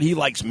Jesse. I thought he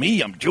likes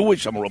me. I'm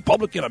Jewish. I'm a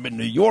Republican. I'm in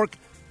New York.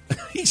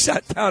 He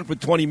sat down for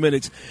 20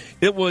 minutes.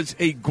 It was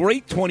a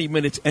great 20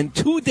 minutes. And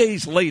 2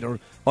 days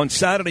later, on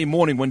Saturday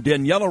morning, when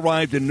Danielle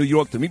arrived in New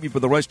York to meet me for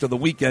the rest of the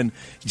weekend,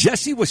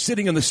 Jesse was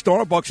sitting in the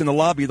Starbucks in the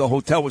lobby of the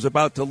hotel, was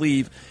about to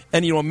leave,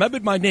 and he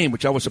remembered my name,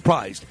 which I was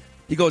surprised.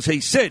 He goes, "Hey,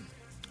 Sid,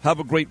 have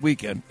a great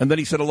weekend." And then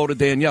he said hello to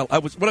Danielle.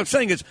 What I'm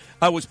saying is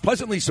I was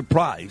pleasantly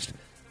surprised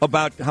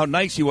about how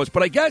nice he was.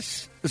 But I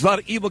guess there's a lot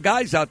of evil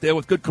guys out there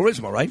with good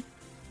charisma, right?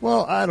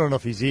 Well, I don't know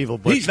if he's evil,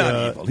 but he's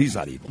not evil. He's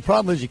not evil. The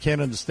problem is you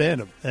can't understand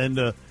him.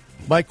 And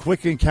my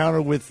quick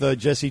encounter with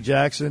Jesse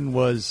Jackson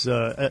was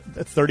at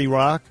 30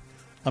 Rock.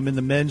 I'm in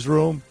the men's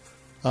room.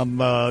 I'm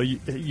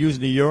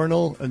using a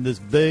urinal, and this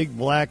big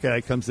black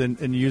guy comes in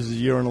and uses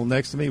a urinal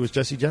next to me. It was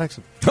Jesse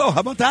Jackson. Oh, how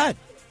about that?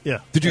 Yeah.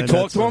 Did you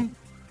talk to him?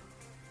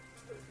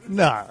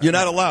 Nah. You're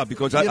not allowed,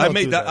 because I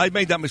made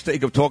that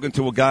mistake of talking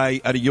to a guy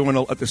at a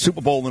urinal at the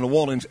Super Bowl in New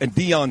Orleans, and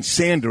Deion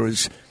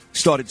Sanders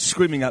started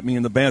screaming at me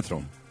in the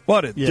bathroom.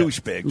 What a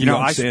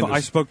douchebag. I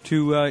spoke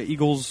to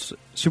Eagles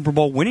Super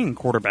Bowl winning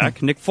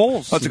quarterback, Nick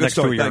Foles. That's a good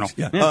story. Thanks.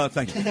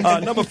 Thank you.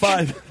 Number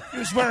 5. He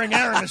was wearing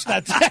Aramis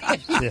that day.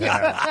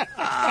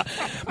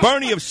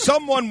 Bernie, if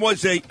someone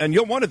was and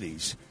you're one of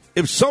these,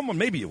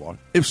 maybe you are,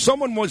 if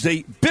someone was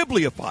a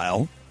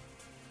bibliophile,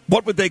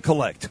 what would they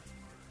collect?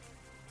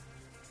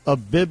 A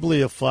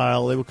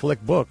bibliophile, they would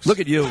collect books. Look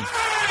at you.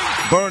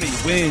 Bernie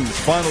wins.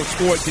 Final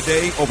score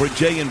today over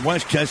Jay in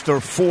Westchester,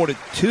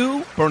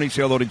 4-2. Bernie,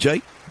 say hello to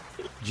Jay.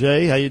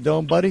 Jay, how you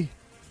doing, buddy?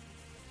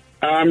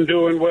 I'm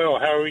doing well.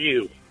 How are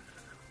you?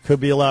 Could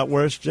be a lot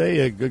worse, Jay.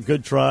 A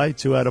good try,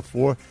 2 out of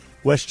 4.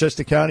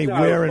 Westchester County,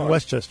 where in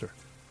Westchester?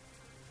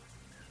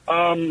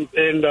 In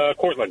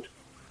Cortland.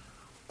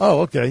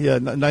 Oh, okay. Yeah,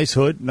 nice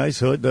hood.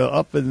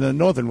 Up in the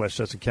northern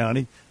Westchester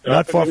County.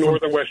 Not far from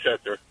northern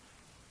Westchester.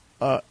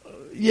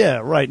 Yeah,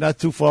 right. Not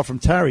too far from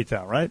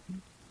Tarrytown, right?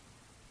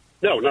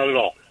 No, not at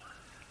all.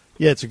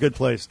 Yeah, it's a good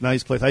place.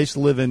 Nice place. I used to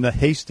live in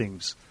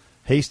Hastings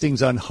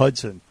on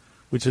Hudson,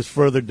 which is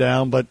further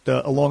down, but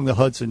along the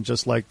Hudson,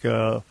 just like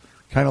kind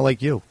of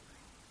like you.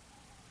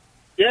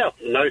 Yeah,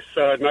 nice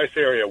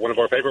area. One of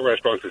our favorite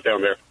restaurants is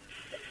down there.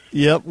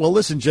 Yep. Well,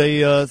 listen,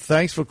 Jay,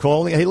 thanks for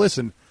calling. Hey,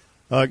 listen,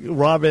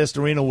 Rob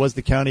Astorino was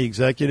the county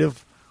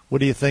executive. What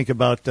do you think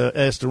about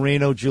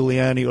Astorino,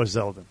 Giuliani, or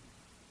Zeldin?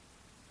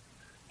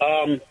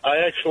 I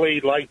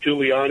actually like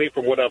Giuliani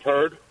from what I've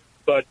heard,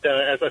 but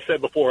as I said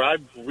before,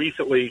 I've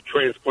recently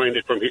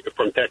transplanted from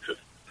Texas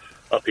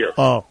up here.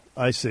 Oh,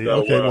 I see.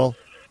 So, okay, well,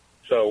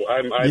 so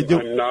I'm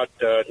not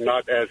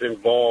as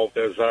involved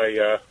as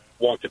I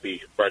want to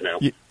be right now.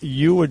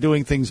 You are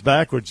doing things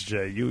backwards,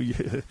 Jay.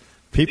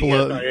 People.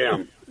 Yes, I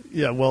am.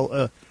 Yeah.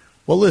 Well,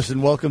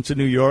 listen. Welcome to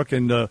New York,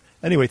 and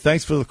anyway,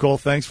 thanks for the call.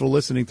 Thanks for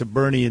listening to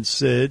Bernie and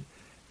Sid.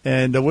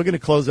 And we're going to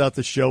close out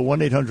the show,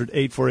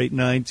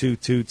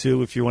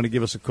 1-800-848-9222, if you want to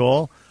give us a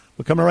call.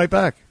 We're coming right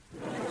back.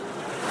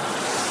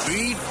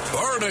 Beat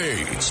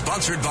Bernie,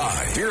 sponsored by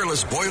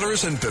Fearless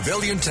Boilers and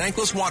Pavilion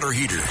Tankless Water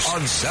Heaters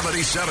on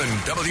 77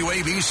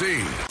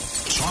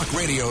 WABC. Talk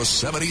Radio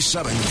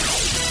 77.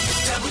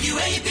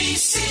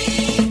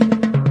 WABC.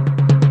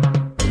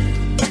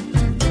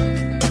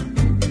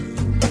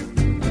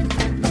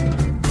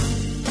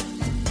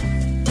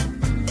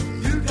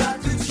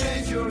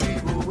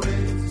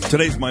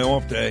 Today's my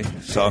off day,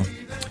 so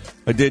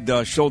I did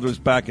shoulders,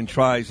 back, and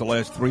tries the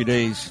last 3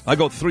 days. I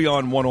go 3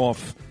 on, 1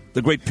 off.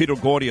 The great Peter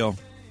Gordio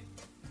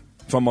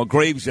from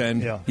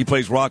Gravesend, He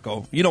plays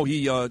Rocco. You know,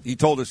 he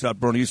told us that,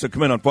 Bernie. He used to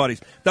come in on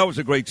Fridays. That was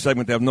a great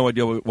segment. I have no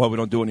idea why we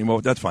don't do it anymore,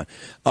 but that's fine.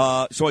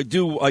 So I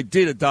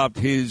did adopt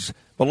his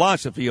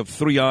philosophy of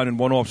 3 on and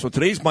 1 off. So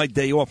today's my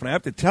day off, and I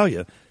have to tell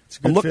you, it's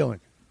a good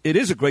feeling. It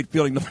is a great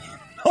feeling.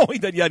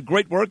 Knowing that you had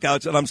great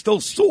workouts, and I'm still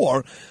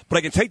sore, but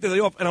I can take the day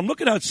off. And I'm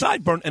looking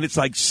outside, Bern, and it's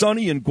like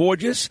sunny and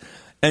gorgeous.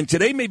 And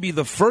today may be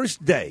the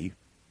first day.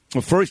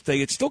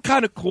 It's still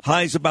kind of cool.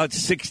 Highs about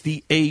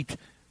 68.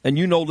 And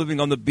you know, living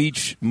on the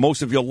beach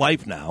most of your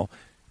life now,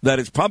 that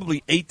it's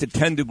probably 8 to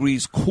 10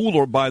 degrees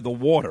cooler by the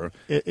water.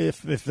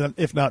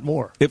 If not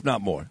more. If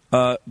not more.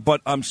 But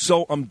I'm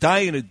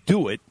dying to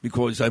do it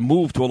because I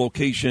moved to a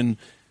location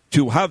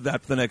to have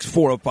that for the next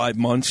 4 or 5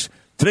 months.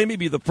 Today may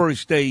be the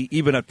first day,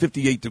 even at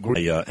 58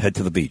 degrees, head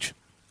to the beach.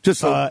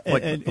 Just a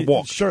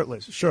walk.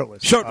 Shirtless,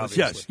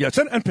 yes,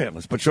 and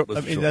pantless, but shirtless.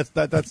 I mean,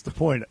 that's the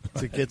point,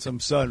 to get some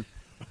sun.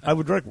 I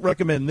would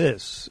recommend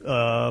this.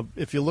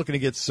 If you're looking to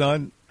get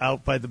sun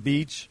out by the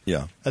beach,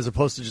 as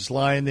opposed to just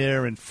lying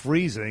there and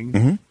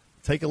freezing,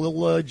 take a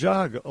little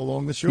jog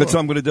along the shore. That's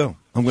what I'm going to do.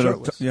 I'm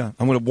going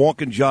to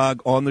walk and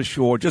jog on the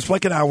shore just for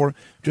like an hour,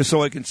 just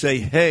so I can say,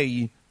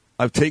 hey,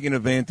 I've taken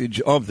advantage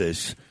of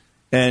this.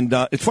 And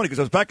it's funny because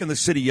I was back in the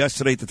city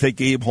yesterday to take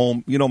Gabe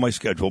home. You know my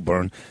schedule,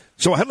 Bern.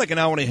 So I had like an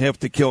hour and a half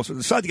to kill. So I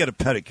decided to get a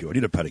pedicure. I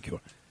need a pedicure.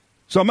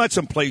 So I'm at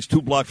some place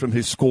 2 blocks from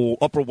his school,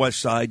 Upper West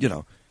Side, you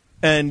know.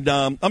 And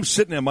I'm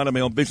sitting there minding my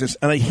own business.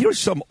 And I hear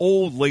some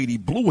old lady,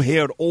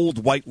 blue-haired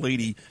old white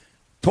lady,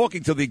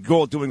 talking to the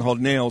girl doing her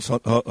nails, her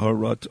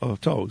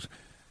toes.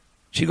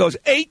 She goes,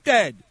 8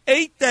 dead.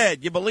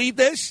 You believe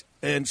this?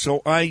 And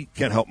so I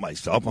can't help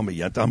myself. I'm a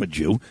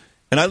Jew.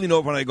 And I lean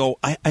over and I go,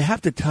 I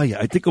have to tell you,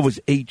 I think it was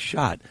 8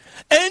 shot.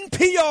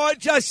 NPR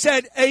just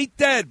said 8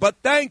 dead, but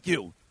thank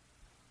you.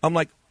 I'm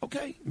like,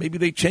 okay, maybe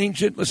they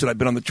changed it. Listen, I've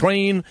been on the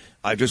train.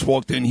 I just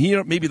walked in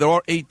here. Maybe there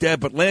are 8 dead,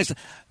 but last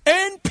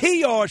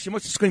NPR, she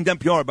must have screamed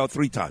NPR about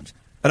 3 times.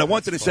 And I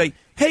wanted to say,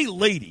 hey,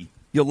 lady,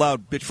 you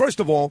loud bitch. First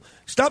of all,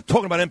 stop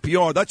talking about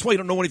NPR. That's why you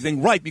don't know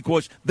anything right,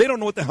 because they don't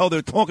know what the hell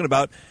they're talking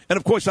about. And,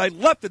 of course, I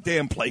left the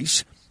damn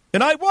place.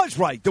 And I was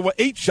right. There were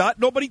 8 shot.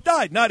 Nobody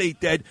died. Not 8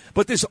 dead.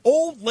 But this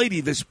old lady,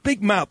 this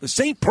big mouth, the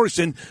same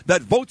person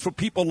that votes for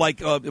people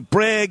like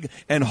Bragg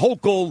and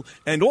Hochul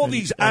and all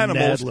these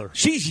animals. Nadler.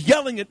 She's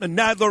yelling at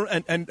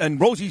Nadler and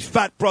Rosie's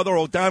fat brother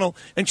O'Donnell.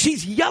 And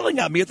she's yelling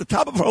at me at the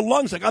top of her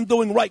lungs like I'm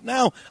doing right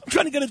now. I'm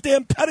trying to get a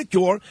damn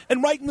pedicure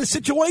and right in the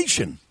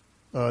situation.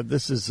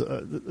 This is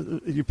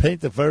you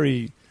paint a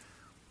very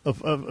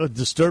a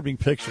disturbing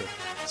picture.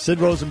 Sid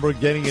Rosenberg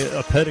getting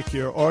a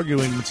pedicure,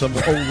 arguing with some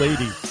old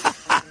lady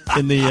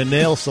in the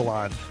nail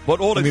salon. But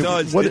all it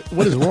does... What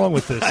is wrong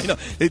with this? I know.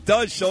 It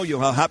does show you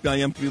how happy I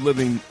am to be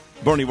living,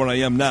 Bernie, where I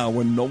am now,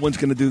 when no one's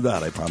going to do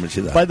that. I promise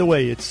you that. By the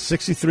way, it's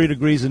 63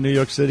 degrees in New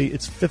York City.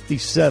 It's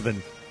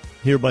 57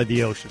 here by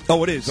the ocean.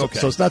 Oh, it is? Okay.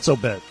 So it's not so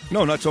bad.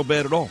 No, not so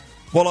bad at all.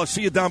 Well, I'll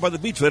see you down by the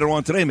beach later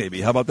on today, maybe.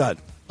 How about that?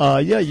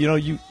 Yeah,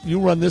 you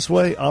run this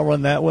way, I'll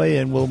run that way,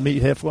 and we'll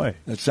meet halfway.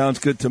 That sounds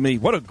good to me.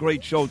 What a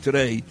great show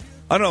today.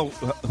 I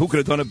don't know who could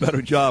have done a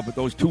better job with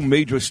those 2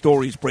 major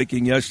stories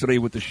breaking yesterday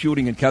with the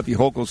shooting and Kathy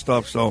Hochul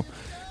stuff. So,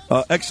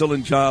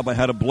 excellent job. I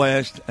had a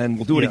blast, and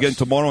we'll do it again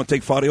tomorrow and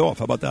take Friday off.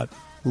 How about that?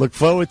 Look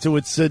forward to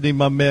it, Sidney,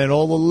 my man.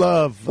 All the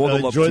love. All the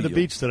love Enjoy to the you.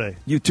 beach today.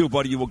 You too,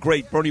 buddy. You were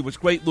great. Bernie was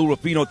great. Lou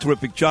Rufino,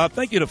 terrific job.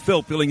 Thank you to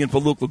Phil filling in for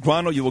Luke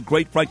Lograno. You were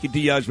great. Frankie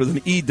Diaz with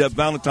an E. Deb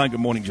Valentine. Good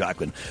morning,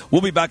 Jacqueline.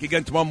 We'll be back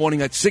again tomorrow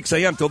morning at 6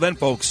 a.m. Till then,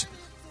 folks,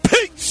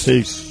 peace.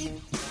 Peace.